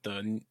did with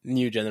the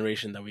new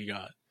generation that we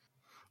got.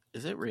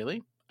 Is it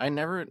really? I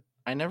never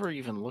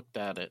even looked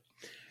at it.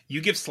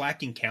 You give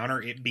Slacking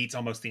counter, it beats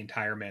almost the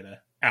entire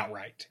meta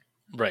outright.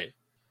 Right.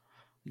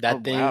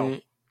 That thing. Wow.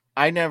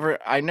 I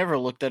never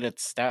looked at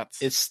its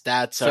stats. Its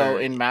stats so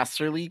in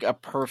Master League, a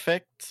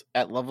perfect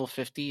at level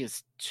 50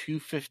 is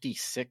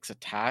 256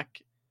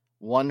 attack,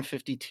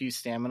 152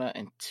 stamina,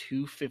 and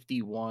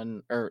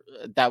 251 or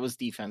that was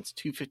defense,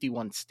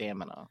 251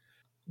 stamina.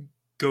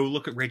 Go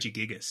look at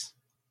Regigigas.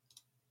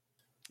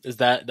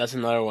 That's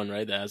another one,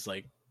 right? That has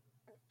like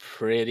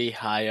pretty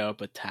high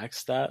up attack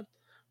stat.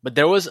 But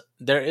there is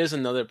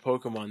another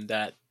Pokemon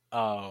that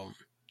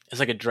it's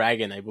like a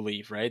dragon, I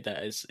believe, right?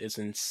 That is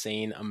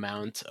insane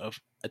amount of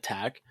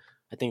attack.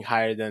 I think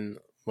higher than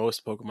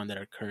most Pokemon that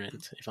are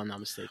current, if I'm not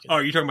mistaken. Oh,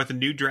 are you talking about the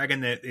new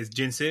dragon that is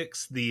Gen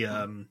 6, the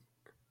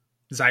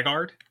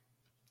Zygarde?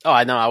 Oh,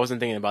 I know. I wasn't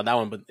thinking about that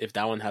one, but if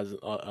that one has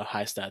a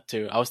high stat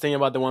too. I was thinking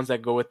about the ones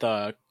that go with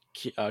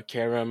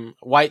Kyurem,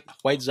 white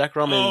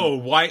Zekrom.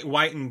 And...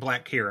 white and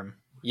black Kyurem.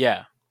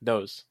 Yeah,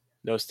 those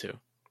two.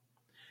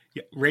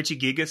 Yeah,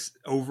 Regigigas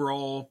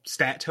overall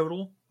stat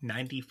total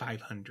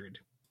 9,500.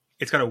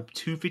 It's got a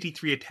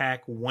 253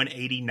 attack,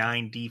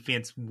 189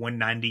 defense,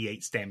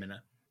 198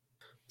 stamina.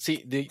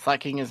 See, the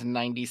Slacking is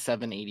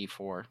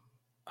 9784.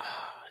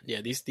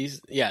 Yeah,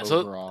 these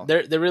overall.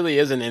 So there really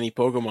isn't any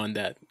Pokemon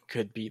that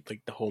could beat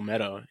like the whole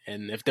meta,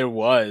 and if there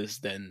was,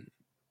 then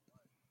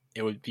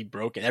it would be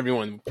broken.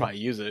 Everyone would probably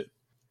use it.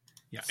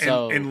 Yeah,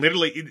 so, and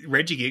literally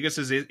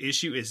Regigigas'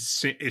 issue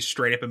is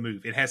straight up a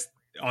move. It has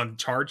on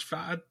Charge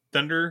 5,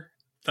 Thunder,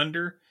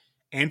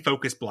 and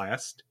Focus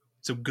Blast.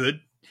 So good.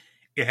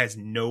 It has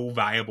no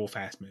viable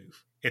fast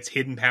move. It's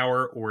Hidden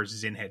Power or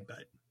Zen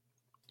Headbutt.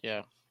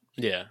 Yeah.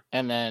 Yeah.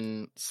 And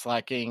then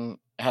Slacking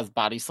has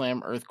Body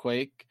Slam,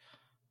 Earthquake,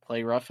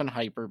 Play Rough, and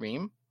Hyper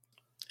Beam.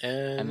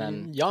 And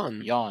then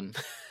Yawn.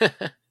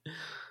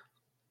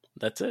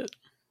 That's it.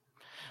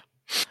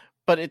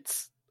 But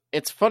it's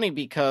funny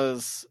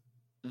because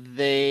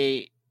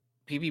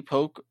PB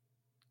Poke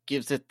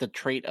gives it the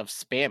trait of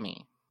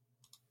spammy.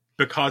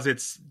 Because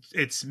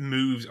its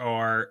moves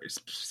are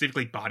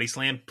specifically Body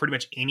Slam. Pretty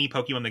much any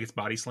Pokemon that gets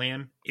Body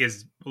Slam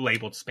is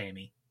labeled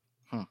spammy.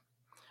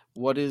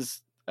 What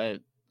is...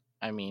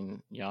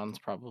 Yawn's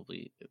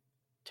probably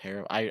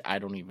terrible. I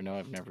don't even know.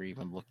 I've never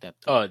even looked at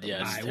I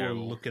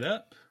will look it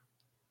up.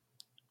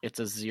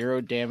 It's a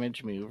 0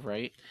 damage move,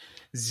 right?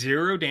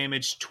 0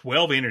 damage,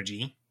 12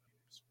 energy,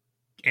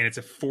 and it's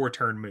a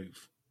 4-turn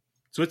move.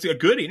 So it's a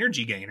good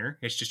energy gainer.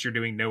 It's just you're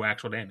doing no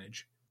actual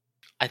damage.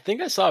 I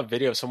think I saw a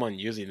video of someone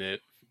using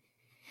it.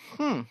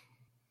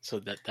 So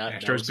that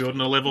Astro's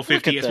building a level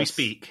 50 as we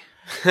speak.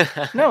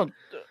 No,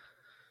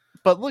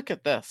 but look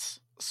at this.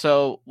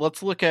 So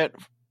let's look at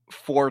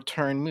 4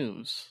 turn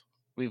moves.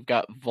 We've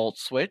got Volt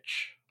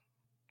Switch.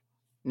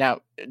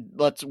 Now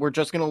we're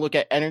just going to look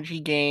at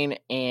energy gain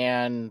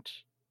and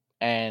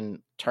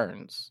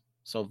turns.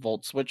 So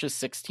Volt Switch is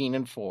 16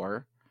 and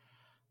 4.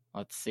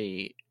 Let's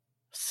see.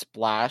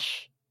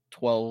 Splash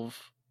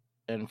 12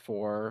 and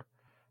 4.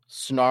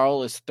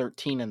 Snarl is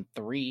 13 and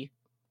 3,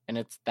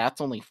 and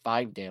that's only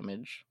 5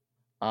 damage.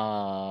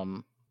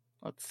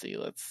 Let's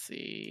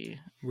see.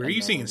 Where are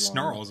you seeing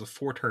Snarl as a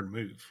 4-turn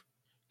move?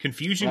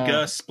 Confusion,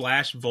 Gust,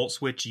 Splash, Volt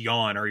Switch,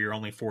 Yawn are your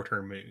only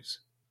 4-turn moves.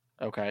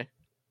 Okay.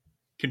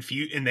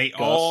 Confusion,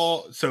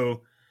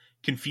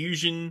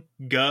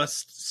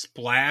 Gust,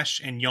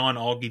 Splash, and Yawn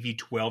all give you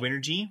 12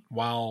 energy,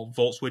 while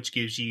Volt Switch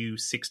gives you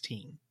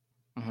 16.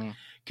 Mm-hmm.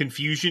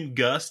 Confusion,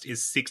 Gust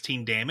is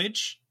 16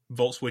 damage.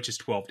 Volt Switch is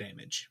 12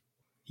 damage.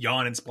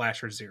 Yawn and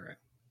Splash are 0.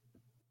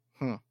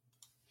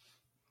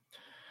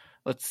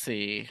 Let's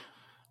see.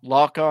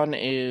 Lock On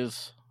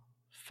is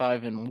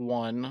 5 and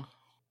 1.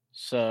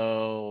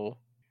 So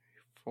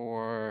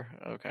 4.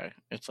 Okay.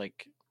 It's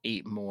like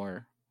 8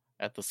 more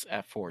at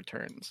 4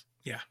 turns.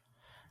 Yeah.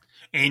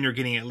 And you're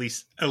getting at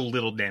least a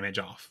little damage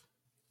off.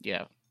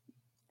 Yeah.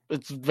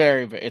 It's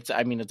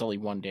it's only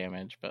 1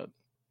 damage, but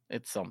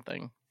it's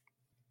something.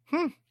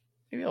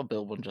 Maybe I'll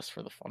build one just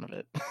for the fun of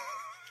it.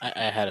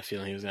 I had a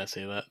feeling he was going to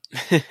say that.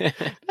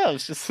 No,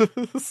 it's just,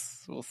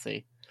 we'll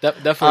see.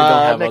 Definitely don't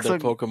have other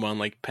Pokemon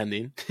like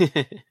pending.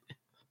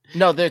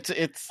 No,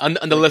 it's on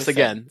the list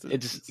again. It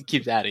just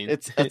keeps adding.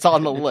 It's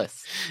on the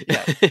list.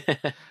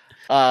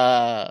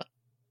 Yeah.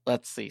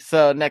 Let's see.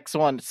 So next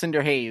one,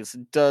 Cinder Haze.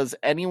 Does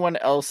anyone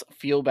else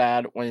feel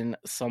bad when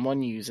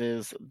someone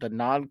uses the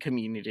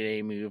non-community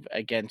day move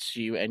against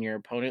you and your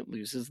opponent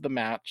loses the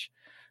match?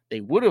 They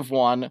would have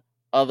won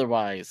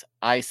otherwise.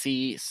 I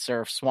see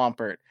Surf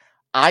Swampert.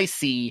 I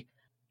see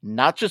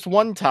not just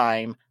one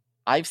time.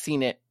 I've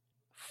seen it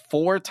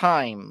 4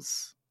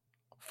 times.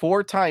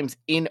 4 times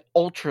in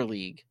Ultra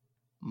League.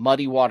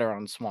 Muddy Water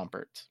on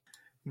Swampert.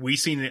 We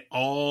seen it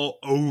all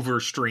over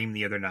stream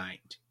the other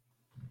night.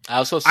 I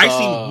also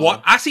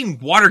saw... I seen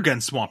Water Gun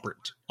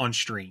Swampert on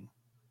stream.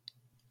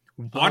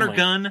 Water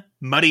Gun,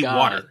 Muddy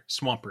Water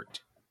Swampert.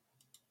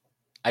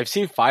 I've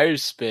seen Fire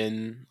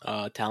Spin,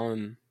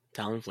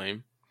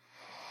 Talonflame.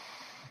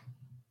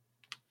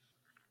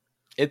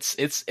 To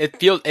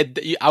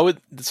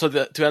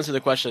answer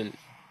the question,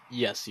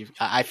 yes,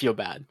 I feel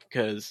bad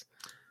because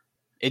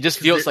it just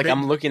feels like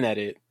I'm looking at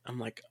it. I'm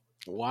like,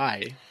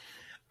 why?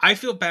 I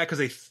feel bad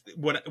because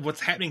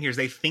what's happening here is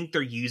they think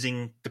they're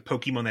using the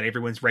Pokemon that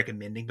everyone's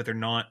recommending, but they're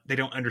not. They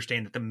don't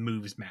understand that the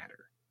moves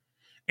matter,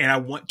 and I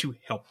want to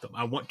help them.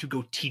 I want to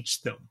go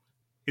teach them.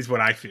 Is what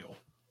I feel.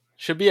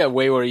 Should be a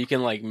way where you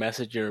can like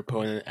message your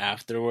opponent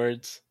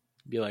afterwards,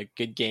 be like,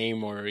 "Good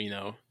game," or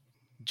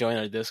join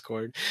our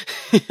Discord.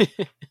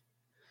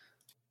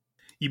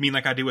 You mean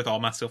like I do with all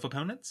my Sylph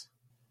opponents?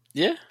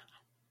 Yeah,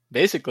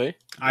 basically.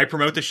 I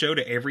promote the show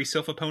to every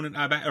Sylph opponent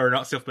or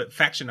not Sylph, but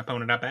faction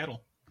opponent I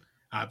battle.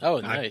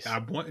 Nice.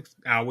 I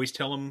always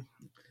tell them,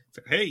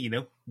 hey,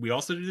 we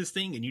also do this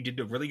thing, and you did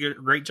a really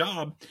great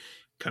job.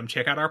 Come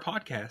check out our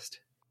podcast.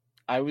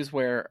 I always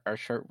wear our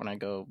shirt when I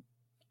go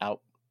out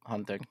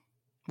hunting.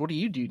 What do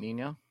you do,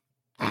 Nino?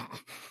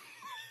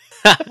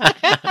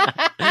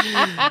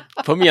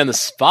 Put me on the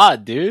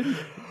spot, dude.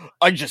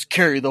 I just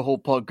carry the whole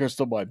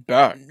podcast on my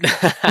back.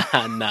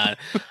 Nah,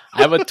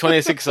 I have a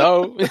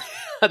 26-0.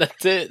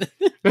 That's it.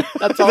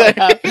 That's all I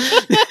have.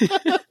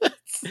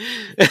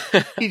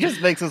 He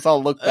just makes us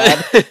all look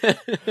bad.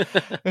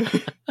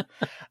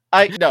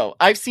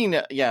 I've seen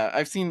it. Yeah,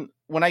 I've seen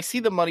when I see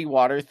the Muddy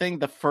Water thing,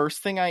 the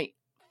first thing I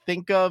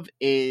think of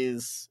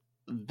is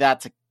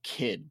that's a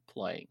kid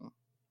playing.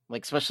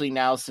 Like, especially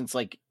now since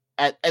like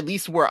at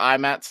least where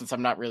I'm at, since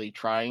I'm not really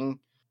trying,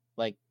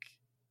 like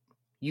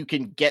you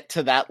can get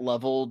to that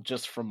level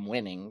just from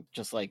winning,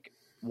 just like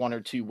 1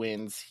 or 2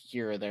 wins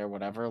here or there,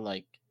 whatever.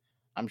 Like,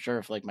 I'm sure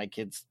if like my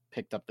kids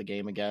picked up the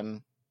game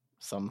again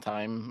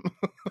sometime,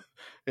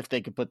 if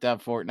they could put down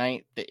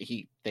Fortnite,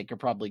 they could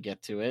probably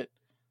get to it.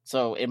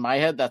 So in my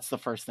head, that's the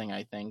first thing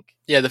I think.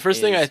 Yeah, the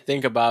first thing I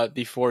think about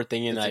before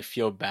thinking I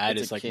feel bad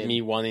is like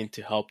me wanting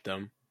to help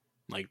them.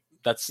 Like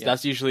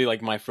that's usually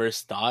like my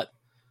first thought.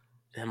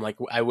 And I'm like,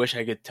 I wish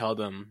I could tell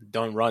them,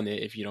 don't run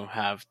it if you don't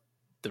have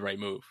the right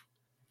move.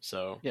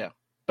 So yeah,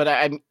 but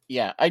I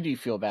do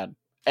feel bad,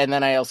 and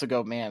then I also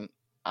go, man,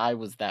 I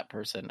was that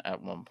person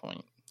at one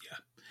point.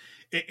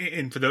 Yeah,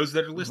 and for those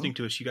that are listening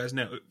to us, you guys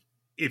know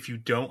if you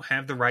don't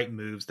have the right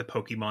moves, the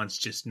Pokemon's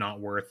just not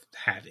worth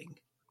having.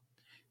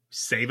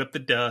 Save up the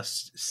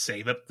dust,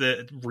 save up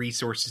the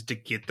resources to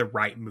get the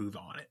right move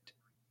on it.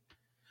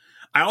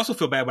 I also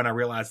feel bad when I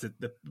realize that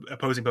the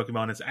opposing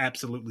Pokemon is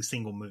absolutely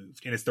single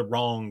moved, and it's the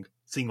wrong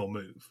single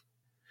move.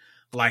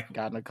 Like,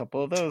 gotten a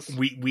couple of those.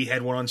 We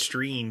had one on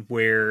stream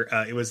where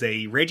it was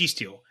a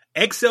Registeel,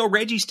 XL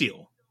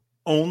Registeel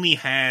only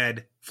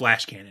had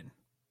Flash Cannon.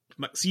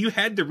 So you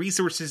had the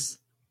resources.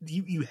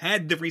 You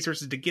had the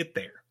resources to get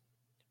there.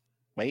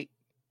 Wait.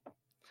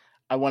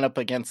 I went up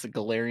against the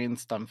Galarian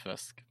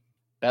Stunfisk.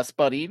 Best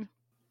buddied.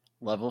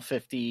 Level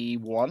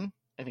 51.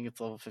 I think it's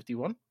level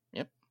 51.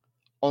 Yep.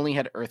 Only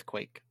had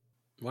Earthquake.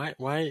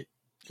 Why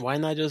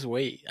not just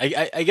wait?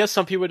 I guess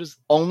some people just...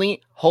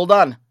 Hold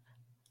on.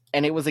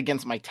 And it was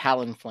against my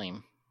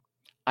Talonflame.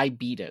 I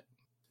beat it.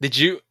 Did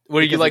you?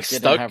 Were you like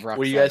stuck?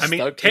 Were you guys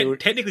stuck?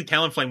 Technically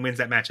Talonflame wins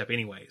that matchup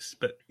anyways,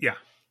 but yeah.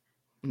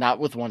 Not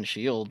with one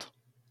shield.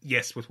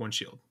 Yes, with one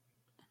shield.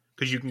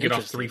 Because you can get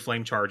off 3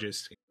 flame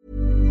charges.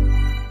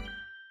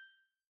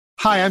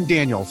 Hi, I'm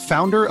Daniel,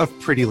 founder of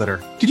Pretty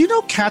Litter. Did you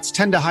know cats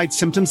tend to hide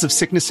symptoms of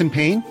sickness and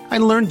pain? I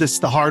learned this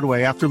the hard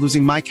way after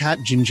losing my cat,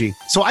 Gingy.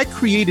 So I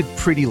created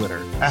Pretty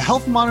Litter, a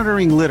health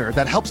monitoring litter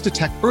that helps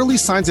detect early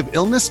signs of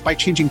illness by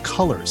changing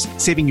colors,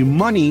 saving you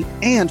money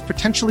and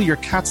potentially your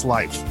cat's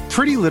life.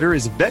 Pretty Litter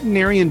is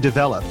veterinarian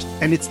developed,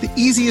 and it's the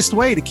easiest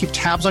way to keep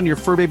tabs on your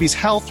fur baby's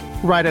health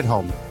right at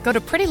home. Go to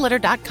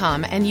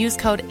prettylitter.com and use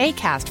code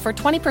ACAST for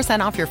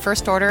 20% off your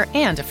first order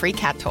and a free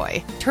cat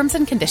toy. Terms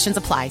and conditions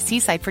apply. See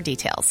site for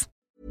details.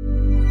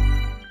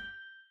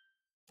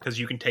 Because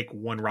you can take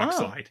 1 rock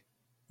slide.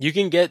 You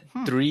can get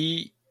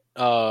 3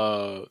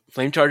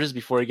 flame charges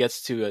before it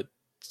gets to a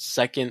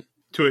second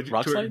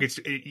rock slide?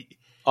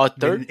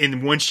 Third?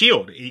 In 1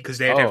 shield. Because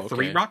they have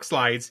 3 rock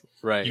slides.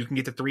 Right. You can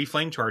get the 3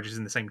 flame charges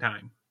in the same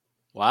time.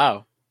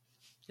 Wow.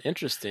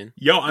 Interesting.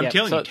 Yo, I'm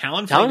telling you,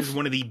 Talonflame is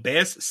one of the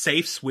best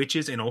safe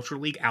switches in Ultra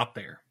League out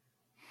there.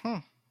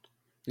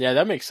 Yeah,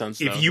 that makes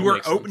sense. If you are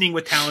opening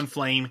with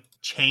Talonflame,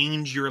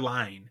 change your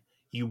line.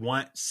 You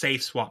want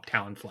safe swap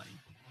Talonflame.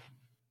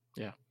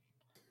 Yeah.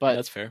 But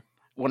that's fair.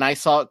 When I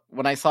saw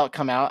it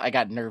come out, I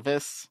got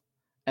nervous.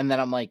 And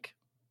then I'm like,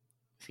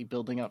 is he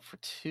building up for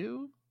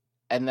 2?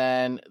 And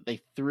then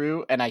they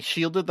threw, and I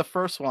shielded the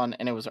first one,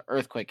 and it was an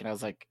Earthquake. And I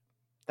was like,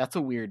 that's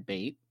a weird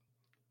bait.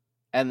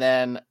 And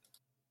then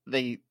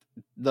the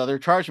other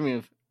charge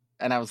move,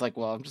 and I was like,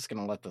 well, I'm just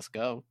gonna let this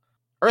go.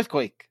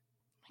 Earthquake.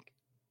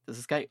 Does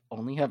this guy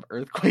only have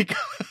Earthquake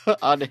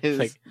on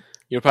his?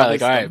 You're probably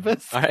like, all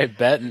right,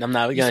 bet. I'm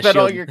not gonna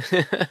shield.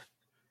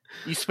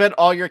 You spent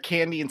all your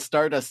candy and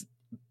Stardust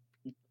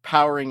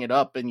powering it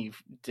up, and you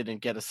didn't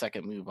get a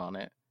second move on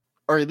it.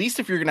 Or at least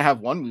if you're gonna have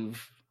one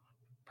move,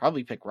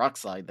 probably pick Rock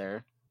Slide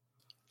there.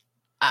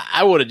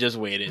 I would have just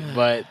waited,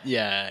 but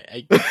yeah,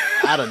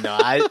 I don't know.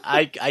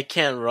 I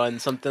can't run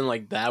something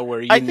like that where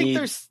you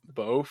need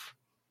both.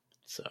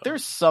 So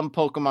there's some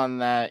Pokemon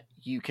that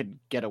you could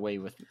get away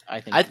with. I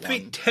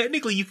think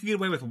technically you could get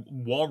away with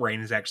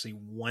Walrein is actually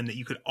one that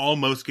you could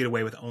almost get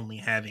away with only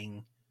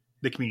having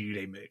the Community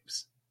Day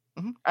moves.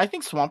 Mm-hmm. I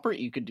think Swampert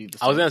you could do the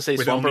same. I was gonna say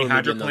with Swampert only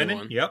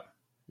Hydroplaning. Yep.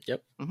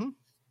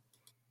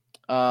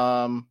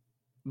 Mm-hmm.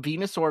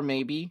 Venusaur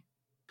maybe,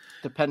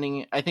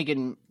 depending. I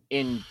think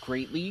in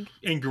Great League,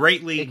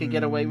 they could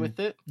get away with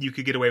it. You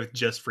could get away with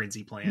just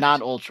Frenzy Plant.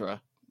 Not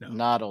Ultra. No.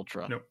 Not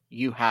Ultra. Nope.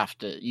 You have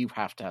to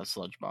have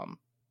Sludge Bomb.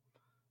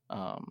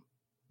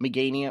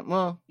 Meganium.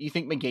 Well, you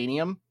think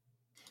Meganium?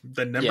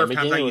 The number of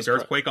times I use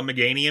Earthquake on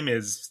Meganium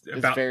is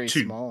about very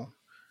 2. small.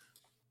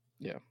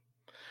 Yeah.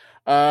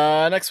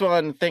 Next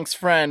one. Thanks,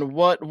 friend.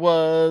 What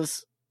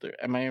was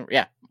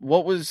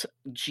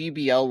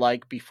GBL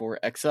like before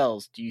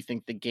XLs? Do you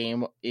think the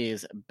game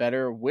is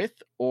better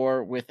with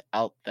or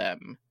without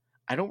them?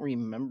 I don't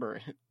remember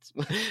it.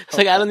 It's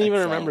like I don't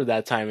even remember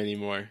that time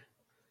anymore.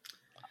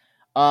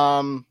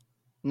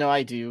 No,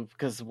 I do,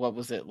 because what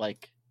was it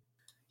like?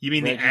 You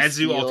mean the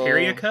Azu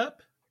Altaria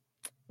Cup?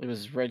 It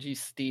was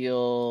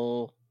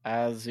Registeel,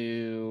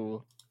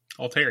 Azu,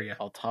 Altaria.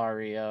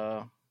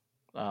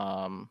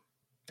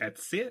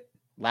 That's it.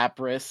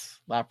 Lapras.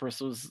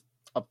 Lapras was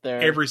up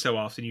there. Every so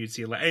often you'd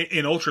see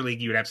in Ultra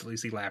League you would absolutely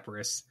see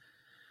Lapras.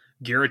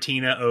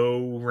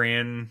 Giratina,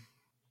 Ren.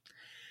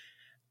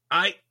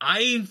 I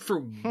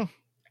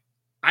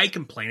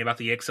complain about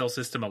the XL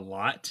system a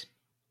lot,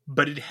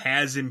 but it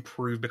has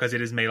improved because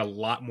it has made a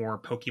lot more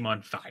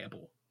Pokemon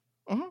viable.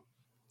 Mm-hmm.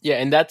 Yeah,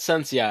 in that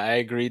sense, yeah, I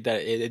agree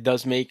that it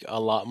does make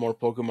a lot more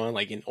Pokemon,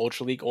 like in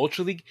Ultra League.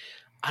 Ultra League,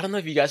 I don't know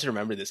if you guys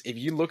remember this. If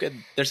you look at,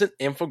 there's an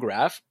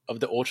infograph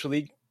of the Ultra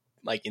League,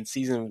 like in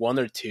season 1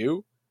 or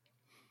 2,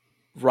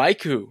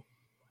 Raikou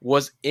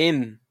was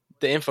in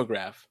the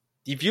infograph.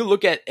 If you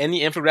look at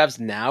any infographs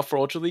now for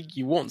Ultra League,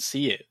 you won't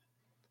see it.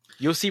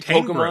 You'll see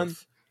Pokemon.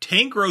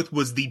 Tangrowth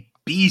was the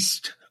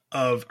beast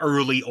of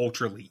early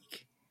Ultra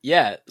League.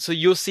 Yeah, so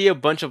you'll see a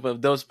bunch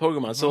of those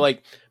Pokemon. Mm-hmm. So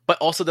like, but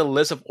also the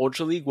list of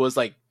Ultra League was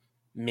like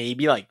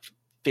maybe like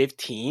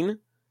 15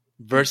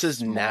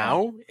 versus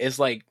now is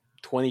like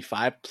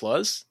 25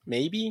 plus,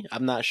 maybe.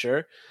 I'm not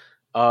sure.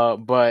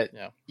 But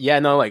yeah,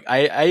 no, like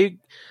I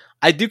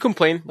do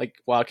complain, like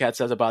Wildcat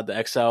says, about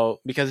the XL,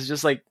 because it's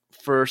just like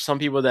for some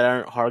people that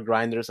aren't hard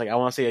grinders, like I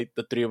want to say like,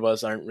 the 3 of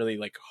us aren't really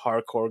like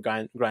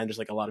hardcore grinders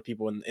like a lot of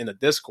people in the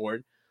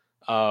Discord.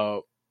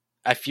 I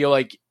feel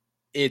like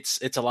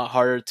it's a lot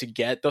harder to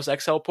get those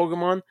XL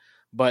Pokemon,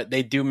 but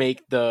they do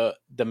make the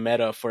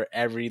meta for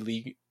every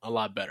league a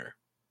lot better.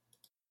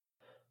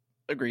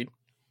 Agreed.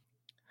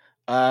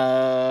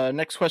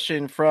 Next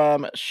question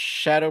from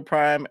Shadow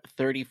Prime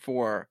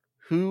 34.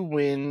 Who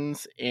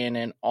wins in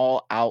an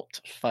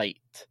all-out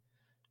fight?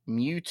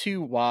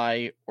 Mewtwo,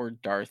 Y, or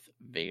Darth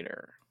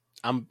Vader?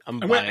 I'm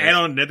going to add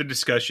on another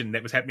discussion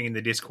that was happening in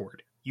the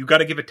Discord. You got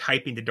to give a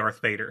typing to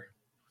Darth Vader.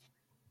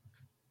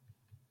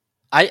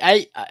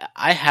 I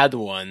had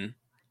one,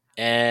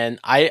 and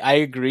I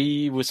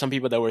agree with some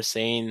people that were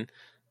saying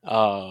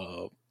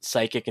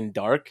Psychic and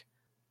Dark,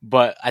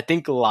 but I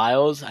think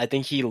Lyles,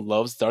 he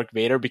loves Darth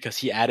Vader because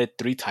he added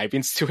 3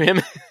 typings to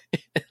him.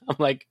 I'm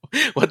like,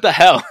 what the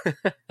hell?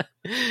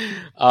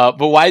 But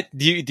why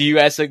did you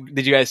guys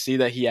see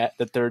that he had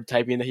the 3rd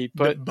typing that he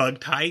put? The bug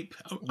type?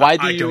 Why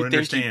do I you don't think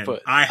understand. he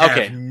put? I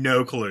have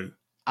no clue.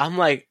 I'm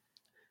like,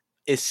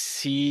 is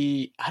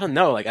he? I don't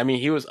know. Like, I mean,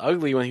 he was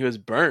ugly when he was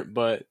burnt,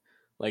 but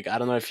like, I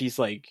don't know if he's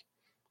like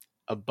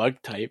a bug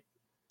type.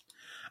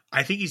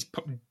 I think he's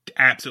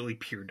absolutely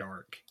pure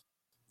dark.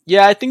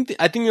 Yeah, I think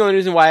the only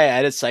reason why I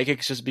added Psychic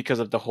is just because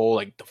of the whole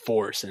like the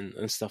Force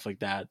and stuff like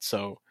that.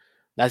 So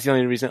that's the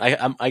only reason.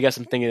 I guess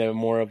I'm thinking of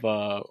more of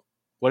a,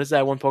 what is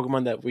that one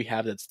Pokemon that we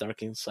have that's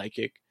Dark and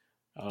Psychic?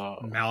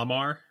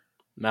 Malamar,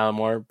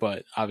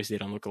 but obviously they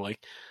don't look alike.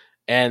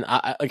 And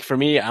I like, for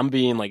me, I'm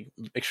being like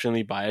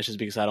extremely biased just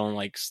because I don't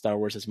like Star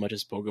Wars as much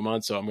as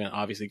Pokemon. So I'm gonna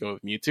obviously go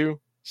with Mewtwo.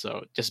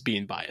 So just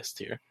being biased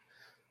here.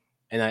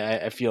 And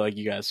I feel like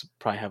you guys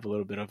probably have a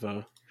little bit of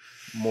a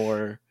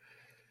more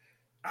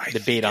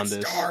debate on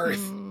this.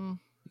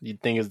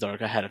 You'd think it's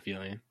Dark. I had a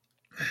feeling.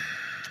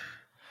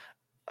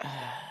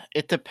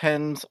 It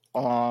depends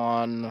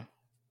on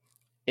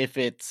if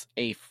it's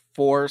a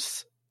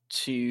force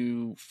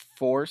to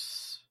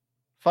force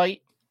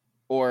fight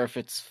or if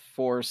it's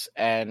force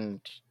and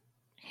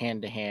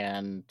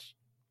hand-to-hand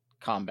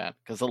combat,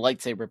 because the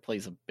lightsaber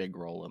plays a big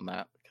role in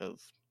that.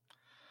 Because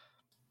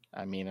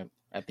I mean,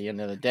 at the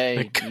end of the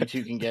day, you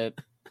two can get.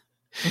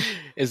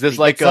 Is this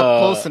like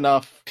close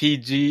enough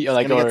PG or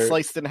like get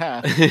sliced in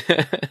half?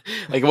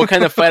 Like, what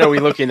kind of fight are we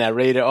looking at?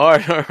 Rated R?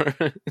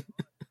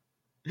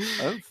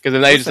 Because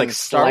then I just like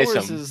Star slice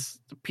Wars them. is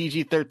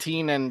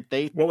PG-13, and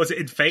they what was it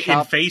in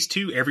Phase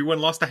 2? Everyone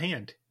lost a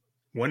hand.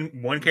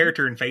 One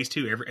character in Phase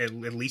 2, at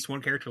least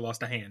one character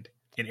lost a hand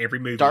in every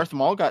movie. Darth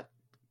Maul got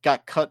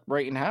cut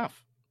right in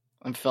half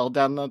and fell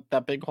down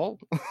that big hole.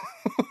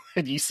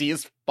 And you see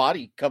his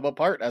body come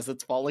apart as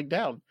it's falling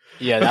down.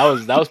 Yeah,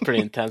 that was pretty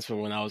intense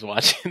from when I was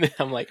watching it.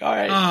 I'm like, all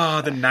right.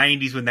 Oh, the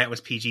 90s when that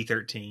was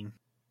PG-13.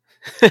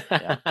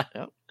 Yeah.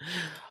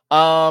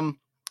 I'm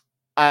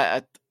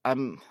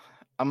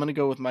gonna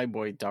go with my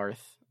boy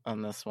Darth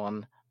on this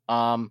one.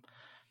 I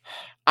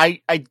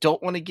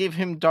don't want to give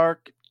him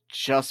Dark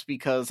just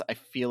because I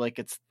feel like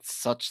it's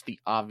such the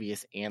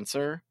obvious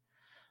answer.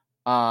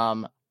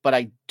 But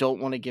I don't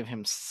want to give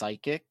him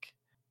Psychic.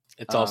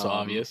 It's also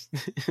obvious.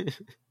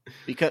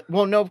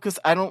 because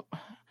I don't.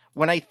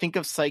 When I think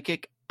of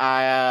Psychic,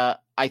 I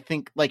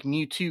think like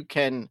Mewtwo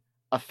can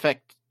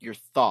affect your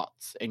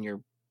thoughts and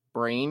your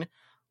brain.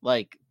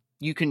 Like,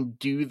 you can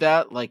do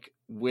that like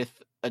with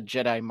a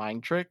Jedi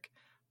mind trick,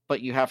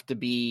 but you have to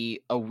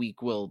be a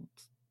weak-willed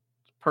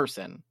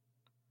person.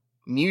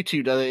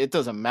 Mewtwo it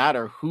doesn't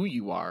matter who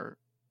you are.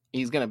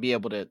 He's gonna be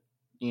able to,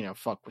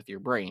 fuck with your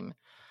brain.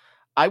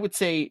 I would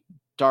say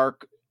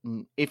Dark.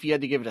 If you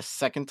had to give it a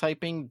second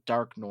typing,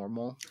 Dark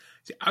normal.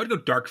 See, I would go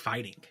Dark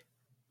fighting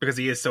because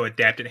he is so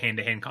adept at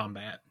hand-to-hand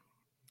combat.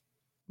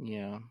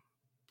 Yeah.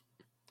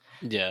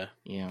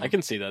 I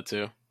can see that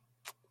too.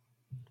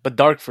 But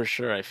Dark for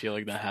sure. I feel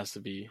like that has to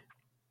be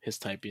his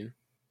typing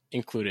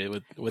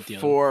included with the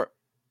other.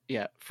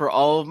 For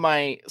all of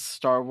my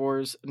Star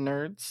Wars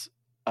nerds,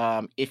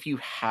 if you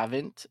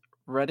haven't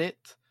read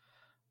it,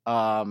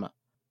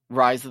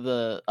 Rise of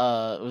the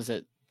was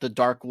it The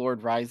Dark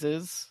Lord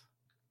Rises?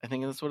 I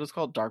think that's what it's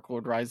called, Dark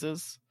Lord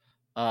Rises.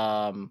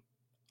 I'll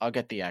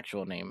get the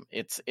actual name.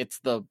 It's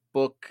the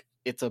book.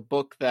 It's a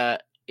book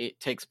that it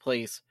takes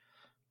place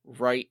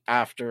right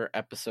after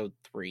episode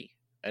 3,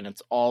 and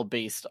it's all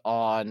based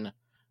on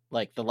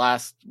like the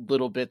last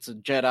little bits of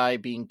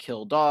Jedi being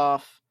killed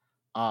off.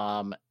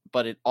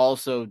 But it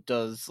also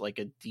does like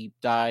a deep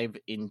dive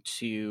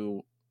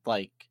into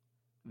like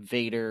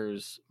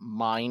Vader's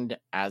mind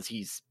as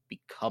he's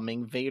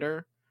becoming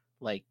Vader.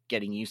 Like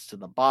getting used to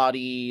the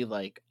body,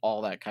 like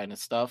all that kind of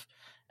stuff.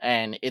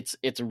 And it's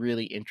a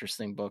really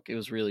interesting book. It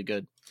was really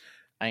good.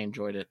 I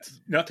enjoyed it.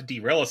 Not to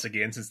derail us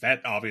again, since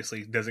that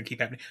obviously doesn't keep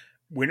happening.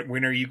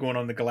 When are you going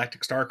on the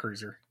Galactic Star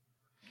Cruiser?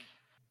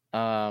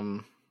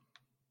 I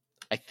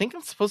think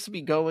I'm supposed to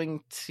be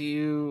going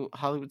to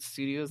Hollywood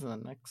Studios in the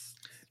next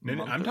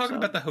No, I'm talking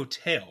about the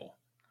hotel.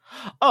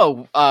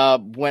 Oh,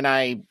 when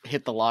I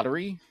hit the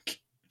lottery?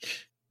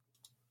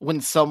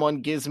 When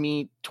someone gives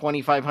me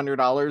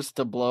 $2,500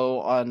 to blow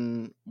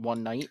on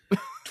one night?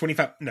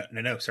 25?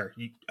 No, sir.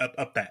 You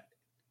up that.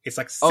 It's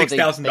like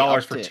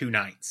 $6,000 for 2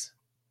 nights.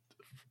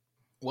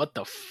 What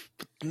the?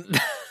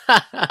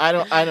 I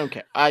don't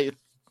care.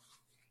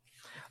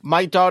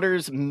 My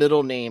daughter's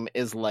middle name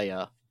is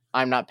Leia.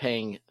 I'm not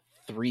paying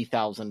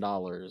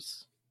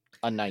 $3,000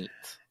 a night.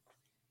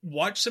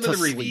 Watch some of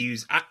the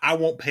reviews. I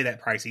won't pay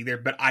that price either,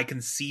 but I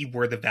can see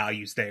where the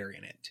value's there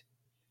in it.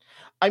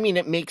 I mean,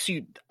 it makes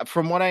you,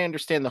 from what I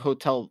understand, the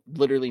hotel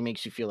literally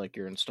makes you feel like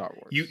you're in Star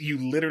Wars.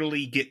 You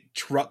literally get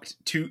trucked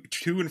to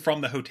and from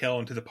the hotel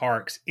into the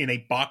parks in a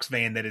box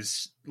van that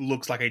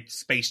looks like a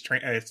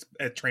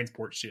a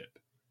transport ship.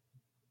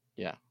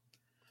 Yeah.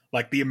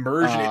 Like the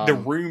immersion, the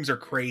rooms are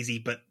crazy,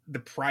 but the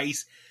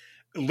price,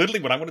 literally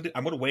what I'm going to do,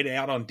 I'm going to wait it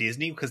out on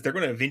Disney because they're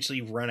going to eventually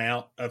run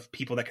out of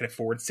people that can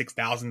afford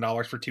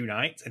 $6,000 for 2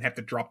 nights and have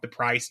to drop the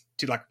price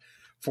to like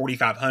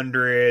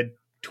 $4,500,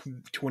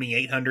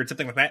 $2,800,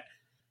 something like that.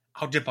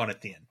 I'll jump on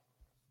it then.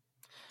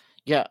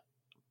 Yeah,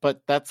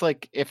 but that's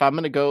like, if I'm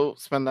going to go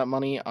spend that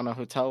money on a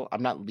hotel,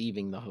 I'm not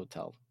leaving the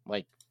hotel.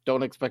 Like,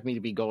 don't expect me to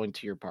be going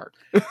to your park.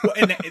 Well,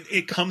 and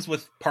it comes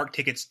with park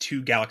tickets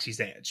to Galaxy's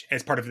Edge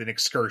as part of an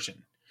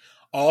excursion.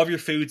 All of your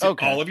foods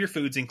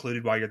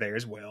included while you're there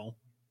as well,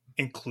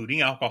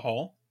 including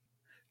alcohol.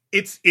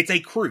 It's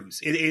a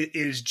cruise. It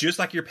is just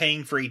like you're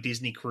paying for a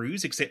Disney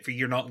cruise, except for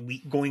you're not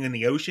going in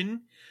the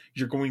ocean.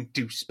 You're going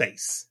to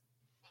space.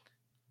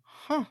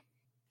 Huh.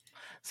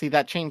 See,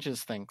 that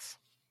changes things.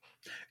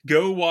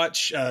 Go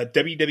watch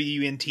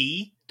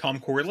WWNT, Tom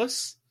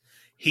Corliss.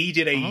 He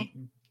did a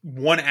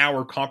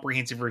 1-hour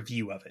comprehensive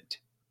review of it.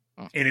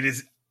 And it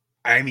is,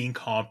 I mean,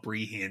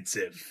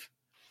 comprehensive.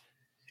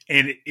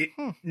 And it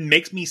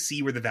makes me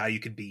see where the value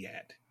could be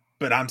at.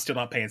 But I'm still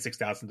not paying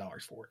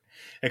 $6,000 for it.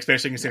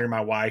 Especially considering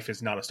my wife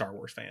is not a Star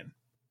Wars fan.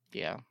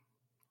 Yeah.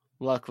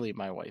 Luckily,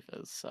 my wife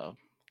is, so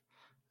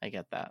I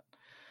get that.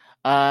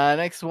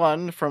 Next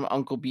one from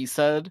Uncle B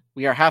said,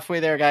 we are halfway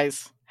there,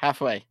 guys.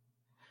 Halfway.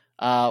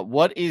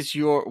 What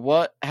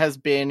has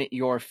been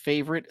your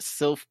favorite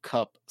Sylph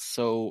Cup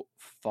so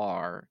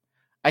far?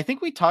 I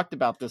think we talked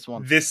about this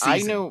one. This season.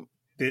 I know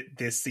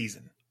this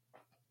season.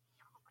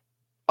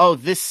 Oh,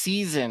 this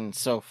season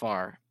so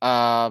far.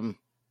 I'll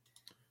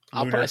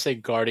probably say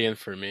Guardian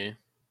for me.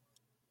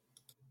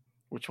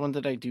 Which one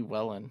did I do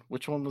well in?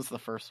 Which one was the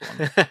first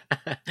one?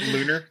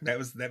 Lunar. That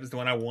was the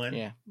one I won.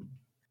 Yeah.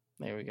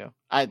 There we go.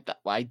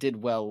 I did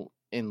well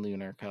in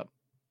Lunar Cup.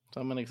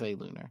 So I'm going to say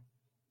Lunar.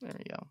 There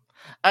we go.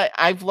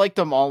 I've liked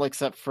them all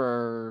except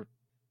for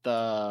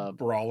the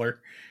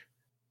Brawler.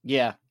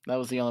 Yeah, that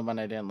was the only one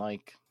I didn't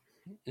like.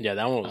 Yeah,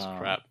 that one was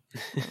crap.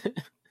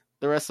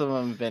 The rest of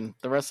them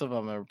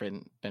have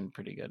been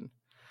pretty good.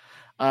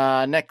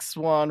 Next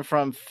one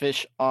from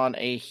Fish on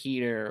a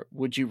Heater.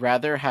 Would you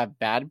rather have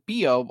bad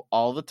BO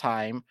all the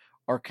time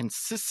or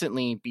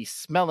consistently be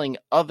smelling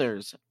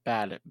others'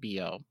 bad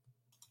BO?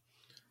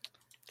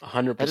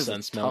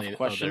 100% smelling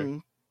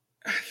question.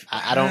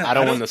 I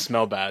don't want to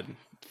smell bad.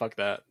 Fuck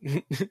that.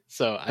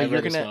 So I'd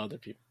rather smell other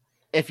people.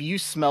 If you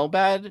smell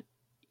bad,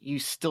 you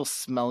still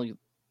smell.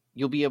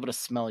 You'll be able to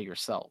smell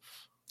yourself.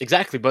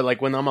 Exactly, but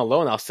like when I'm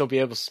alone, I'll still be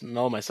able to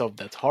smell myself.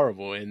 That's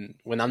horrible. And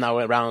when I'm not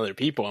around other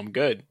people, I'm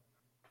good.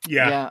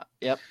 Yeah.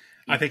 Yep.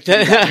 I think you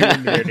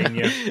won there, didn't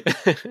you?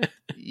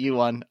 You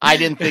won. I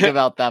didn't think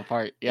about that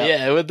part. Yep.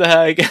 Yeah. What the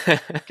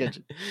heck?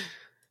 Good.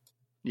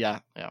 Yeah.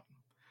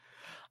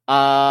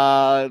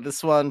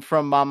 This one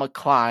from Mama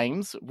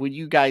Climbs. Would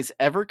you guys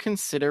ever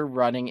consider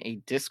running a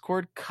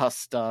Discord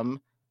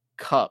custom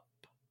cup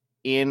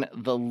in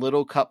the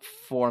little cup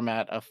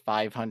format of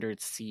 500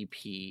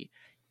 CP?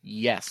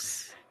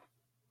 Yes.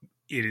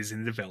 It is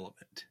in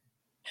development.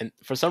 And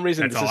for some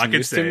reason, that's this all is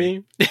news to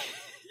me.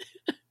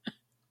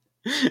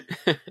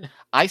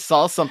 I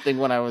saw something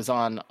when I was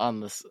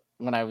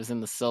when I was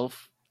in the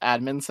Sylph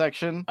admin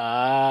section.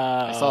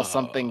 I saw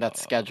something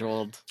that's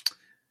scheduled.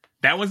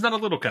 That one's not a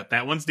little cup.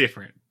 That one's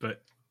different,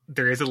 but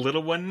there is a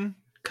little one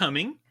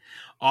coming.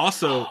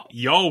 Also,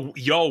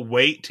 y'all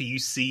wait till you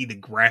see the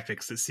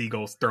graphics that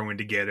Seagull's throwing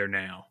together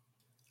now.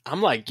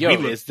 I'm like, yo,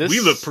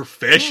 we look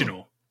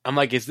professional. I'm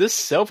like, is this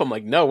Sylph? I'm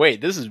like, no, wait,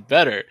 this is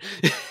better.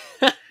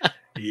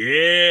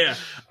 Yeah.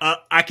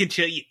 I can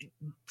tell you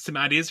some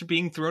ideas are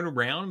being thrown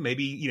around.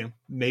 Maybe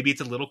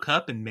it's a little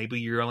cup and maybe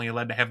you're only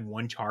allowed to have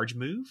one charge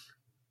move.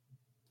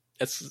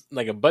 That's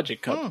like a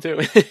budget cup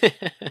too.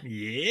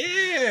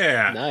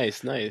 Yeah.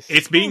 Nice.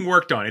 It's being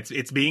worked on.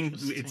 It's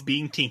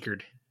being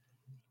tinkered.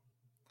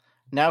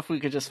 Now if we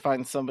could just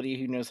find somebody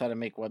who knows how to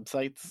make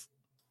websites,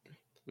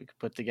 we could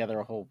put together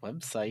a whole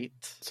website.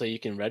 So you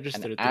can register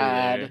and through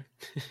there.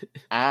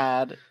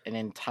 add an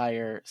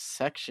entire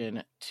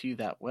section to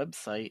that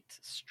website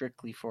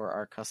strictly for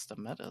our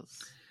custom metas.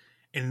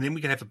 And then we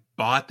could have a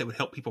bot that would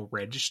help people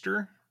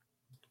register.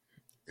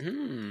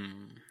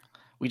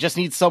 We just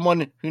need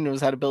someone who knows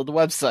how to build a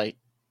website.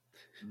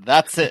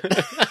 That's it.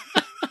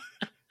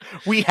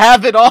 We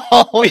have it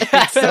all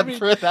except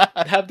for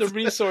that. Have the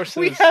resources.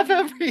 We have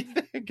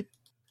everything.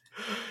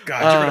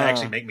 God, you're going to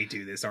actually make me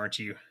do this, aren't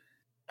you?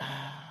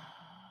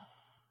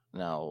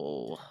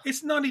 No.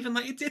 It's not even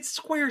like it's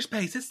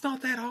Squarespace. It's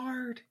not that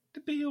hard to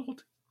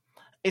build.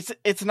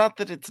 It's not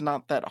that it's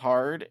not that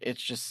hard.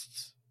 It's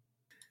just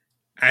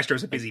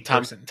Astro's a busy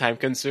person. Time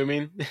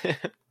consuming.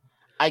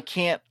 I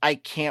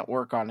can't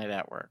work on it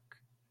at work.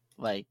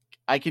 Like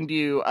I can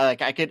do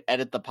like I could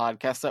edit the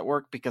podcast at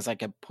work because I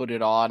could put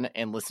it on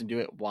and listen to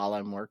it while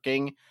I'm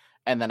working,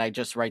 and then I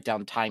just write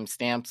down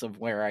timestamps of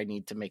where I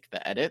need to make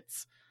the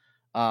edits,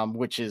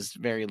 which is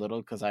very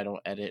little because I don't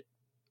edit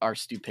our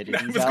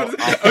stupidities out.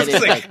 I was gonna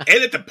say,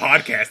 edit the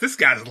podcast. This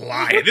guy's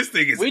lying. This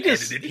thing is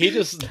edited. He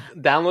just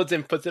downloads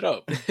and puts it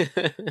up.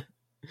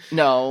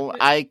 No,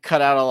 I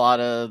cut out a lot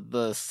of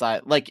the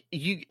side. Like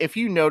if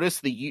you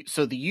notice the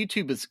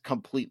YouTube is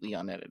completely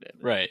unedited,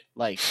 right?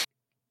 Like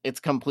it's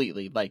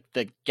completely like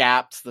the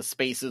gaps, the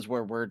spaces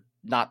where we're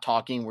not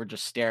talking, we're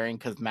just staring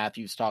because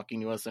Matthew's talking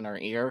to us in our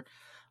ear.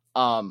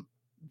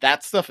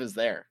 That stuff is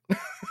there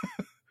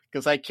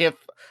because I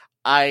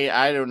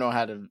don't know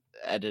how to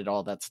edit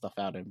all that stuff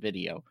out in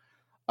video.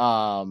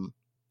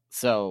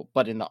 So,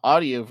 but in the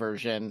audio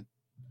version,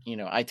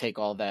 I take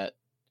all that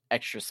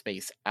extra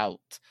space out.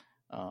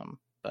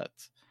 But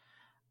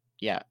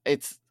yeah,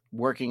 it's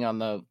working on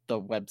the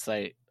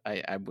website.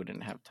 I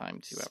wouldn't have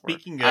time to at work.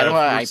 Speaking of,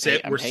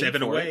 we're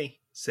 7 away.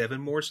 7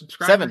 more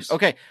subscribers. 7.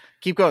 Okay.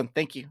 Keep going.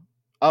 Thank you.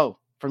 Oh,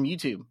 from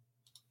YouTube.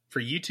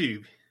 For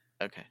YouTube.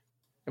 Okay.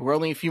 We're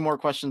only a few more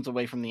questions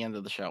away from the end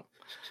of the show.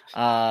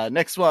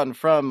 Next one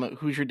from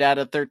Who's Your Dad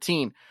at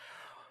 13.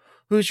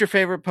 Who's your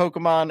favorite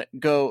Pokemon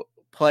Go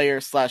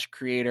player /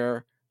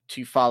 creator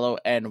to follow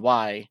and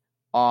why?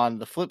 On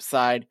the flip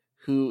side,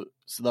 who's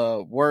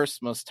the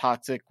worst, most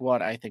toxic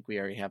one? I think we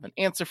already have an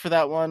answer for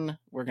that one.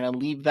 We're going to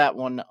leave that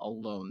one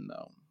alone,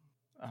 though.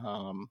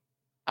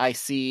 I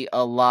see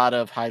a lot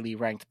of highly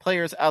ranked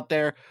players out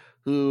there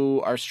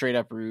who are straight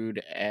up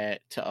rude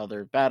to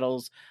other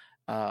battles,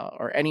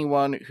 or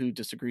anyone who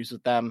disagrees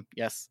with them.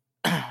 Yes,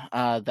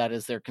 that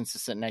is their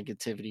consistent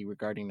negativity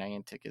regarding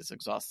Niantic is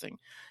exhausting.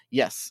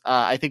 Yes,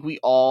 I think we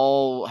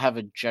all have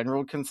a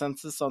general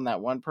consensus on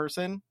that one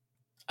person.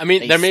 I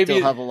mean, there may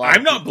be.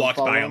 I'm not blocked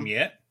by him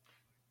yet.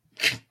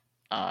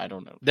 I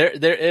don't know.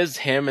 There is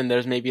him, and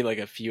there's maybe like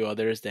a few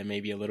others that may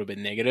be a little bit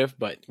negative,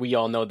 but we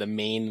all know the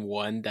main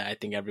one that I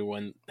think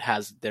everyone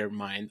has their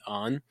mind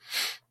on.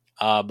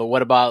 But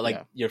what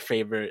about your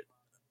favorite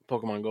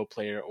Pokemon Go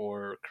player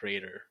or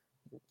creator?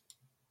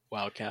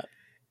 Wildcat.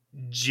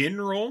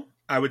 General,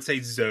 I would say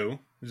Zoe.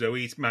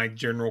 Zoe's my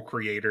general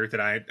creator that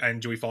I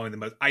enjoy following the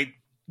most.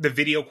 The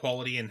video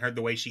quality and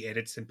the way she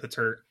edits and puts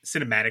her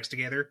cinematics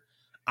together,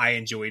 I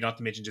enjoy, not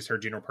to mention just her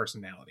general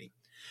personality.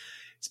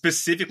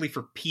 Specifically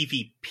for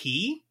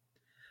PvP,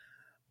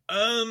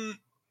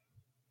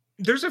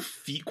 there's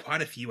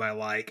quite a few I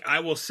like. I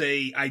will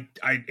say I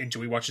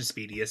enjoy watching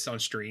Speedius on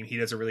stream. He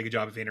does a really good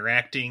job of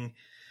interacting.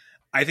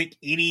 I think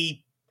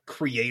any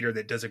creator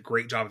that does a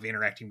great job of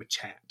interacting with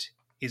chat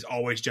is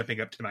always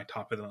jumping up to my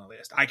top of the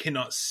list. I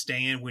cannot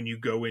stand when you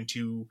go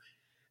into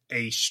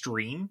a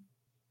stream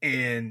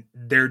and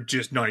they're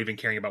just not even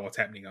caring about what's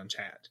happening on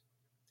chat.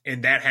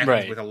 And that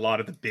happens with a lot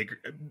of the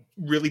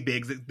really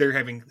big, they're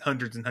having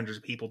hundreds and hundreds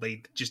of people.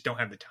 They just don't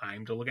have the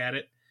time to look at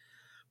it.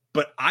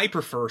 But I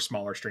prefer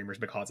smaller streamers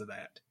because of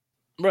that.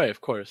 Right, of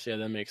course. Yeah,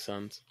 that makes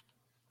sense.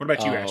 What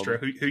about you, Astro?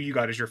 Who you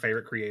got as your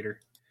favorite creator?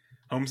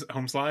 Home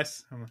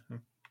Slice?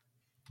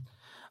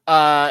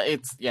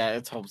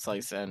 It's Home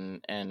Slice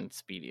and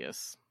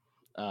Speedius.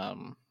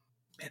 And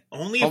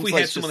only if we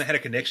had someone that had a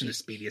connection to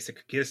Speedius that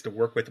could get us to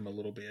work with him a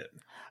little bit.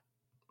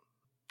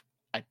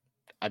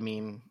 I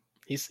mean,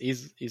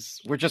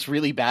 he's we're just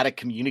really bad at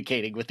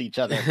communicating with each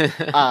other.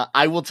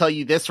 I will tell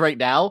you this right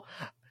now.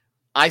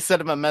 I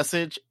sent him a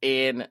message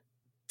in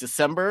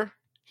December.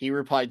 He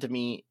replied to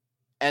me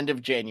end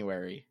of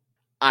January.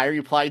 I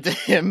replied to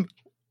him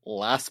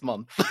last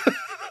month.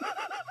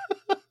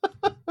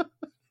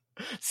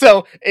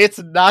 So it's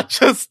not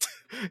just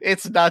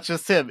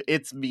him.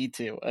 It's me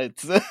too.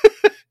 It's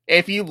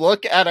if you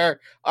look at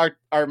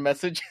our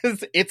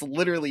messages, it's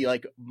literally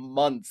like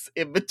months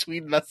in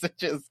between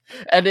messages,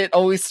 and it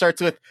always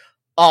starts with,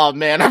 "Oh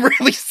man, I'm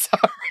really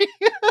sorry."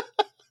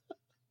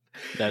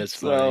 That is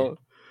funny.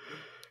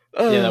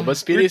 Yeah, but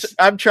Speedius,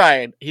 I'm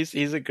trying. He's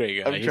a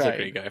great guy. He's a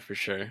great guy for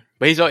sure.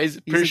 But he's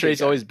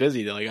always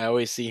busy. Like I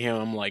always see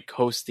him like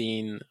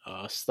hosting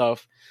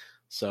stuff.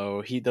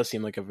 So he does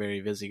seem like a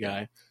very busy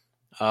guy.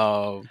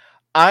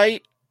 I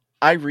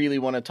really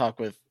want to talk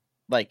with,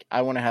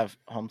 I want to have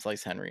Home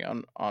Slice Henry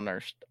on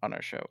our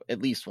show at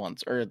least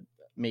once, or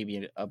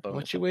maybe a bonus.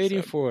 What you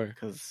waiting for?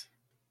 Because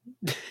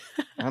I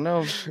don't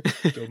know.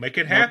 Go make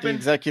it happen.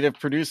 Not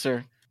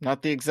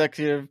the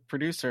executive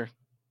producer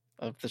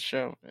of the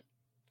show.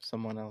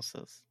 Someone else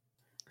is.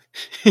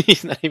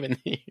 He's not even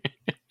here.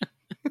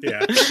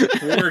 Yeah,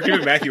 we're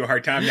giving Matthew a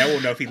hard time. Now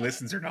we'll know if he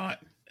listens or not.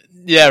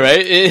 Yeah,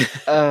 right.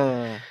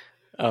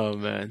 Oh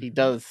man, he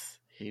does.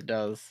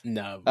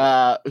 No.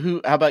 How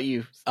about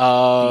you?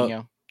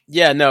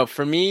 Yeah, no.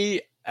 For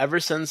me,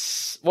 ever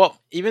since,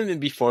 even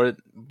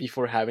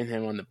before having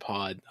him on the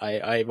pod,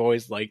 I've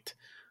always liked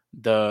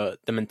the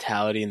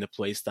mentality and the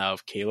play style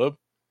of Caleb.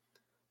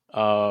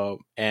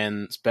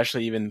 And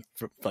especially even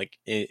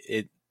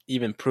it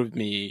even proved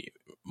me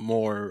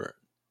more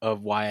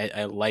of why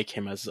I like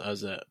him as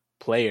a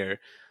player.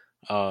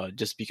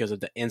 just because of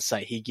the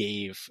insight he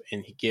gave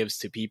and he gives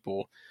to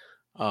people.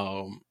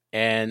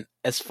 And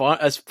as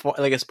part as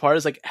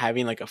like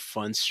having like a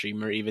fun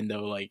streamer, even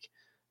though like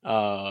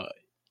a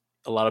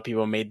lot of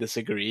people may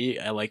disagree,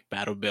 I like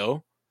Battle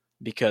Bill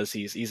because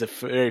he's a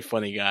very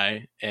funny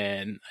guy,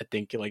 and I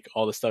think like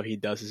all the stuff he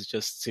does is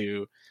just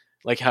to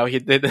like how he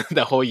did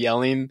the whole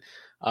yelling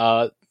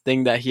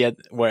thing that he had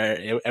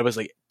where it was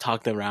like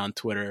talked around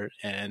Twitter.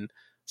 And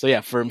so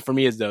yeah, for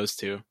me it's those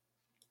two.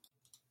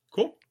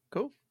 Cool.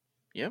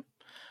 Yep.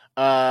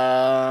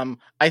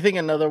 I think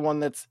another one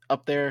that's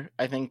up there,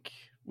 I think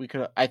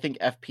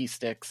FP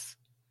Sticks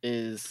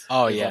is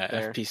up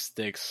there. FP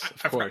Sticks,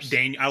 of I course.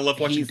 I love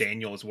watching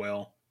Daniel as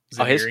well.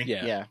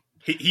 Yeah.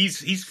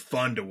 He's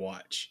fun to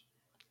watch.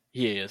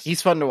 He is.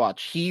 He's fun to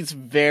watch. He's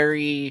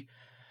very,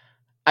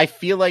 I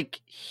feel like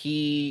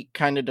he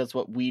kind of does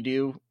what we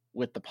do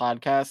with the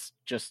podcast,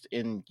 just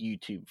in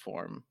YouTube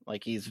form.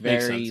 Like he's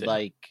very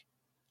like,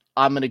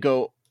 I'm gonna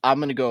go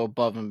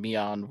above and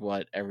beyond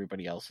what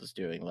everybody else is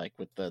doing, like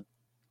with the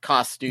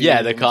costume.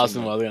 Yeah, the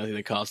costume.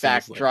 The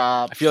costumes,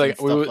 backdrops. I feel like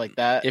stuff would, like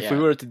that. If we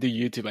were to do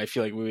YouTube, I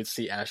feel like we would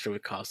see Astro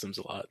with costumes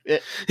a lot.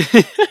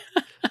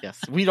 Yes,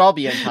 we'd all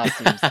be in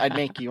costumes. I'd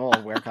make you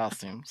all wear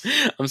costumes.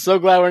 I'm so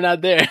glad we're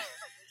not there.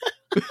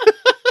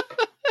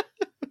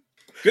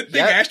 Good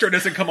thing Astro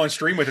doesn't come on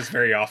stream with us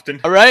very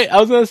often. All right, I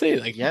was gonna say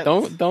like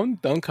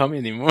don't come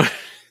anymore.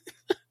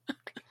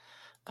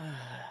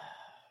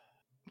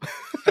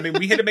 I mean,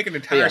 we had to make an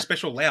entire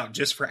special layout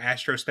just for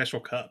Astro Special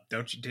Cup.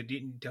 Don't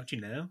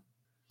you know?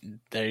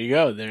 There you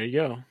go.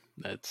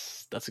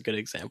 That's a good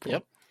example.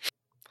 Yep.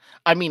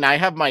 I mean, I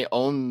have my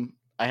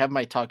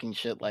talking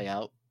shit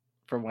layout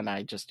for when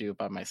I just do it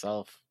by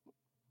myself.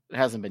 It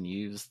hasn't been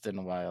used in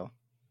a while.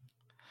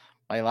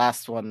 My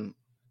last one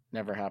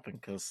never happened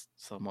because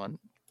someone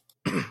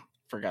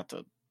forgot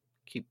to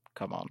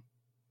come on.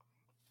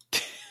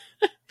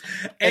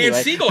 And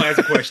Siegel has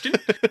a question.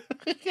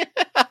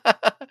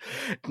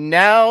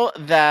 Now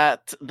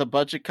that the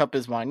Budget Cup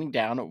is winding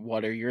down,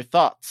 what are your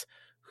thoughts?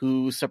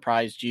 Who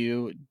surprised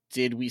you?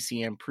 Did we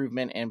see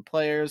improvement in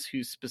players?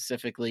 Who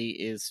specifically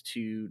is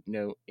to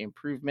note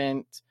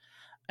improvement?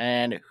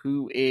 And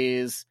who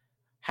is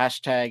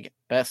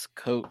 #best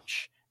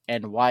coach?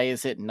 And why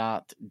is it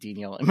not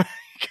Daniel and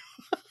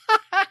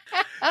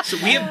So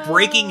we have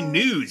breaking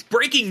news.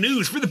 Breaking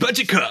news for the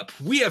Budget Cup.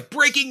 We have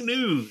breaking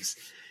news.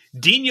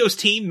 Dino's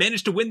team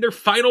managed to win their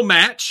final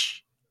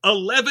match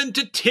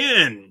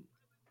 11-10.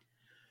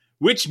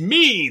 Which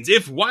means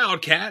if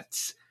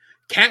Wildcats,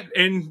 Cat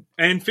and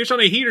Fish on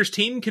a Heater's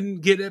team can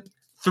get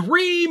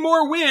 3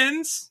 more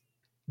wins,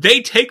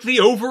 they take the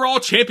overall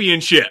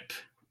championship.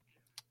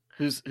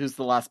 Who's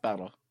the last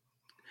battle?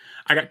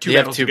 I got 2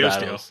 battles to go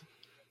still.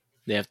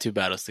 They have 2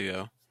 battles to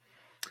go.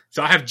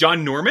 So I have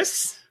John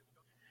Normus,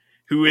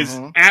 who is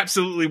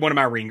absolutely one of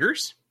my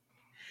ringers,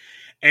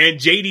 and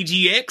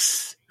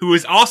JDGX, who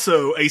is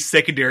also a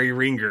secondary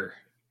ringer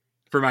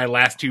for my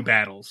last 2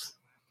 battles.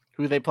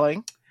 Who are they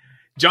playing?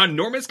 John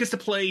Normus gets to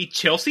play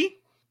Chelsea,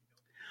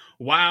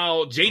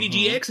 while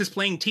JDGX is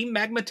playing Team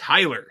Magma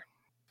Tyler.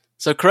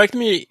 So correct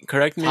me.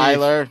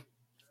 Tyler.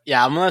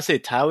 Yeah, I'm gonna say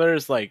Tyler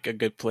is like a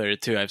good player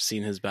too. I've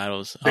seen his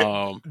battles.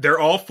 They're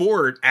all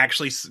 4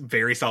 actually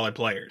very solid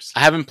players.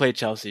 I haven't played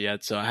Chelsea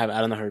yet, so I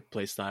don't know her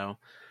play style.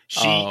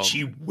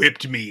 She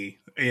whipped me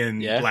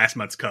in last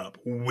month's cup.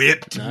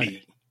 Whipped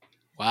me.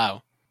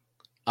 Wow.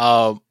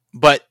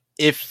 But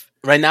if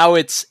right now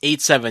it's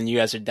 8-7, you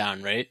guys are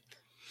down, right?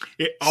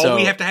 All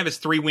we have to have is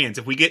 3 wins.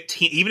 If we get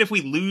even if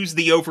we lose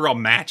the overall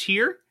match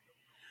here,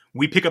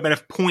 we pick up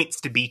enough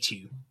points to beat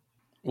you.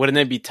 Wouldn't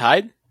it be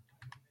tied?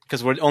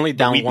 Because we're only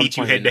down 1 point. We beat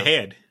you head to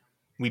head.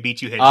 We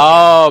beat you head to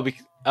head.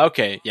 Oh,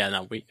 okay. Yeah,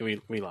 no,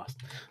 we lost.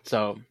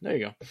 So there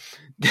you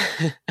go.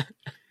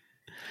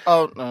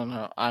 Oh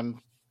no,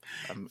 I'm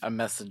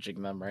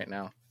messaging them right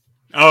now.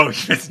 Oh,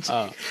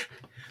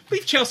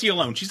 leave Chelsea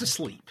alone. She's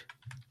asleep.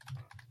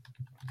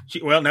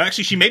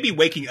 She may be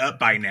waking up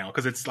by now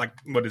because it's like,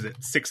 what is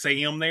it, 6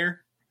 a.m.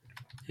 there?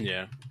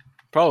 Yeah,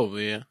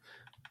 probably. Yeah.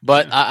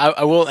 But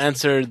I will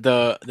answer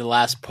the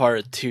last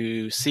part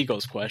to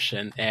Siegel's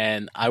question,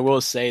 and I will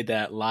say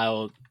that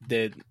Lyle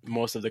did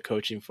most of the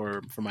coaching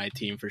for my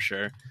team for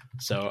sure.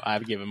 So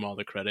I've given him all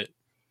the credit.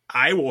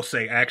 I will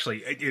say,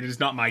 actually, it is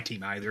not my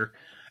team either.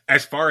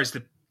 As far as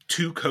the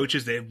 2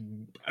 coaches that,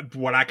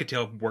 what I could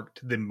tell,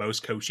 worked the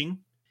most coaching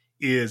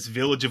is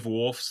Village of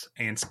Wolves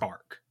and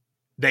Spark.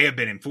 They have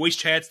been in voice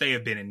chats. They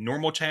have been in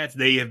normal chats.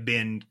 They have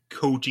been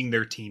coaching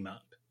their team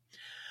up.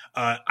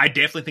 I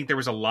definitely think there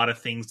was a lot of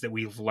things that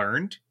we've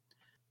learned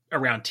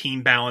around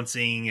team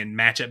balancing and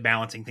matchup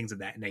balancing, things of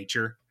that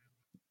nature.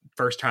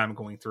 First time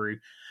going through.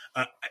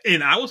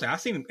 And I will say, I've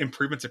seen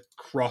improvements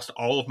across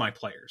all of my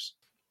players.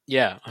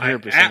 Yeah,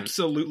 100%.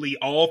 Absolutely.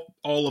 All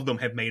of them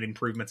have made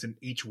improvements in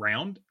each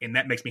round, and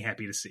that makes me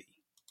happy to see.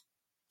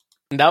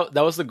 And that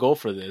was the goal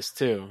for this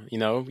too. You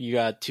know, you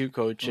got 2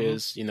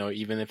 coaches, you know,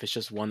 even if it's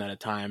just 1 at a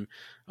time.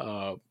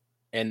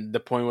 And the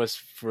point was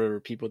for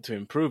people to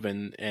improve,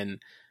 and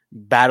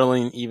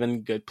battling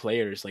even good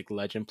players like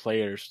legend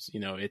players.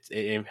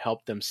 It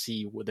helped them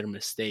see with their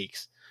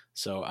mistakes.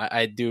 So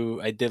I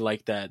did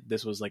like that.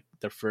 This was like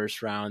the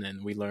first round,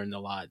 and we learned a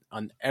lot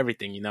on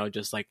everything.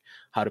 Just like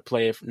how to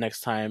play it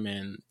next time,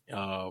 and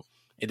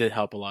it did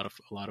help a lot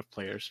of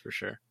players for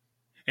sure.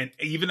 And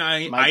even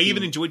I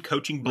even enjoyed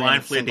coaching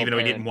Blind Flip, even though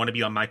he didn't want to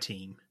be on my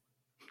team.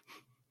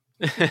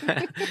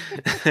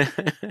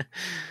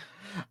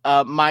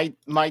 My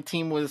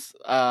team was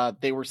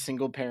they were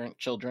single parent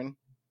children.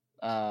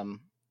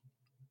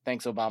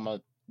 Thanks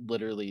Obama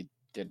literally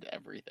did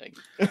everything.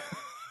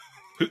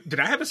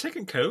 Did I have a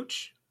second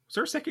coach? Was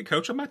there a second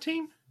coach on my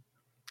team?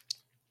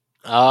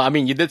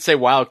 You did say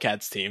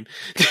Wildcats team.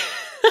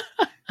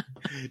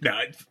 No,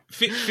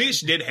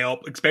 Fish did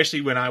help,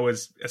 especially when I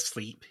was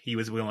asleep. He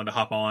was willing to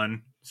hop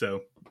on,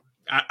 so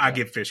I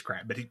give Fish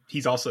crap. But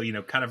he's also,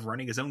 kind of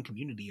running his own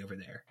community over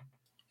there.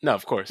 No,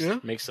 of course,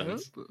 makes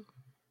sense.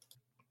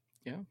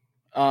 Yeah.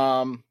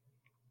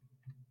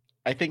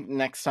 I think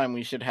next time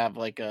we should have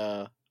like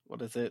a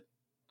what is it?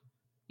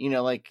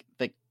 Like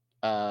the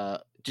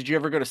did you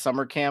ever go to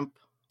summer camp?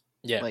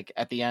 Yeah. Like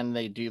at the end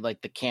they do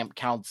like the camp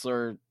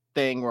counselor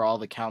thing where all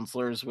the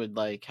counselors would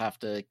like have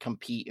to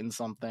compete in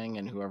something,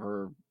 and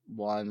whoever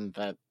won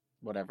that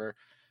whatever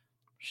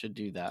should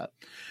do that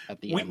at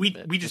the end.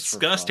 We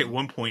discussed at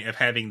one point of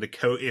having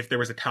if there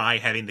was a tie,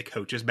 having the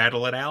coaches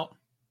battle it out.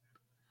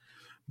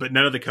 But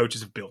none of the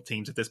coaches have built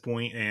teams at this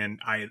point, and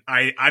I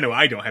know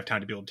I don't have time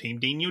to build a team.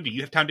 Dino, do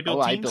you have time to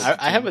build teams?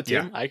 I have a team.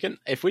 Yeah. I can,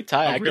 if we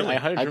tie, really?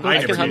 I can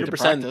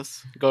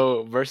 100%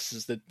 go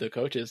versus the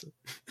coaches.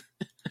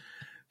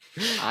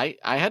 I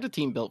had a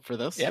team built for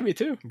this. Yeah, me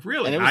too.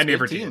 Really? I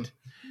never did.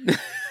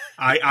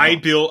 I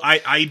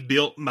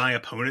built my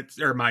opponents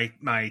or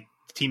my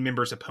team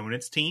members'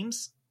 opponents'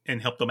 teams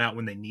and helped them out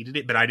when they needed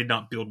it, but I did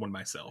not build one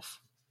myself.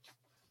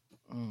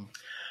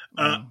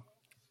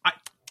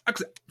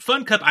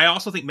 Fun Cup, I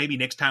also think maybe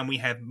next time we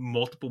have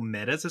multiple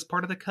metas as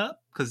part of the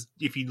Cup, because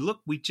if you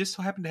look, we just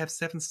so happen to have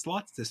 7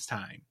 slots this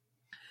time.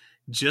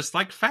 Just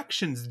like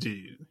factions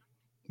do.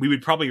 We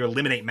would probably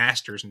eliminate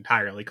Masters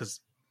entirely,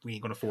 because we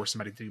ain't going to force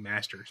somebody to do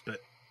Masters,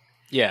 but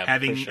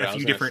having a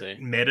few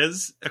different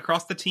metas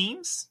across the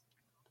teams.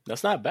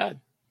 That's not bad.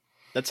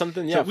 That's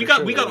something, So we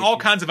got all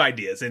kinds of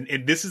ideas, and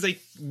this is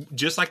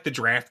just like the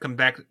draft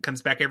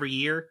comes back every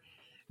year,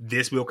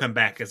 this will come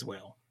back as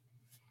well.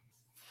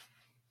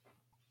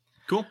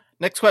 Cool.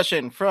 Next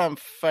question from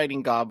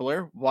Fighting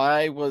Gobbler.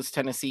 Why was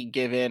Tennessee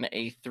given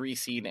a 3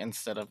 seed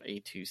instead of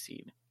a 2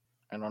 seed?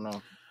 I don't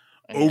know.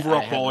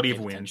 Overall quality of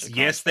wins.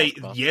 Yes,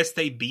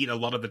 they beat a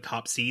lot of the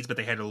top seeds, but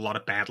they had a lot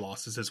of bad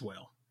losses as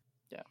well.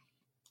 Yeah.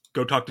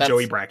 Go talk to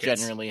Joey Brackets.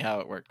 That's generally how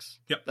it works.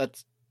 Yep.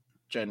 That's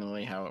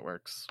generally how it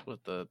works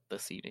with the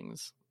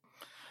seedings.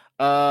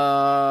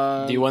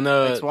 Do you want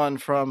to... Next one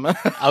from... I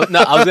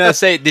was going to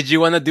say, did you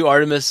want to do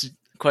Artemis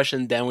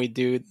question, then we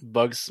do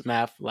Bugs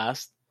math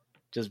last?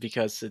 Just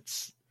because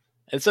it's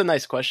a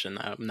nice question.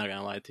 I'm not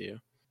gonna lie to you.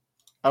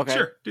 Okay,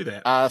 sure, do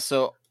that.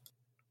 So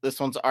this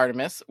one's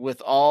Artemis. With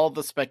all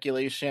the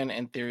speculation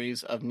and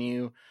theories of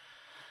new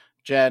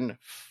Gen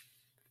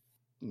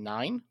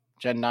 9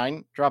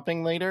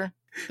 dropping later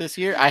this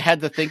year, I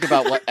had to think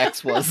about what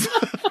X was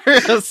for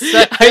a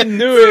second. I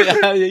knew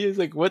it. He was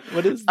like, "What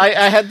is?" I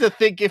had to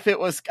think if it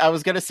was. I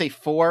was gonna say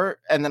 4,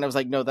 and then I was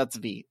like, "No, that's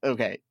V."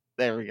 Okay,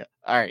 there we go.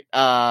 All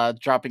right,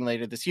 dropping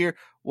later this year.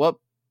 What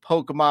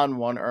Pokemon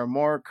 1 or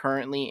more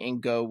currently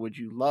in Go would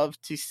you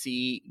love to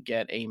see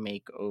get a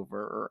makeover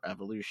or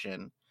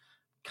evolution?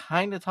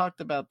 Kind of talked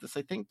about this.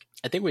 I think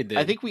we did.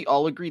 I think we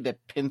all agreed that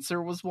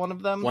Pinsir was one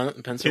of them.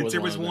 Pinsir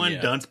was one.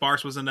 Yeah.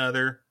 Dunsparce was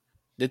another.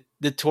 Did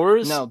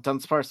Tauros? No,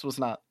 Dunsparce was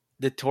not.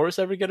 Did Tauros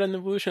ever get an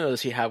evolution, or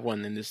does he have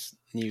one in this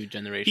new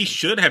generation? He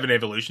should have an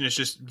evolution.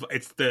 It's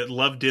the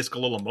Love Disc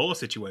Alomomola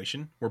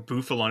situation, where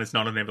Bufalon is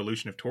not an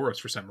evolution of Tauros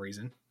for some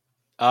reason.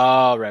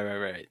 Oh,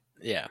 right.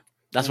 Yeah.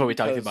 That's what we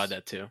talked about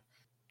that too.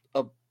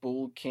 A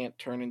bull can't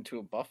turn into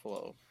a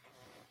buffalo.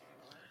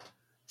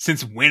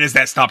 Since when has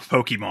that stopped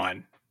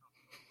Pokemon?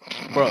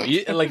 Bro,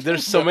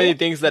 there's so many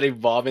things that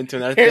evolve into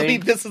another Apparently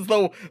thing.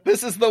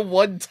 This is the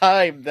one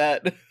time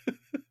that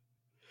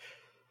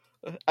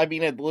a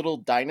little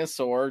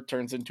dinosaur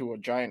turns into a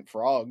giant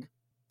frog.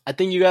 I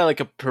think you got like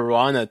a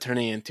piranha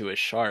turning into a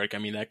shark.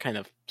 That kind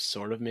of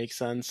sort of makes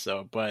sense.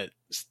 So, but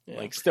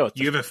still,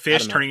 you have a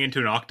fish turning into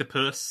an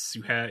octopus.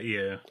 You have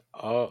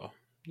Oh.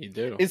 You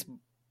do. Is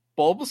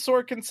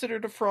Bulbasaur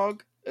considered a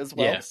frog as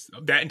well? Yes,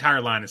 that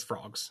entire line is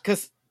frogs.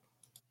 Because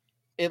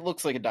it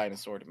looks like a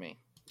dinosaur to me.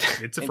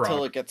 It's a frog.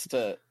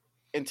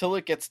 Until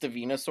it gets to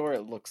Venusaur,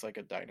 it looks like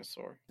a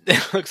dinosaur.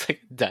 It looks like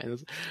a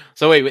dinosaur.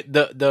 So wait,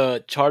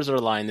 the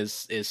Charizard line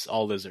is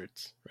all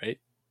lizards, right?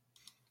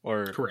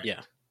 Or correct? Yeah.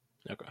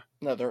 Okay.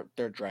 No,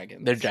 they're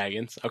dragons. They're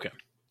dragons. Okay,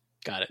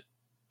 got it.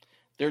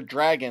 They're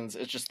dragons.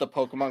 It's just the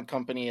Pokemon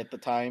company at the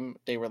time.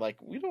 They were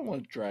like, we don't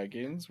want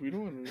dragons. We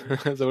don't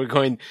want. So we're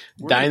going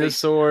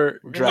dinosaur,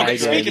 dragon.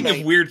 Speaking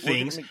of weird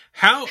things,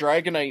 how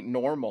Dragonite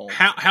normal?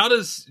 How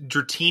does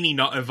Dratini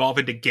not evolve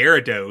into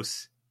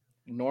Gyarados?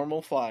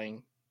 Normal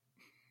flying.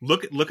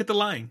 Look at the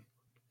line.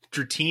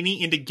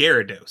 Dratini into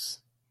Gyarados.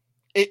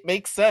 It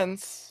makes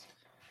sense,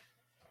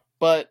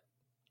 but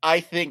I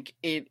think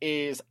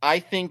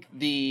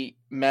the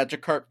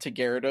Magikarp to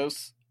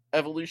Gyarados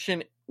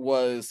evolution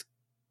was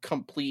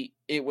complete.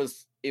 It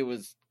was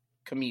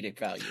comedic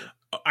value.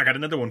 I got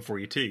another one for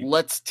you too.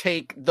 Let's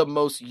take the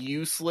most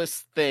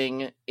useless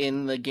thing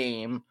in the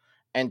game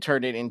and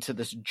turn it into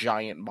this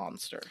giant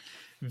monster.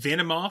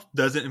 Venomoth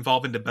doesn't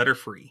evolve into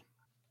Butterfree.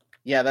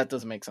 Yeah, that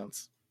doesn't make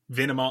sense.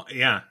 Venomoth,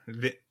 yeah.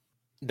 The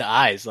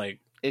eyes, like...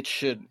 It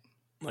should.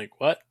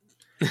 Like, what?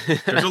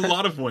 There's a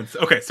lot of ones.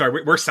 Okay,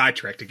 sorry, we're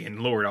sidetracked again.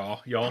 Lord,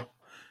 y'all.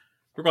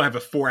 We're going to have a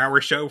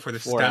 4-hour show for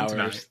this done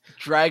tonight.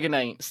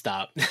 Dragonite.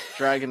 Stop.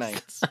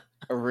 Dragonite's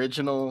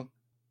original...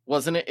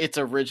 Wasn't it? Its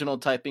original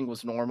typing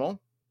was normal?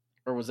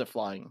 Or was it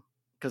flying?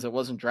 Because it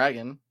wasn't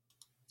dragon.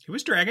 It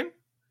was dragon.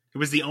 It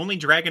was the only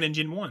dragon in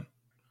Gen 1.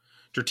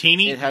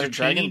 Dratini, it had a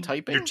dragon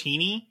typing?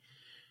 Dratini,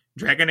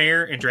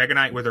 Dragonair, and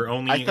Dragonite were their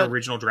only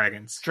original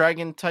dragons.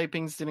 Dragon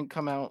typings didn't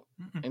come out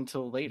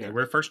until later. They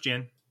were first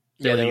gen.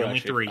 They were the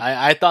only three.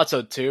 I thought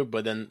so too,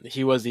 but then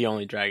he was the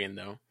only dragon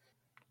though.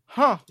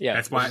 Huh. Yeah.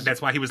 That's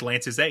why he was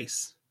Lance's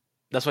ace.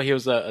 That's why he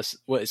was a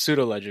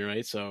pseudo legend,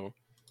 right? So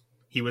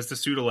he was the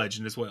pseudo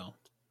legend as well.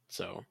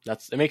 So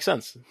it makes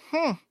sense.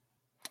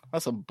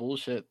 That's some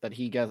bullshit that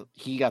he got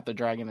the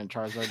dragon and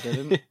Charizard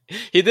didn't.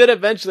 He did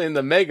eventually in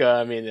the Mega.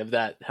 I mean, if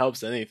that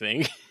helps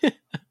anything.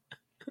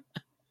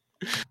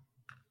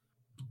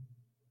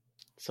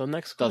 So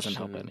next question.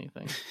 Doesn't help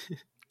anything.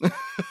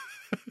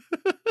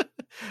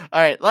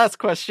 All right, last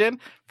question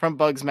from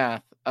Bugs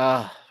Math.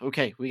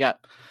 Okay, we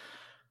got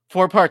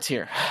 4 parts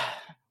here.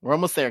 We're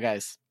almost there,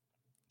 guys.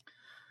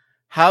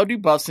 How do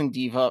buffs and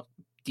debuffs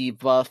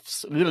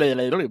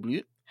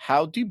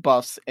How do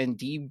buffs and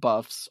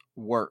debuffs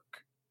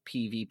work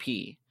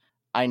PvP?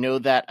 I know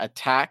that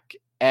attack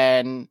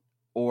and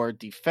or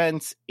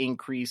defense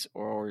increase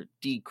or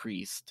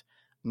decreased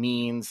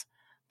means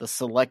the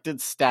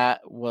selected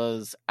stat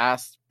was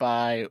asked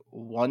by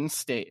one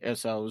stage,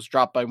 so it was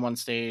dropped by one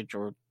stage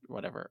or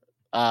whatever.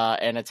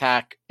 And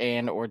attack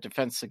and or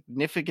defense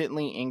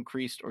significantly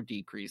increased or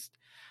decreased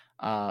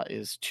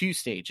is 2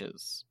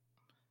 stages.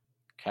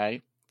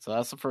 Okay, so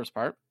that's the first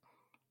part.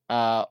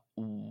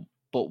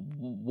 But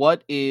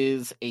what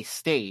is a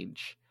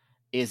stage?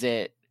 Is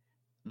it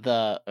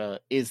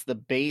is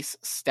the base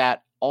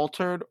stat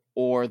altered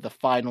or the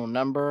final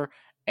number,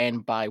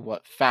 and by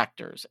what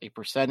factors? A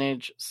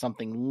percentage,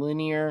 something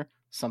linear,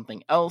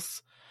 something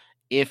else?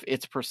 If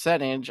it's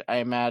percentage, I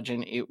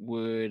imagine it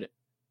would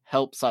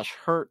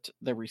help/hurt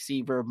the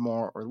receiver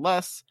more or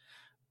less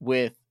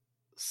with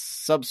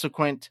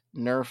subsequent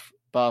nerf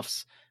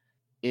buffs.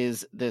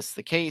 Is this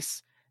the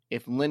case?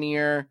 If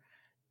linear,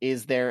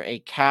 is there a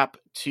cap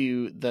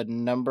to the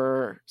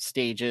number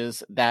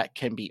stages that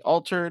can be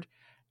altered?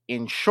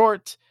 In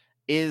short,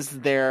 is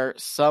there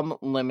some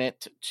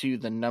limit to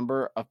the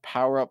number of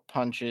power-up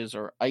punches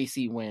or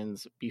icy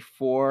wins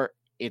before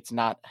it's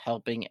not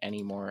helping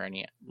any more or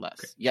any less?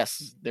 Okay.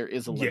 Yes, there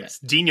is a limit. Yes.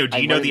 Dino,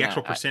 do you know the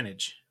actual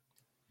percentage?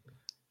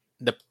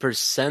 The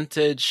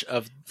percentage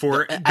of...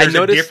 There's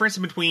a difference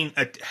between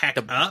a hack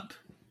up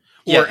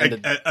or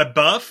a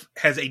buff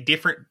has a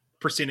different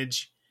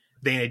percentage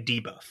than a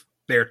debuff.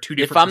 There are 2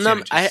 different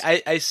percentages.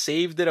 I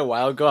saved it a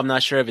while ago. I'm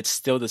not sure if it's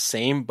still the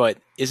same, but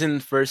isn't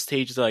first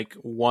stage like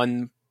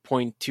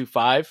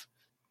 1.25?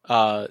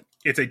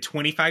 It's a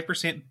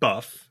 25%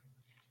 buff.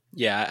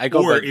 Yeah, I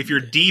go. Or if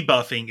you're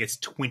debuffing, it's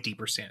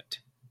 20%.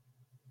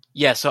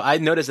 Yeah, so I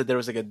noticed that there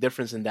was like a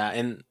difference in that,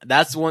 and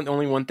that's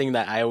only one thing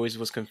that I always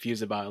was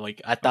confused about.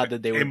 Like I thought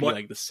that they would be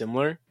like the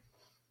similar.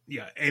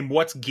 Yeah, and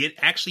what's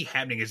actually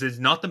happening is it's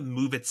not the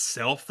move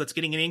itself that's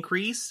getting an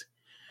increase.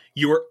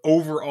 Your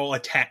overall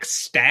attack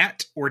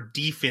stat or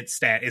defense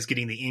stat is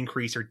getting the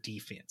increase or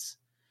defense.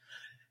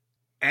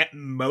 At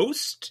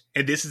most,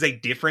 and this is a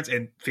difference,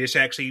 and Fish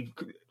actually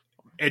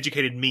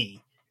educated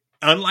me,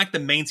 unlike the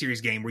main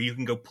series game where you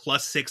can go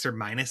 +6 or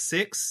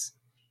 -6,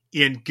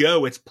 in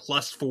Go it's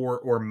 +4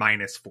 or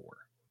 -4.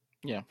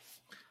 Yeah.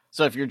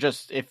 So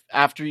if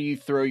after you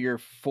throw your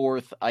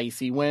 4th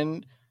icy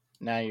wind,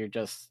 now you're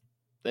just...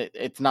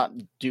 It's not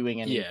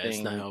doing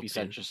anything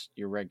besides just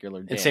your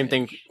regular damage. And same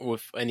thing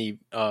with any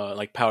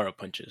like power-up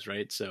punches,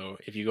 right? So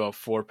if you go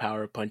 4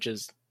 power-up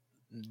punches,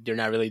 you're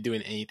not really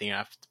doing anything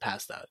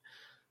past that.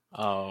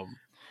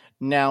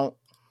 Now,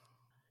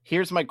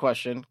 here's my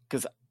question,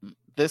 because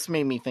this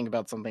made me think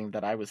about something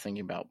that I was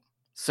thinking about.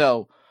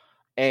 So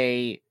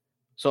a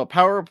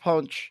power-up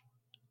punch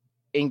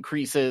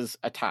increases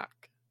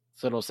attack.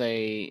 So it'll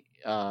say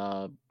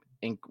however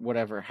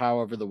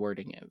the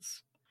wording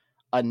is.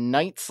 A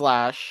Night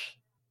Slash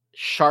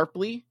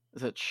sharply,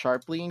 is it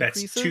sharply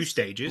increases? That's 2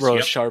 stages.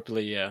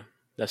 Sharply, yeah.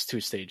 That's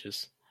 2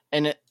 stages.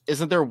 And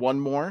isn't there one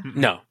more?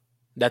 No,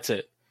 that's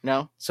it.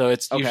 No? So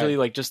it's usually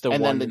like just the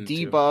and one. And then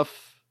the debuff,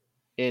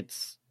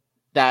 it's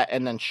that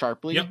and then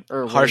sharply? Yep.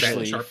 Or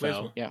harshly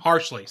fell. Yeah.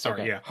 Harshly,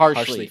 sorry, yeah.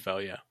 Harshly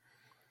fell, yeah.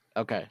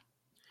 Okay.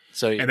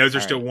 So and those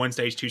are still 1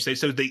 stage, 2 stage.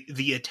 So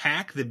the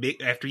attack,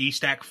 after you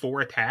stack 4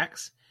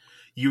 attacks,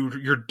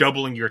 you're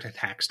doubling your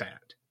attack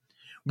stat.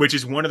 Which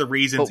is one of the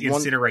reasons But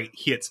one- Incinerate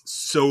hits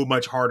so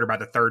much harder by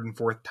the third and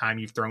fourth time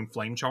you've thrown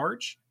Flame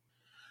Charge.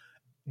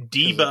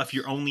 Debuff,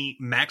 your only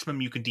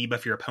maximum you can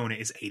debuff your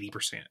opponent is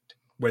 80%,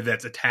 whether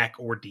that's attack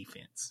or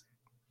defense.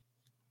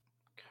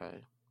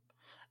 Okay.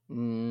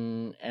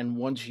 And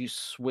once you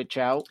switch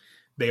out,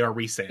 they are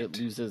reset. It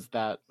loses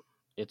that.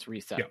 It's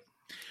reset. Yep.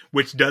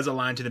 Which does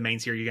align to the main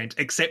series games,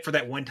 except for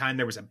that one time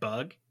there was a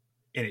bug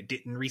and it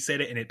didn't reset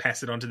it and it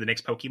passed it on to the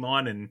next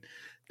Pokemon, and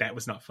that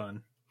was not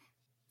fun.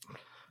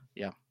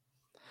 Yeah.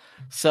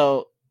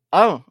 So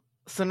now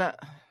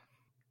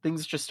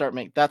things just start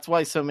making. That's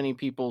why so many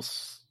people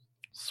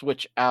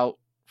switch out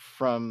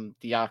from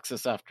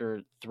Deoxys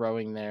after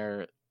throwing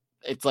their.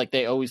 It's like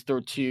they always throw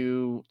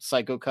 2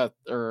 Psycho Cut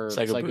or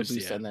Psycho Boost,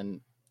 yeah. and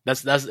then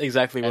that's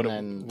exactly what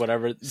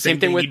whatever. Same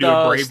thing with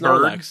Brave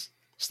Bird.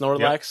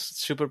 Snorlax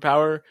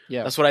superpower.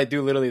 Yeah, that's what I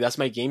do. Literally, that's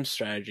my game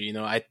strategy.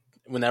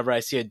 Whenever I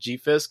see a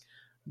G-Fisk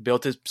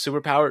build his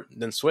superpower,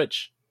 then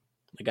switch.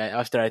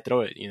 After I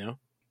throw it,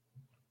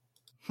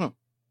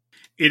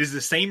 It is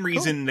the same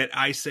reason that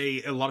I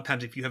say a lot of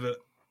times if you have a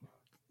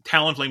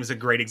Talonflame is a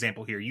great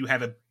example here. You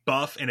have a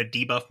buff and a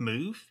debuff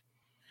move.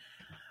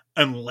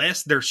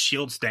 Unless their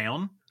shield's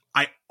down,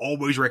 I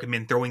always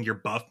recommend throwing your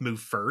buff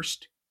move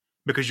first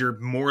because you're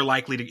more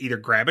likely to either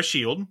grab a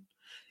shield,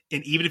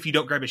 and even if you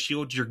don't grab a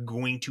shield, you're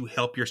going to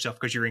help yourself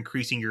because you're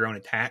increasing your own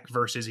attack,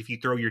 versus if you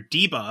throw your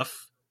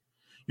debuff,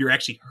 you're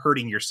actually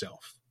hurting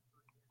yourself.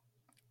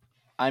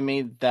 I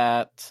made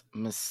that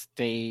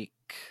mistake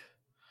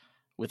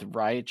with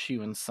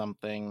Raichu and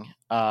something,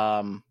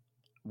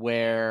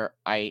 where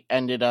I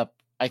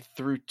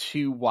threw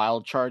 2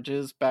 wild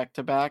charges back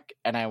to back,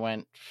 and I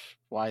went,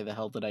 why the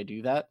hell did I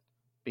do that?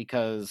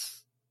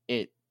 Because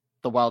the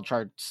wild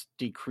charge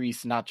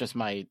decreased not just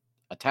my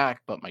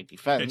attack, but my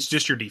defense. It's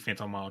just your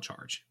defense on wild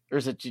charge. Or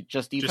is it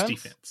just defense?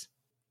 Just defense.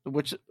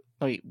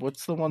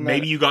 What's the one that...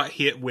 Maybe you got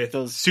hit with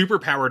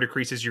superpower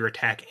decreases your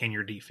attack and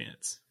your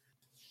defense.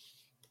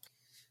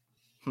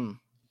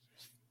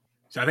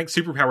 So I think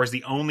superpower is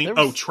the only...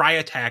 Tri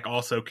Attack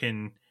also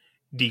can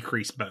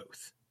decrease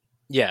both.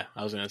 Yeah,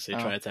 I was going to say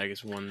Tri Attack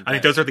is one. I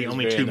think those are the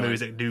only 2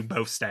 moves that do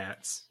both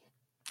stats.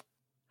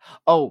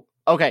 Oh,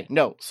 okay.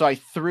 No. So I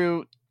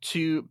threw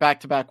 2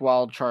 back-to-back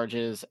wild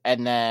charges,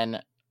 and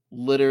then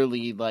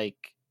literally,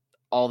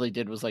 all they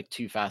did was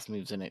 2 fast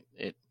moves, and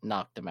it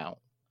knocked them out.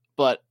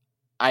 But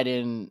I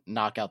didn't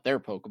knock out their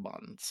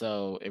Pokemon,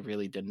 so it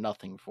really did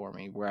nothing for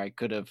me, where I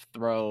could have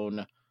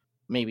thrown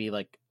maybe,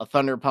 a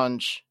Thunder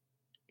Punch,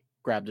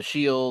 grabbed a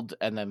shield,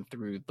 and then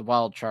threw the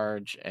wild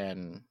charge,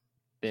 and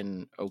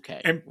been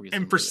okay.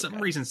 And for some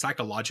reason,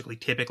 psychologically,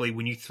 typically,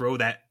 when you throw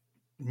that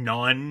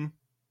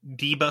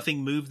non-debuffing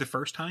move the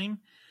first time,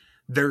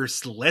 they're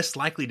less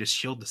likely to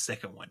shield the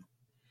second one.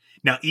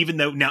 Now,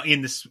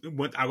 in this,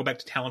 I'll go back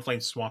to Talonflame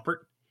Swampert.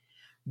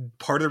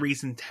 Part of the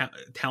reason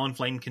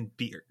Talonflame can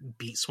beat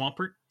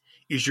Swampert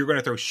is you're going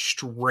to throw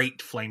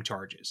straight flame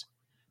charges.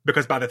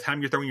 Because by the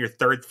time you're throwing your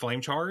 3rd flame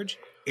charge,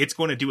 it's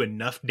going to do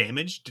enough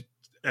damage to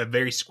a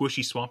very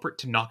squishy Swampert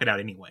to knock it out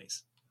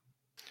anyways.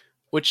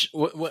 Which,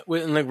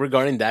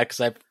 regarding that, because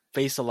I've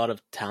faced a lot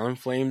of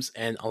Talonflames,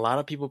 and a lot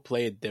of people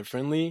play it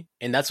differently,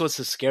 and that's what's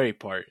the scary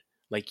part.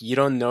 You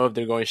don't know if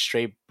they're going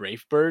straight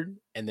Brave Bird,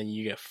 and then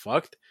you get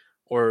fucked,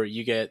 or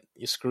you get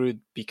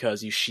screwed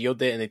because you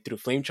shield it and they threw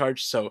Flame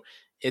Charge. So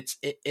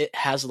it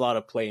has a lot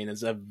of play, and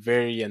it's a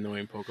very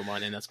annoying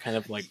Pokemon, and that's kind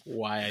of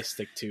why I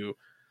stick to.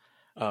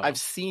 I've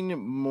seen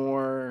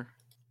more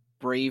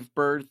Brave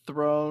Bird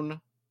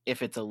thrown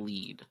if it's a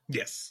lead.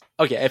 Yes.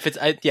 Okay. If it's,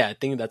 I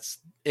think that's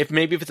if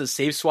it's a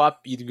safe swap,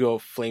 you'd go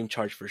Flame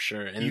Charge for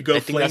sure. And you go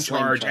Flame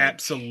Charge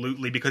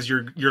absolutely because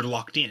you're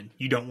locked in.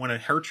 You don't want to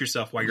hurt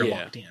yourself while you're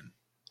locked in.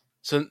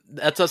 So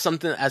that's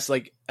something as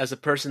a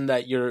person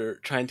that you're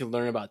trying to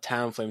learn about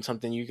Talonflame,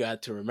 something you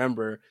got to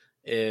remember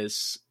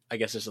is, I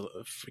guess there's a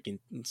freaking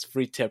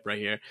free tip right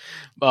here,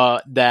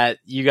 that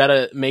you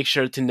gotta make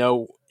sure to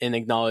know and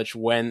acknowledge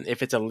when,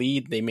 if it's a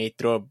lead,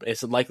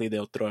 it's likely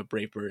they'll throw a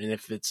Brave Bird, and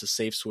if it's a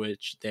safe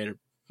switch, they're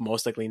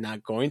most likely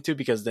not going to,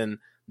 because then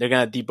they're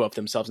gonna debuff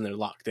themselves and they're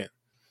locked in.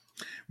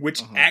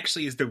 Which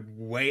actually is the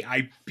way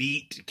I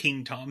beat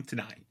King Tom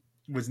tonight.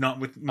 Was not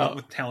with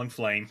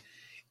Talonflame.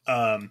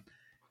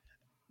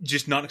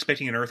 Just not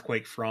expecting an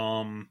Earthquake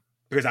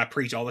because I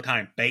preach all the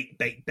time, bait,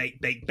 bait, bait,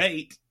 bait,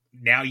 bait.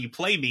 Now you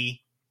play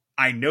me.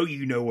 I know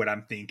you know what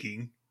I'm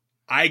thinking.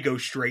 I go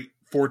straight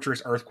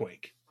Fortress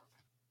Earthquake.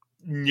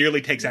 Nearly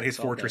takes out his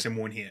fortress in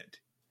one hit.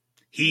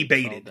 He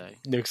baited.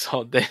 Nukes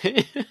all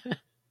day.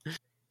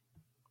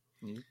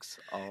 Nukes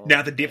all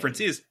now the difference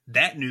is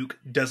that nuke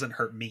doesn't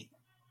hurt me.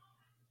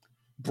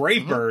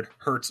 Brave Bird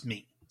hurts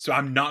me. So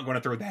I'm not going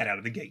to throw that out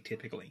of the gate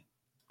typically.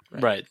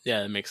 Right.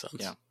 Yeah, that makes sense.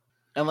 Yeah.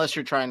 Unless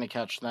you're trying to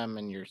catch them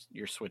and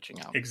you're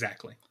switching out.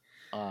 Exactly.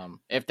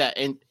 If that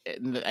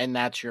and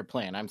that's your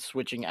plan. I'm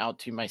switching out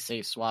to my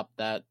safe swap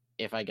that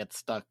if I get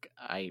stuck,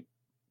 I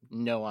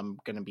know I'm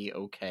gonna be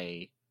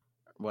okay.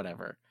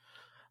 Whatever.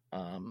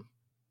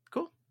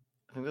 Cool.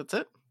 I think that's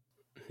it.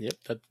 Yep,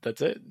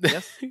 that's it.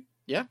 Yes.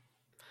 Yeah.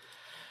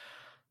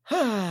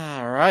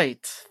 All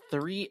right,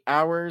 3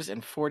 hours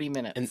and 40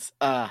 minutes.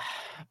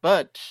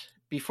 But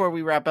before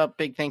we wrap up,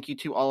 big thank you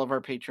to all of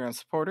our Patreon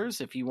supporters.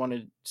 If you want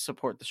to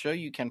support the show,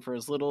 you can for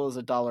as little as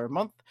 $1 a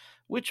month,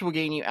 which will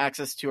gain you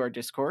access to our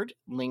Discord.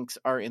 Links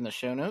are in the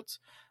show notes.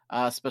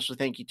 Special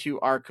thank you to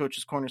our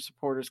Coach's Corner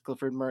supporters,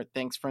 Clifford Mert,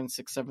 Thanks Friends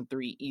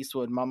 673,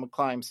 Eastwood, Mama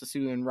Climb,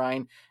 Sasu and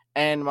Ryan,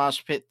 and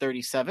Mosh Pit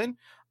 37.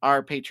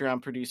 Our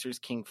Patreon producers,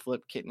 King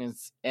Flip,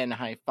 Kittens, and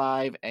High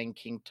Five, and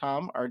King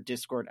Tom. Our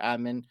Discord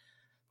admin,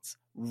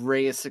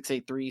 Reyes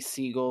 683,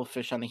 Siegel,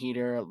 Fish on the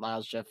Heater,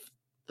 Lyles Jeff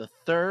the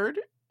Third,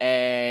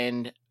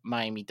 and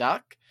Miami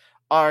Doc.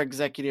 Our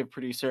executive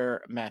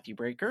producer, Matthew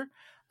Breaker.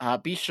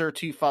 Be sure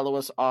to follow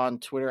us on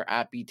Twitter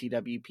at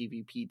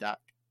BTWPVP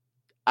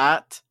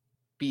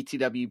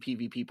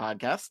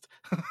podcast.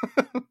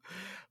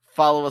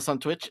 Follow us on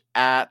Twitch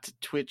at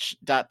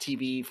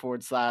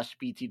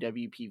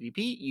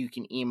twitch.tv/BTWPVP. You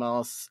can email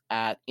us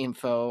at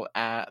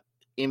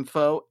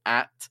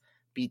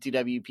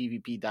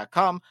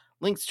info@btwpvp.com.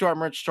 Links to our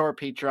merch store,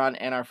 Patreon,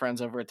 and our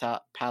friends over at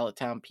Pallet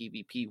Town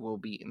PvP will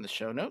be in the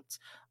show notes.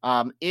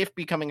 If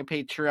becoming a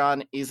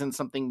Patreon isn't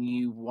something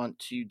you want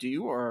to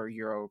do or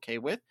you're okay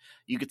with,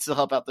 you could still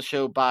help out the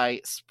show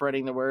by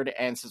spreading the word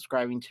and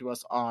subscribing to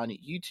us on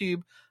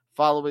YouTube,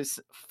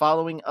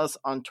 following us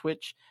on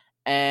Twitch,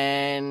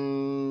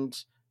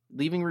 and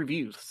leaving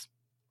reviews,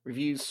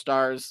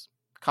 stars,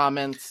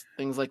 comments,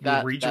 things like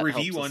that. We'll read your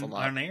review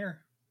on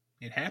air.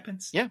 It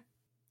happens. Yeah,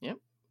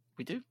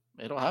 we do.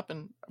 It'll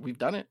happen. We've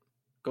done it.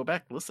 Go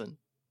back, listen.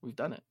 We've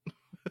done it.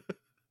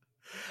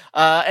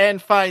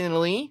 And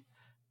finally,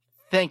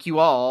 thank you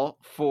all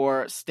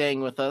for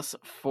staying with us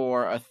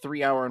for a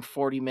 3 hour and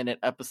 40-minute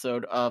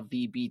episode of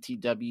the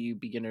BTW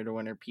Beginner to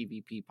Winner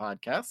PvP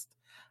podcast.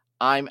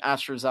 I'm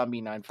Astro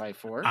Zombie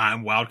 954.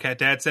 I'm Wildcat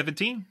Dad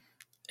 17.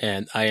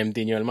 And I am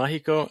Dino El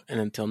Mágico. And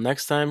until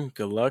next time,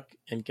 good luck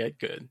and get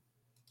good.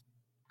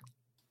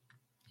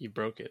 He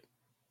broke it.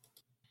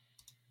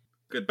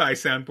 Goodbye,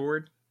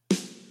 soundboard.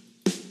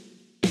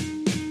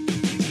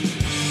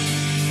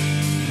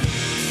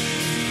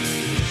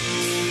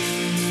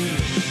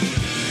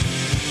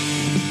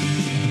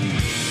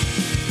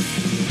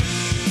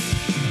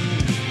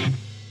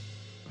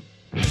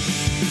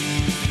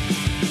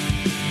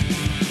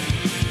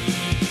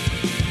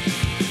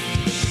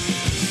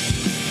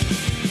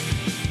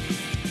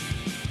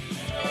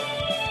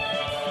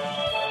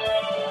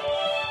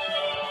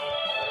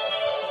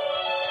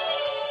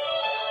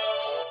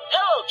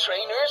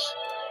 Trainers,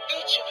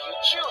 each of you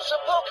choose a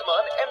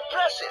Pokemon and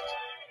press it.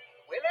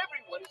 When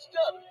everyone is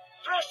done,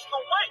 press the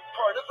white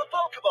part of the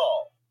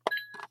Pokeball.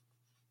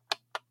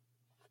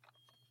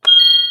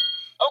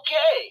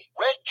 Okay,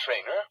 Red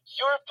Trainer,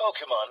 your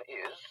Pokemon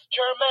is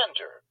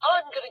Charmander.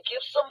 I'm gonna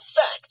give some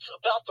facts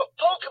about the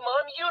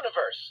Pokemon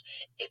universe.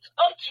 It's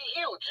up to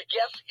you to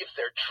guess if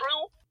they're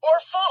true or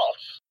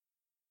false.